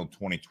have handled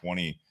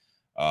 2020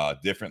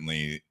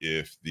 differently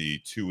if the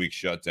 2-week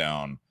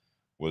shutdown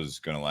was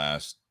going to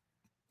last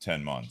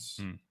 10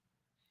 months.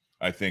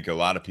 I think a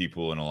lot of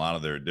people in a lot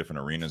of their different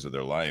arenas of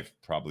their life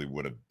probably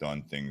would have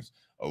done things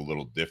a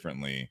little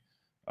differently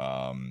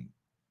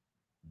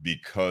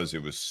because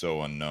it was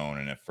so unknown.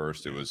 And at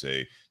first it was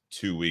a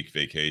 2-week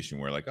vacation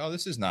where like, oh,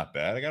 this is not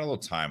bad. I got a little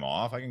time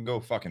off. I can go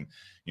fucking,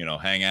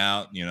 hang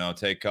out,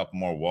 take a couple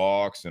more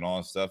walks and all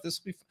that stuff. This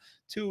will be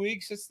 2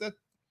 weeks.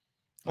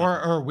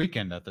 or a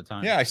weekend at the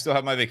time. Yeah, I still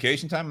have my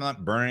vacation time. I'm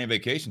not burning any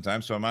vacation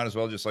time, so I might as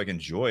well just like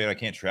enjoy it. I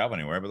can't travel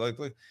anywhere, but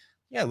like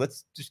yeah,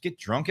 let's just get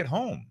drunk at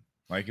home.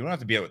 Like you don't have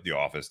to be at the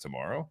office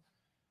tomorrow.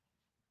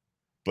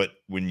 But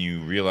when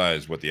you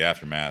realize what the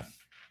aftermath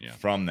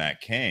from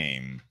that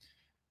came,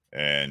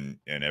 and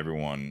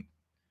everyone,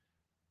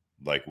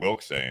 like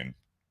Wilk saying,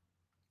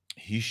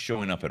 he's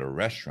showing up at a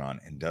restaurant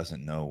and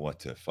doesn't know what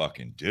to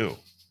fucking do.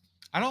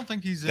 I don't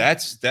think he's.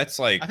 That's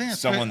like that's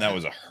someone that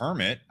was a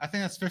hermit. I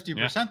think that's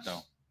 50%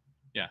 though.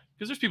 Yeah,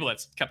 because there's people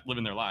that kept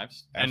living their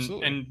lives,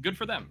 and good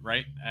for them,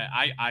 right?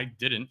 I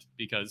didn't,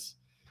 because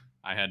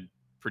I had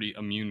pretty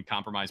immune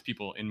compromised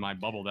people in my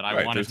bubble that I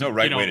wanted. There's no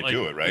right way to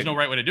do it, right? There's no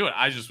right way to do it.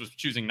 I just was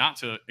choosing not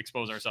to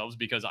expose ourselves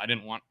because I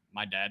didn't want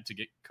my dad to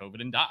get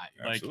COVID and die.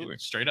 Absolutely. Like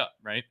straight up,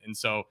 right? And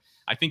so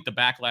I think the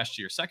backlash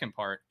to your second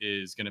part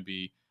is going to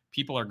be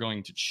people are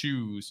going to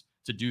choose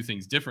to do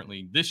things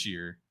differently this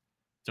year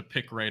to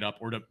pick right up,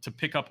 or to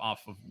pick up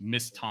off of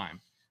missed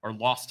time or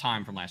lost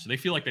time from last year. They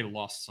feel like they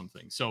lost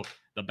something. So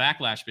the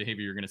backlash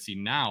behavior you're going to see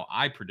now,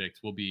 I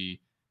predict, will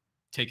be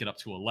take it up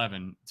to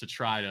 11 to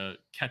try to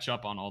catch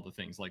up on all the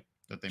things like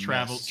that they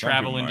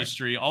travel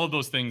industry, all of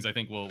those things. I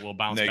think will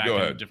bounce back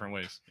in different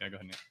ways. Yeah, go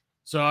ahead, Nick.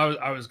 So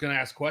I was going to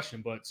ask a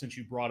question, but since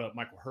you brought up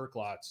Michael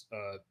Herklotz,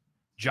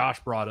 Josh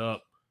brought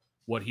up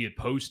what he had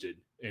posted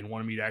and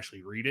wanted me to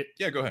actually read it.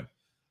 Yeah, go ahead.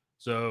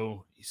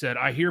 So he said,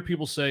 I hear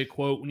people say,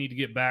 quote, we need to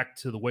get back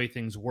to the way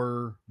things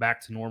were, back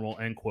to normal,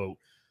 end quote.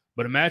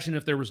 But imagine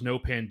if there was no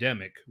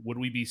pandemic, would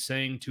we be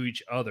saying to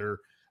each other,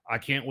 I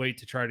can't wait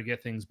to try to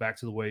get things back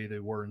to the way they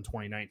were in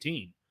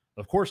 2019?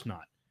 Of course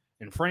not.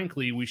 And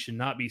frankly, we should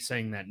not be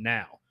saying that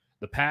now.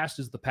 The past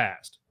is the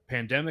past.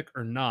 Pandemic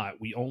or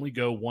not, we only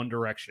go one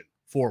direction,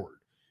 forward.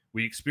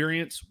 We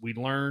experience, we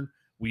learn,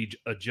 we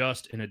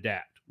adjust and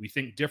adapt. We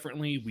think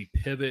differently, we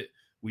pivot,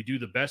 we do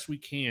the best we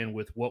can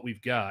with what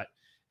we've got,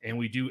 and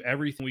we do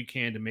everything we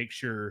can to make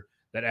sure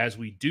that as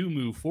we do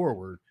move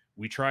forward,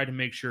 we try to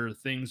make sure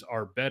things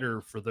are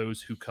better for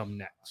those who come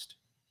next.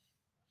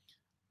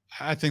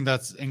 I think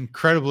that's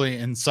incredibly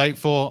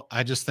insightful.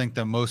 I just think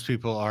that most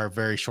people are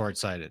very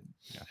short-sighted.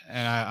 Yeah.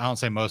 And I don't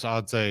say most, I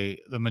would say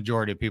the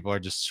majority of people are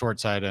just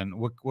short-sighted. And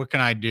what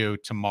can I do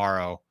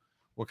tomorrow?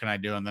 What can I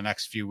do in the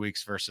next few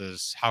weeks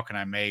versus how can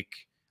I make?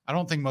 I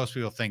don't think most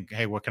people think,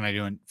 hey, what can I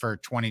do for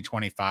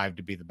 2025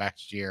 to be the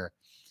best year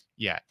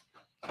yet?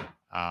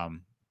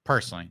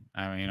 Personally,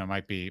 I mean, I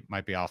might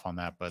be off on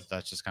that, but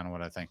that's just kind of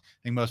what I think. I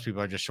think most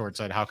people are just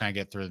short-sighted. How can I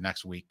get through the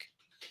next week?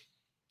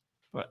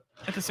 But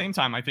at the same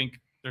time, I think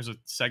there's a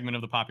segment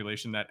of the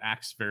population that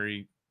acts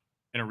very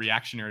in a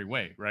reactionary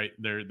way, right?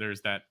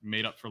 There's that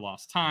made up for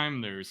lost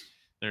time. There's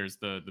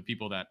the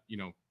people that,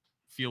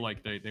 feel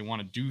like they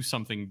want to do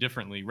something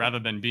differently rather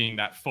than being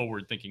that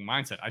forward thinking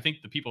mindset. I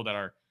think the people that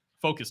are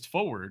focused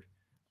forward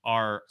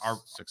are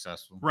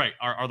successful, right?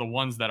 Are the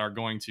ones that are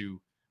going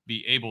to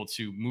be able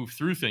to move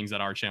through things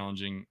that are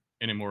challenging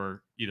in a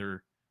more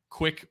either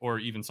quick or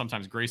even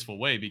sometimes graceful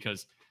way,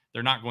 because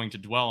they're not going to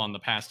dwell on the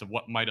past of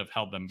what might have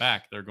held them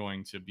back. They're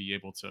going to be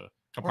able to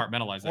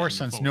compartmentalize that. Or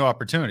sense new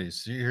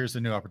opportunities. Here's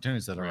the new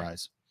opportunities that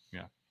arise.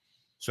 Yeah.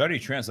 So how do you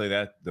translate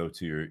that though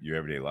to your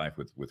everyday life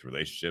with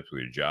relationships,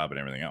 with your job and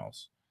everything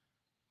else?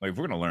 Like if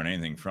we're going to learn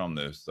anything from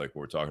this, like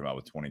what we're talking about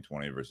with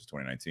 2020 versus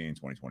 2019,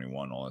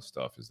 2021, all that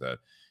stuff, is that,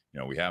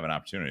 we have an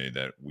opportunity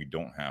that we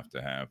don't have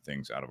to have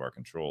things out of our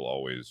control.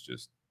 Always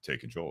just take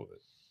control of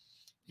it.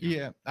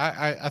 Yeah.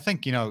 I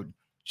think,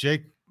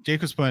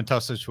 Jake was put in a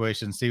tough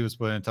situation. Steve was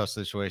put in a tough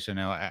situation.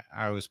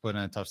 I was put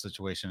in a tough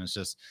situation. It's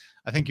just,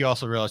 I think you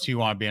also realize who you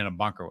want to be in a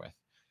bunker with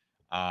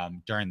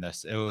during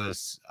this. It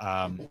was,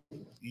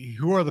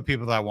 who are the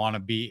people that I want to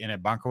be in a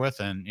bunker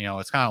with? And,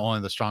 it's kind of only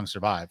the strong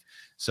survive.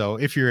 So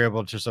if you're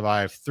able to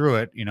survive through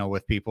it,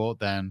 with people,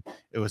 then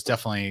it was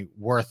definitely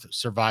worth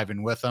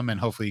surviving with them. And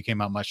hopefully you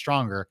came out much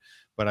stronger.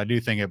 But I do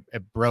think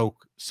it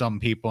broke some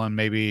people, and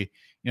maybe,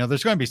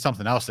 there's going to be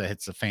something else that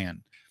hits the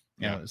fan.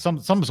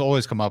 Something's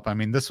always come up. I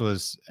mean, this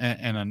was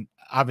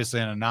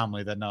obviously an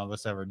anomaly that none of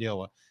us ever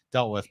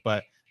dealt with,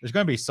 but there's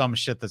going to be some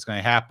shit that's going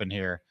to happen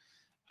here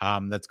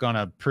that's going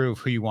to prove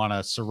who you want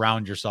to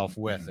surround yourself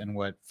with, and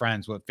what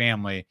friends, what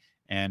family,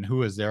 and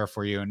who is there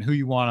for you, and who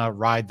you want to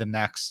ride the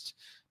next,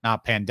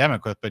 not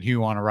pandemic with, but who you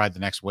want to ride the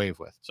next wave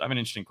with. So I have an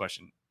interesting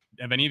question.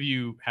 Have any of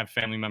you have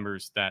family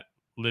members that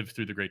lived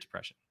through the Great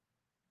Depression?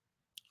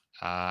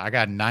 I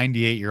got a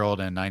 98-year-old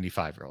and a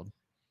 95-year-old.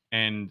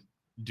 And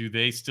do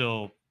they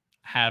still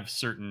have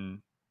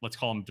certain, let's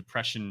call them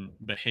depression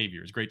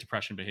behaviors, Great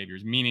Depression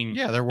behaviors, meaning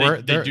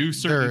they do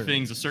certain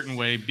things a certain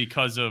way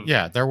because of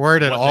they're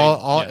worried at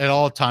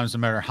all times, no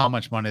matter how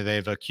much money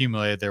they've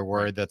accumulated. They're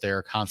worried that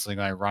they're constantly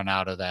going to run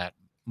out of that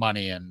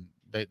money, and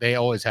they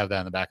always have that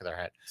in the back of their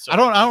head. So I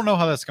don't know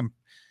how that's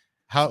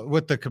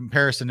what the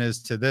comparison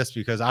is to this,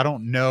 because I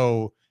don't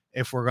know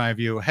if we're going to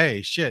view,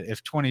 hey, shit,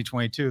 if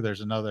 2022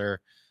 there's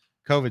another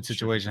COVID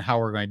situation, how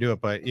we're going to do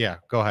it. But yeah,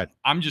 go ahead.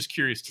 I'm just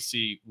curious to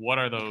see what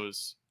are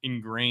those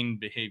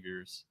ingrained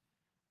behaviors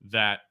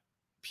that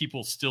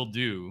people still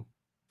do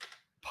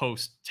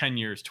post 10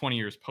 years, 20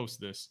 years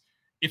post this,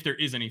 if there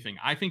is anything.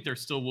 I think there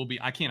still will be.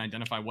 I can't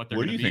identify what they're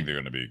What going do to you be. think they're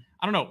going to be?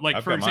 I don't know. Like,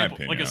 I've for got my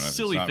example, like opinion a on it. It's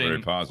silly not very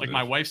thing. positive.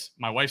 Like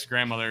my wife's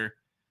grandmother,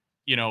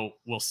 you know,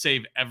 will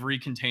save every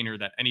container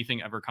that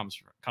anything ever comes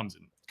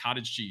in.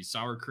 Cottage cheese,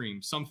 sour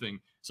cream, something,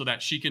 so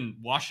that she can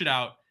wash it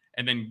out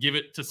and then give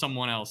it to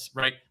someone else,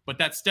 right? But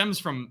that stems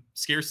from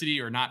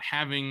scarcity or not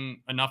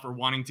having enough or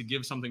wanting to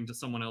give something to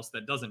someone else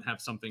that doesn't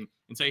have something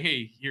and say,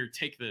 hey, here,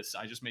 take this.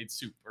 I just made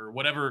soup or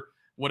whatever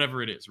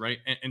it is, right?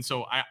 And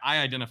so I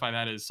identify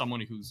that as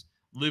someone who's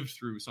lived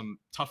through some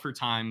tougher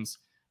times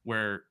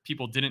where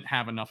people didn't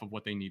have enough of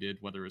what they needed,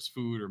 whether it was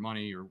food or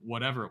money or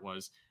whatever it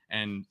was.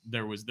 And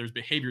there's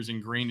behaviors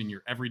ingrained in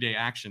your everyday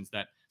actions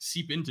that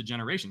seep into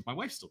generations. My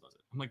wife still does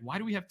it. I'm like, why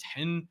do we have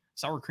 10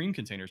 sour cream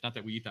containers? Not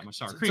that we eat that much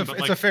sour cream, but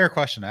it's a fair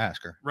question to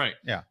ask her. Right.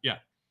 Yeah. Yeah.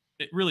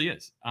 It really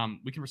is.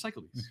 We can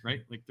recycle these,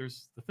 right? Like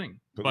there's the thing.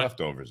 Put But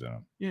leftovers in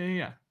them.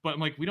 yeah. But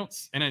like we don't,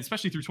 and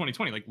especially through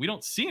 2020, like we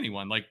don't see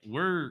anyone. Like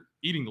we're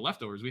eating the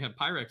leftovers. We have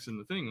Pyrex in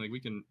the thing. Like we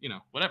can, you know,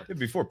 whatever. Yeah,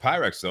 before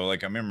Pyrex though,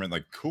 like I remember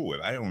like Cool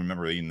Whip. I don't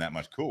remember eating that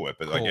much Cool Whip,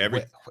 but like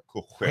every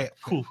Cool Whip.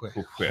 Cool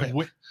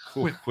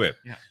Whip.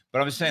 Yeah.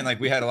 But I'm just saying, like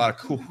we had a lot of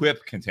Cool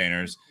Whip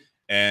containers,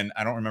 and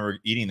I don't remember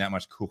eating that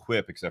much Cool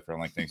Whip except for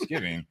on like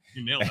Thanksgiving.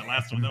 You nailed that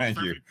last one. That was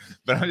Thank you. perfect.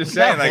 But I'm just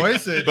saying, like,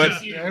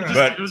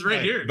 It was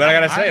right here. But I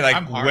gotta say, like,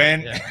 I'm hard,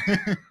 when,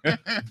 yeah.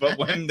 but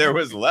when there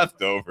was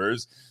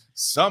leftovers,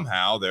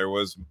 somehow there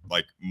was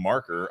like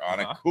marker on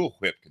a Cool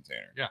Whip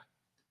container. Yeah. Are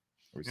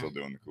we still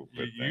doing the Cool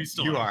Whip thing? You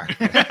still You are.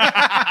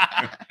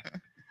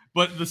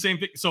 But the same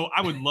thing. So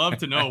I would love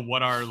to know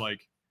what our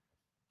like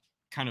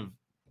kind of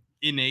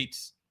innate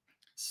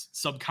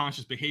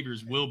subconscious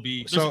behaviors will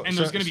be. There's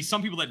going to be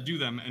some people that do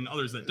them and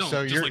others that don't.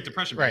 So just you're like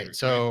depression. right. behaviors,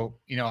 So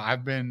you know,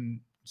 I've been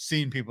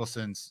seeing people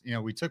since, you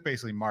know, we took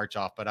basically March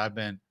off, but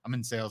I'm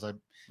in sales. I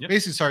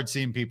basically started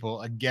seeing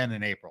people again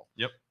in April.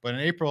 Yep. But in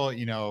April,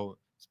 you know,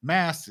 it's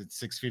masks, it's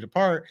 6 feet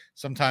apart.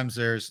 Sometimes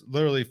there's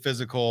literally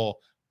physical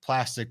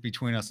plastic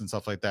between us and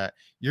stuff like that.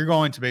 You're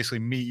going to basically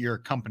meet your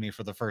company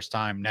for the first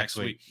time next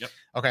week. Yep.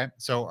 Okay.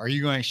 So are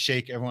you going to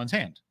shake everyone's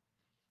hand?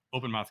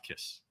 Open mouth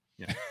kiss.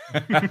 Yeah.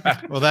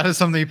 Well, that is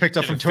something you picked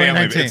up from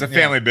Family, 2019. it's a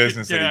family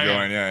business that Yeah, you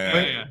yeah.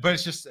 join. Yeah. But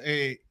it's just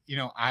a, you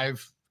know, I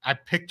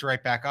picked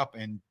right back up,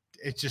 and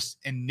it's just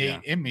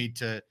innate in me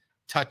to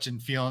touch and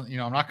feel. You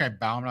know, I'm not going to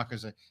bow. I'm not going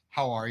to say,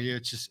 how are you?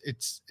 It's just,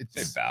 it's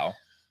Say bow.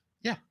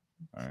 Yeah.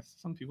 All right.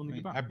 Some people need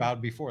to bow. I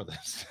bowed before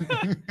this.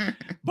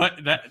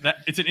 But that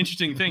it's an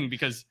interesting thing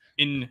because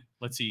in,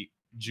 let's see,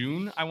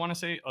 June, I want to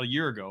say a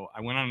year ago, I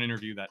went on an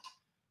interview that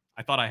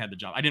I thought I had the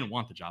job. I didn't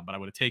want the job, but I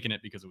would have taken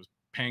it because it was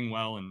paying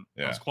well and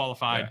I was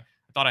qualified. Yeah.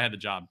 I thought I had the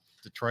job.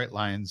 Detroit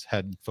Lions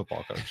head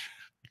football coach.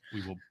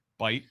 We will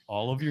bite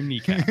all of your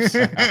kneecaps.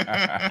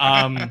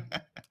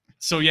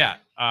 So yeah,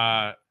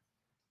 I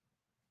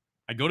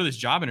go to this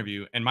job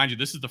interview, and mind you,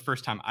 this is the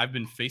first time I've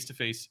been face to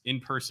face in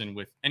person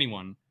with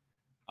anyone.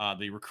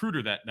 The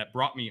recruiter that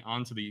brought me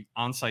onto the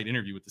on-site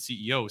interview with the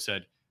CEO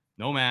said,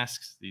 "No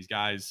masks. These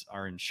guys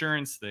are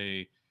insurance.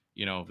 They,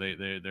 you know,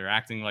 they're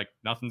acting like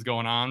nothing's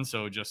going on.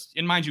 So just,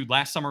 and mind you,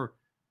 last summer,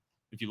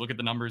 if you look at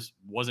the numbers,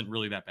 wasn't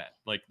really that bad.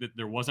 Like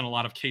there wasn't a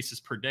lot of cases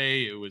per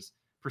day. It was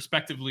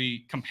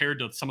prospectively compared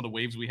to some of the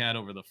waves we had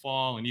over the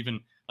fall. And even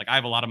like I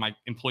have a lot of my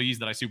employees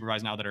that I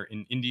supervise now that are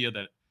in India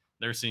that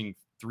they're seeing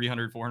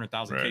 300,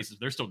 400,000 cases.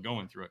 They're still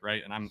going through it.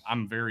 Right. And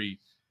I'm very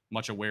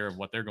much aware of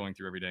what they're going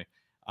through every day.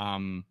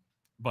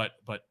 But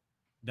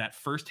that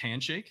first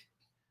handshake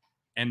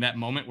and that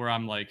moment where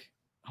I'm like,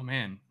 oh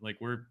man, like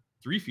we're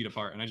 3 feet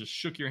apart, and I just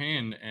shook your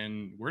hand,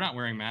 and we're not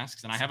wearing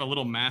masks, and I have a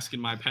little mask in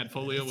my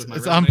portfolio with my.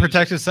 It's resume.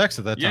 unprotected sex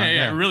at that time.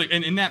 Yeah, really,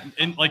 and in that,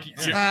 and like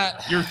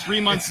you're 3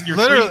 months. You're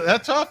literally,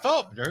 that's how it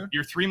felt, dude.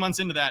 You're 3 months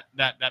into that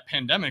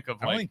pandemic of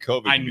I don't like think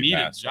COVID I can be need a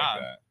passed like job.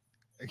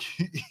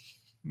 that.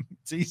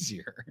 It's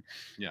easier.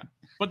 Yeah,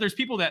 but there's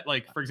people that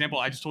like, for example,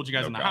 I just told you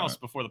guys No in the comment. house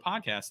before the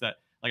podcast that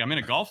like I'm in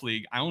a golf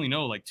league. I only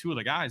know like 2 of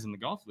the guys in the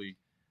golf league,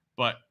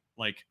 but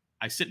like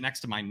I sit next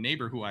to my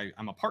neighbor who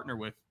I'm a partner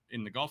with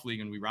in the golf league,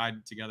 and we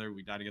ride together.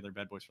 We die together,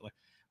 bad boys for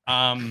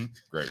life.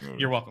 Great movie.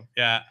 You're welcome.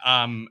 Yeah.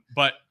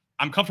 But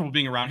I'm comfortable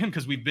being around him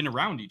because we've been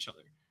around each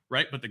other,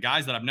 right? But the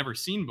guys that I've never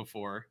seen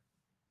before,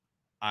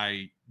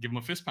 I give them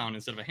a fist pound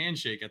instead of a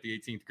handshake at the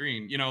 18th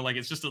green. You know, like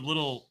it's just a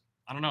little,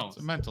 I don't know. It's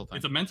a mental thing.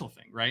 It's a mental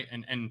thing, right?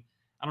 And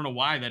I don't know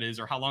why that is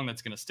or how long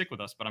that's going to stick with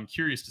us, but I'm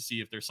curious to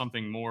see if there's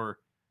something more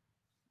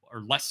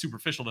or less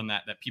superficial than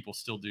that people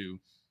still do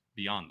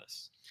beyond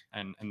this.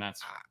 And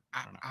that's,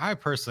 I don't know. I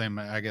personally am,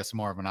 I guess,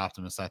 more of an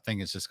optimist. I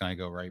think it's just going to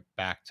go right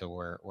back to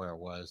where it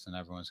was, and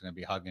everyone's going to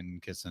be hugging,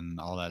 kissing,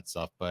 all that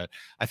stuff. But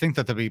I think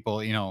that the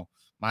people, you know,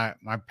 my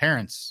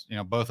parents, you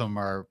know, both of them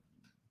are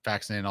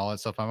vaccinated and all that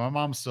stuff. My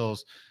mom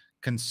still's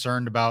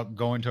concerned about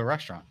going to a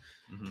restaurant,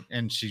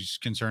 and she's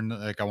concerned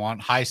like I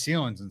want high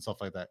ceilings and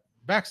stuff like that.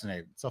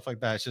 Vaccinated, stuff like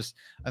that. It's just,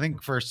 I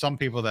think for some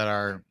people that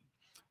are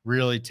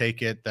really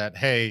take it that,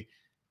 hey,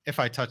 if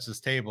I touch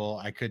this table,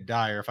 I could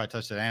die, or if I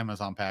touch that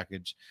Amazon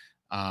package,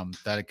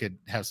 that it could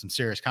have some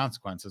serious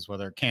consequences,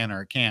 whether it can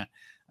or it can't.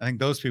 I think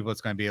those people,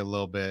 it's going to be a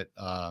little bit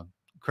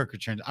quicker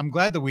change. I'm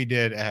glad that we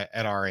did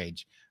at our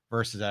age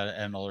versus at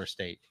an older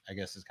state, I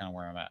guess is kind of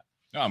where I'm at.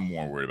 I'm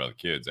more worried about the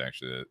kids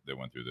actually that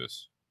went through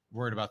this.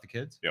 Worried about the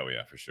kids? Oh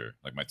yeah, for sure.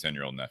 Like my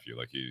 10-year-old nephew,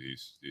 like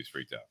he's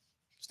freaked out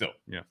still.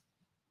 Yeah.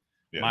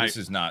 This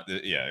is not.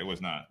 Yeah, it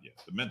was not. Yeah,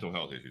 the mental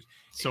health issues.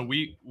 So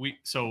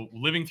so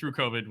living through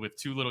COVID with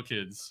 2 little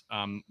kids,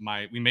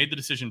 we made the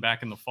decision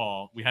back in the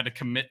fall. We had to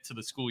commit to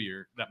the school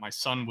year that my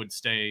son would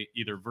stay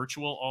either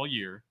virtual all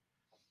year,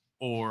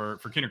 or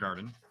for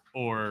kindergarten,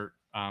 or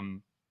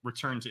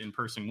return to in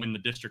person when the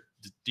district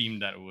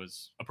deemed that it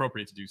was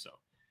appropriate to do so.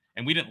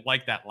 And we didn't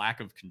like that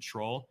lack of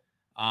control.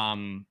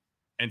 And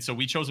so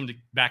we chose him to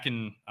back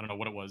in, I don't know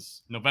what it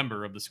was,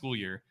 November of the school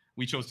year.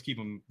 We chose to keep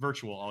him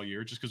virtual all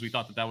year just because we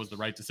thought that was the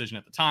right decision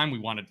at the time. We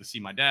wanted to see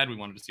my dad. We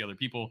wanted to see other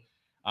people.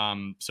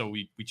 So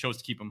we chose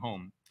to keep him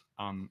home.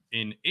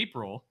 In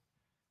April,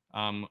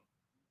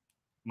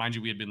 mind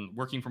you, we had been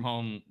working from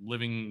home,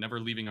 never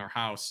leaving our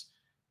house.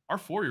 Our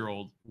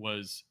 4-year-old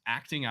was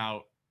acting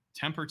out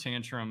temper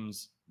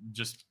tantrums,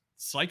 just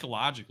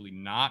psychologically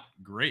not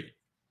great.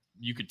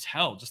 You could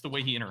tell just the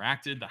way he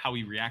interacted, how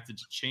he reacted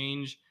to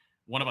change.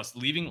 One of us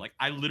leaving, like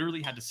I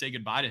literally had to say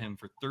goodbye to him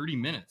for 30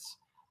 minutes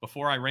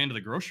before I ran to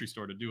the grocery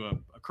store to do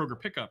a Kroger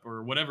pickup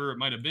or whatever it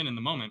might have been in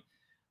the moment.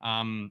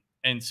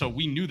 And so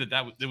we knew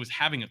that it was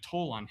having a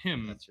toll on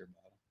him. That's your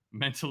battle.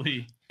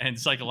 Mentally and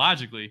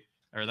psychologically,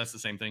 or that's the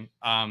same thing,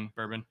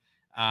 bourbon.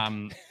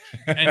 And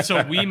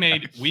so we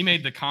made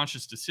the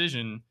conscious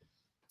decision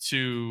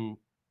to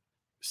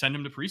send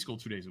him to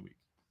preschool 2 days a week,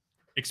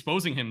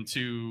 exposing him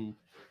to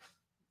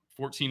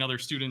 14 other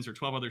students or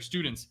 12 other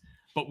students.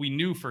 But we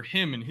knew for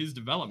him and his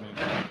development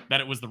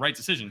that it was the right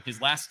decision. His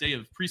last day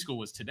of preschool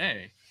was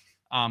today.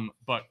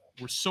 But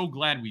we're so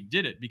glad we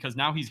did it because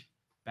now he's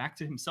back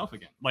to himself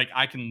again. Like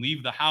I can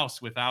leave the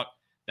house without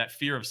that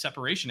fear of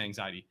separation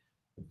anxiety.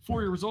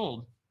 4 years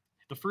old,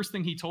 the first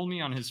thing he told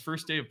me on his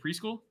first day of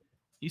preschool,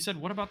 he said,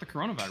 "What about the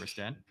coronavirus,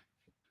 Dad?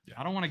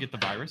 I don't want to get the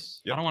virus.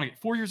 Yep. I don't want to get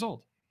 4 years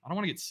old. I don't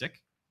want to get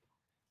sick."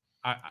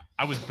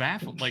 I was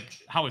baffled, like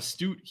how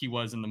astute he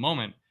was in the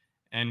moment.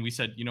 And we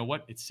said, you know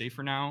what? It's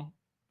safer now.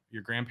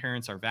 Your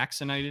grandparents are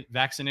vaccinated.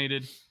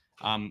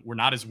 We're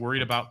not as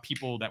worried about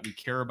people that we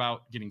care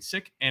about getting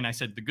sick. And I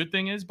said, the good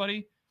thing is,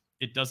 buddy,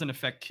 it doesn't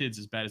affect kids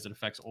as bad as it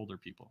affects older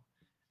people.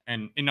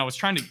 And I was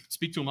trying to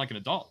speak to him like an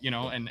adult,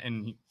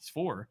 and he's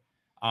 4.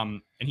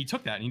 And he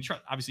took that, and he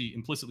obviously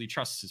implicitly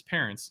trusts his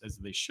parents as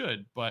they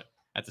should. But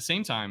at the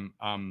same time,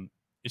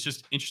 it's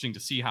just interesting to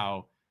see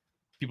how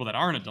people that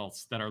aren't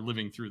adults that are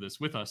living through this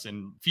with us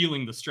and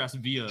feeling the stress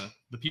via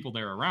the people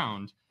they're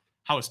around,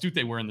 how astute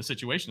they were in the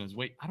situation is,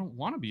 wait, I don't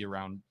want to be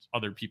around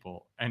other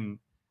people. And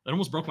that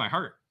almost broke my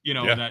heart,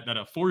 that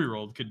a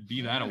 4-year-old could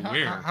be that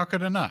aware. How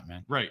could it not,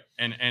 man? Right.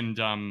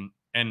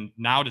 And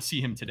now to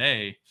see him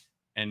today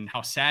and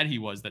how sad he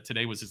was that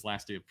today was his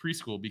last day of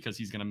preschool because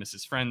he's going to miss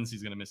his friends.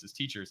 He's going to miss his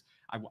teachers.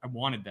 I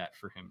wanted that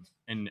for him.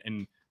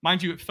 And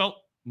mind you, it felt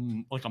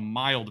like a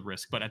mild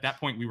risk, but at that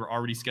point we were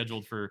already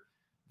scheduled for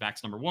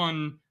vax number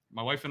 1.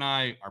 My wife and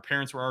I, our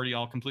parents were already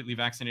all completely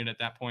vaccinated at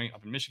that point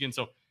up in Michigan.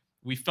 So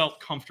we felt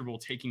comfortable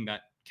taking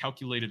that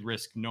calculated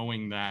risk,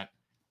 knowing that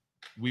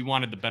we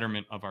wanted the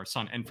betterment of our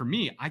son. And for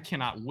me, I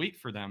cannot wait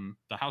for them.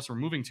 The house we're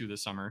moving to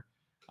this summer,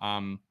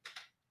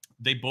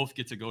 they both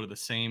get to go to the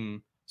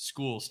same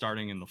school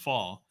starting in the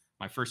fall.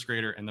 My first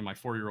grader and then my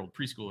 4-year-old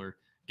preschooler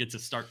get to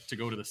start to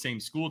go to the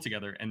same school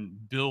together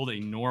and build a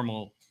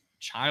normal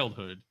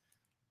childhood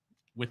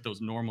with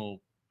those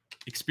normal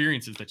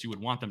experiences that you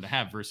would want them to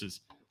have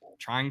versus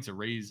trying to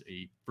raise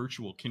a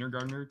virtual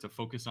kindergartner to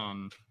focus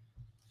on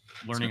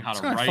learning how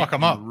to write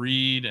and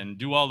read and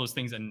do all those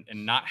things and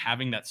not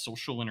having that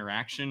social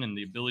interaction and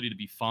the ability to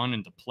be fun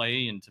and to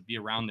play and to be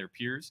around their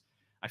peers.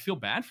 I feel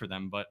bad for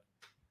them, but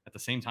at the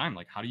same time,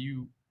 like, how do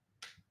you,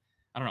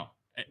 I don't know.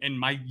 And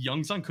my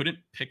young son couldn't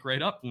pick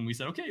right up when we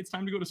said, okay, it's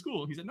time to go to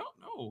school. He said,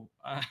 no,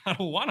 I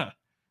don't want to.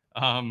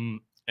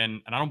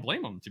 And I don't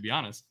blame him, to be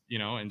honest,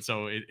 and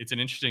so it's an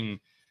interesting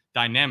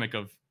dynamic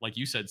of, like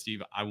you said,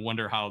 Steve, I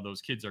wonder how those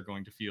kids are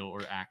going to feel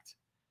or act.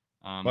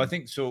 Well, I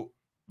think so.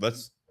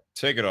 Let's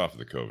take it off of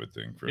the COVID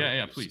thing for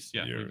please.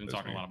 Yeah, we've been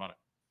talking a lot about it.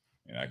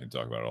 And I can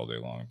talk about it all day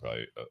long and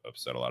probably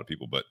upset a lot of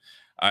people, but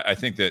I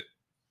think that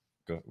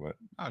what?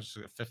 I was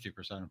just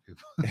 50% of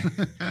people.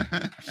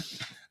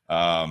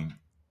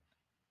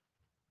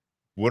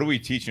 What are we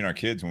teaching our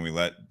kids when we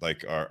let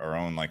like our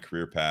own like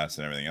career paths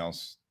and everything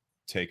else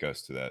take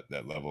us to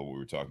that level we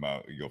were talking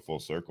about? You go full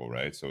circle,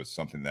 right? So it's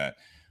something that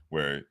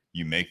where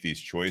you make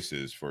these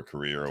choices for a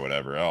career or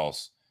whatever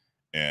else,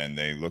 and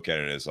they look at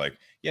it as like,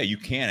 yeah, you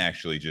can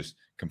actually just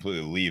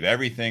completely leave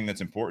everything that's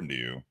important to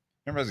you.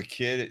 Remember as a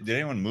kid, did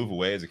anyone move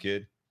away as a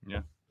kid?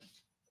 Yeah.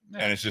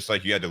 And it's just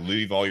like you had to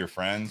leave all your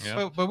friends.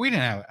 Yeah. But I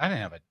didn't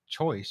have a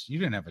choice. You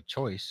didn't have a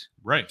choice.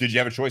 Right. Did you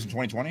have a choice in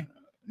 2020?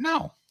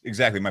 No.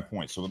 Exactly my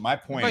point. So my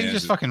point is, you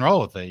just fucking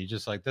roll with it. You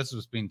just like, this is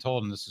what's being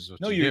told and this is what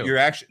you do. You're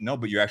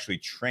actually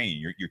training.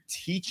 You're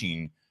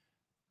teaching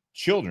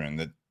children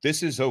that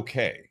this is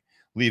okay.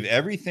 Leave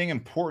everything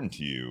important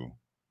to you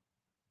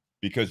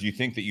because you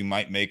think that you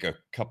might make a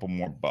couple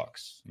more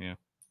bucks. Yeah.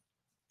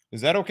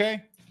 Is that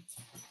okay?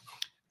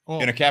 Well,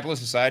 In a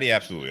capitalist society,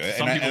 absolutely.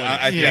 Some And people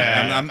I it think,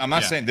 is. I'm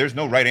not saying there's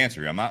no right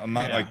answer here. I'm not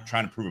Yeah. like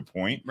trying to prove a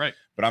point, Right.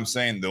 but I'm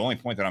saying the only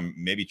point that I'm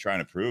maybe trying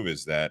to prove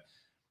is that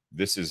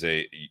this is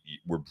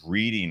we're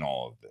breeding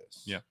all of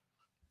this. Yeah.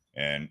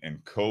 And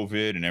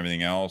COVID and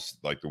everything else,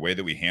 like the way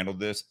that we handled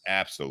this,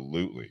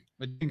 absolutely.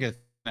 I think it's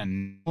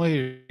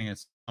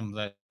something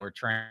that we're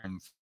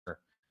training for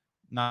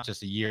not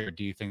just a year.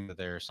 Do you think that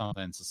there's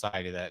something in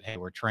society that, hey,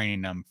 we're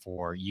training them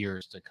for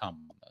years to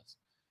come on this?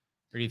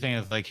 Or do you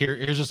think it's like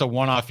here's just a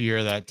one-off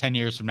year that 10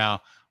 years from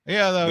now,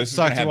 yeah, that This is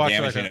going sucks to to have watch.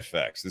 damaging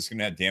effects. This is going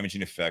to have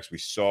damaging effects. We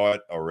saw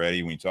it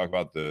already when you talk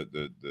about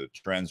the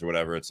trends or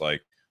whatever. It's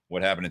like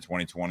what happened in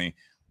 2020.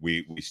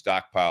 We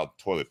stockpiled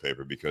toilet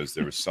paper because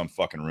there was some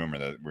fucking rumor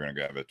that we're going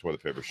to have a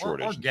toilet paper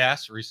shortage. Or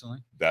gas recently.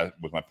 That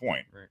was my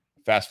point. Right.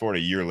 Fast forward a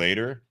year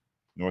later,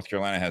 North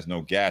Carolina has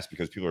no gas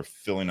because people are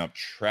filling up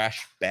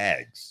trash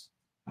bags,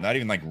 not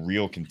even like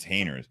real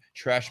containers,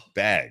 trash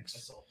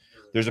bags.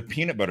 There's a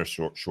peanut butter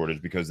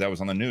shortage because that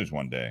was on the news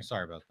one day.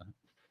 Sorry about that.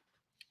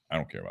 I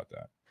don't care about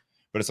that.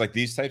 But it's like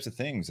these types of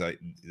things.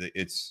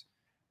 Did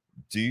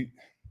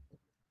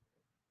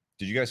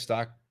you guys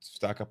stock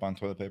up on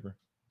toilet paper?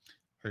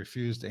 I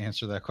refuse to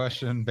answer that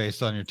question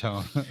based on your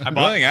tone. I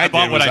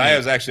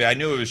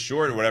knew it was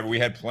short or whatever. We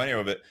had plenty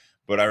of it.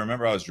 But I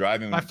remember I was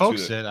driving. My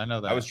folks did. I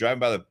know that. I was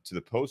driving to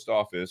the post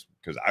office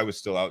because I was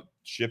still out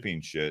shipping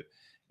shit.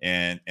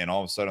 And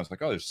all of a sudden I was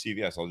like, oh, there's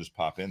CVS. I'll just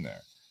pop in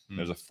there.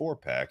 There's a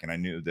 4-pack, and I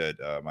knew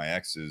that my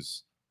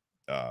ex's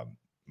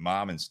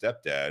mom and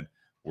stepdad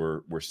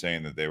were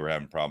saying that they were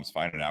having problems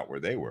finding out where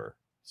they were.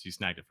 So you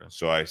snagged it for us.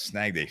 So I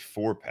snagged a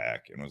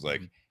 4-pack and was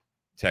like,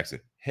 texted,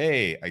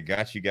 hey, I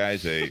got you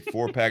guys a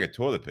 4-pack of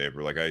toilet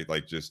paper. Like I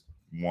just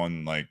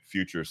won like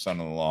future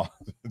son-in-law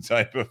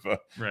type of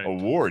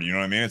award. You know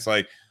what I mean? It's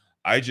like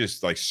I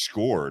just like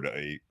scored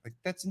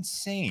that's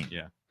insane.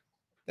 Yeah,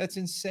 that's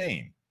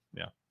insane.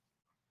 Yeah,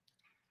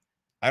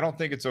 I don't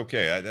think it's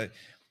okay.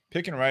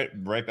 Picking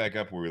right back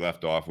up where we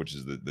left off, which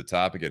is the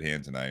topic at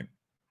hand tonight.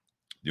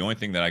 The only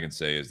thing that I can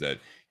say is that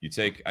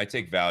I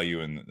take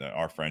value in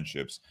our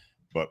friendships,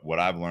 but what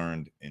I've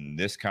learned in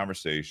this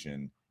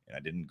conversation, and I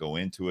didn't go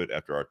into it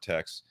after our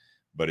text,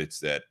 but it's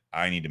that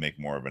I need to make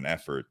more of an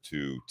effort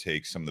to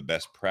take some of the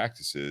best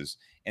practices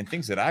and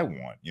things that I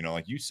want. You know,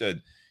 like you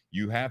said,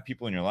 you have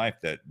people in your life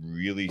that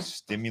really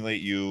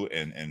stimulate you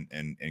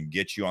and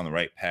get you on the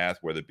right path,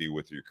 whether it be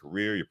with your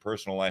career, your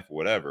personal life, or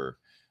whatever.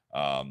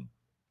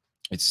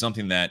 It's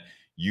something that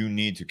you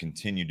need to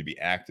continue to be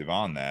active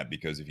on that,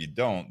 because if you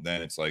don't,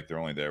 then it's like they're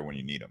only there when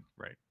you need them.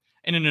 Right.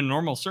 And in a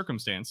normal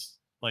circumstance,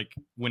 like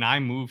when I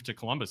moved to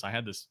Columbus, I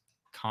had this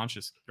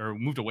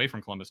moved away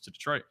from Columbus to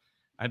Detroit.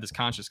 I had this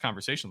conscious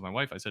conversation with my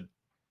wife. I said,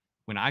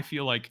 when I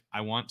feel like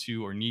I want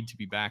to or need to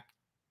be back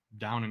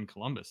down in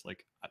Columbus,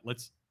 like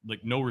let's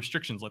no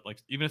restrictions.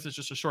 Even if it's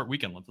just a short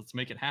weekend, let's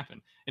make it happen.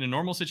 In a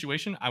normal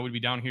situation, I would be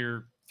down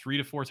here 3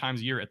 to 4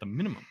 times a year at the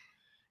minimum.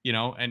 You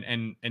know,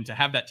 and to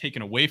have that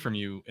taken away from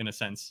you in a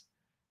sense,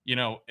 you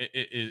know,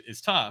 it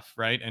is tough,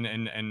 right?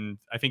 And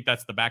I think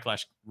that's the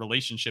backlash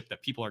relationship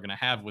that people are going to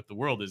have with the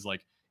world, is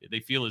like they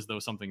feel as though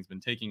something's been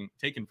taken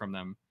from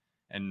them,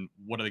 and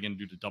what are they going to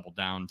do to double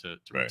down to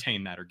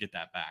retain that or get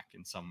that back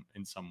in some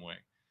way?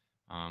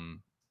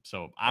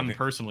 So I'm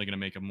personally going to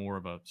make more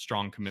of a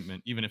strong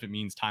commitment, even if it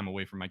means time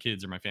away from my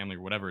kids or my family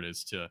or whatever it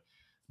is, to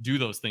do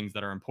those things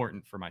that are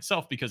important for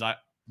myself. Because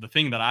the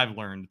thing that I've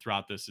learned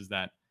throughout this is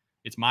that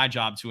it's my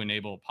job to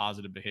enable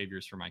positive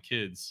behaviors for my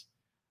kids.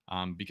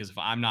 Because if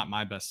I'm not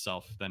my best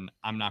self, then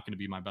I'm not going to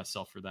be my best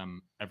self for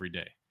them every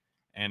day.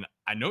 And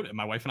I know that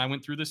my wife and I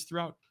went through this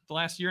throughout the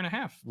last year and a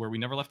half, where we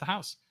never left the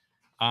house.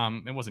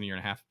 It wasn't a year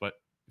and a half, but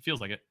it feels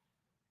like it.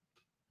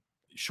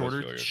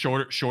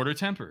 Shorter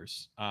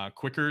tempers,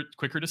 quicker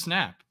to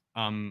snap.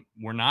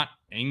 We're not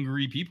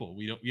angry people.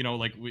 We don't,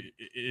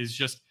 it's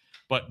just,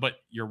 but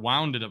you're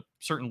wound at a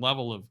certain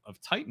level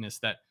of tightness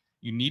that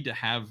you need to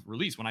have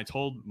release. When I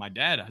told my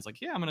dad, I was like,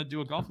 yeah, I'm going to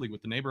do a golf league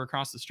with the neighbor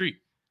across the street.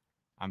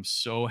 I'm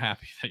so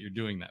happy that you're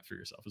doing that for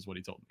yourself, is what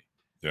he told me.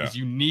 Yeah. Because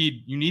you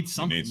need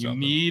something. You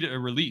need a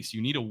release.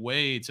 You need a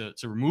way to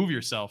remove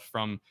yourself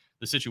from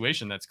the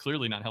situation that's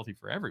clearly not healthy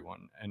for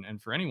everyone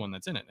and for anyone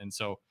that's in it. And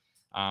so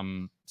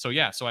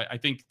I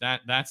think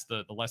that's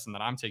the lesson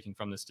that I'm taking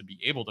from this, to be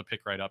able to pick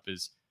right up,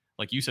 is,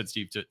 like you said,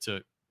 Steve,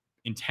 to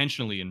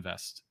intentionally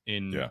invest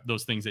in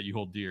those things that you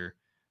hold dear,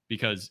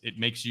 because it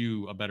makes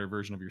you a better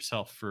version of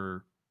yourself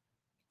for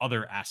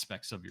other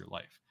aspects of your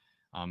life.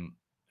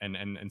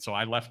 And so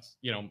I left,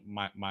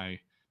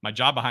 my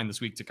job behind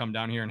this week to come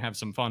down here and have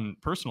some fun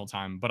personal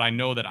time, but I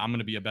know that I'm going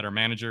to be a better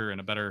manager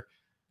and a better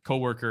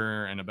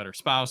coworker and a better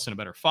spouse and a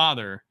better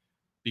father,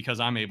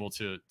 because I'm able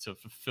to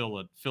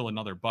fill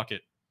another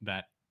bucket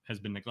that has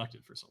been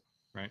neglected for so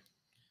long, right?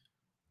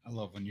 I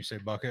love when you say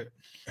bucket.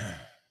 I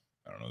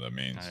don't know what that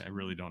means. I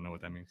really don't know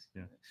what that means.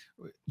 Yeah.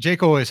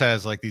 Jake always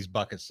has like these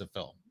buckets to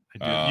fill. I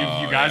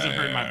do. You guys have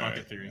heard my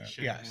bucket theory.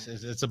 Yes,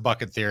 it's a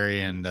bucket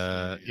theory, and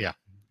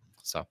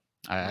so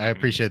I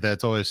appreciate that.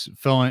 It's always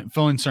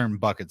filling certain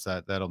buckets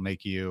that'll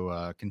make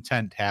you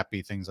content,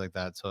 happy, things like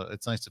that. So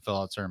it's nice to fill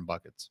out certain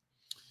buckets.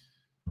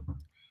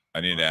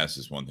 I need to ask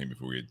this one thing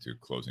before we get to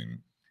closing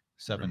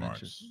 7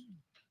 remarks. inches.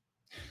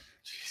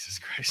 Jesus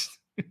Christ.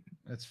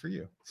 That's for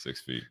you.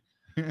 6 feet.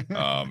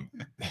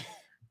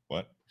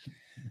 What?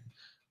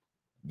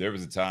 There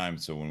was a time,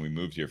 so when we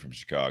moved here from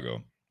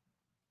Chicago,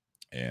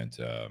 and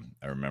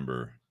I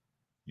remember,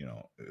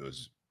 it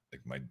was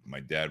like my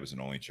dad was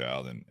an only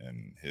child,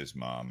 and his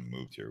mom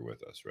moved here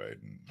with us, right?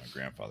 And my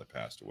grandfather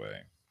passed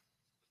away.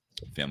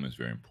 Family was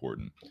very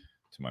important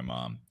to my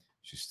mom.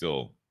 She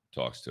still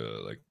talks to,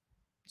 like,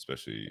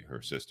 especially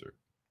her sister,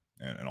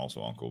 and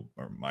also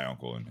my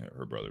uncle and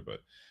her brother.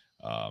 But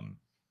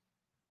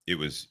it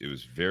was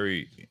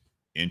very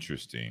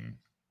interesting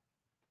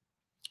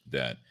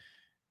that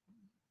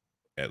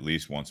at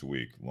least once a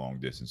week, long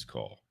distance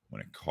call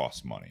when it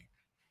costs money.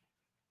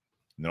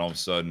 And then all of a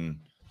sudden,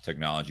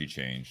 technology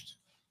changed,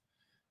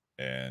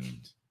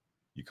 and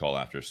you call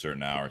after a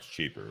certain hour, it's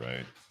cheaper,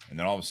 right? And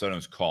then all of a sudden, it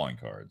was calling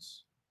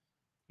cards.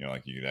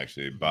 Like you could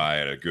actually buy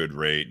at a good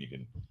rate, and you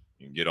can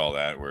get all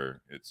that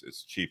where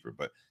it's cheaper.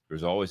 But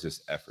there's always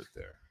this effort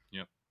there.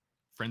 Yep.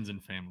 Friends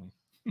and family.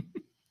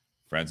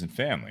 Friends and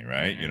family,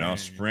 right?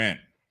 Sprint.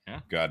 Yeah.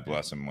 God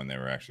bless them when they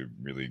were actually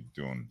really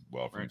doing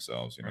well for Right.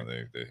 themselves.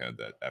 They had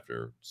that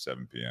after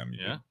 7 p.m. You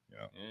could,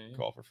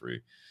 call for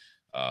free.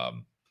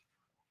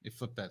 You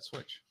flip that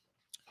switch.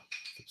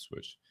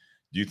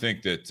 Do you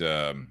think that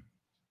the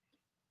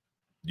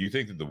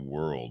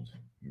world,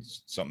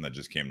 something that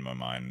just came to my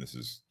mind, and this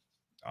is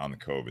on the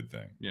COVID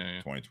thing,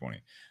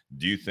 2020.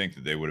 Do you think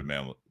that we would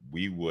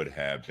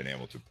have been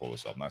able to pull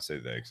this off? Not say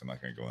they, because I'm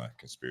not going to go on that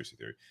conspiracy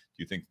theory.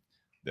 Do you think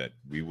that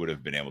we would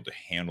have been able to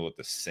handle it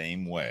the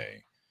same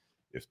way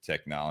if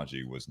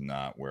technology was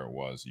not where it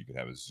was? You could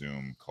have a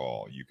Zoom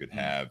call. You could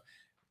have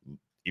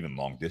even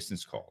long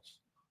distance calls.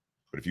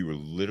 But if you were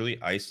literally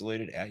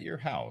isolated at your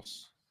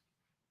house,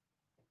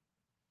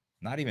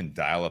 not even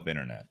dial-up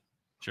internet.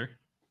 Sure.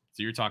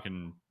 So you're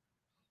talking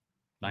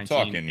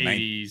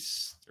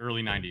 1980s,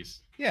 early 90s.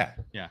 Yeah.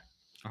 Yeah.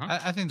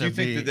 I think. Do you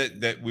think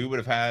that we would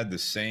have had the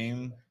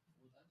same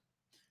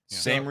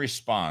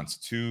response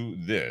to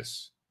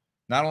this?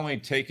 Not only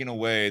taking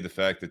away the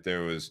fact that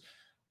there was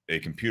a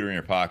computer in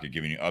your pocket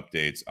giving you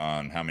updates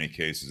on how many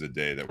cases a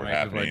day that were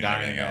happening and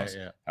everything else,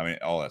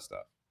 all that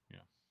stuff. Yeah.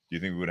 Do you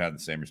think we would have the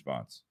same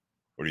response,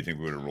 or do you think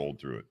we would have rolled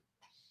through it?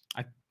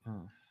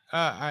 Go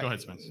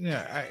ahead, Spence.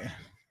 Yeah.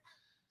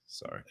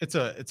 Sorry. It's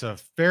a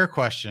fair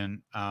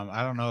question.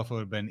 I don't know if it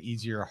would have been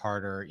easier or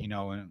harder.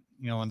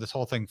 When this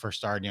whole thing first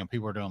started,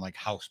 people were doing like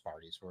house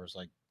parties where it's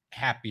like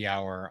happy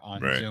hour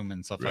on Zoom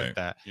and stuff like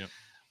that. Yep.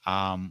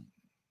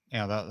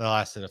 That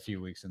lasted a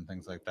few weeks and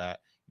things like that.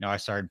 I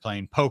started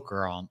playing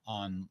poker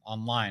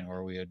online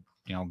where we would,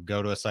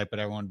 go to a site, but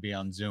everyone would be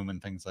on Zoom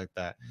and things like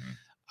that.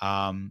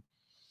 Mm-hmm.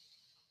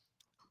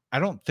 I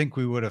don't think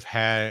we would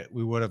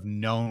have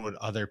known what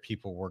other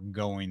people were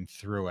going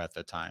through at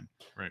the time.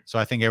 Right. So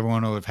I think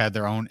everyone would have had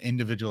their own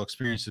individual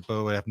experiences,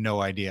 but would have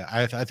no idea.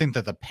 I think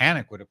that the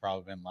panic would have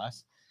probably been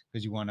less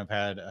because you wouldn't have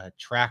had a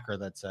tracker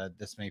that said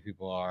this many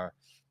people are.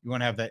 You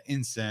wouldn't have that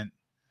instant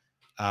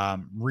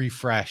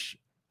refresh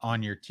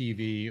on your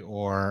TV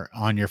or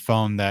on your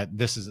phone that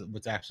this is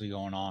what's actually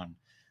going on.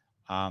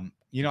 I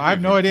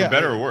have no idea. For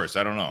better or worse,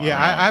 I don't know.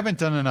 Yeah, I haven't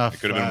done enough.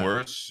 It could have been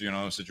worse,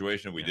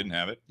 situation if we didn't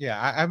have it.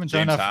 Yeah, I haven't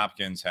done enough. James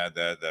Hopkins had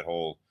that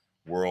whole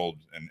world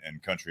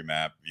and country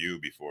map view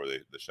before the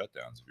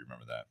shutdowns, if you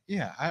remember that.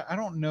 Yeah, I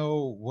don't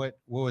know what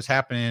was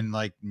happening in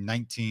like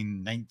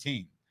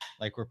 1919.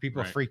 Like, were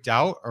people freaked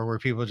out, or were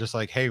people just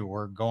like, hey,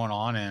 we're going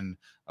on and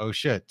oh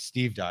shit,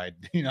 Steve died,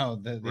 the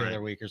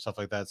other week or stuff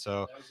like that.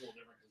 So that was a little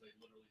different because they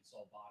literally saw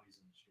bodies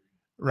in the street.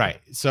 Right.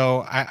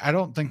 So I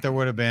don't think there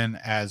would have been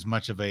as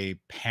much of a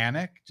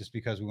panic just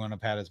because we wouldn't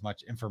have had as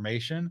much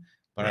information.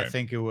 But I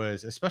think it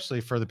was, especially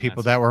for the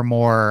people that were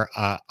more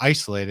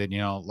isolated,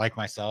 like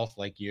myself,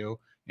 like you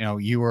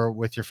were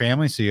with your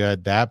family, so you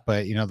had that.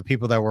 But, the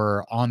people that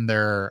were on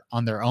their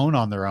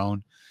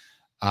own,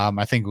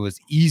 I think it was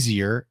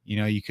easier.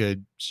 You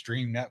could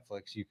stream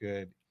Netflix, you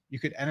could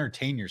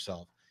entertain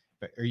yourself,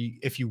 but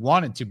if you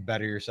wanted to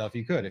better yourself,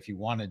 you could. If you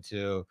wanted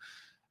to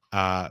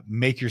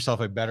make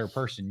yourself a better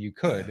person, you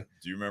could.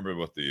 Do you remember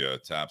what the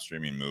top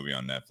streaming movie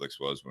on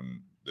Netflix was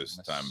when this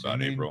time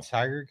about April?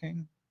 Tiger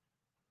King?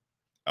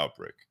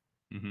 Outbreak.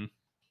 Mm-hmm.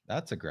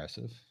 That's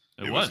aggressive.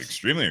 It was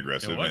extremely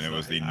aggressive, and it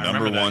was the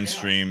number one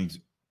streamed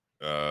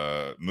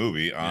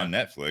movie on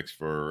Netflix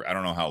for I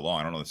don't know how long.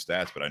 I don't know the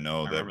stats, but I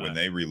know that when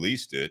they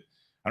released it,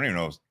 I don't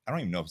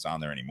even know if it's on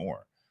there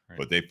anymore. Right.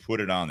 But they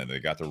put it on there. They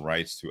got the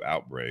rights to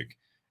Outbreak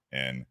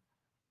and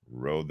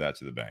rode that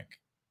to the bank.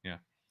 Yeah.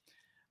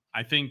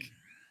 I think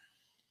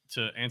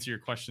to answer your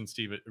question,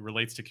 Steve, it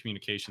relates to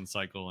communication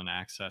cycle and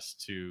access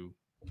to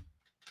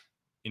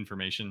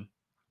information,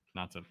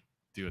 not to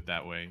do it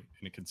that way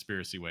in a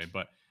conspiracy way,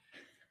 but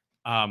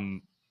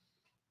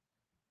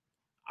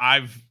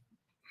I've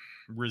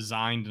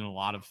resigned in a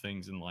lot of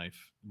things in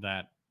life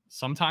that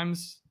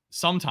sometimes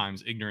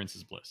ignorance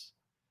is bliss.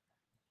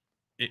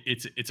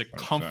 it's a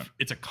 100%.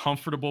 it's a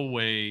comfortable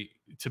way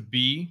to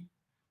be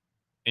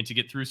and to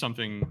get through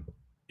something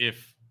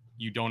if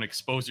you don't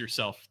expose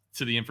yourself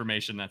to the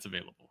information that's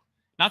available.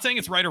 Not saying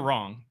it's right or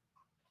wrong.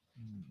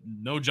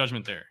 No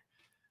judgment there.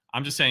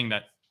 I'm just saying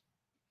that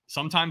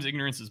sometimes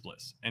ignorance is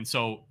bliss. And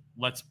so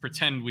let's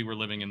pretend we were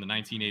living in the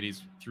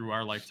 1980s through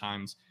our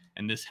lifetimes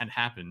and this had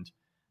happened.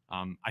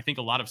 I think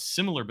a lot of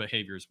similar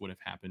behaviors would have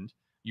happened.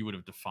 You would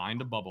have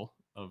defined a bubble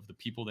of the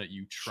people that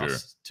you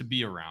trust to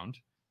be around.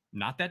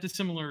 Not that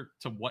dissimilar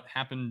to what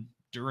happened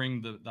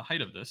during the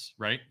height of this,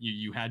 right?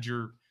 You had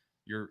your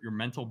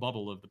mental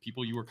bubble of the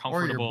people you were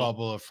comfortable. Or your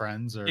bubble of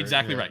friends. Or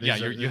exactly right. Yeah,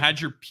 you had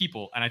your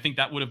people. And I think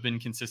that would have been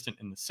consistent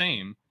in the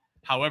same.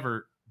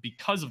 However,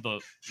 because of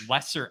the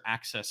lesser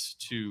access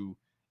to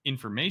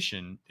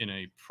information in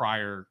a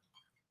prior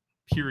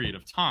period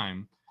of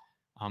time,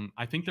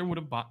 I think there would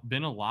have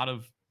been a lot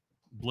of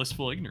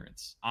blissful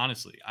ignorance.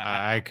 Honestly,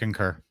 I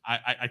concur.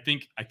 I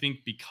think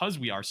because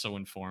we are so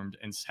informed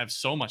and have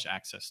so much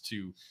access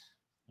to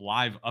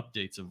live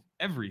updates of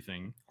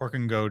everything, or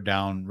can go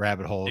down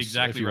rabbit holes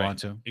exactly if you right. want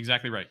to.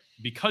 Exactly right.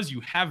 Because you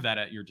have that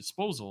at your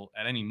disposal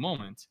at any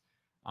moment,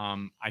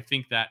 I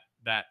think that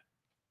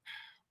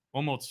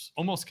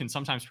almost can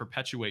sometimes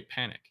perpetuate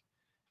panic,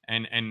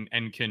 and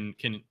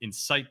can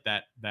incite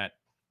that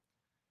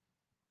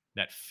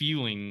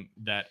feeling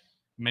that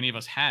many of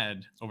us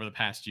had over the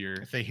past year.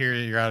 If they hear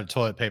you're out of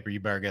toilet paper, you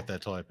better get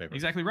that toilet paper.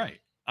 Exactly right.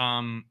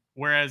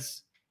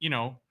 Whereas,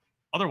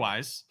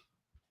 otherwise,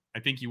 I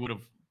think you would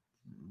have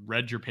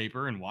read your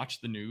paper and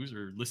watched the news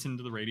or listened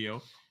to the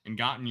radio and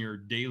gotten your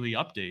daily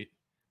update.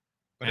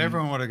 But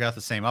everyone would have got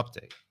the same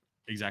update.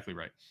 Exactly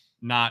right.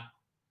 Not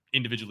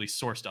individually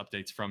sourced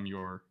updates from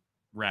your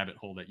rabbit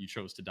hole that you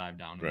chose to dive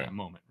down in that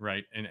moment,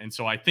 right? And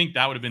so I think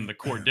that would have been the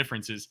core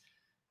difference. Is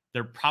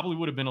there probably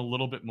would have been a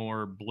little bit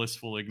more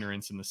blissful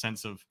ignorance in the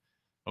sense of,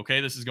 okay,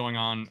 this is going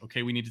on.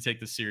 Okay, we need to take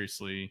this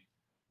seriously.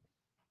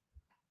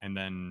 And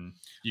then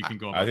you can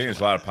go about I think there's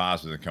a lot of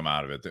positives that come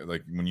out of it.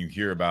 Like when you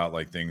hear about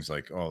like things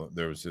like, oh,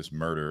 there was this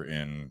murder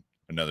in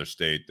another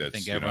state that's, I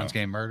think everyone's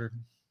getting murdered.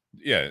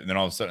 Yeah. And then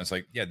all of a sudden it's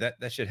like, yeah,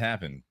 that shit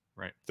happened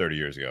 30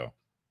 years ago.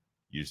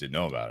 You just didn't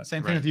know about it.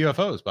 Same thing with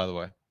UFOs, by the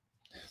way.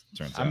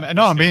 Turns I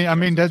out.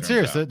 mean, dead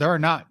serious. There are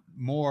not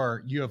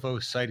more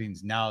UFO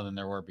sightings now than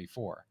there were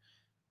before.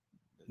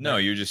 No,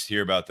 you just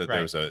hear about that.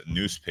 There was a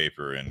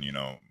newspaper in,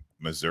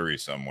 Missouri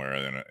somewhere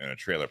in a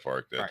trailer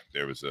park that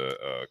there was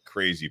a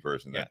crazy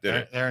person that did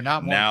it. There are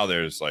not more, now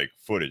there's like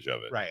footage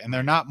of it. Right. And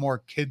there are not more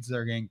kids that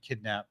are getting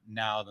kidnapped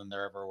now than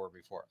there ever were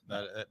before.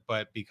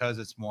 But because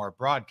it's more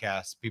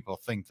broadcast, people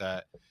think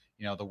that,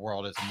 the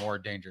world is a more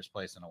dangerous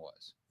place than it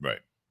was. Right.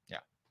 Yeah.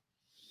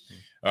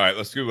 All right.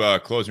 Let's do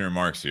closing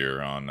remarks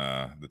here on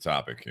the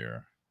topic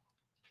here.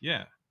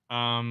 Yeah.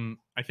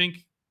 I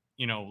think,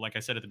 like I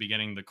said at the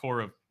beginning, the core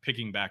of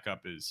picking back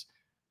up is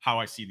how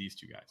I see these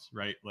two guys,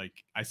 right? Like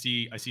I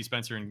see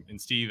Spencer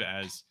and Steve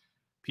as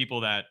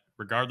people that,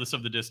 regardless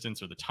of the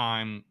distance or the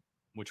time,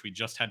 which we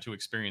just had to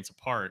experience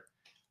apart,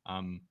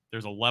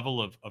 there's a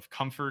level of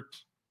comfort,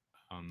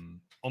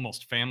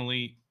 almost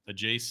family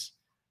adjacent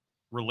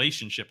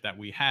relationship that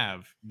we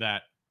have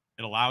that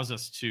it allows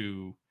us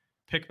to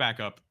pick back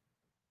up,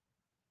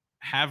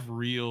 have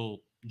real,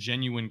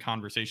 genuine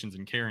conversations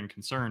and care and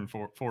concern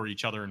for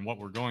each other and what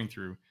we're going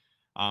through,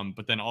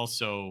 but then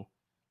also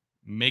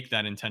make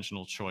that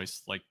intentional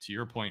choice, like to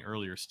your point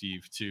earlier,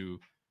 Steve, to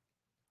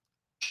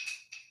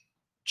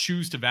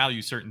choose to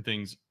value certain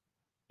things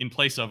in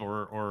place of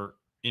or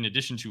in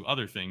addition to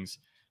other things,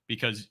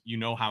 because you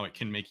know how it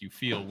can make you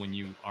feel when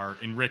you are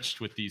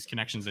enriched with these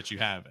connections that you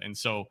have. And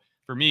so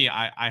for me,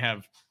 I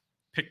have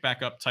picked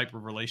back up type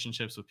of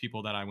relationships with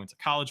people that I went to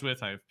college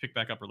with. I have picked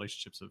back up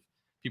relationships of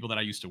people that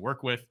I used to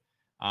work with.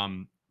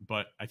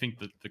 But I think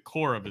that the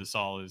core of this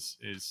all is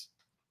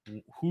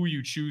who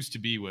you choose to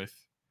be with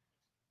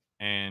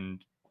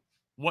and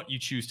what you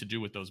choose to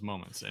do with those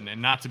moments, and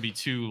not to be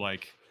too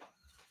like,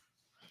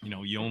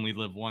 you only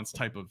live once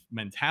type of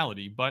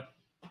mentality. But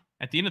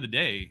at the end of the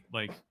day,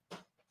 like,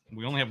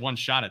 we only have one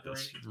shot at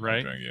this,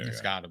 right? It's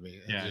got to be.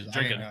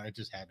 Drink it. It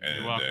just had to be.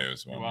 You're welcome.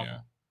 You're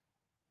welcome.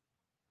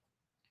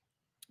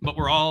 But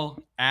we're all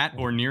at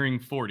or nearing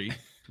 40,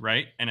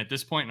 right? And at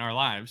this point in our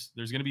lives,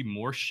 there's going to be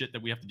more shit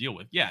that we have to deal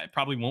with. Yeah, it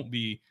probably won't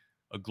be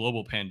a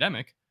global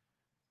pandemic,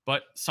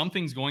 but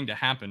something's going to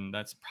happen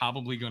that's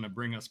probably going to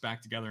bring us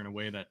back together in a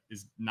way that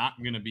is not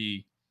going to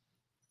be,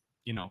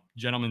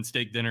 gentlemen's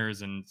steak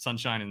dinners and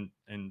sunshine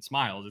and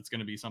smiles. It's going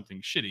to be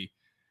something shitty.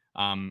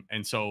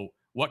 And so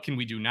what can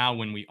we do now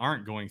when we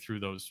aren't going through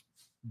those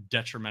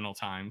detrimental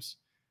times,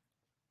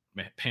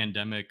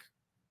 pandemic,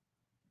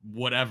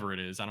 whatever it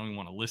is? I don't even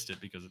want to list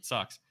it because it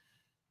sucks,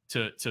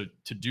 to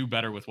do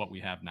better with what we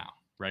have now.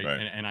 Right.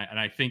 And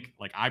I think,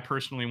 like, I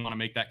personally want to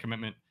make that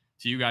commitment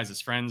to you guys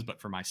as friends,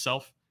 but for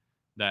myself,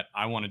 that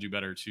I want to do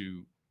better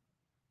to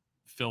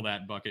fill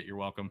that bucket. You're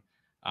welcome.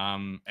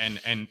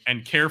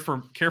 And care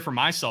for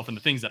myself and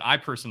the things that I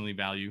personally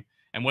value.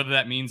 And whether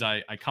that means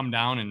I come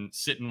down and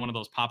sit in one of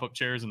those pop-up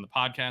chairs in the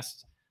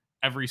podcast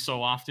every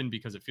so often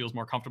because it feels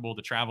more comfortable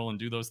to travel and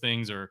do those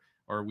things, or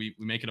or we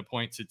make it a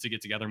point to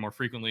get together more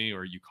frequently,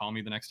 or you call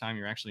me the next time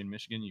you're actually in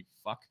Michigan, you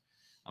fuck.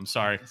 I'm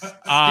sorry.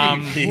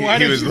 He Why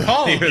did was, you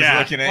call he him? was Yeah.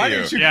 looking at Why you.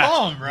 didn't you Yeah.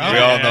 call him, bro? We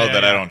all know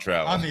that I don't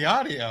travel. On the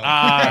audio.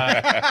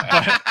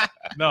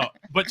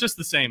 But just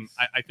the same,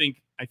 I think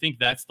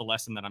that's the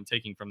lesson that I'm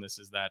taking from this,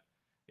 is that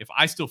if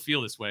I still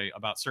feel this way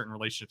about certain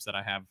relationships that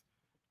I have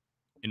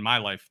in my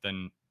life,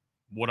 then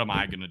what am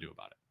I going to do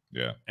about it?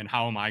 Yeah. And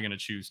how am I going to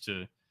choose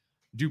to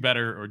do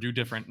better or do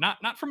different?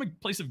 Not from a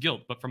place of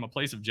guilt, but from a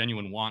place of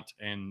genuine want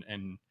and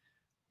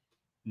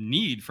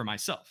need for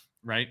myself.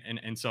 Right.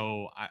 And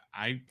so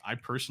I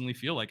personally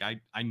feel like I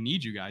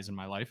need you guys in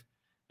my life,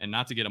 and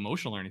not to get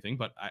emotional or anything,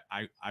 but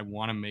I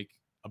want to make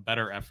a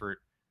better effort.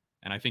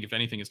 And I think if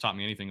anything has taught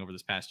me anything over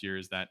this past year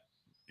is that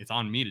it's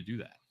on me to do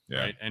that. Yeah.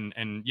 Right.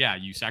 And yeah,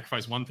 you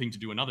sacrifice one thing to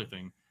do another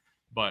thing,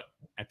 but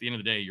at the end of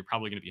the day, you're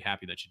probably going to be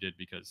happy that you did,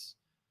 because,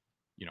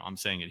 you know, I'm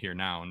saying it here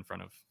now in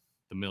front of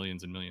the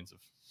millions and millions of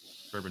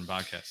Bourbon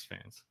Podcast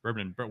fans,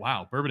 Bourbon and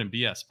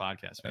BS podcast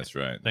fans. That's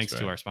right. Thanks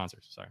to our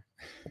sponsors. Sorry.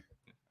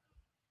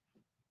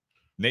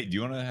 Nate, do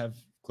you want to have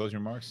closing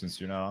remarks since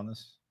you're not on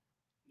this?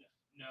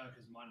 No,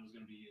 because mine was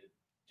going to be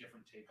a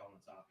different take on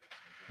the topic.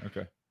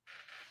 Okay.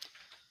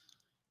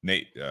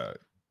 Nate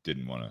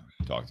didn't want to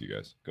talk to you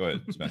guys. Go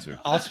ahead, Spencer.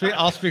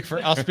 I'll speak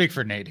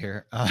for Nate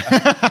here.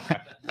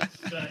 The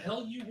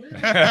hell you win.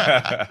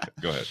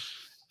 Go ahead.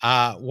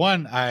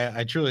 One,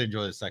 I truly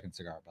enjoy the second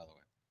cigar, by the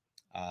way.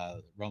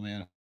 Romeo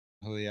and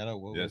Julieta.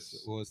 What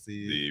was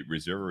the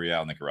Reserva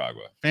Real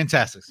Nicaragua?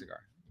 Fantastic cigar,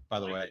 by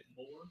the way.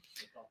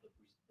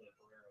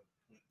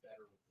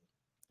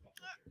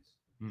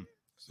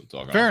 Still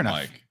talking Fair off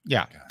enough. mic.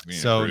 Yeah. God, me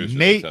and So producer will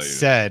Nate tell you.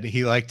 said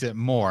he liked it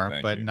more,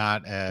 Thank but you.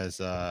 not as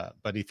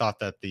but he thought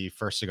that the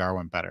first cigar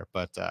went better.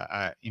 But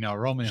Romeo.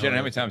 Shannon,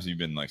 how many times have you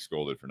been like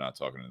scolded for not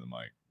talking to the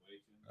mic?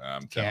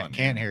 I'm telling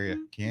Can't you. hear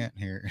you. Can't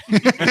hear. Go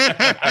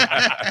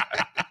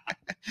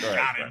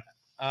ahead,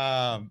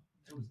 Brent.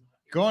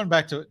 Going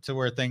back to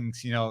where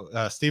things,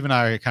 Steve and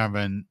I are kind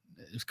of in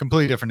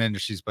completely different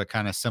industries, but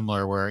kind of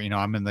similar. Where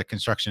I'm in the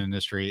construction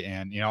industry,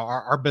 and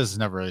our business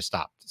never really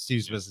stopped.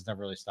 Steve's business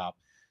never really stopped.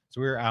 So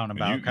we were out and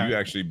about. You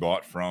actually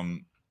bought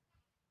from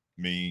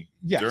me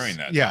during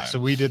that yeah. time. So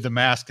we did the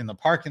mask in the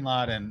parking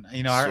lot, and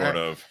sort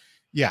of.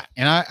 Yeah,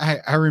 and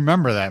I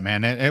remember that,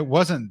 man. It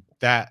wasn't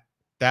that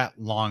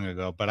long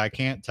ago, but I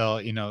can't tell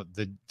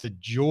the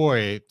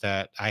joy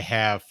that I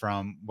have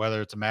from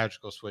whether it's a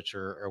magical switch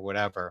or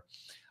whatever.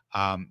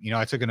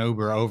 I took an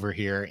Uber over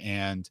here,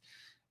 and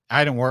I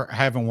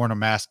haven't worn a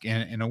mask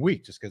in a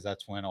week, just because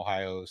that's when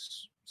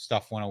Ohio's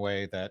stuff went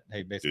away. That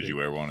basically. Did you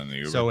wear one in the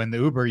Uber? So in the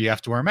Uber, you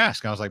have to wear a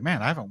mask. And I was like,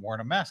 man, I haven't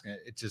worn a mask. And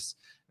it just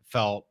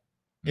felt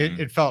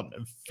it felt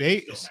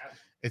fake.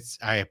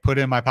 I put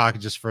it in my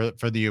pocket just for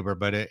the Uber,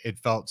 but it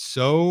felt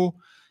so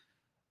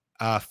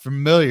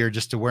familiar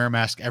just to wear a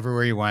mask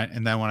everywhere you went.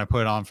 And then when I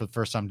put it on for the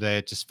first time today,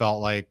 it just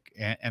felt like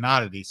an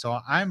oddity. So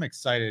I'm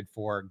excited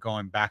for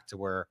going back to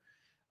where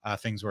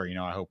things were.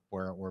 I hope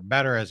we're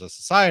better as a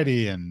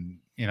society, and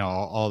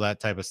all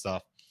that type of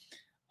stuff.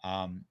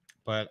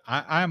 But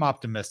I'm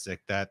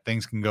optimistic that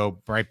things can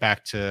go right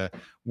back to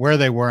where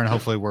they were, and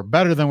hopefully we're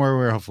better than where we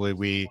were. Hopefully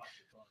we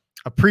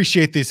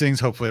appreciate these things.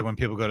 Hopefully when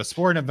people go to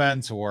sporting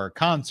events or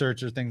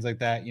concerts or things like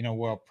that,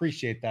 we'll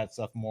appreciate that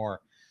stuff more.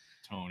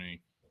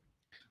 Tony.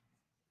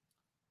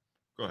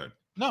 Go ahead.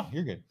 No,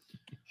 you're good.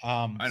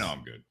 I know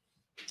I'm good.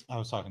 I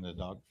was talking to the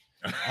dog.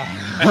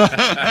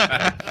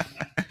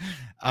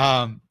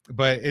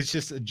 But it's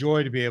just a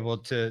joy to be able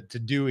to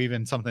do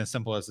even something as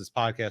simple as this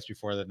podcast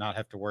before that, not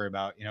have to worry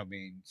about,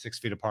 being 6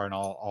 feet apart and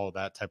all of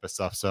that type of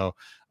stuff. So,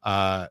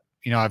 I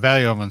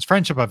value everyone's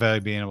friendship. I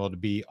value being able to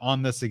be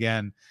on this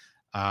again.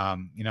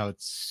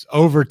 It's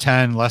over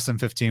 10, less than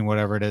 15,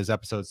 whatever it is,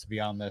 episodes to be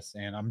on this.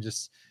 And I'm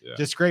just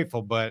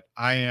grateful, but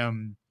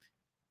I'm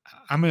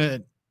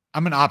an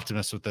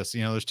optimist with this.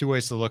 There's two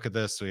ways to look at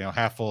this. So,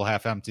 half full,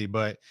 half empty,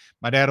 but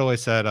my dad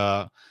always said,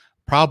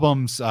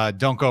 problems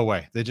don't go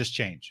away. They just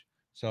change.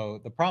 So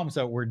the problems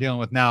that we're dealing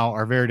with now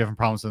are very different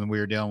problems than we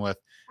were dealing with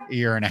a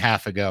year and a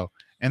half ago.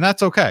 And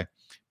that's okay.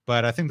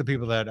 But I think the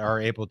people that are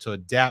able to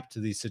adapt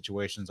to these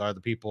situations are the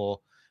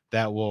people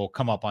that will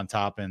come up on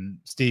top. And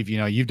Steve,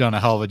 you've done a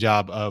hell of a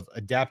job of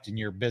adapting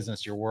your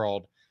business, your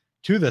world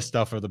to this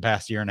stuff for the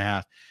past year and a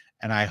half.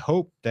 And I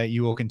hope that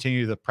you will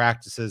continue the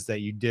practices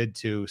that you did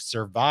to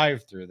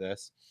survive through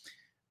this,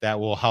 that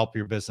will help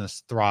your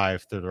business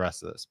thrive through the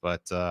rest of this.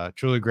 But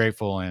truly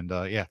grateful. And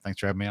thanks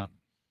for having me on.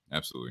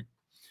 Absolutely.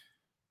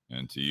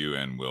 And to you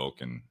and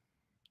Wilk and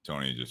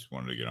Tony, just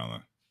wanted to get on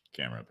the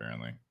camera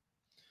apparently.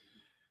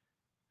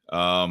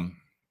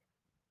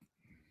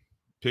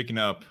 Picking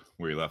up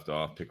where you left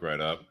off, pick right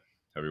up,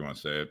 however you want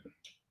to say it.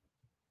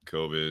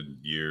 COVID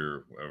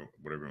year,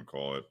 whatever you want to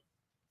call it,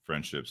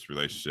 friendships,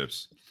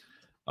 relationships.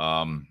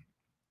 It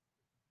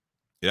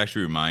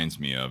actually reminds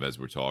me of, as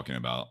we're talking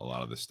about a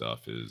lot of this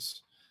stuff,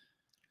 is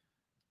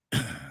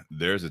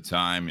there's a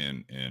time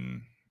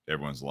in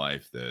everyone's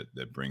life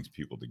that brings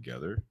people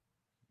together.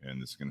 And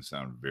this is going to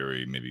sound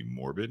very maybe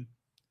morbid. Is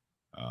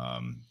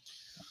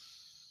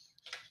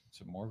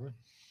it morbid?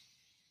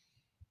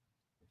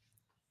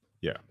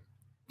 Yeah.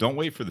 Don't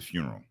wait for the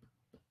funeral.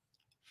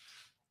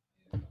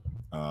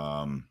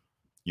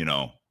 You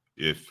know,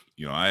 if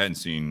I hadn't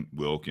seen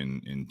Wilk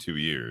in 2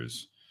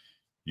 years,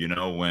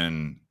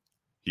 when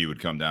he would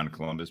come down to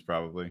Columbus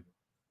probably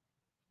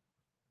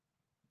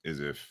is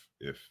if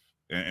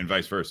and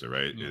vice versa,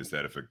 right? Yeah. Is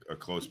that if a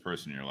close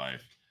person in your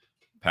life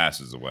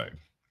passes away,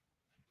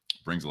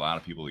 brings a lot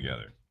of people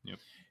together. Yep.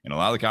 And a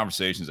lot of the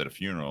conversations at a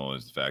funeral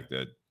is the fact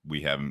that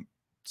we haven't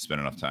spent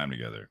enough time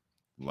together.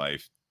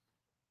 Life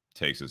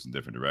takes us in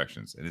different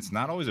directions. And it's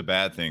not always a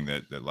bad thing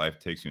that life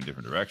takes you in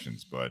different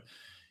directions, but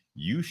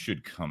you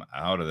should come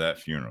out of that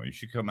funeral. You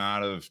should come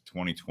out of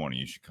 2020.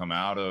 You should come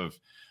out of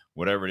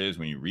whatever it is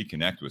when you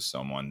reconnect with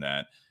someone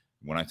that,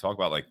 when I talk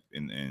about like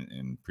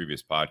in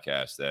previous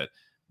podcasts, that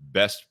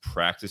best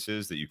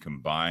practices that you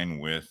combine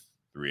with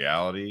the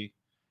reality,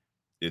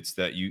 it's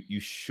that you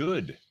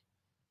should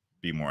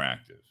be more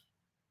active.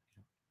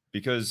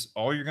 Because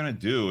all you're going to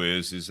do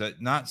is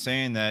that, not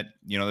saying that,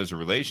 there's a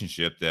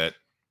relationship that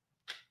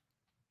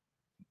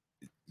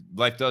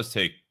life does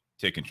take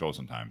control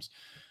sometimes,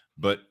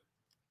 but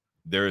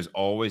there is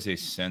always a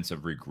sense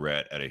of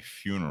regret at a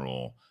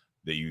funeral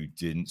that you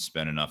didn't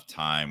spend enough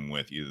time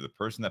with either the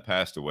person that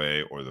passed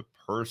away or the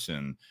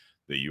person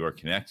that you are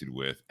connected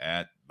with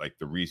at, like,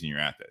 the reason you're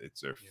at that.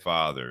 It's their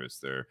father, it's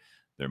their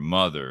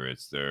mother,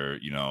 it's their,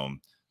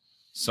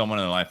 someone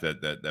in their life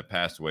that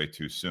passed away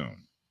too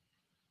soon.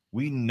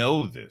 We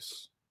know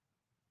this,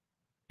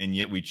 and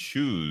yet we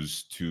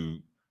choose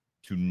to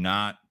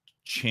not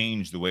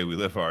change the way we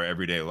live our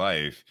everyday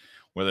life,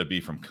 whether it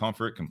be from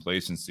comfort,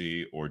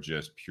 complacency, or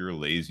just pure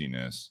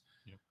laziness,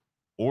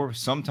 or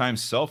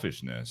sometimes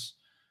selfishness.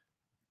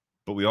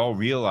 But we all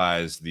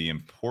realize the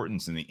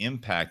importance and the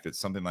impact that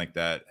something like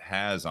that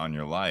has on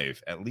your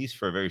life, at least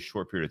for a very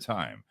short period of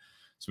time.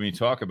 So when you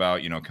talk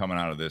about, coming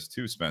out of this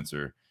too,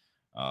 Spencer,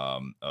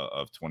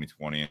 of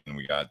 2020, and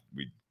we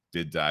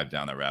did dive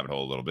down that rabbit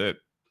hole a little bit.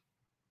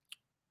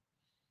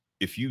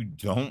 If you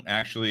don't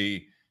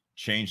actually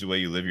change the way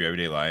you live your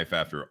everyday life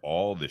after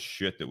all the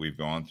shit that we've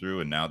gone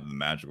through, and now that the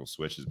magical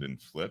switch has been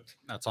flipped,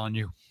 That's on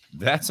you.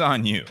 That's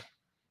on you.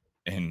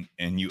 And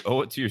you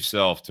owe it to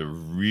yourself to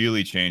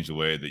really change the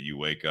way that you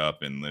wake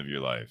up and live your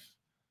life.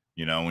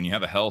 When you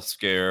have a health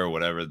scare or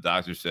whatever, the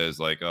doctor says,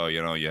 like, oh,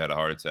 you had a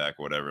heart attack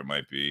or whatever it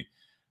might be,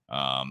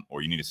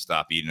 or you need to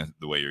stop eating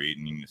the way you're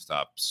eating, you need to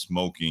stop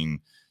smoking,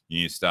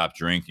 you need to stop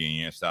drinking,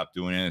 you need to stop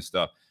doing any of this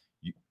stuff.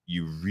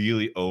 You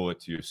really owe it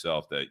to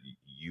yourself that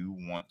you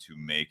want to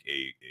make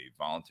a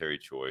voluntary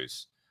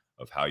choice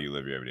of how you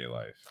live your everyday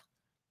life.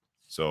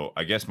 So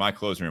I guess my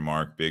closing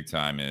remark, big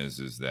time,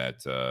 is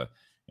that,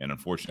 and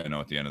unfortunately, I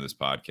know at the end of this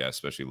podcast,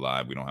 especially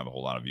live, we don't have a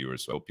whole lot of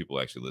viewers. So I hope people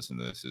actually listen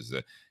to this, is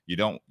that you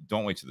don't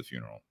wait till the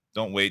funeral.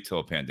 Don't wait till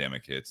a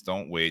pandemic hits.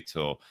 Don't wait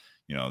till,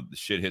 the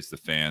shit hits the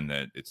fan,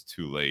 that it's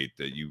too late,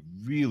 that you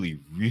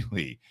really,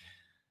 really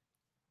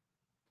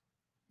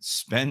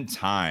spending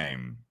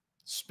time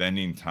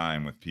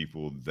with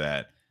people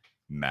that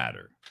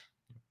matter.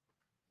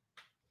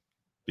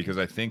 Because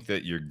I think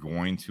that you're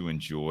going to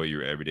enjoy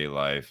your everyday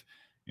life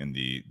in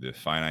the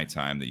finite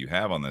time that you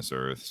have on this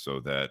earth,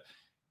 so that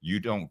you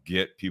don't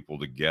get people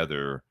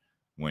together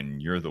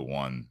when you're the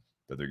one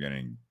that they're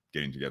getting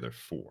together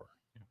for,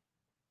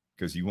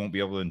 because you won't be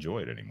able to enjoy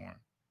it anymore.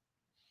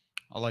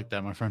 I like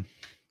that, my friend.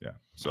 Yeah.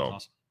 So,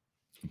 awesome.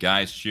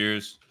 Guys,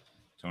 cheers.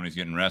 Tony's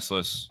getting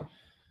restless.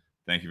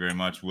 Thank you very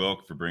much,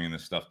 Wilk, for bringing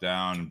this stuff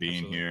down and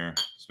being here.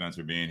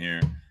 Spencer being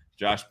here.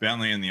 Josh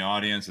Bentley in the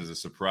audience as a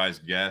surprise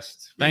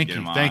guest. Thank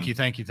you.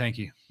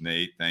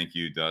 Nate, thank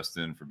you.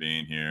 Dustin, for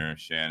being here.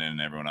 Shannon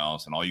and everyone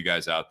else. And all you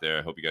guys out there,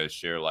 I hope you guys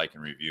share, like,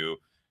 and review.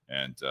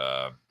 And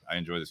I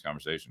enjoy this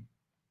conversation.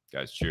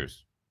 Guys,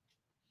 cheers.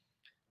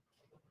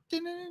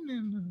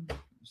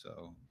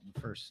 So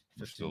the first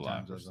 15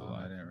 times I was on,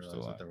 I didn't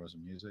realize that there was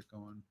music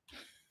going.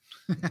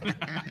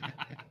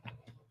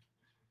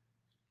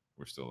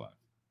 We're still live.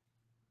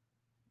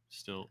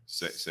 Still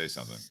Say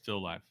something.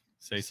 Still live.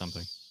 Say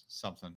something. Something.